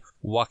the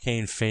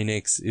Joaquin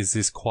Phoenix is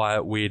this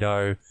quiet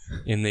weirdo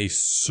in these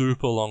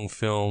super long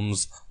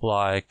films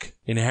like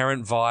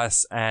Inherent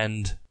Vice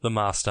and The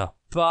Master.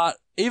 But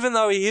even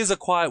though he is a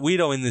quiet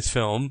weirdo in this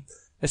film,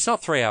 it's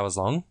not 3 hours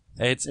long.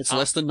 It's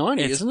less than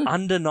 90, isn't it? It's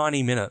under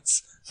 90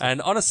 minutes.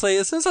 And honestly,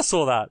 as soon as I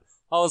saw that,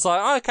 I was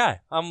like, okay,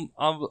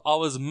 I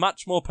was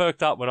much more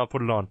perked up when I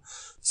put it on.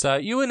 So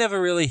You Were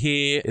Never Really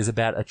Here is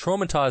about a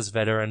traumatized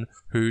veteran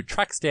who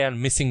tracks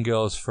down missing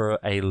girls for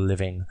a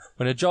living.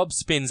 When a job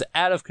spins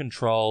out of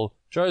control,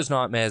 Joe's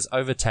nightmares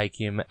overtake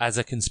him as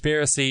a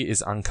conspiracy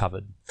is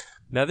uncovered.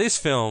 Now, this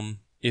film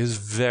is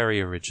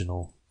very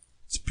original.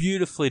 It's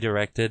beautifully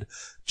directed.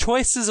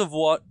 Choices of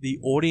what the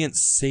audience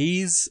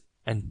sees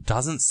and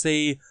doesn't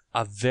see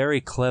are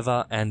very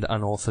clever and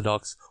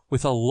unorthodox,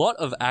 with a lot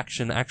of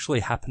action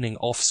actually happening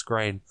off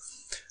screen.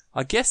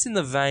 I guess in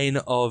the vein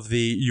of the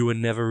You Were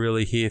Never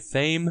Really Here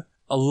theme,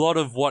 a lot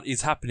of what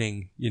is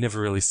happening you never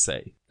really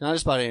see. Can I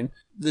just butt in?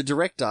 The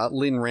director,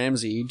 Lynn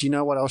Ramsey, do you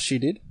know what else she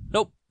did?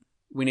 Nope.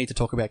 We Need to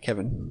Talk About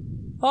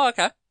Kevin. Oh,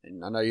 okay.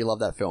 And I know you love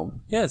that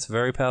film. Yeah, it's a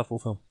very powerful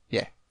film.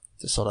 Yeah.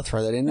 Just sort of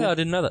throw that in there. Yeah, I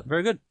didn't know that.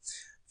 Very good.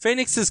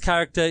 Phoenix's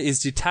character is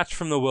detached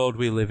from the world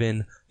we live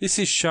in. This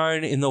is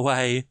shown in the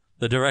way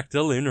the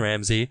director, Lynn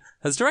Ramsey,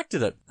 has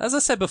directed it. As I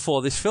said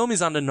before, this film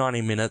is under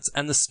 90 minutes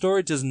and the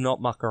story does not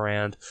muck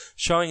around,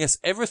 showing us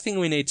everything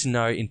we need to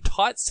know in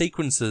tight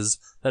sequences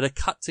that are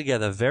cut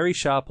together very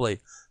sharply.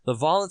 The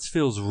violence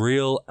feels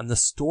real and the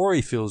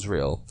story feels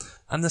real.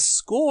 And the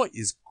score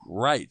is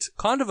great.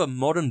 Kind of a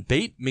modern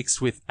beat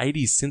mixed with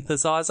 80s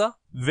synthesizer.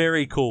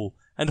 Very cool.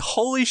 And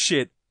holy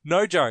shit,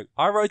 no joke,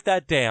 I wrote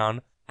that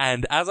down,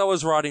 and as I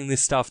was writing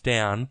this stuff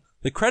down,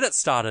 the credits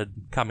started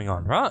coming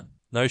on, right?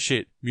 No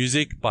shit.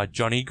 Music by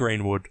Johnny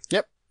Greenwood.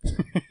 Yep.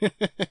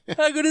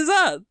 How good is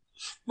that?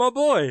 My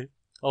boy.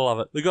 I love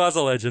it. The guy's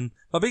a legend.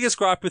 My biggest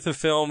gripe with the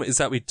film is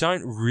that we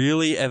don't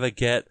really ever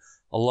get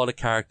a lot of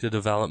character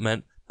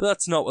development, but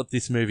that's not what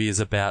this movie is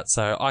about,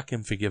 so I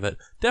can forgive it.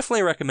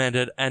 Definitely recommend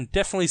it, and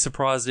definitely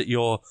surprised at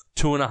your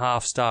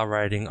 2.5 star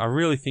rating. I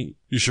really think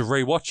you should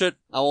rewatch it.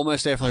 I'll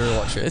almost definitely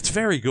rewatch it. It's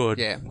very good.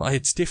 Yeah. Like,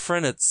 it's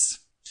different.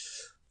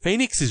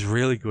 Phoenix is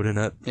really good in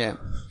it. Yeah.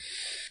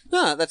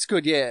 No, that's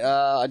good.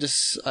 Yeah,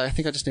 I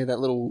think I just need that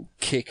little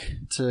kick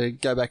to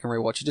go back and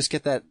rewatch it. Just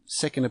get that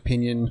second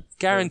opinion.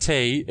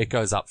 Guarantee it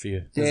goes up for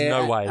you. There's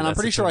no way. And I'm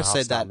pretty sure I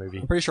said that. Movie.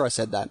 I'm pretty sure I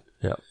said that.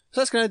 Yeah.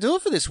 So that's going to do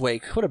it for this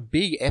week. What a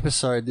big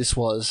episode this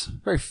was.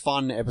 Very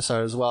fun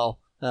episode as well.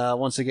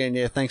 Once again,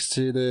 yeah, thanks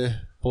to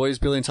the boys,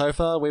 Billy and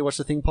Topher, We Watch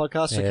the Thing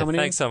podcast for coming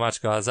in. Thanks so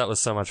much, guys. That was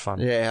so much fun.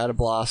 Yeah, I had a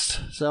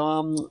blast.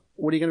 So,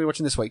 what are you going to be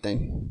watching this week,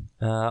 Dean?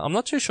 I'm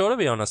not too sure, to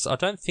be honest. I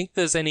don't think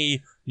there's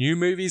any new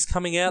movies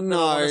coming out that I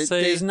want to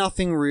see. There's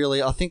nothing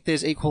really. I think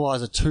there's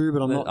Equalizer 2,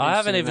 but I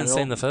haven't even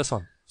seen the first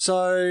one.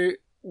 So,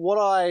 what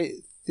I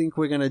think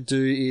we're going to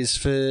do is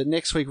for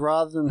next week,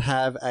 rather than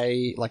have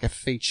a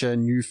feature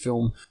new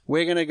film,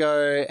 we're going to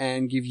go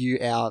and give you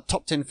our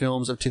top 10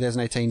 films of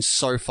 2018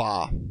 so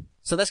far.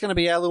 So that's going to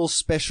be our little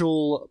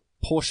special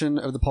portion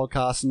of the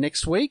podcast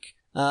next week.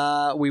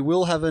 We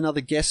will have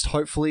another guest,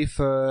 hopefully,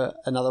 for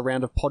another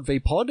round of Pod v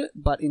Pod.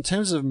 But in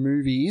terms of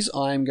movies,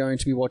 I'm going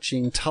to be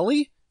watching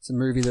Tully, It's a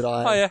movie that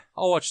Oh yeah,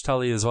 I'll watch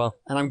Tully as well.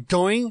 And I'm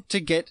going to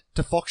get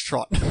to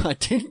Foxtrot. I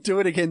didn't do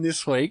it again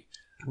this week.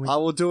 I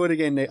will do it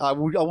again. I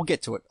will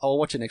get to it. I will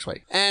watch it next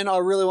week. And I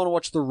really want to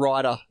watch The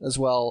Rider as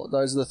well.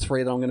 Those are the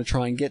three that I'm going to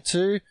try and get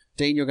to.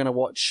 Dean, you're going to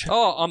watch...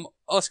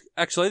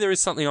 Actually, there is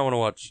something I want to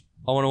watch.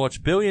 I want to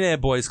watch Billionaire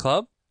Boys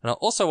Club, and I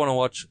also want to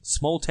watch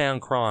Small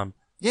Town Crime.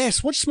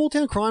 Yes, watch Small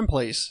Town Crime,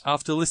 please.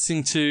 After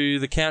listening to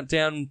the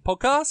Countdown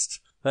podcast...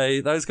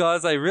 Those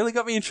guys, they really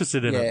got me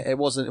interested in it. Yeah, it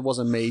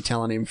wasn't me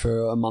telling him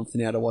for a month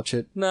now to watch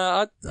it.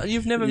 No,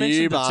 you've never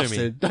mentioned it to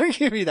me. Don't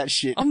give me that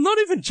shit. I'm not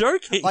even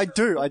joking. I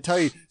do. I tell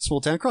you,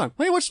 Small Town Crime.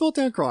 Why you watch Small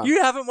Town Crime?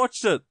 You haven't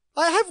watched it.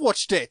 I have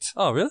watched it.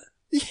 Oh, really?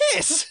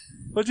 Yes.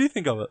 What do you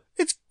think of it?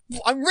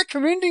 I'm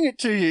recommending it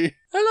to you.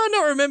 How did I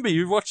not remember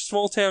you watched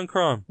Small Town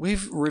Crime?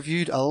 We've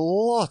reviewed a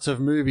lot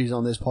of movies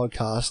on this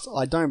podcast.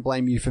 I don't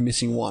blame you for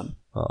missing one.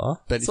 But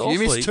if you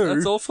missed two...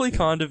 That's awfully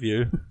kind of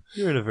you.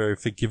 You're in a very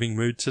forgiving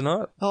mood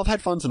tonight. Oh, I've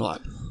had fun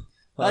tonight.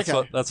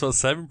 That's what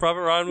Saving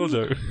Private Ryan will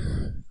do.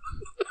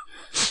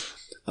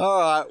 All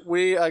right,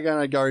 we are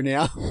going to go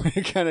now.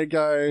 We're going to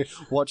go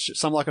watch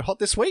Some Like It Hot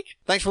this week.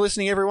 Thanks for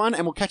listening, everyone,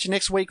 and we'll catch you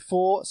next week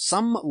for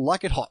Some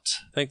Like It Hot.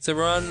 Thanks,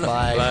 everyone.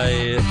 Bye.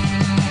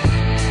 Bye.